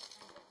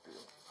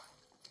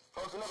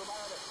 Post another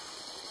behind us.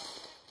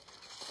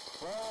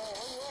 Whoa,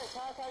 where you at?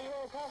 Kaka, you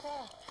at?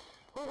 Kaka?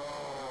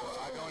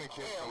 Oh, I can only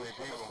kill so many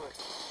people. Damn,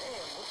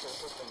 we should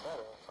have put them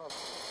better or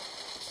something.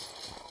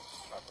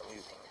 Not the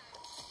least one.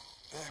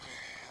 Damn it.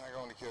 I can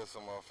only kill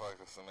some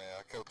motherfuckers, so man.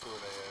 I killed 2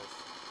 of their ass.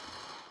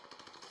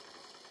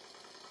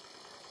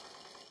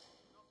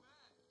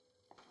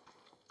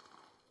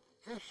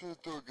 This shit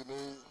threw a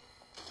grenade.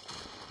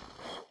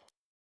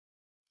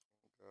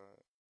 God.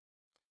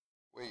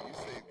 Wait, you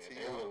say T?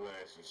 They look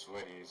like some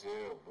sweaty as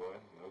hell, boy.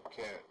 No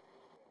cap.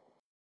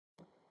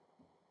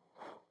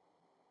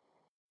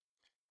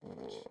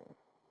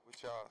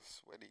 With y'all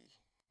sweaty,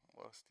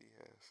 musty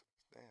asses.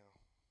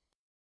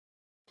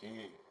 Damn.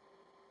 Yeah.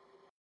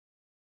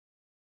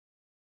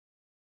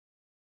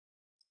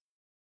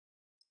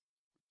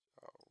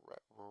 Y'all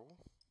rap roll.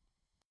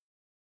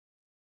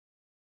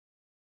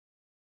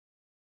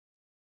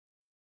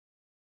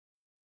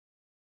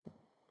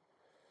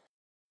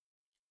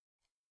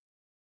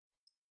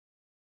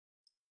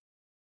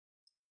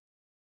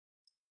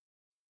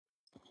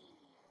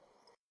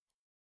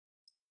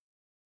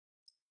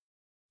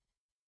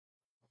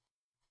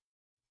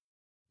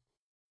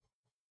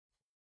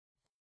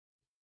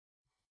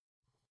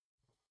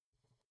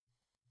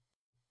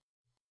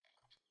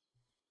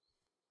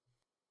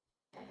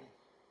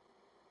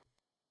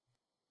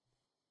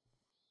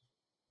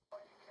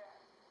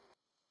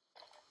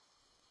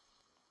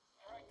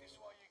 Practice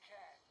while you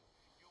can.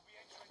 You'll be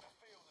entering the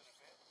field in a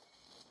bit.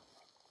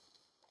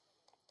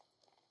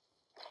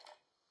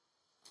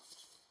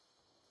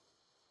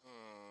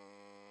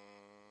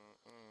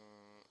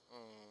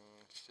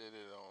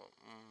 Shitted on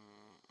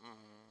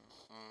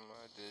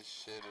I just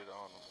shitted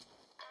on them.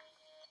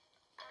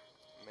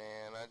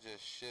 Man, I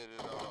just shitted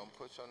on them.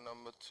 Put your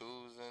number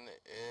 2s in the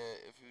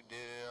air if you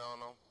did it on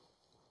them.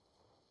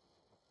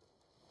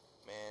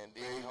 Man,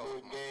 these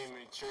Facebook hoes.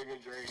 Gaming, Trigger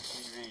Dre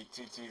TV,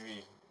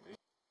 TTV.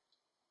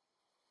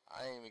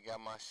 I ain't even got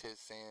my shit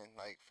saying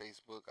like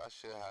Facebook. I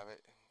should have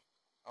it.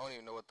 I don't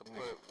even know what to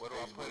put. What do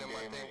I put in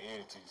my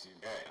thing?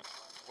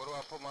 What do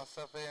I put my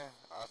stuff in?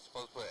 I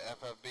supposed to put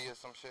FFB or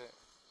some shit?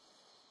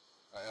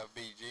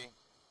 FBG.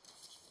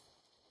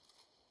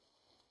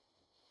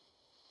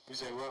 You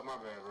say what? My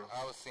bad, bro.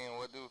 I was seeing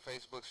what do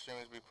Facebook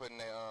streamers be putting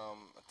their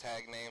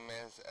tag name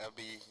as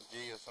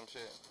FBG or some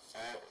shit.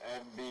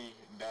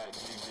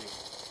 FB.GG.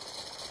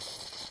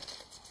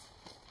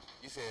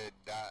 You said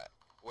dot.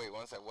 Wait,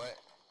 one sec. What?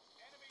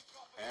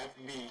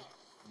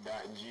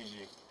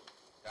 FB.GG.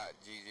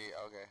 .gg.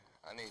 Okay.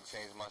 I need to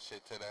change my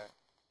shit to that.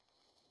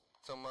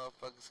 So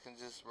motherfuckers can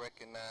just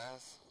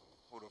recognize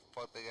who the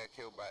fuck they got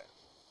killed by.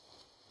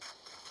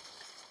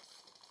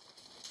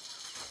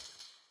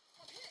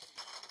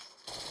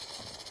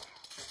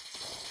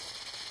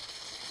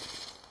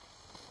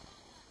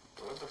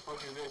 What the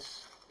fuck is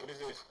this? What is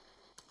this?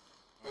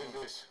 What is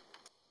this?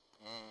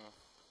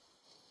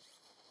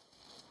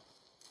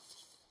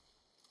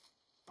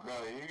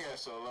 Brother, you got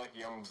so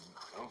lucky. I'm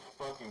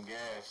fucking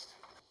gassed.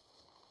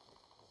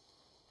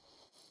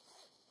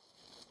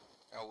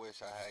 I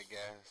wish I had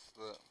gas.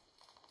 Look,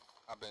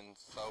 I've been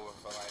sober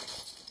for like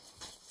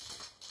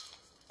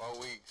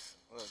 4 weeks.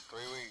 Look, 3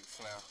 weeks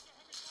now.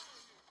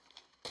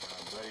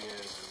 My buddy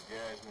ass is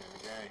gassed me in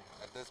the game.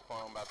 At this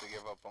point, I'm about to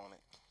give up on it.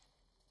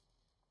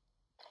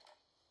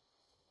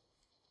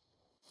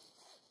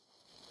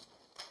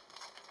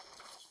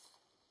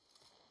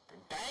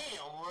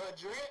 Damn, what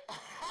drip?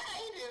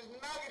 He just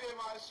nuggeted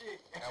my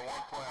shit. At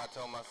one point, I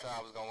told myself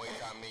I was gonna wait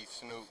till I meet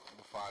Snoop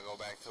before I go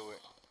back to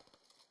it.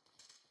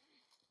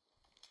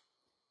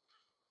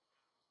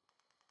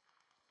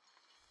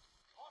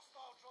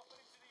 Hostile dropping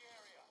into the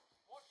area.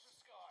 Watch the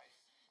skies.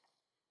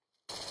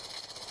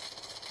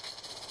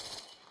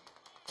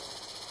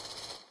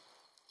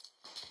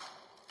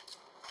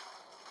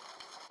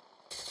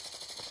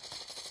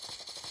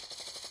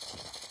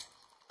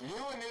 You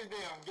and this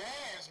damn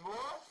gas, boy.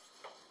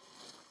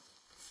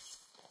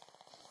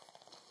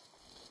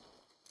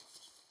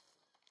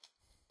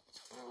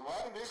 Why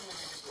did this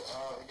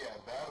nigga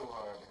get battle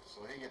hardened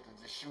so he get to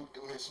just shoot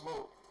through his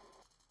smoke?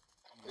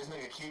 This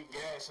nigga keep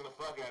gassing the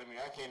fuck out of me.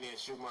 I can't even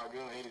shoot my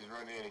gun. He just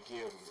run in and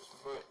kill me.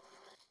 But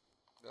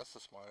That's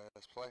a smart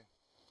ass play.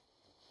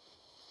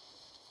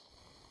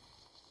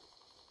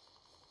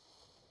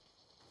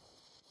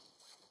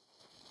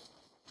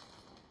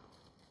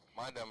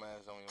 My dumb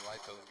ass don't even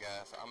like those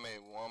guys. I made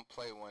one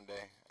play one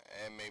day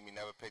and it made me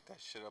never pick that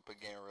shit up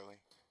again,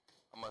 really.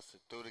 I must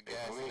have threw the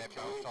gas and that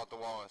bounced off the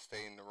wall and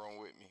stayed in the room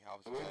with me. I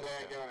was we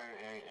back out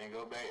and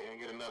go back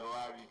and get another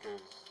lobby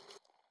because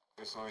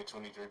it's only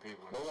 23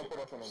 people. They gonna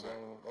put us in the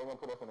game. They gonna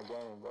put us in the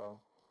game, bro.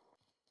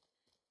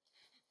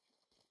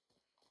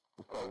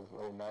 Because it's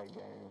late night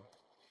game.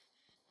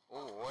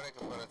 Ooh, or they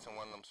could put us in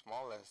one of them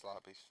small ass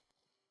lobbies.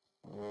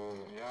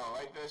 Yeah. Y'all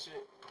like that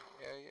shit?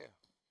 Hell yeah.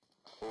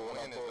 Ooh,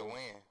 Win is the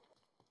win.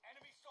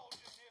 Enemy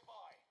soldiers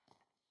nearby.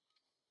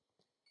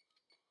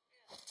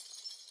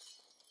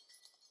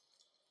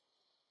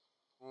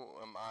 Who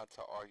am I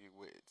to argue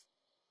with?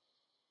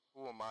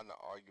 Who am I to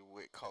argue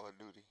with Call of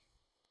Duty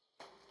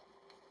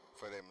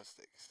for their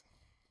mistakes?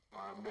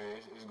 My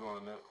bad, it's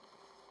going up.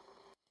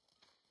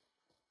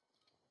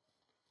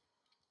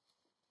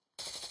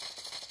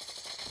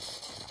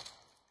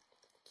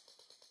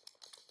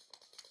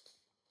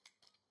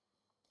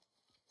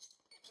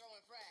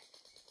 Throwing frag.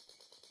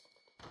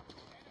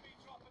 Enemy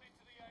dropping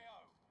into the AO.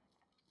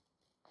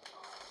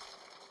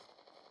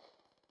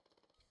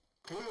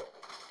 Good.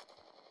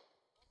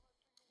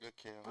 Good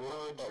kill.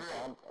 Little drip.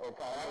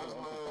 That was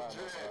little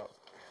drip.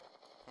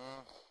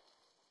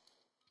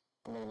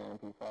 I mean the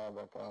MP5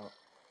 back out.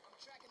 I'm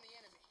tracking the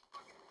enemy.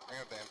 I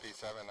got the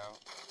MP7 now.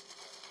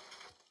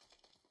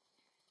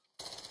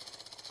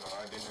 So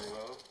I didn't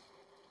reload.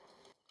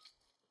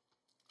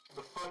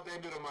 The fuck they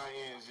do to my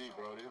NZ,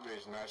 bro? This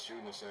bitch not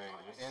shooting the same.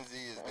 NZ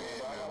is dead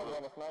Y'all now.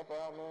 got a sniper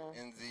out, man?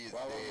 NZ is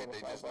dead.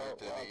 They just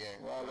nerfed it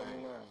again. Y'all let me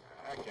know.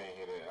 I can't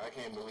hit it. I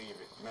can't believe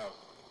it. No.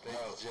 They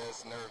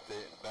just nerfed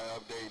it. The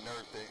update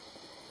nerfed it.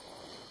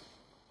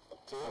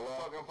 So what the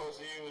fuck I'm supposed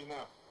to use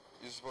now?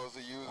 You're supposed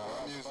to use,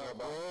 I'm using a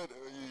grud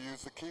or you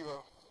use the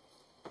kilo.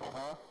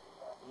 Huh?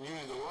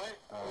 Use the what?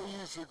 I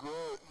use the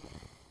grud.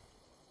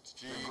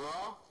 The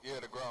Grau? Yeah,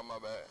 the grud, my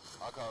bad.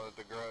 I call it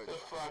the grud. The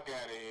fuck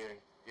out of here.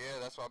 Yeah,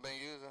 that's what I've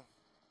been using.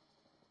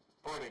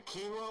 For the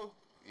kilo?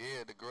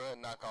 Yeah, the grud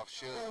knock off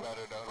shields Get the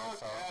better though. fuck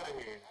That's all. out of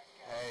here.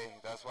 Hey,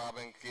 that's why I've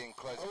been getting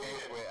clutch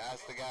games yeah. with.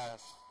 Ask the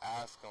guys.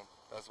 Ask them.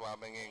 That's why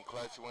I've been getting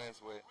clutch wins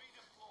with.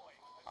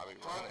 I be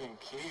running. Fucking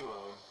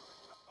kilo.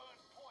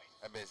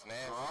 That bitch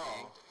nasty.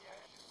 Grau.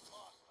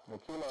 The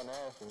kilo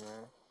nasty,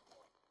 man.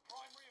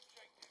 Primary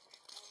objective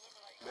is to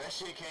eliminate. That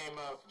shit came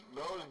up.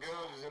 Those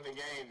guns was in the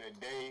game the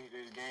day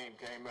this game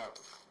came out.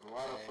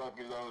 Why the fuck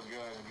is those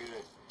guns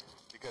good?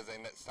 Because they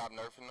stopped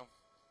nerfing them.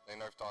 They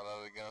nerfed all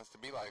the other guns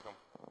to be like them.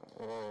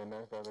 Yeah,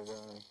 nerfed other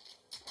guns.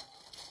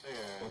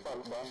 Yeah.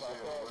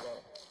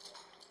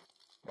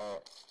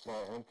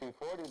 That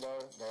MP40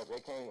 though, that they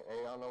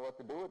don't know what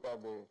to do with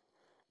that bitch.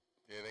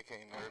 Yeah, they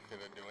can't nerf it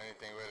or do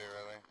anything with it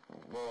really.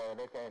 Boy,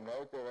 they can't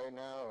nerf it right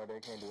now, or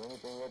they can't do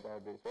anything with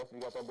that bitch. Especially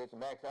you got that bitch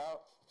maxed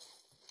out.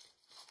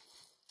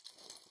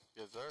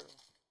 Yes, sir.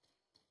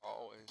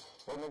 Always.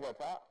 That nigga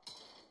top.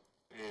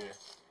 Yeah.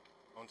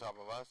 On top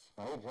of us?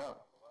 Oh, he jumped.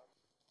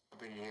 I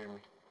think you hear me.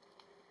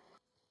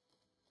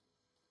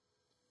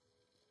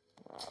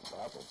 Nah, bro,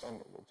 I think that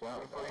nigga jumped. Where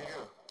the fuck you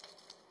go?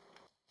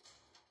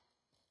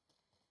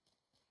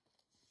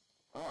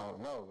 I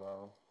don't know, bro.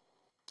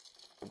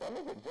 Did that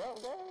nigga jump,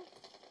 bro?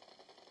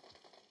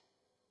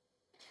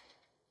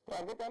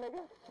 Y'all get that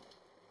nigga?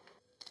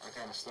 I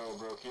kinda stole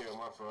bro kill,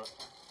 my fault.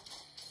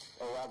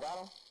 Oh, y'all got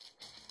him?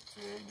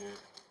 Yeah, he did.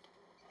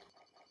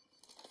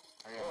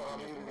 I got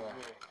my nigga, bro.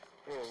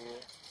 Yeah.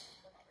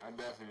 I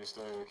definitely just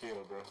stole your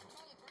kill, bro.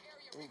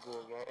 We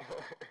good, man.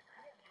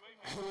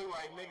 You look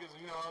like niggas,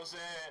 you know what I'm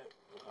saying?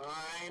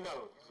 I ain't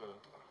know, so.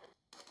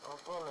 I'm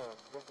full of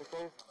just in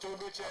case. Two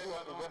bitch ass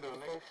out the window,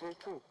 nigga. Shit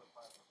too.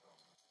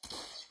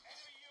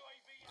 Enemy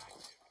UAV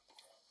active.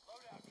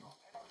 Loadout drop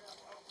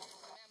heading to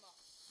the Ammo.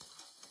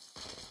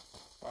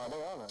 Oh, they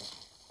on us.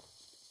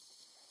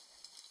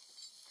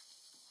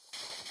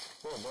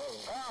 Good, bro.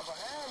 Ah,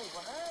 behind me.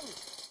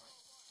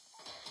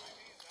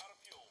 UAV is out of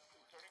fuel.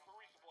 Turning for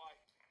resupply.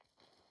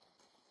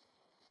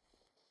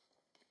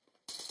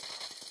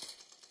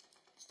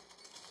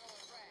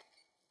 Throwing frag.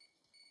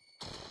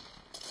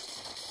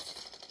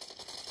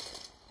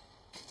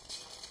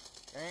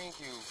 Thank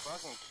you.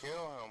 Fucking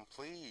kill him,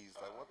 please.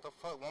 Like, what the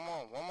fuck? One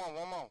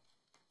more.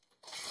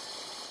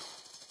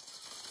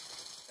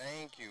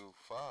 Thank you.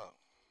 Fuck.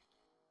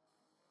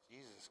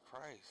 Jesus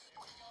Christ.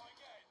 Here we go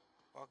again.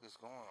 Fuck is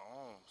going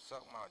on?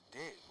 Suck my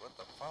dick. What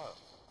the fuck?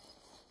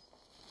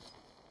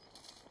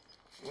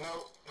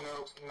 Nope,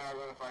 not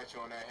gonna fight you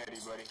on that heady,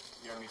 buddy.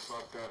 You got me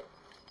fucked up.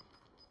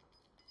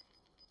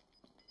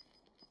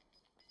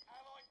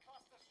 Allied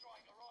cluster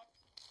strike, alright?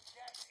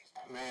 Gas is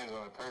Man's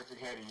on a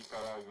perfect heady. You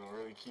thought I was gonna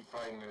really keep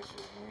fighting this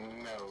shit.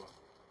 No.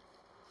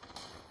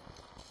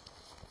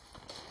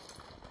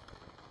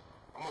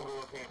 I'm gonna go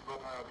up here and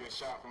fuck around, get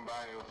shot from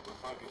behind it, but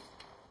fuck it.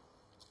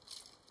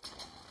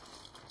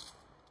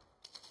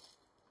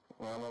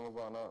 Yeah, I remember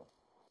going up.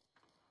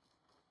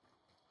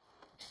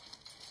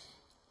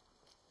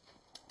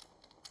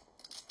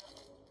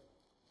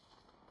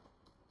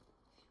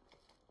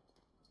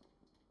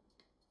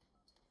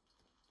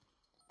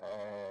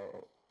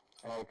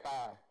 Hey,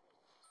 Kai.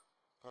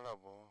 What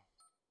up, boy?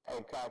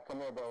 Hey, Kai, come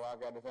here, bro. I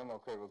got this ammo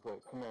crate real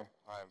quick. Come here.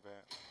 Alright,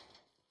 bet.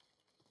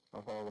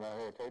 I'm gonna go down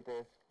here. Take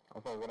this.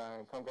 I'm gonna go down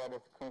here. Come grab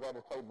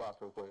this plate box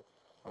real quick.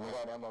 I'm gonna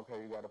grab the ammo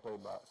crate. You got a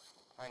plate box.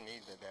 I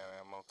need the damn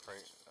ammo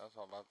crate. That's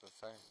what I'm about to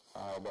say.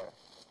 Alright, bet.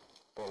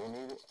 But we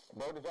need it.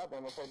 Bro, just drop the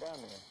ammo crate down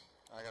there.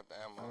 I got the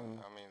ammo.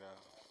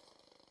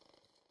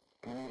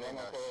 You need the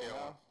ammo crate right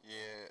now?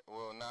 Yeah,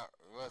 well, not,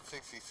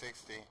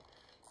 60-60.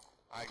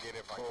 I get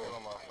it if I kill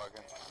a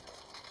motherfucker.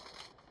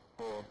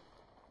 Yeah.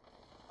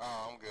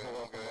 Oh, I'm good. Yeah.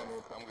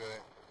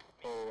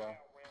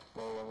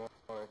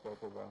 Right there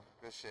too, bro.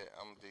 Good shit.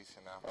 I'm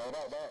decent now. Hey,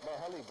 that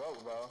heli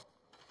broke, bro.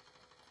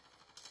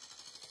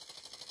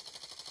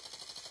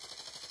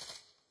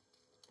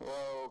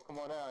 Yo, come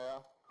on down,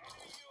 y'all.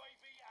 enemy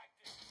UAV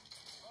active.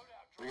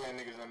 Loadout We drop. got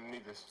niggas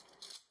underneath us.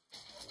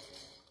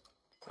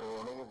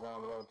 Yeah, niggas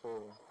down below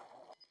too.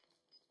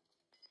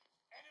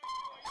 Enemy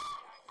UAV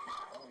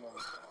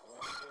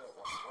active.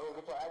 Where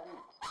get your ID?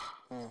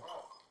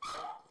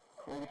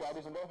 Where get your ID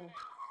from Dolphin?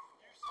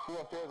 She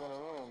upstairs in the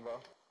room, bro.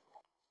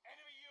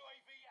 Enemy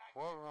UAV active.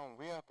 What room?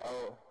 We up?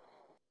 Oh.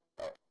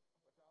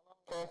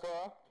 Okay,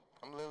 so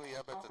I'm literally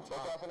up at the what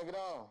y'all top. finna get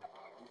on?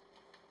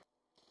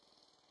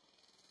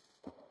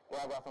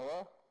 Y'all got some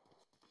what?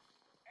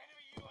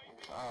 Enemy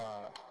UAV.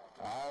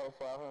 Alright,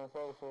 so I'm finna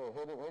say shit.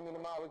 Hit me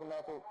tomorrow, we can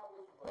match it.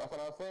 That's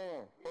what I'm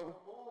saying. Hit me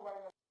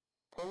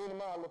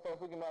tomorrow, little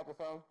folks, we can match it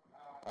something.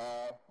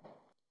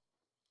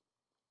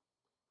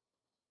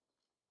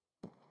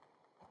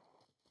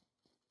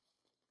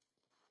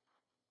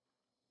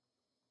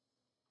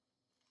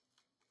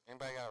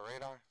 Anybody got a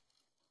radar?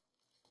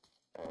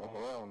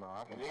 Hell no,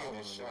 I can Nigga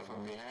just shot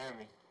from behind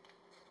me.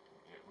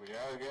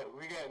 Yeah,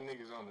 we got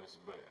niggas on this,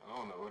 but I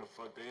don't know where the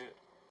fuck they at.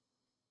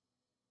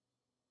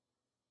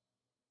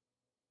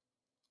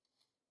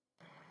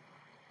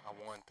 I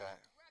want that.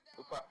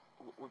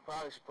 We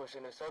probably should push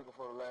in a circle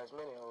for the last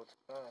minute whole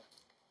time.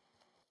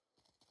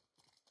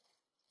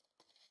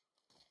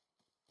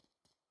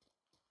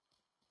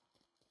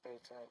 Every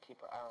time,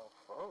 keep an eye on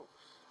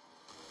folks.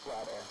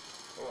 Fly there.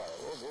 What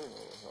is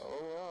this? What we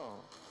on?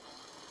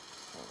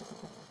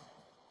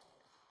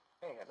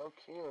 I ain't got no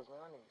kills, man.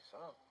 I need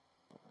something.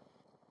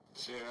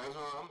 Shit, that's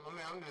what I'm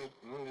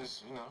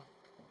just, you know.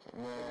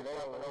 Man, they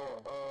over here.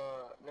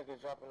 Niggas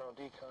dropping on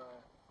decon.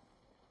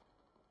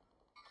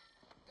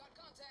 Got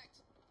contact.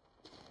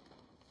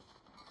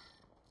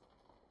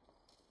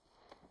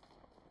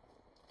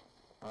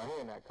 Oh, he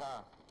in that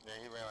car. Yeah,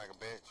 he ran like a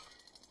bitch.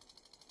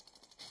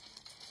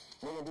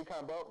 Nigga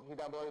decon broke. He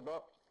down below his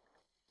broke.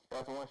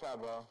 That's a one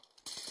shot, bro.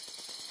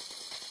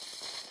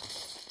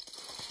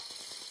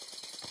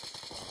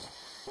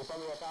 There's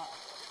somebody up top.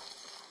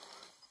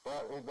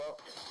 What? He's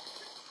broke.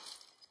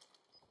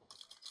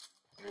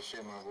 Good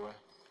shit, my boy.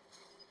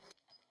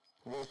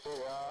 Good shit,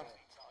 y'all.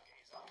 Target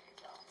is up.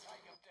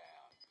 Take them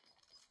down.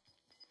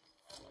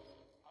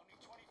 Only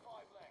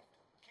 25 left.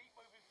 Keep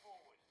moving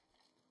forward.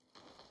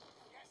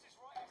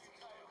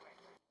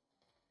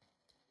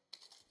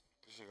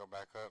 should go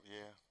back up,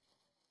 yeah.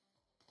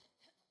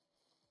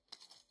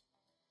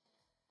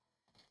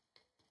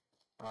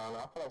 I don't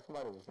know, I feel like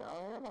somebody was down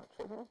here. Am I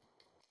tripping?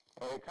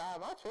 Hey, Kai,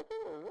 am I tripping?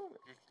 You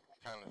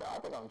kind of. No, I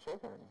think I'm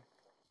tripping.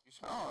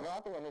 I don't know, I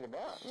think a nigga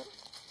down.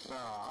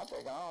 No, I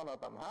don't know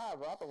if I'm high,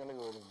 but I think a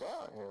nigga was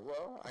down here,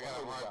 bro. I got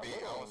a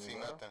heartbeat. I don't see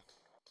nothing.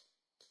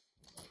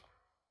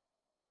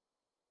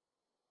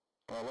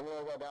 Let me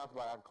go down so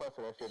I can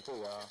cluster that shit too,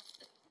 y'all.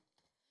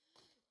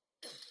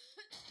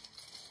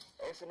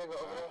 Hey, it's a nigga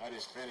over there. I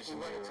just finished he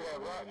it. Running to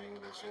that rock.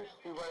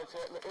 He running to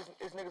that. Look,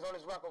 it's niggas on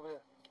this rock over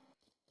there.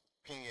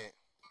 Ping it.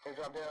 They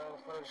drop down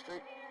in front of the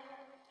street.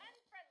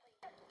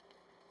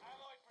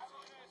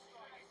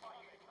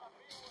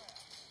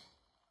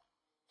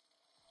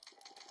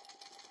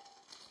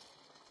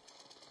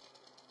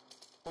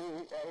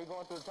 He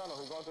going through the tunnel.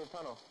 He's going through the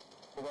tunnel.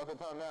 He's going through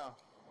the tunnel now.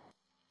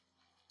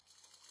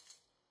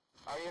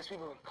 Oh, yes,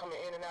 people coming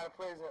in and out of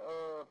prison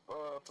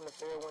from the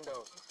stair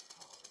windows.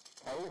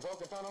 Hey, he broke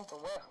the tunnel?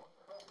 From where?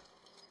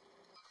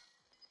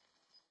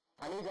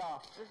 I need y'all.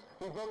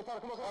 He broke the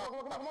tunnel. Come on.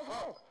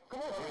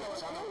 Come on.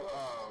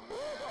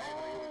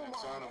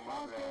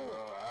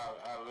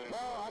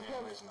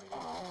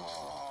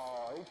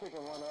 Oh, he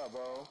picking one up,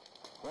 bro.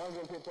 One's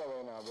getting picked up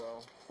right now, bro.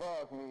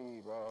 Fuck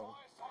me, bro.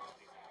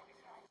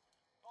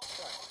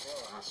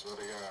 I swear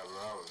to God,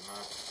 bro, I was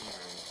not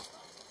even.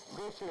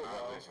 Good shit,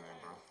 bro. Listening,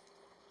 bro.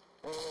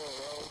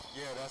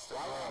 Yeah, that's the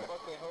one.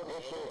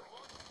 Good shit.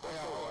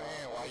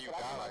 Why you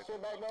got my shit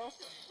back, though?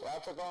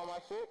 I took all my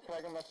shit. Can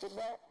I get my shit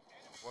back?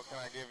 What can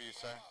I give you,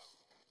 sir?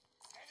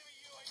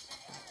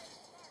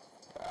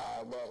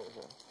 I bet it,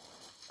 sir.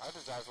 I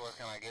just asked what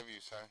can I give you,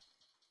 sir?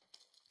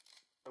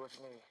 What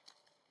you mean?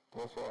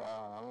 Yes, sir.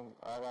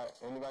 I got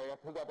anybody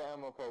who got the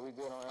ammo crate? We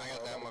good on ammo? I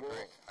got the ammo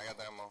crate. I got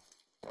the ammo.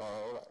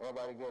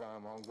 Everybody good on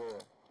ammo. I'm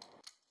good.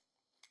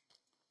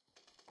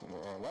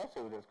 Man, that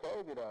shit was just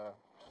crazy, though.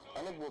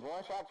 That nigga was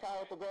one shot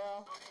child with the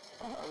ground.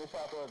 How many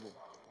shots was it?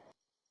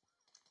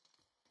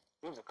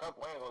 It was a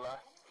couple, I ain't gonna lie.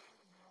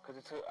 Cause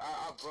it took,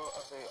 I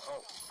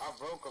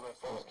broke him and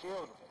folks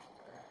killed him.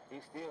 He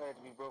still had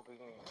to be broke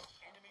again.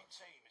 Enemy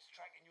team is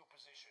tracking your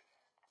position.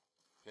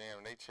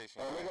 Damn, they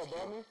chasing me. They go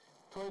above me.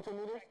 22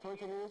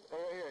 meters. Hey,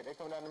 right here. They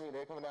coming down to me.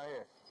 They coming down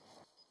here.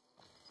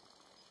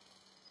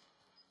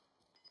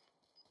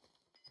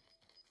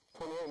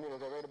 28 meters.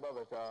 They're right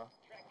above us, y'all.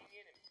 Tracking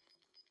enemy.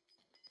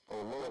 They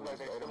look like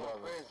they're right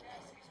above us.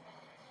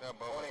 They're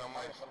above us. I'm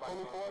like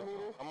 24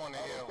 meters. I'm on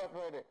the hill.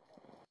 Separated.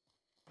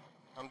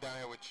 I'm down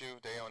here with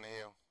you. They on the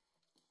hill.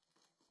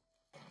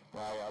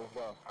 Alright, y'all, let's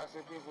go. I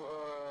see people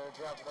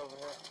dropping over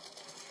here.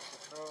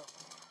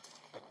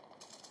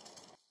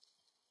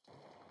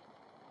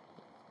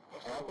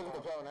 I'm putting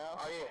control now.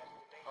 Oh yeah.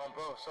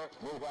 Bro, sir.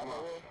 Move out my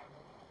way.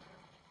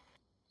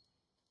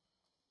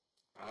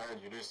 I heard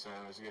you this time.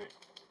 Let's get it.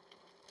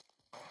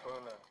 I'm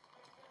pulling up.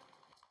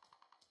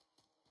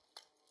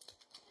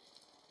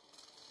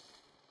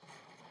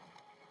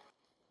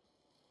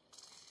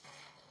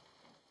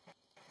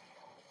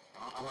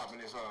 I'm hopping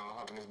this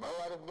bike.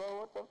 Alright,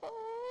 bro, what the fuck?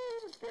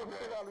 Scared the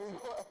shit out of me,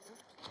 boy.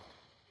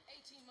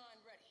 18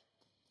 mine ready.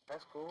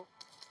 That's cool.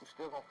 You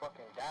still gonna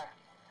fucking die.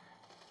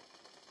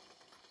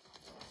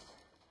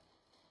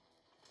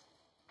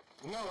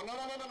 No.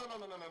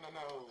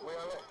 Where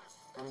y'all at?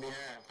 From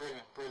behind.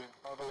 Prison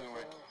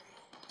way.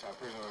 Top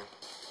prison way.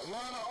 No,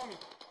 on me.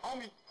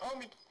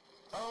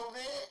 Over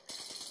it.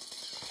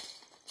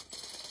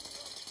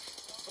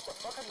 What the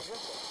fuck? I just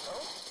missed it, bro?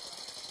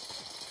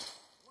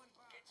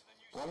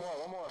 One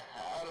more.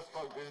 How the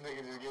fuck this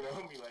nigga just get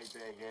on me like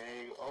that,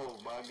 gang? Oh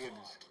my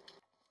goodness.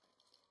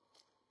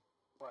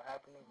 What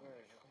happened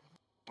again?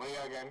 One of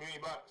y'all got a muni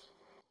box?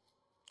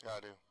 Yeah, I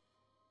do.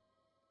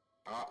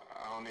 I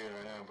don't need it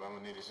right now, but I'm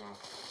gonna need it soon.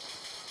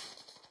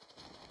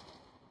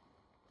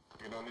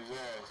 Get on his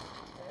ass.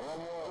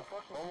 One more.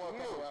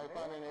 I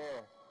found in the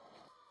air.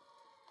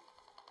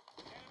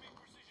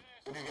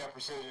 We just got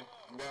precision.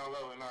 Down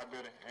low in our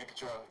building. And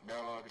control.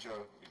 Down low and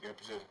control. You got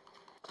precision.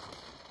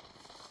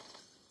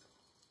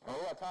 Oh,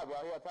 he on top, bro.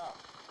 He on top.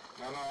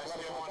 No, it's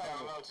still one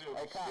down low, too.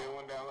 Hey, Kyle. Still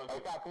one down low, too.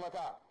 Hey, Kyle, come on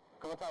top.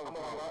 Come on top. Come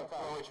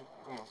on with you.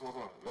 Come on.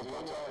 There's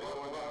one down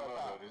low,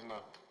 though. There's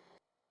enough.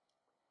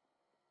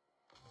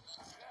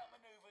 Scout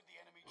maneuvered the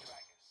enemy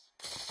trackers.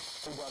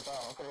 He jumped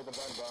out. I'm gonna hit the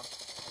button, bro.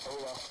 There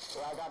we go.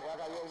 Yeah, I got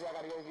UAV. I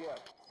got UAV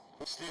up.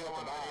 Still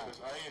one down.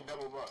 I ain't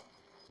double buck.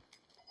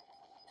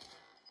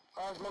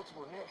 Oh, there's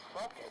multiple hits.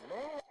 Fuck it,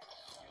 man.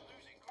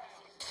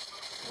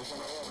 There's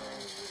one over,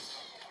 man.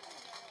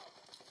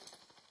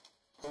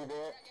 Who did?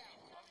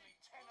 Only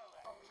 10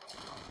 left.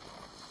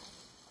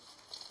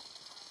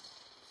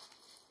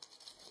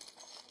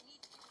 We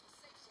need to get to the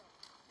safe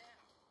zone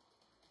now.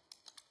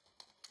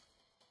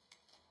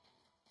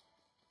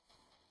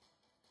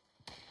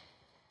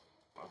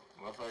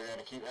 Motherfucker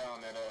gotta keep out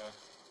on that,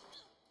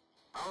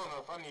 I don't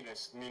know if I need a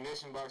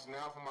munition box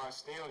now for my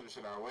stems or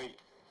should I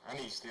wait? I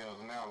need stems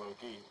now, low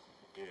key.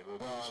 Yeah, low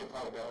key. Shit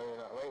popped out.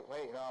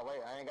 Wait.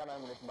 I ain't got no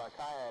ammunition box.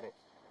 Kai had it.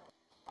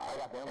 I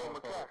got the ammo.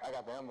 I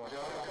got the ammo.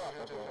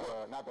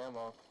 Not the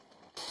ammo.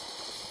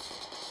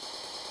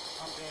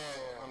 I'm dead.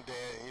 I'm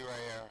dead. He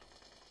right here.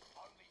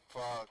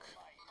 Fuck.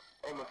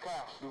 Hey, Makai,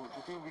 do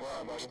people be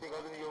calling you anything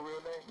other than your real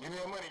name? Give me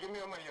your money, yo.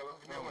 Give me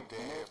your I'm money.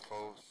 dead,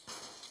 folks.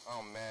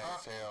 I'm mad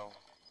as hell.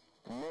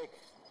 Nick,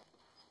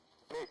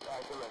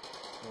 alright, good luck.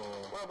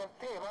 Well, but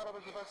damn, I don't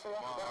know if I say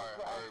I My heart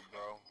hurt,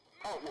 bro.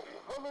 Oh,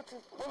 what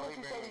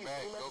He bring me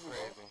back. Go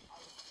crazy.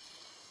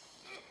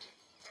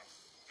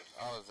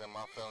 I was in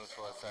my feelings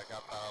for a sec. I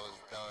thought I was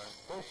done.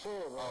 For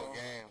sure, bro. Oh,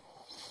 game.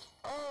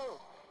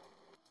 Oh,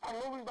 I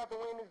knew we was about to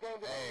win this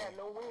game, but I got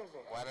no wins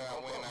in. Why did I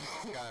win that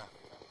guy?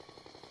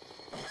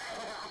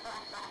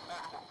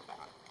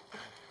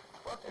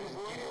 Fuck you,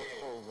 boy.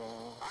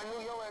 I knew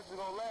your ass was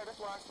gonna laugh.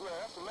 That's why I swear.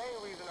 That's the main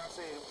reason I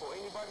said it before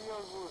anybody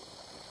else would.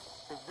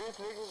 Cause this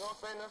nigga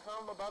gonna say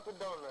something about the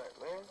donut,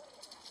 man.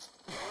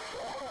 I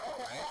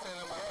ain't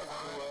saying nothing about the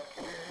donut.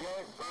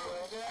 Yes, boy.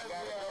 I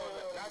got a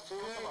donut. Not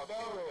you. I'm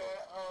about donut.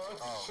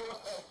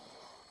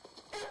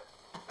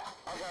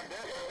 I got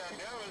that. I got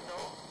that one,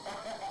 though.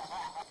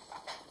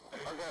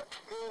 I got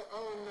good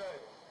old nut.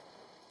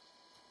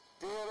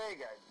 Damn, they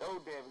got no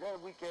David. That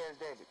weak ass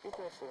David. Get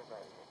that shit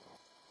out of here.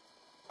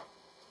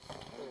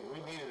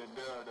 We needed a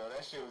dub, though.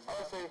 That shit was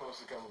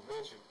supposed to come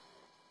eventually.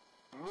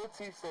 Lil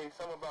T say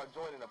something about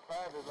joining a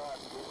private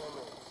live. You know what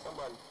I mean?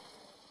 Somebody.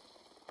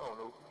 I don't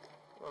know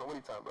what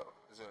he talking about.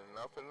 Is there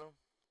enough in them?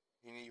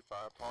 He need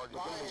 5 parties.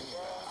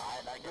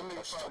 Give me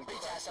 5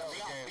 bitch ass up.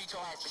 Beat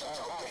your ass.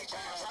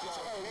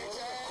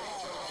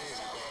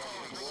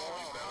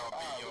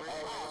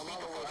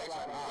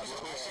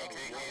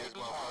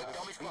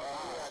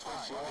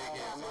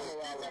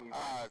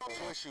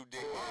 Twist you,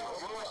 dick.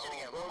 Twist you,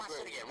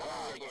 dick.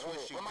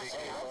 Twist you,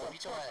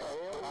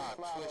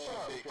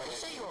 dick. You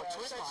say you gonna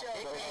twist my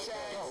dick,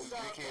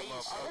 Dickhead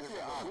motherfucker.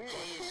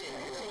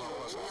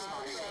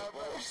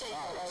 You say you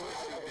gonna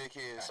twist You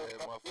dickhead,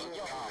 motherfucker.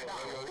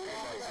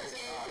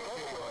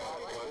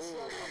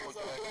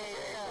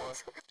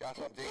 Y'all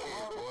some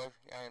dickheads, boy.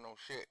 Y'all ain't no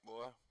shit,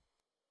 boy.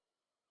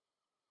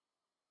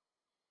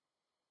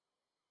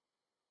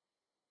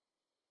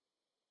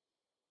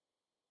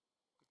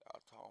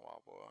 Y'all talking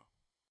about, boy.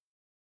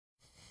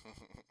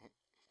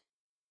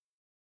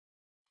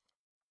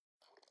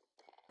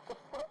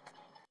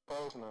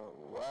 Post no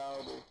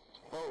wildest.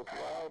 Post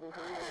wildest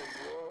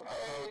here,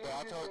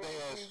 I told they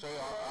ass straight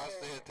off. I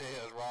said they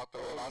ass raw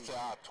through it. I said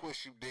I'll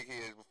twist you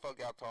dickheads, but fuck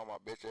y'all talking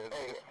about bitch ass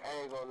Hey, niggas. I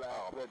ain't gonna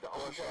lie. But the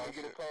only time you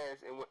get a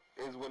pass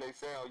is when they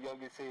sound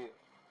young as hell.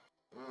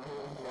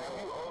 Now,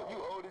 if you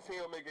old as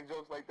hell making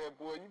jokes like that,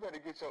 boy, you better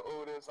get your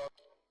old ass off,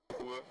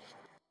 boy.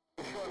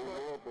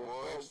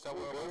 Boy, stop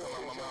worrying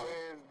about my mouth.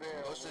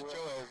 Go sit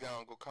your ass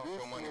down. Go count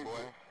your money,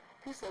 boy.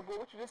 He said, boy,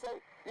 what you just say?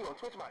 You gonna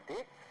twitch my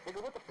dick? Nigga,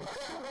 what the fuck?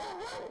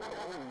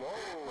 Boy,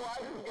 I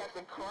just got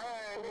to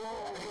crying.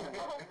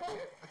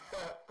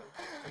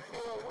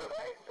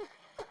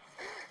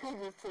 He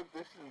just took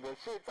the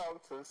shit talk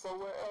to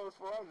somewhere else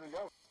for us.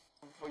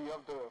 For you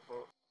up there,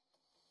 folks.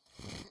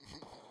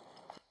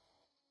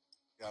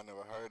 Y'all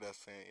never heard that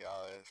saying,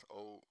 y'all ass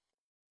old.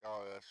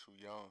 Y'all ass too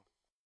young.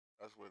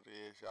 That's what it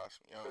is. Y'all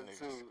some young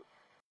niggas.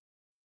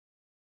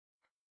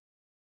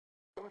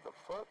 What the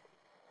fuck?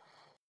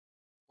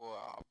 Boy,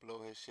 I'll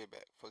blow his shit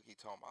back. Fuck he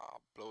talking about.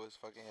 I'll blow his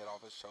fucking head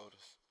off his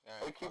shoulders.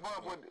 Hey, keep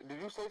on.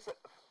 Did you say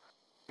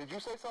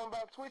something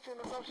about twitching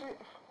or some shit?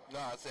 No,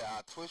 I said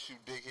I'll twist you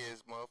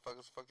dickheads,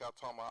 motherfuckers. Fuck y'all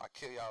talking about. I'll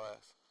kill y'all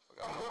ass.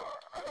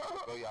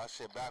 Blow y'all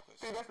shit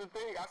backwards. See, that's the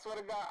thing. I swear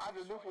to God, I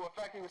just knew for a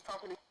fact he was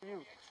talking to you.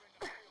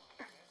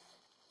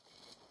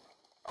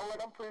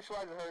 I'm pretty sure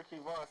I just heard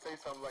Kevon say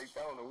something like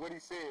that. I don't know what he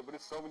said, but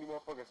there's so many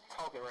motherfuckers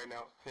talking right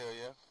now. Hell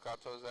yeah. God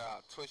told us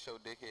I'll twist your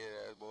dickhead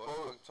ass, boy.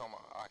 Fuck you talking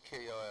about. I'll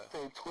kill your ass.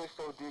 Say, twist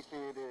your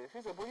dickhead ass. He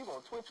said, boy, you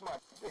gonna twitch my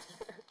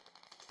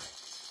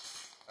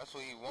That's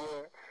what he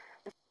wanted.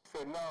 He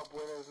said, nah,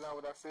 boy, that's not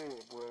what I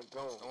said, boy.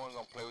 Don't. No one's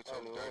gonna play with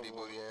your dirty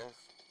booty ass.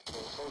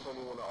 Folks don't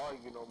even want to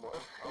argue no more.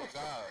 Oh,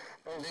 God.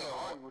 They ain't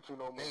gonna argue with you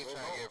no more. Niggas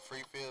trying to get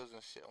free feels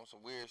and shit on some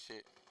weird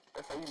shit.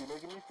 That's how you be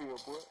making me feel,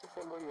 boy. I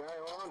said, boy, I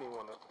don't even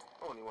want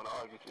to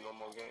argue with you no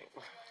more, game.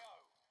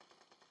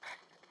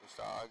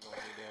 Start arguing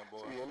with me then,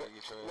 boy. Yeah,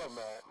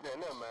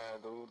 never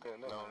mind, dude.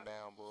 No,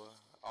 down, boy.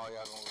 All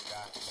y'all gonna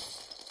die.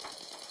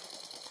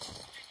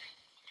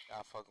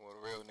 Y'all fucking with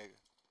a real nigga.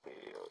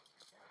 Yeah.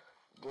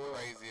 Boy.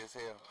 Crazy as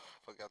hell.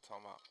 Fuck y'all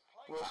talking about.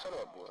 Well, shut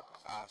up, boy.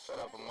 I'll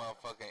strap a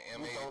motherfucking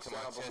M80 to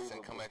my chest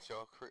and come at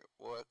your crib.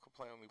 Boy, quit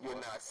playing with me,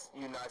 boy.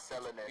 You're not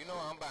selling that. You know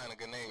I'm buying a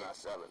grenade. You're not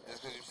selling that.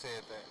 Just because you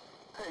said that.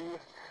 Hey,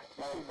 you're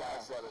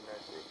not selling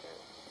that shit, man.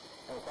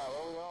 Hey, Kyle,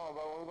 what we on,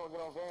 bro? When we gonna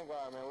get on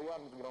Vanguard, man? We all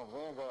need to get on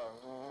Vanguard,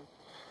 man.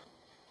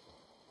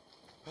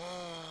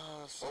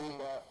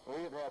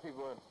 We used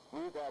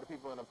to have the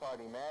people in the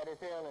party mad as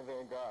hell in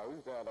Vanguard.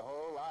 We used to have the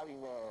whole lobby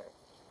mad.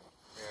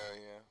 Hell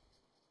yeah.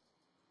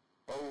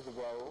 Years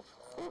ago.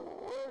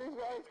 Where these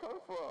guys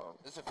come from?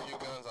 There's a few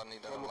guns I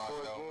need to unlock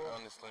though,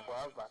 honestly. Well,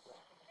 I was about to.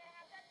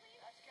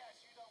 That's gas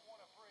you don't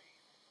want to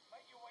breathe.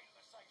 Make your way to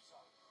the safe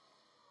zone.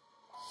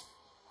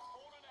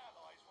 Fallen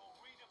allies will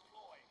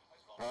redeploy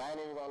as long I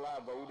ain't even gonna lie,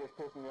 bro. You just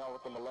pissed me off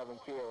with them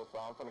 11 kills, so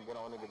I'm finna get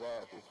on niggas'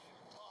 asses.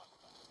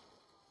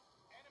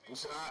 You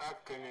said I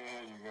couldn't even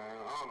hear you, gang.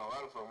 I don't know why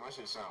the fuck my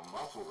shit sound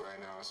muffled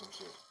right now or some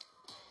shit.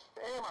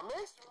 Damn, I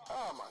missed.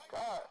 Oh my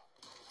god.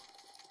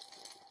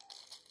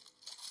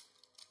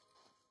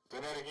 Say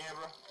that again,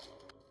 bro.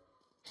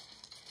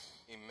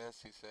 He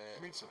missed, he said.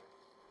 Me too.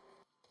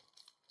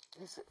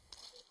 He said,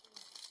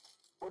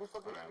 what the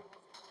fuck is Whatever.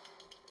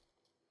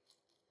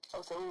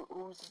 Oh, so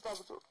who was he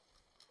talking to?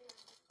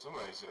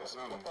 Somebody said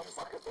something. What the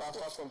fuck is that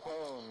fucking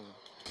playing?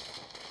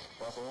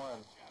 That's the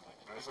one.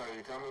 That's how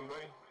you coming,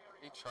 buddy?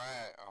 He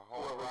tried a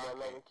whole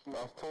rocket.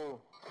 That's two.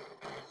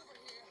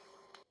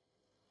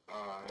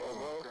 That's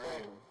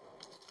crazy.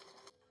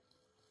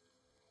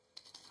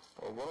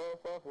 Hey, what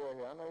else up here?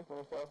 I know he's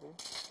gonna selfie.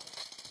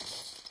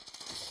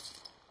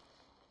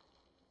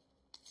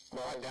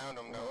 I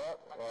downed him though.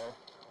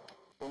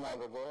 You might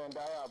as well go ahead and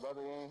die out, brother.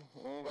 You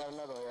ain't got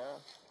another one,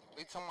 yeah?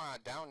 We talking about I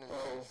downed his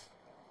ass.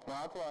 No,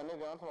 I'm talking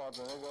about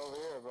the nigga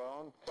over here, bro.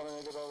 I'm telling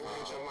niggas over here.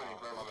 Get your money,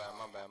 bro.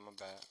 My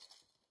bad.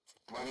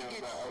 Let me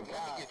get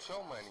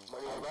your money.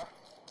 Money, bro.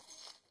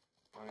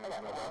 I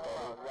got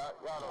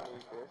y'all don't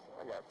need this.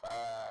 I got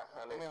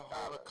 $500. Let me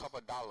hold a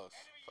couple dollars.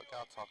 What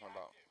y'all talking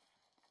about?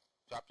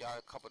 Drop y'all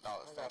a couple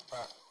dollars. I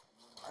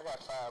got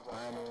 $5.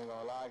 I ain't even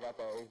gonna lie. I got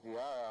that HDR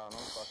out.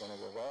 I'm fucking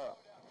niggas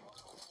up.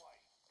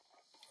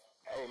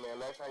 Hey, man,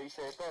 last time you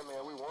said that,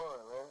 man, we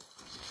won, man.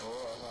 Oh,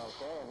 that's what I'm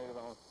saying.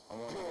 Niggas I'm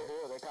on the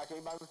hill. They can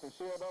you buy me some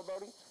shit, though,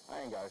 buddy?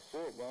 I ain't got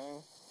shit,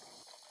 gang.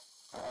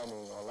 I ain't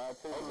even gonna lie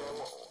to you,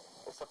 man.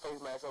 It's a face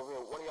mask over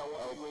here. One of y'all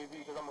want a UAV?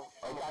 Because I'm a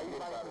you buy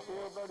me some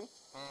shit, buddy?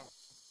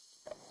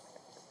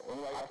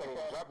 Anybody got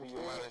that drop you?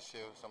 Somebody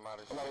shield,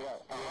 somebody shield. I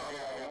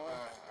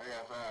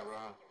got $5,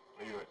 bro.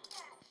 Where you at?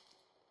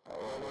 You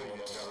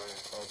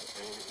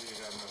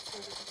got enough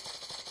physical.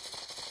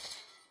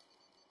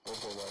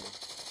 Okay, buddy.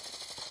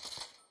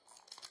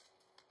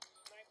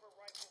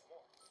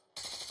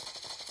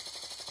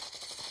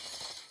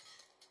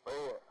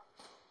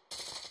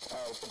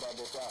 Alright, put that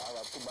bitch out. I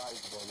got 2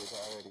 bodies to go this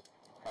already.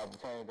 I've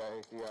changed that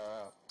HDR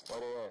out. Where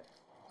they at?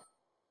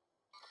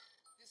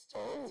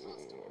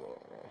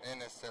 And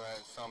it's still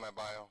at some at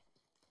bio.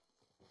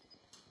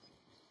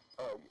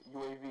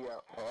 UAV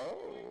out.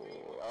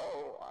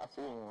 I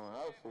see one.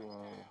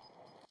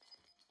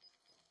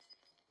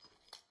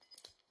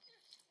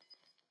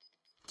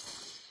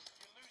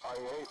 Oh,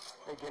 yeah,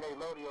 they getting a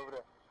loadie over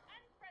there.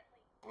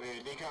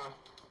 Wait, decon?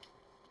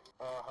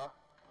 Uh-huh.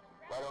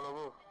 Right on the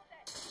roof.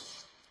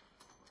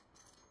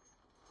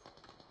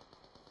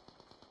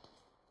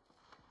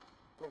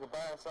 Nigga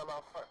buying something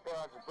out front there,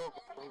 I just broke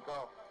it and he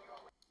gone.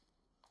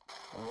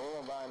 We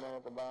ain't buying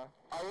nothing at the bar.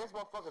 Oh, this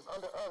motherfucker's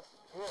under us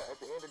here at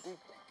the end of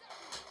decon.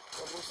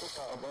 What's this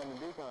called? At the end of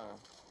decon.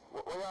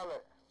 Where y'all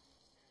at?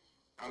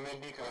 I'm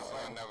in decon.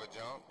 I never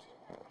jumped.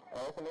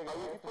 That's a nigga,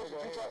 you push the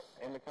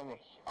in the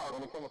chemical. In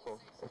the chemical.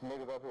 It's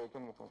niggas up here at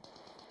chemical.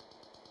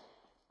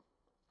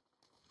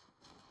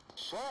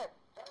 Shut!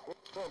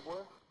 What's up,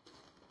 boy?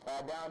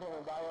 Down here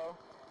in bio.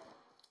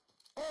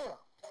 Damn!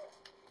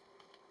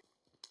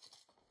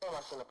 Damn,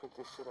 I shouldn't have picked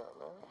this shit up,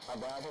 man. I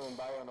down here in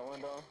bio in the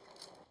window.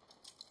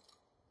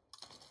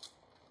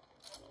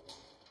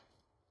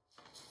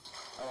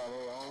 Oh,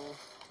 they on me?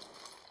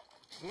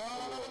 No.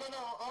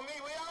 On me,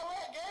 we all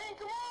at, gang.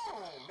 Come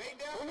on. They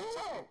down Where you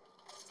at?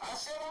 I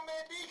said I'm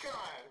at decon.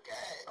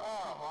 Okay.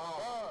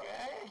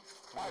 Okay.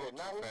 I did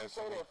not hear you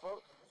say that,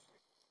 folks.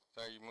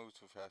 Sorry, you moved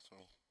too fast for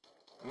me.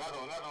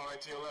 Another one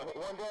right to your left.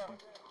 One down.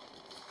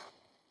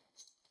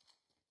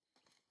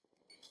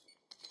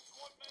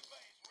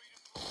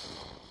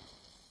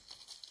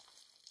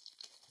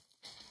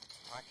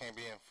 I can't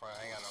be in front.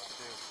 I ain't got no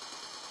shield.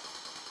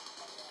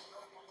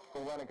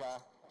 Who's running,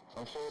 Kai?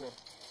 I'm shooting.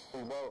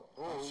 Who's both?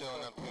 I'm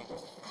shielding up too.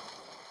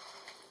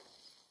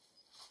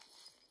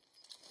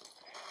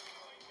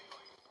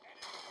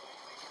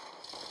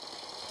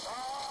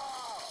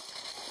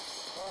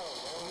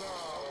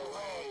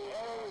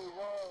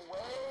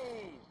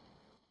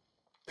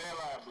 Stay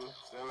alive, Blue.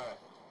 Stay alive.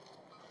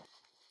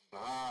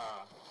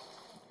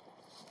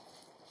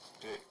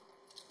 Shit.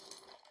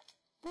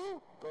 Man,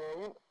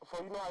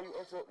 you know how you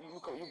enter, you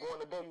go in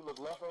the door, you look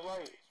left and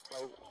right.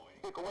 Like,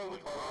 pick away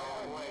with the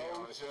wrong way. I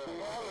was the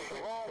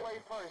wrong way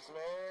first,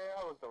 man.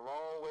 I was the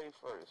wrong way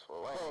first.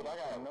 I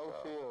got no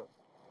shield.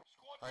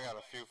 I got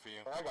a few for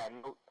you. I got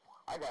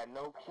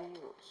no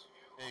kills.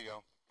 Here you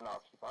go.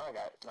 No, I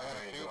got a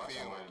few for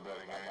you.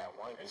 Better, gang.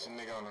 It's a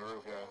nigga on the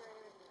roof, yeah.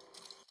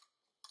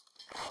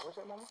 What's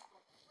that, mama?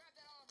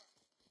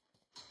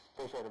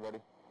 Appreciate it, buddy.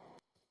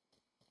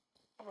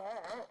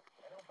 Alright.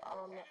 I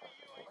don't know.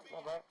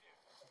 My bad.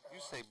 You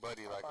say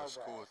buddy like a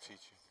school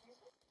teacher.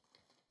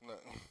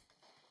 Look.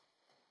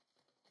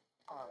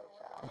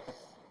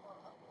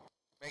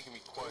 Making me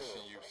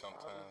question you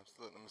sometimes.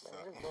 Look, let me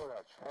stop. Just go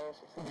that trash.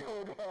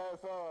 Go that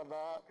ass on,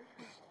 dog.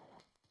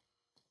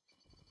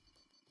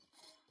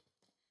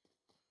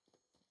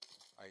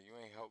 Like, you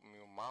ain't helping me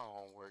with my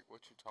homework.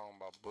 What you talking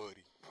about,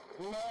 buddy?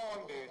 No,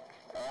 I'm dead.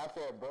 Hey, I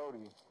said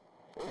Brody.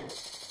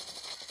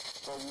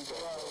 So you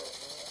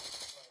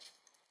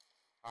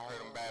I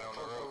heard him bad on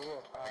the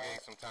roof. I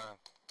gave some time.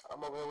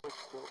 I'm over here with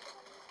you.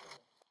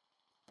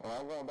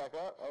 I'm going back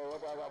up. Oh,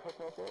 what I got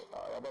pushing that shit?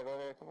 Oh, y'all back over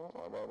there. Come on.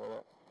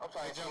 I'm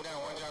trying to jump down.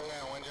 One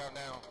jump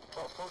down.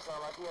 Folks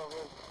sound like you over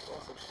here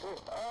doing some shit.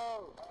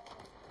 Oh.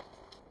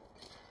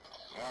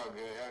 Y'all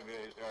good.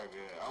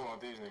 I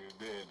want these niggas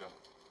dead, though.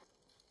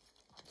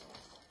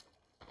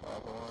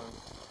 One.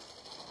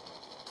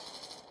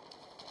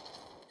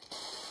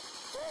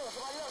 Yeah,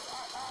 somebody else.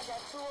 I got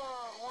two,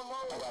 one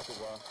more. I got you,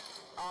 bro.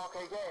 Oh,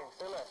 okay, gang.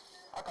 Say less.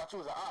 I thought you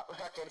was an op.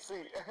 I can't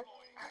see.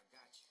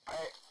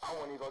 I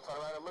wouldn't even go turn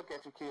around and look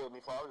at you kill me,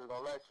 for I was just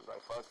gonna let you.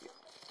 Like, fuck you.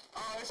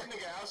 Oh, this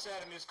nigga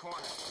outside in this corner.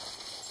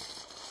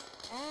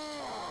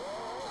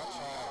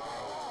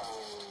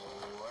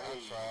 I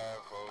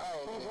tried, folks. I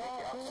ain't even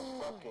get out the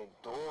fucking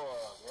door,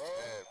 man.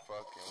 That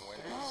fucking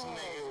window. This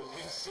nigga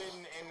was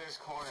sitting in this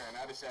corner,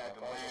 and I decided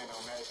to land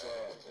on that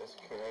side. That's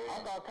crazy. I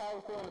thought Kyle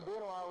was still in the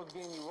building while I was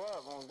getting you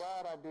up. On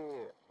God, I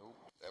did. Nope,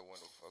 that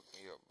window fucked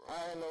me up, bro. I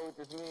didn't know what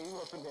this mean. You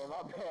wasn't there.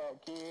 My bad,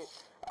 kid.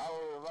 I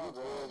would have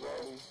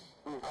baby.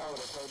 I would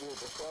have told you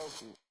to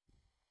selfie.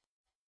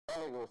 That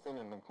nigga was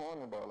sitting in the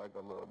corner, though, like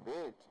a little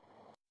bitch.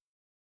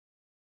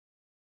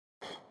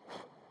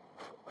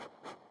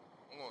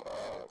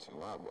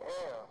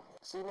 Yeah.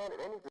 See, man,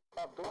 they need to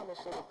stop doing this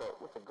shit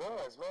with the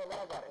guns, man.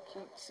 Now I gotta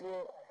keep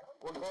seeing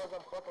what guns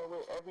I'm fucking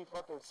with every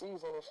fucking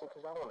season and shit,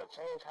 cause I wanna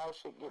change how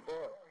shit get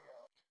done.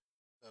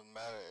 Doesn't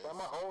matter. Like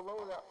my whole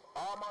loadout,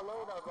 all my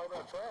loadouts right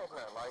there trash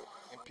now, like.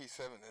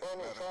 MP7 is and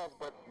better. trash,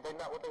 but they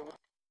not what they.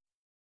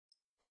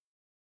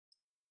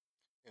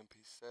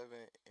 MP7,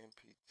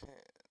 MP10.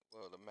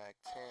 Well, the Mac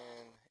 10,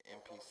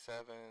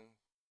 MP7,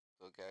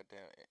 the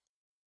goddamn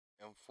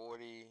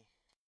M40.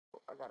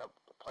 I gotta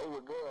play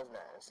with guns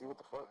now and see what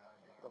the fuck.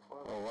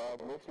 Oh, wow.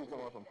 Mitchell's talking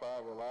about some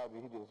private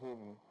lobby. He just hit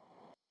me.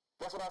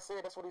 That's what I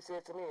said. That's what he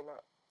said to me. Not.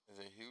 Is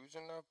it huge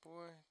enough,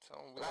 boy? Tell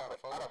him we I got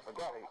focus. done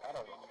forgot it.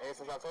 Ever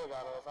since I told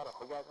y'all this, I done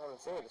forgot how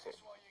to say this shit.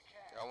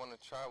 I want to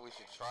try. We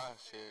should try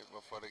shit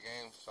before the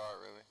game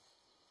start, really.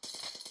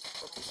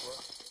 What's this, bro?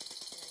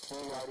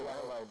 We already got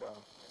it right,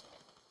 though.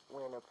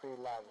 We in a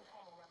pre-lobby.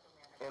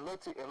 And Lil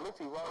T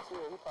Ross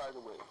here, he probably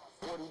with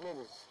 40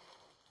 minutes.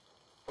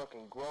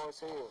 Fucking grown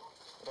as hell.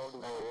 Don't do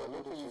shit. Yeah,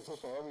 Lil T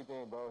pushing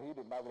everything, bro. He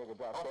did not nigga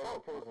drop straight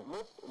in prison.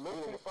 Lil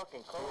T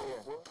fucking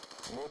cold, bro.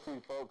 Lil T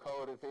so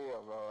cold as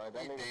hell, bro. Like,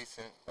 that he nigga,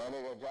 decent. That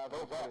nigga dropped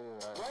in prison.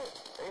 Right.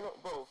 Ain't no,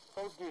 bro,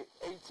 folks get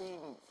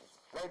 18,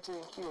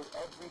 19 kills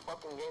every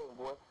fucking game,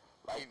 boy.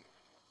 Like,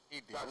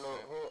 he decent. No,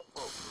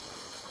 bro.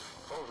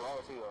 Folks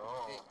always here.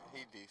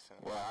 He decent.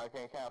 Well, I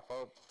can't count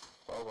folks.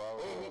 Folks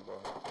always here,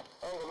 bro. I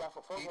ain't gonna lie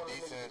for folks. He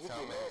decent until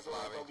I'm in his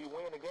lobby. Gonna be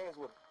winning the games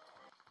with him.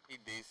 He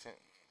decent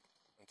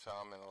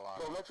until I'm in the lobby.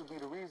 Don't let you be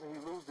the reason he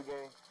lose the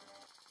game.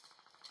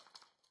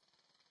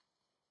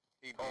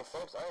 He decent.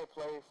 Folks, I ain't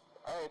played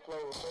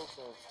with folks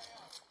since.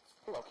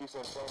 You gonna keep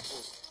saying the same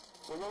shit.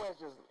 Well, your ass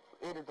just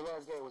ended the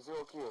last game with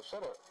 0 kills. Shut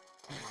up.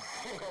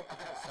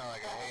 Sound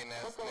like a hating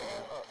ass nigga.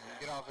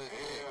 Get off his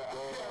dick.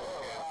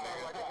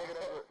 Sound like a nigga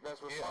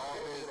that's Get off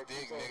his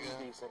dick, He's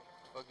nigga. decent.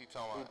 Fuck you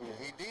talking about?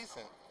 He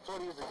decent.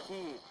 Shorty is a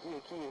kid. He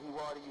a kid. He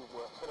water you,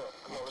 boy. Shut up.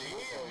 Come on, He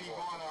be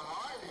going to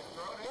Harvey,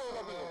 bro. You ain't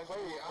never even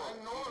play with folks.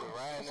 I know him.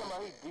 You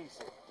somebody he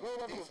decent. You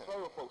ain't never even play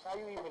with folks. How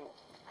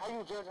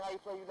you judge how you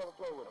play? You never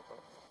play with him, bro.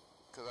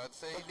 Cause I'd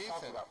say he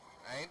decent.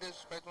 I ain't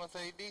disrespecting him.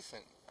 Say he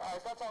decent. All right,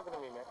 stop talking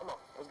to me, man. Come on,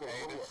 let's get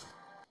it.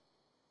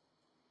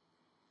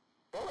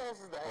 Your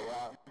ass is the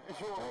hater.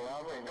 You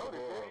already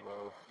noticed it,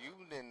 bro. You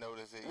didn't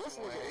notice it. This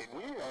nigga is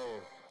weird.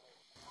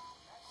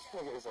 This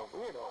nigga is a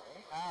weirdo,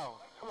 man.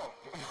 How? Come on.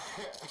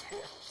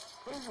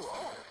 What is you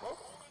on, bro?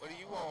 What are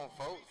you on,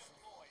 folks?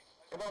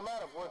 It don't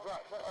matter, boy.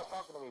 Shut up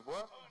talking to me,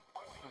 boy.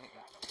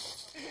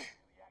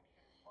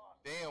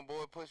 Damn,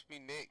 boy, push me,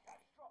 Nick.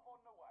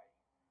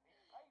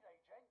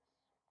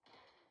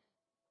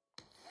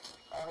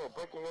 I heard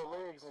breaking your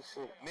legs and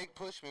shit. Nick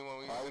pushed me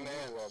when we was in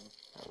there.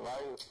 Why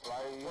you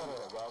doing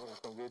that, bro? I'm gonna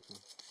come get you.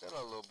 Shut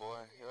up, little boy.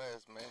 Your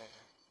ass mad.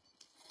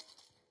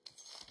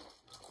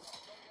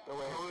 Your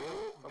ass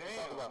good?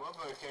 Damn,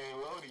 motherfucker came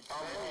loaded.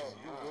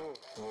 You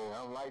good. Yeah,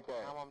 I'm like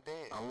that. I'm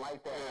dead. I'm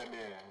like that.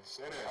 Yeah,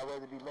 say that. I'd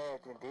rather be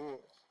mad than dead.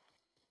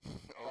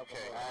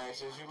 Okay. Alright,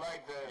 since you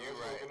like that, you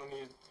right.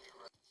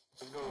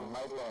 Let's go.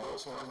 Like that.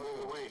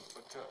 Wait,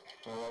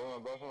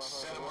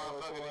 send a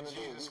motherfucker to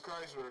Jesus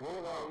Christ. We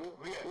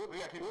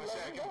got people in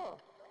second.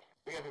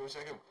 We got people in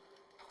second.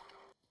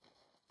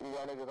 You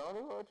got niggas on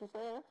you? What you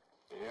saying?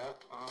 Yeah.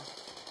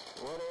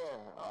 What there?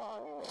 Oh,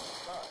 yeah.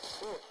 Oh,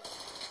 shit.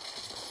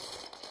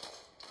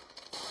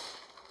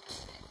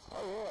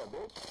 Oh, yeah,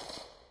 bitch.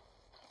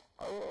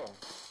 Oh, yeah.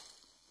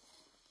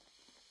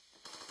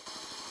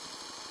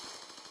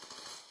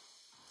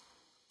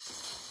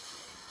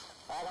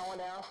 I got one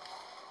down.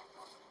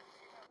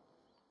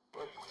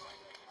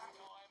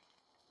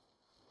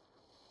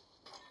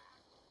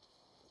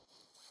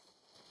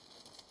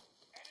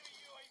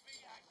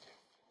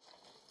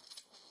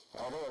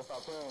 Oh, they gotta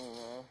stop playing me,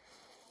 man.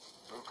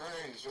 Go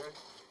crazy, sir.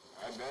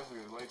 I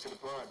definitely was late to the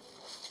party.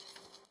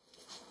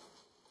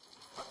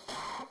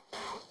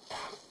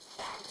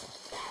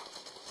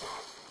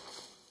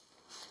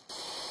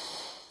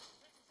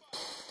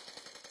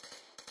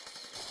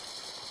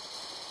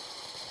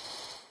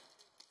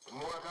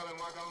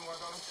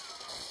 mark on him.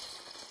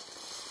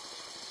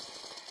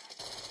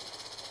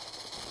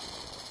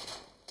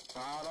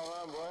 Nah, don't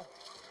run, boy.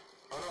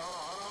 Hold on,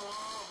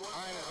 boy.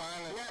 Behind us.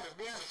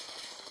 Be honest.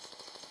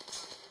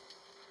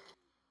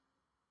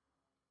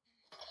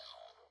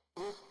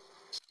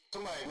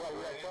 Somebody ran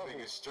this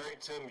nigga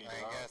straight to me, I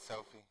ain't got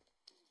Sophie.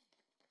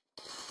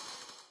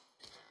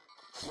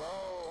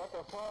 Whoa, what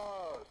the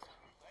fuck?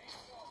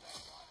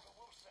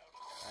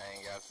 I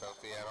ain't got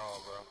Sophie at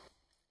all, bro.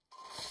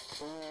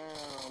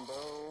 Damn,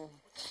 bro.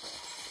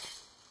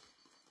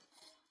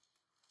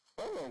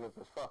 That niggas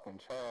is fucking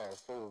trash,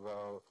 too,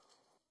 bro.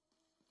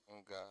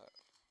 Oh, God.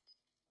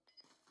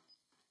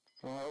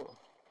 You know,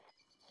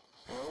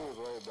 it was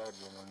way better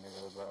than them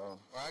niggas, bro.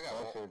 Well, I got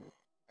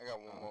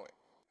one more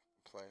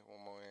play,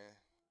 one more in,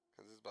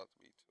 because it's about to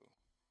be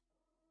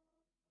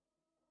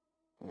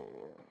 2.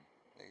 Yeah.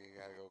 Nigga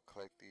gotta go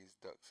collect these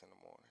ducks in the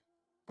morning.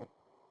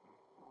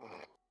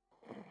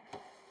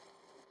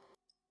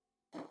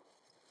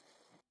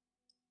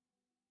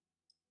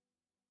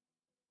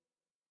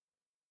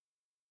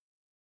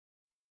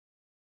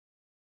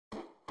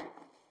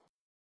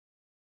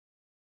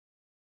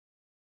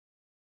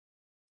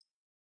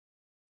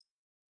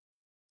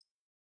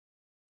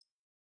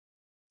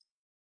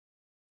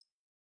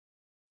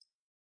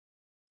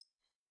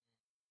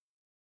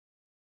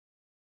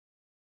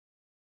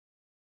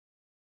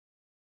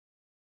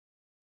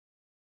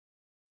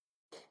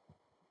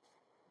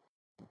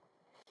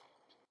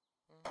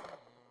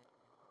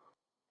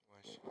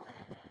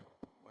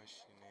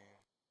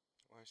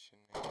 What's your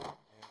name? Yeah.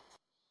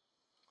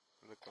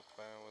 Looking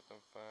fine with them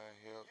fine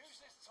hips. Use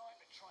this time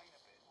to train a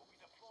bit. We'll be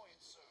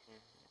deploying soon.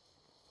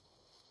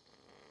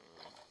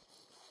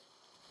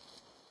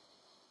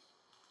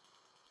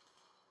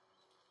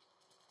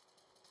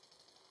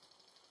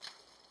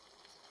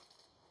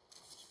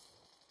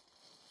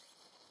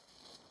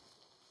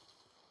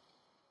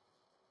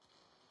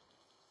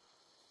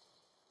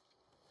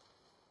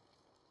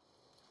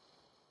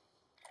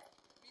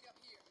 Meet up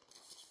here.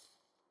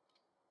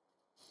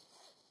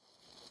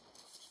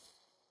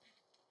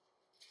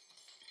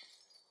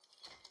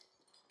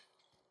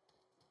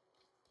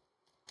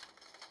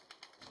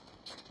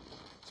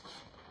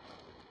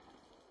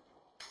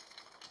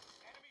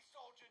 Enemy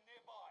soldier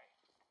nearby.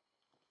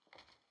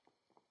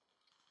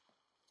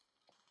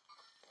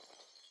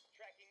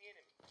 Tracking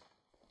enemy.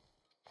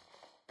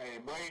 Hey,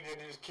 Blade that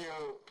just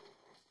killed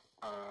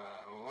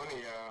one of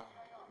y'all.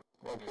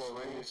 That's This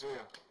lady is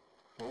here.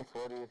 He's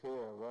 40 as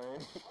hell, man.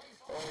 Hey,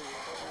 he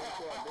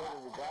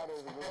got us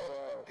a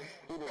good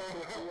he done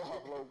pissed me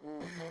off, low-key.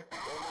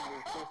 That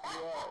nigga pissed me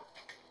off.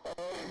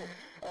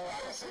 I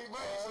see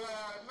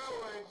Blade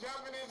nowhere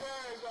jumping his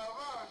ass off.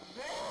 Oh,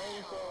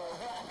 damn!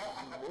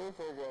 This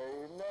nigga,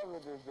 he never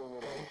just do me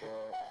like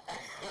that.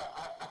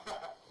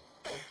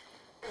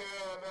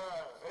 Hell no.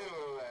 It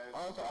look like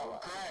I'm talking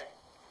about crack.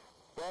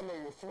 that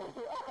nigga still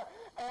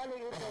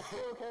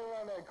came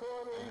around that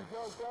corner, he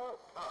jumped up.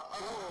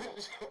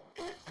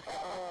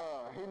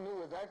 He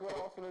knew exactly what I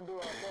was gonna do.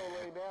 I fell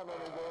way down on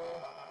his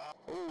ass.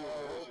 He was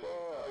hooked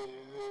up. The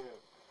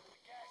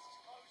gas is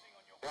closing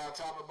on your Down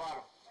top and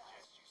bottom.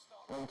 Suggest you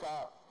start On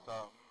top.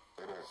 Stop.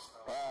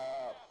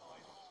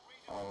 allies will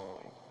redeploy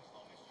as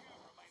long as you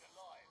remain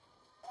alive.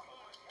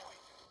 Urgent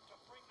point to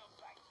bring them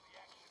back to the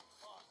action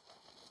faster.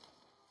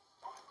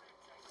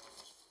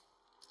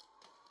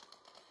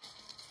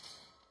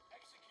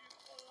 Execute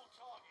all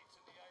targets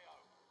in the AO.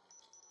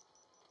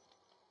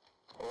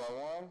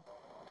 OR1.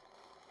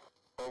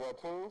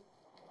 OR2.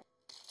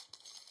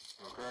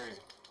 Go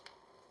crazy.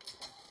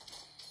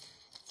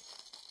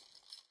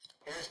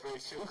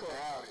 Airspace too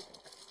crowded.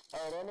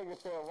 Hey, that nigga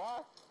said,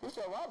 why? He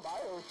said, why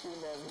bio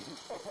shooting at me?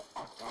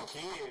 Oh,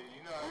 kid,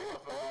 you know how they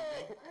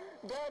motherfuckers be.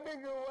 That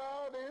nigga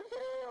wild as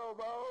hell,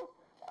 bro.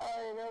 I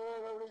ain't never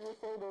heard no nigga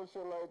say no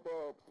shit like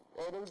that.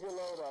 Hey, let's get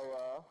low now,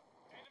 y'all.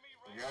 Enemy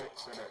You got it?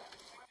 Set up.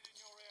 detected in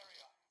your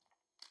area.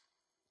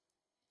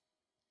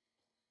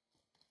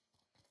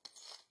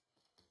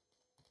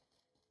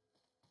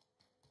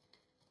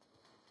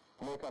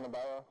 Nick on the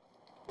bio.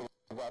 He's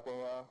out there,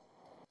 y'all.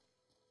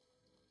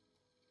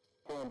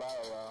 He in bio,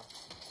 y'all.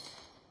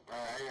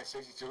 Alright, I got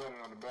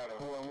 6,200 on the battle.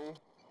 You and me?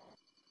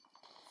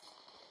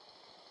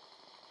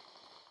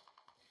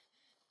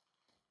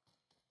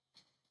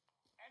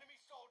 Enemy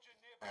soldier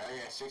nearby.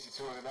 I got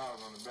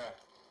 $6,200 on the battle.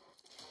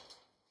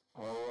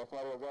 Oh, yeah,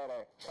 somebody will grab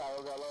that.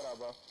 Kyle got load out,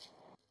 bro.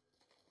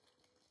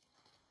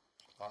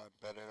 Alright,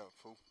 bet it up,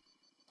 fool.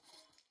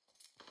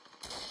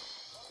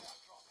 Loadout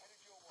drop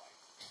headed your way.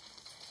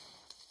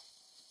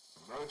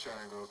 Bro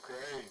trying to go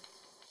crazy.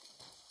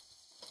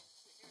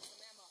 Here's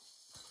some ammo.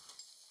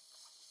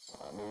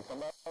 I need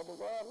somebody to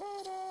grab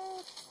load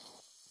out.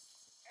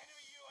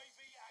 Enemy UAV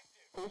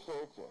active.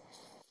 Appreciate you.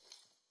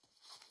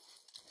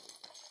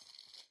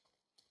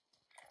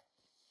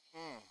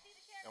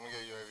 I'm gonna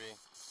get UAV.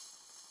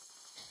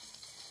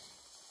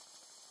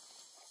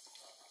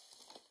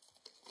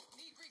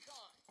 Need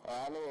recon.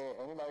 I need,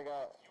 anybody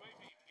got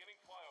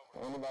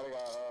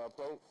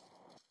plates?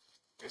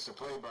 It's a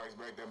play box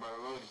back there by the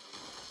loading.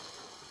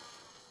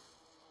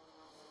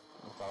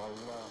 all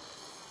you know.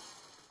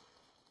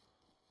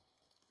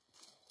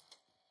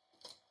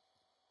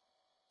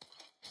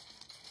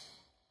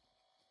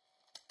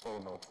 Say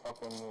no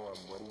fucking more,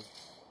 buddy.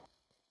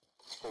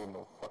 Say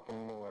no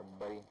fucking more,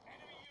 buddy.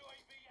 Enemy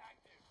UAV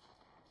active.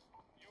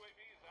 UAV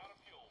is out of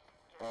fuel.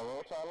 Oh,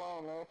 what y'all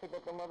on, man? Pick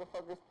up the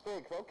motherfucking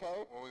sticks,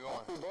 okay. Where we going?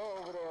 I see Bo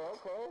over there,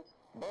 okay.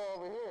 Bo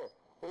over here.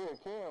 Here,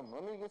 Kim,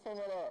 let me get some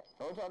of that.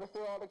 Don't try to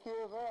steal all the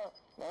kills out.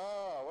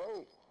 Nah,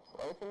 wait.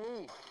 Wait for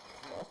me.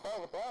 Let's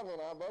start with that one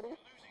now, buddy. You're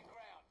losing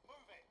ground.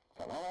 Move it.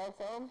 Can I have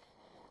some?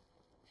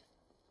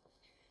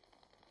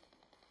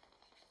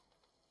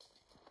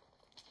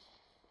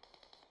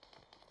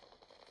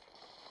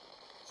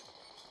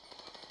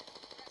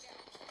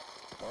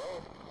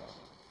 Oh.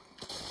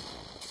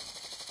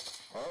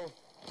 Oh.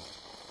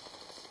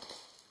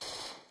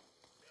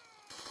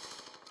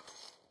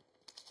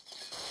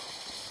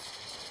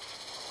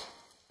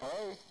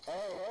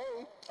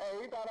 Hey,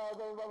 we thought I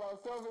was over by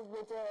myself, this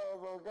bitch ass,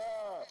 oh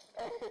God.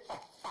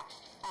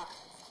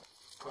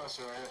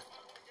 Cluster right here.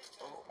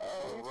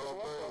 Hey, what the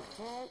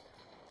fuck?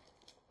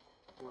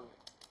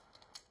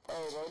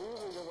 Hey, bro, these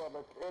niggas on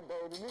the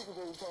niggas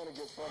are trying to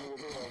get funny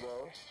with him, bro.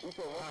 You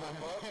said, what the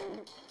fuck?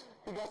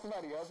 You got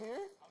somebody up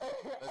here?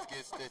 Let's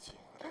get Stitchy.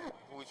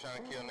 Who we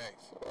trying to kill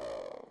next?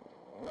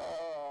 No,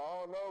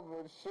 I don't know,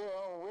 but shit,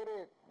 I'm with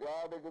it.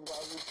 Y'all niggas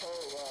got me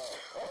told,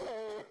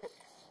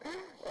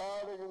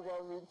 y'all niggas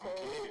got me told.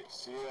 Kid,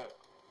 see ya.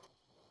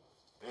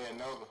 Yeah,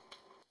 Nova.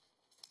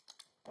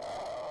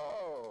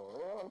 Oh,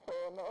 yeah, I'm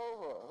playing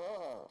over,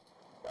 huh?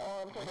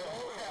 I'm playing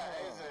over.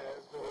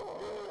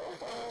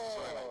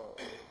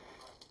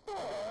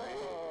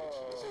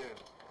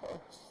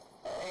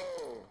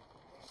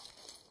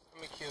 How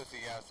many kills he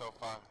got so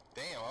far?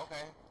 Damn,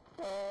 okay.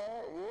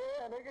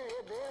 Yeah, nigga,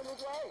 your damn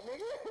is right,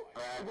 nigga.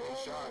 Alright, good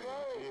shot,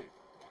 kid.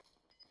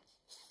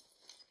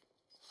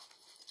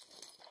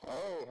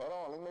 Hey, hold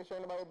on, let me make sure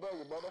nobody above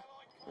you, brother.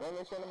 Let me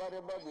make sure nobody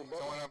above you,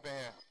 brother. Someone up in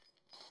here.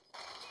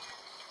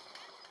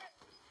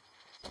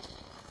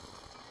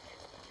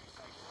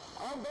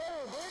 I'm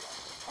better, bitch.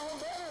 I'm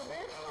better,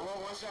 bitch.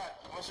 One shot.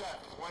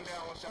 One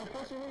down, one shot. Keep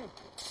pushing me.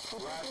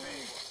 Last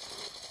thing.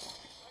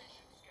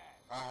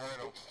 I heard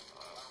him.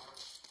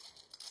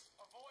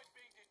 Avoid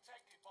being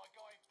detected by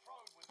going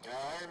prone with Y'all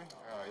heard me?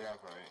 Oh, yeah,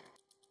 probably.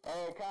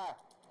 Hey,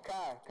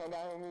 Kai, come down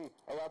here with me.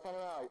 Hey, y'all turn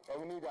around. Hey,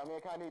 we need y'all. Me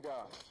and Kai need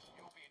y'all.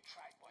 You're being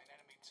tracked by an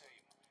enemy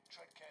team.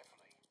 Tread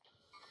carefully.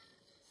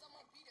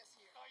 Someone beat us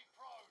here. Stay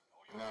prone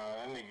or you'll Nah,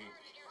 that nigga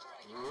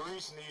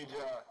Reese need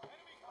y'all.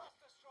 enemy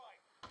cluster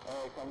strike.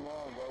 Hey, come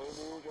on, bro. We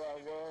need y'all,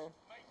 bro.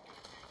 Make good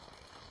use of it.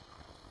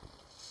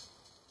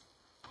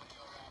 One of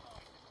your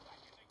allies is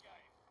back in the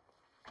game.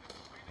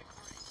 Phoenix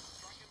 3,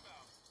 strike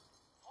inbound.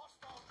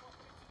 Hostile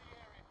dropping into the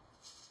area.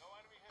 No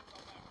enemy hits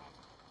on that one.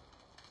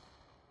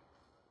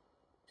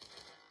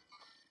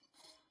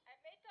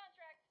 I've made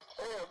contract.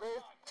 Hey,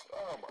 bitch.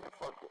 Oh,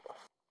 motherfucker.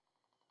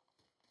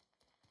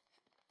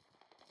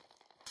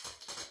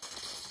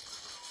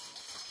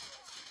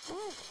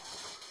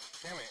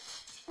 Damn it.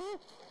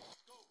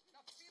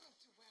 Not feeling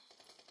too well.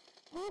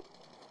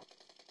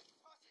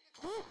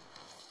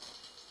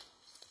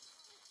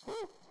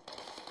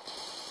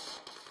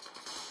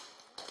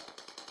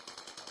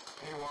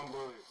 Hey, one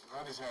bullet.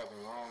 I just had the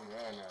wrong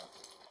guy now.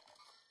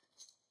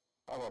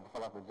 I'm about to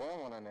fall off the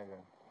jam on that nigga.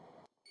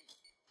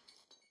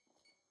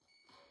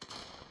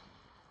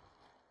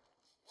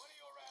 One of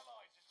your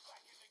allies is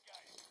back in the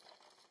game.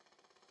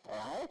 Hey,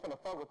 I ain't finna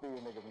fuck with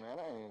these niggas, man.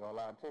 I ain't even gonna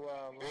lie to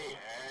y'all, man. They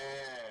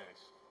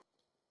ass.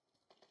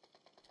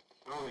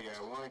 I only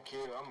got one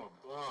kill. I'm a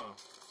bum.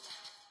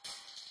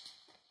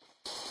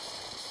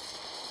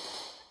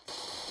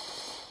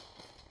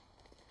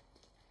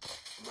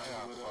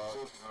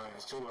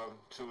 It's two of them.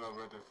 Two of them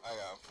right there. I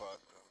got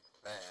fucked.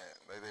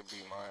 Man, they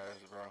beat my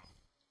ass, bro.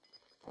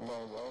 Come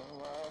on, bro.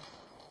 Right.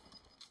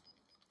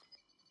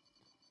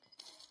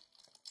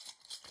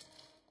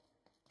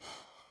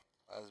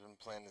 I've been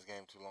playing this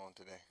game too long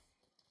today.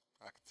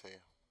 I can tell you.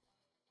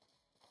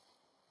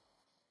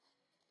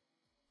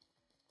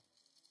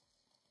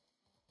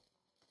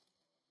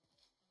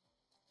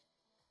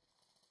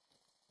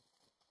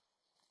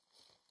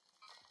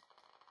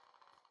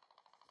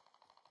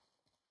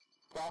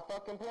 Stop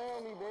fucking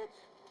playing me, bitch.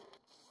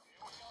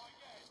 Here we go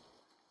again.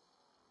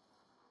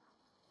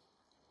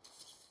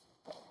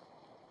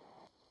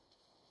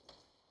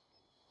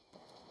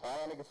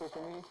 Alright, nigga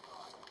switching me.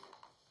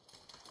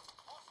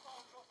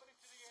 Hostile dropping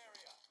into the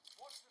area.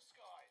 Watch the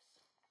skies.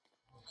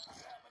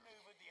 You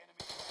outmaneuvered the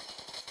enemy.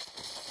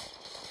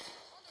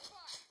 Under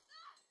fire.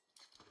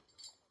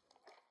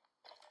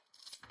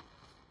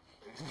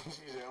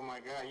 She said, oh my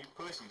god, you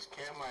pussies.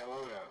 Can my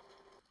loadout.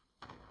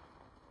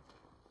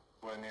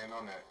 Wasn't in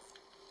on that.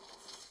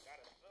 Got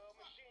a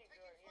submachine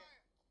gun here.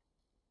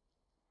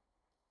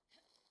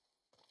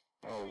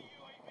 Oh.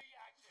 UAV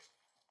active.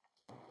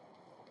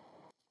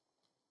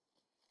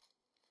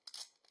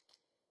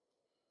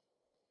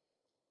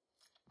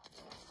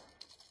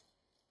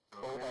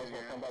 Everybody's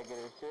gonna come back and get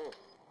his shit.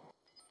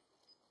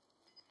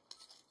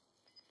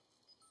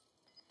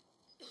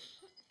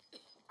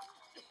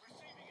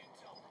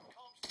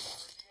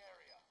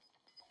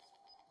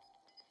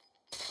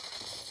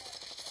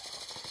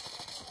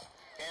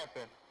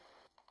 camping.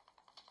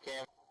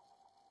 Camp.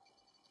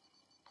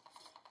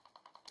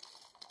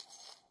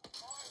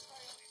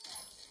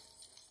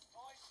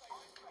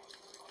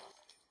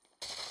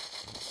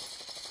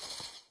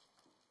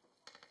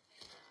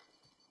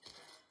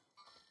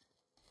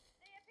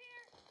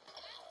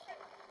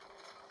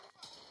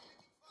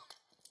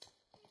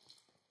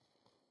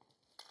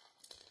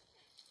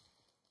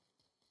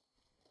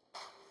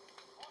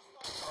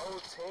 Whole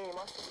team.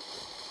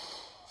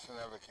 She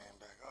never came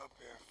back up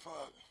here.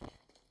 Fuck.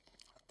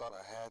 I thought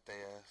I had their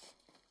ass.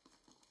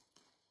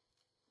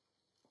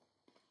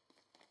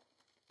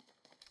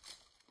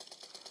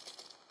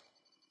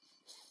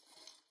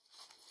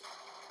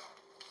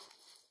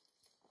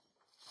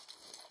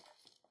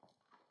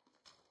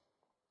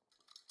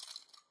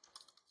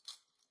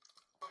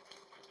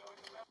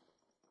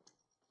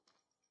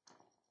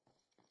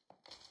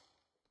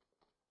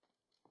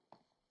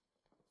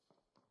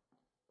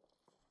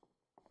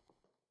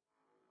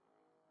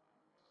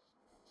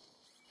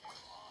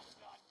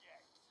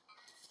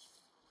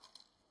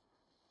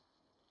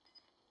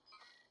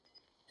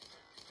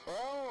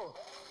 Oh!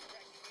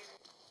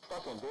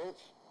 Fucking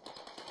bitch.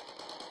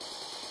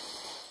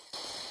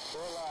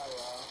 Still alive,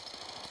 y'all.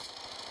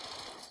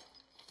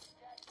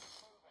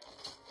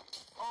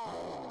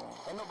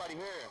 Oh! Ain't nobody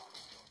here.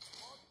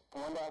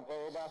 One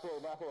downstairs,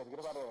 downstairs. Get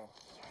up out of there.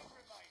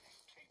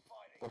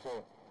 What's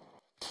up?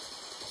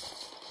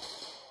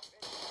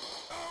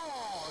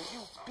 Oh,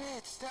 you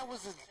bitch! That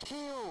was a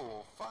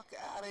kill! Fuck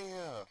out of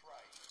here!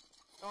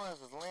 Your ass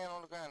was laying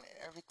on the ground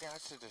and everything. I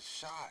should have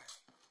shot.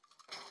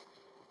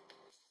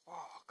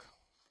 Fuck.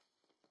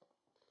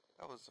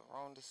 That was the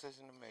wrong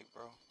decision to make,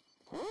 bro.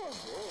 You a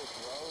bitch,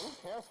 bro. You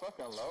can't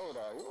fucking load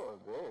out. You a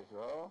bitch,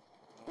 bro.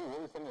 You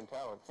really sitting in the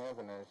tower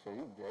camping that shit.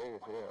 You gay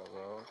as hell,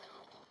 bro.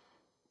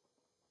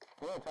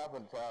 You on top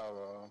of the tower,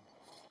 bro.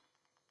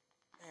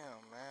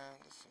 Damn, man.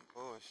 This some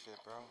bullshit,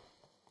 bro.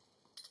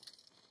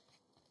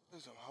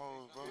 There's some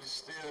hoes, bro. There's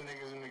still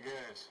niggas in the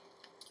gas.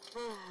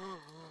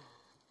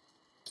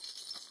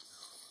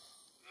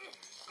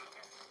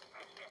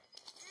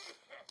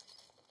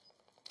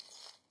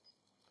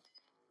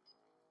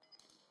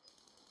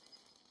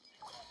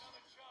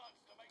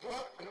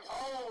 What?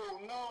 Oh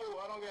no,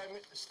 I don't got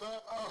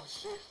stuck. Oh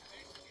shit.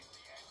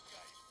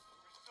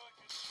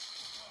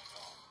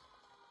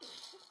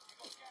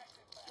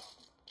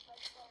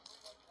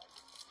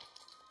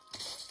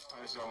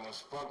 I just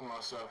almost fucked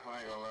myself, I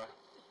ain't gonna lie.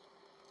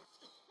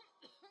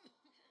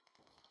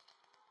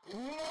 No,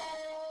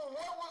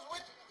 what was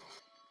with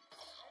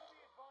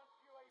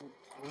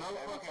no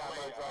fucking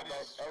way.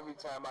 Every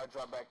time I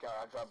drop back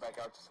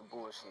out to some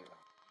bullshit.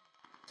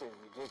 This is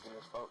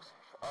ridiculous, folks.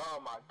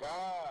 Oh my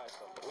God,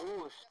 some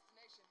bullshit.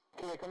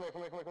 Come here. Come here, kid.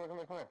 Come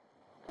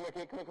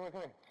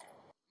here.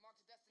 Mark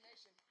the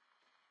destination.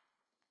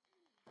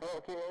 Oh,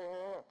 okay,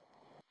 yeah.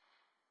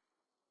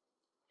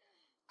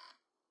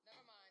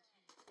 Never mind.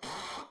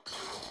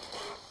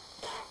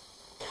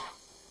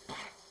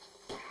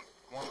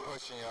 One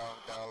pushing y'all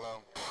down low.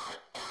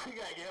 You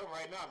gotta get up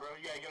right now, bro.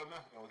 You gotta get up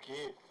now.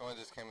 Okay. Someone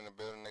just came in the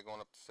building. They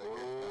going up the second.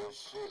 Oh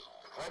shit.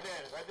 Right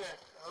there.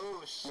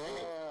 Oh shit.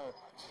 Yeah.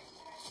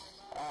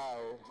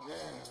 Oh,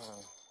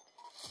 damn.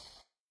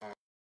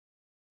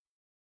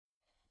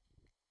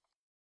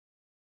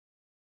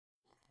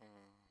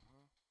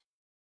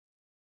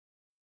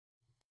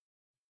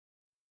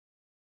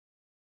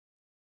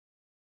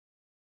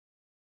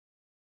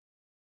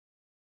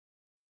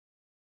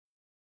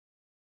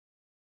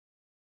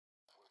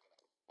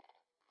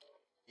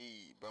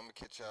 But I'm gonna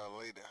catch y'all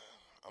later.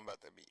 I'm about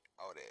to be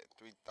out at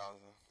 3,000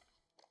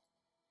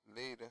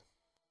 later.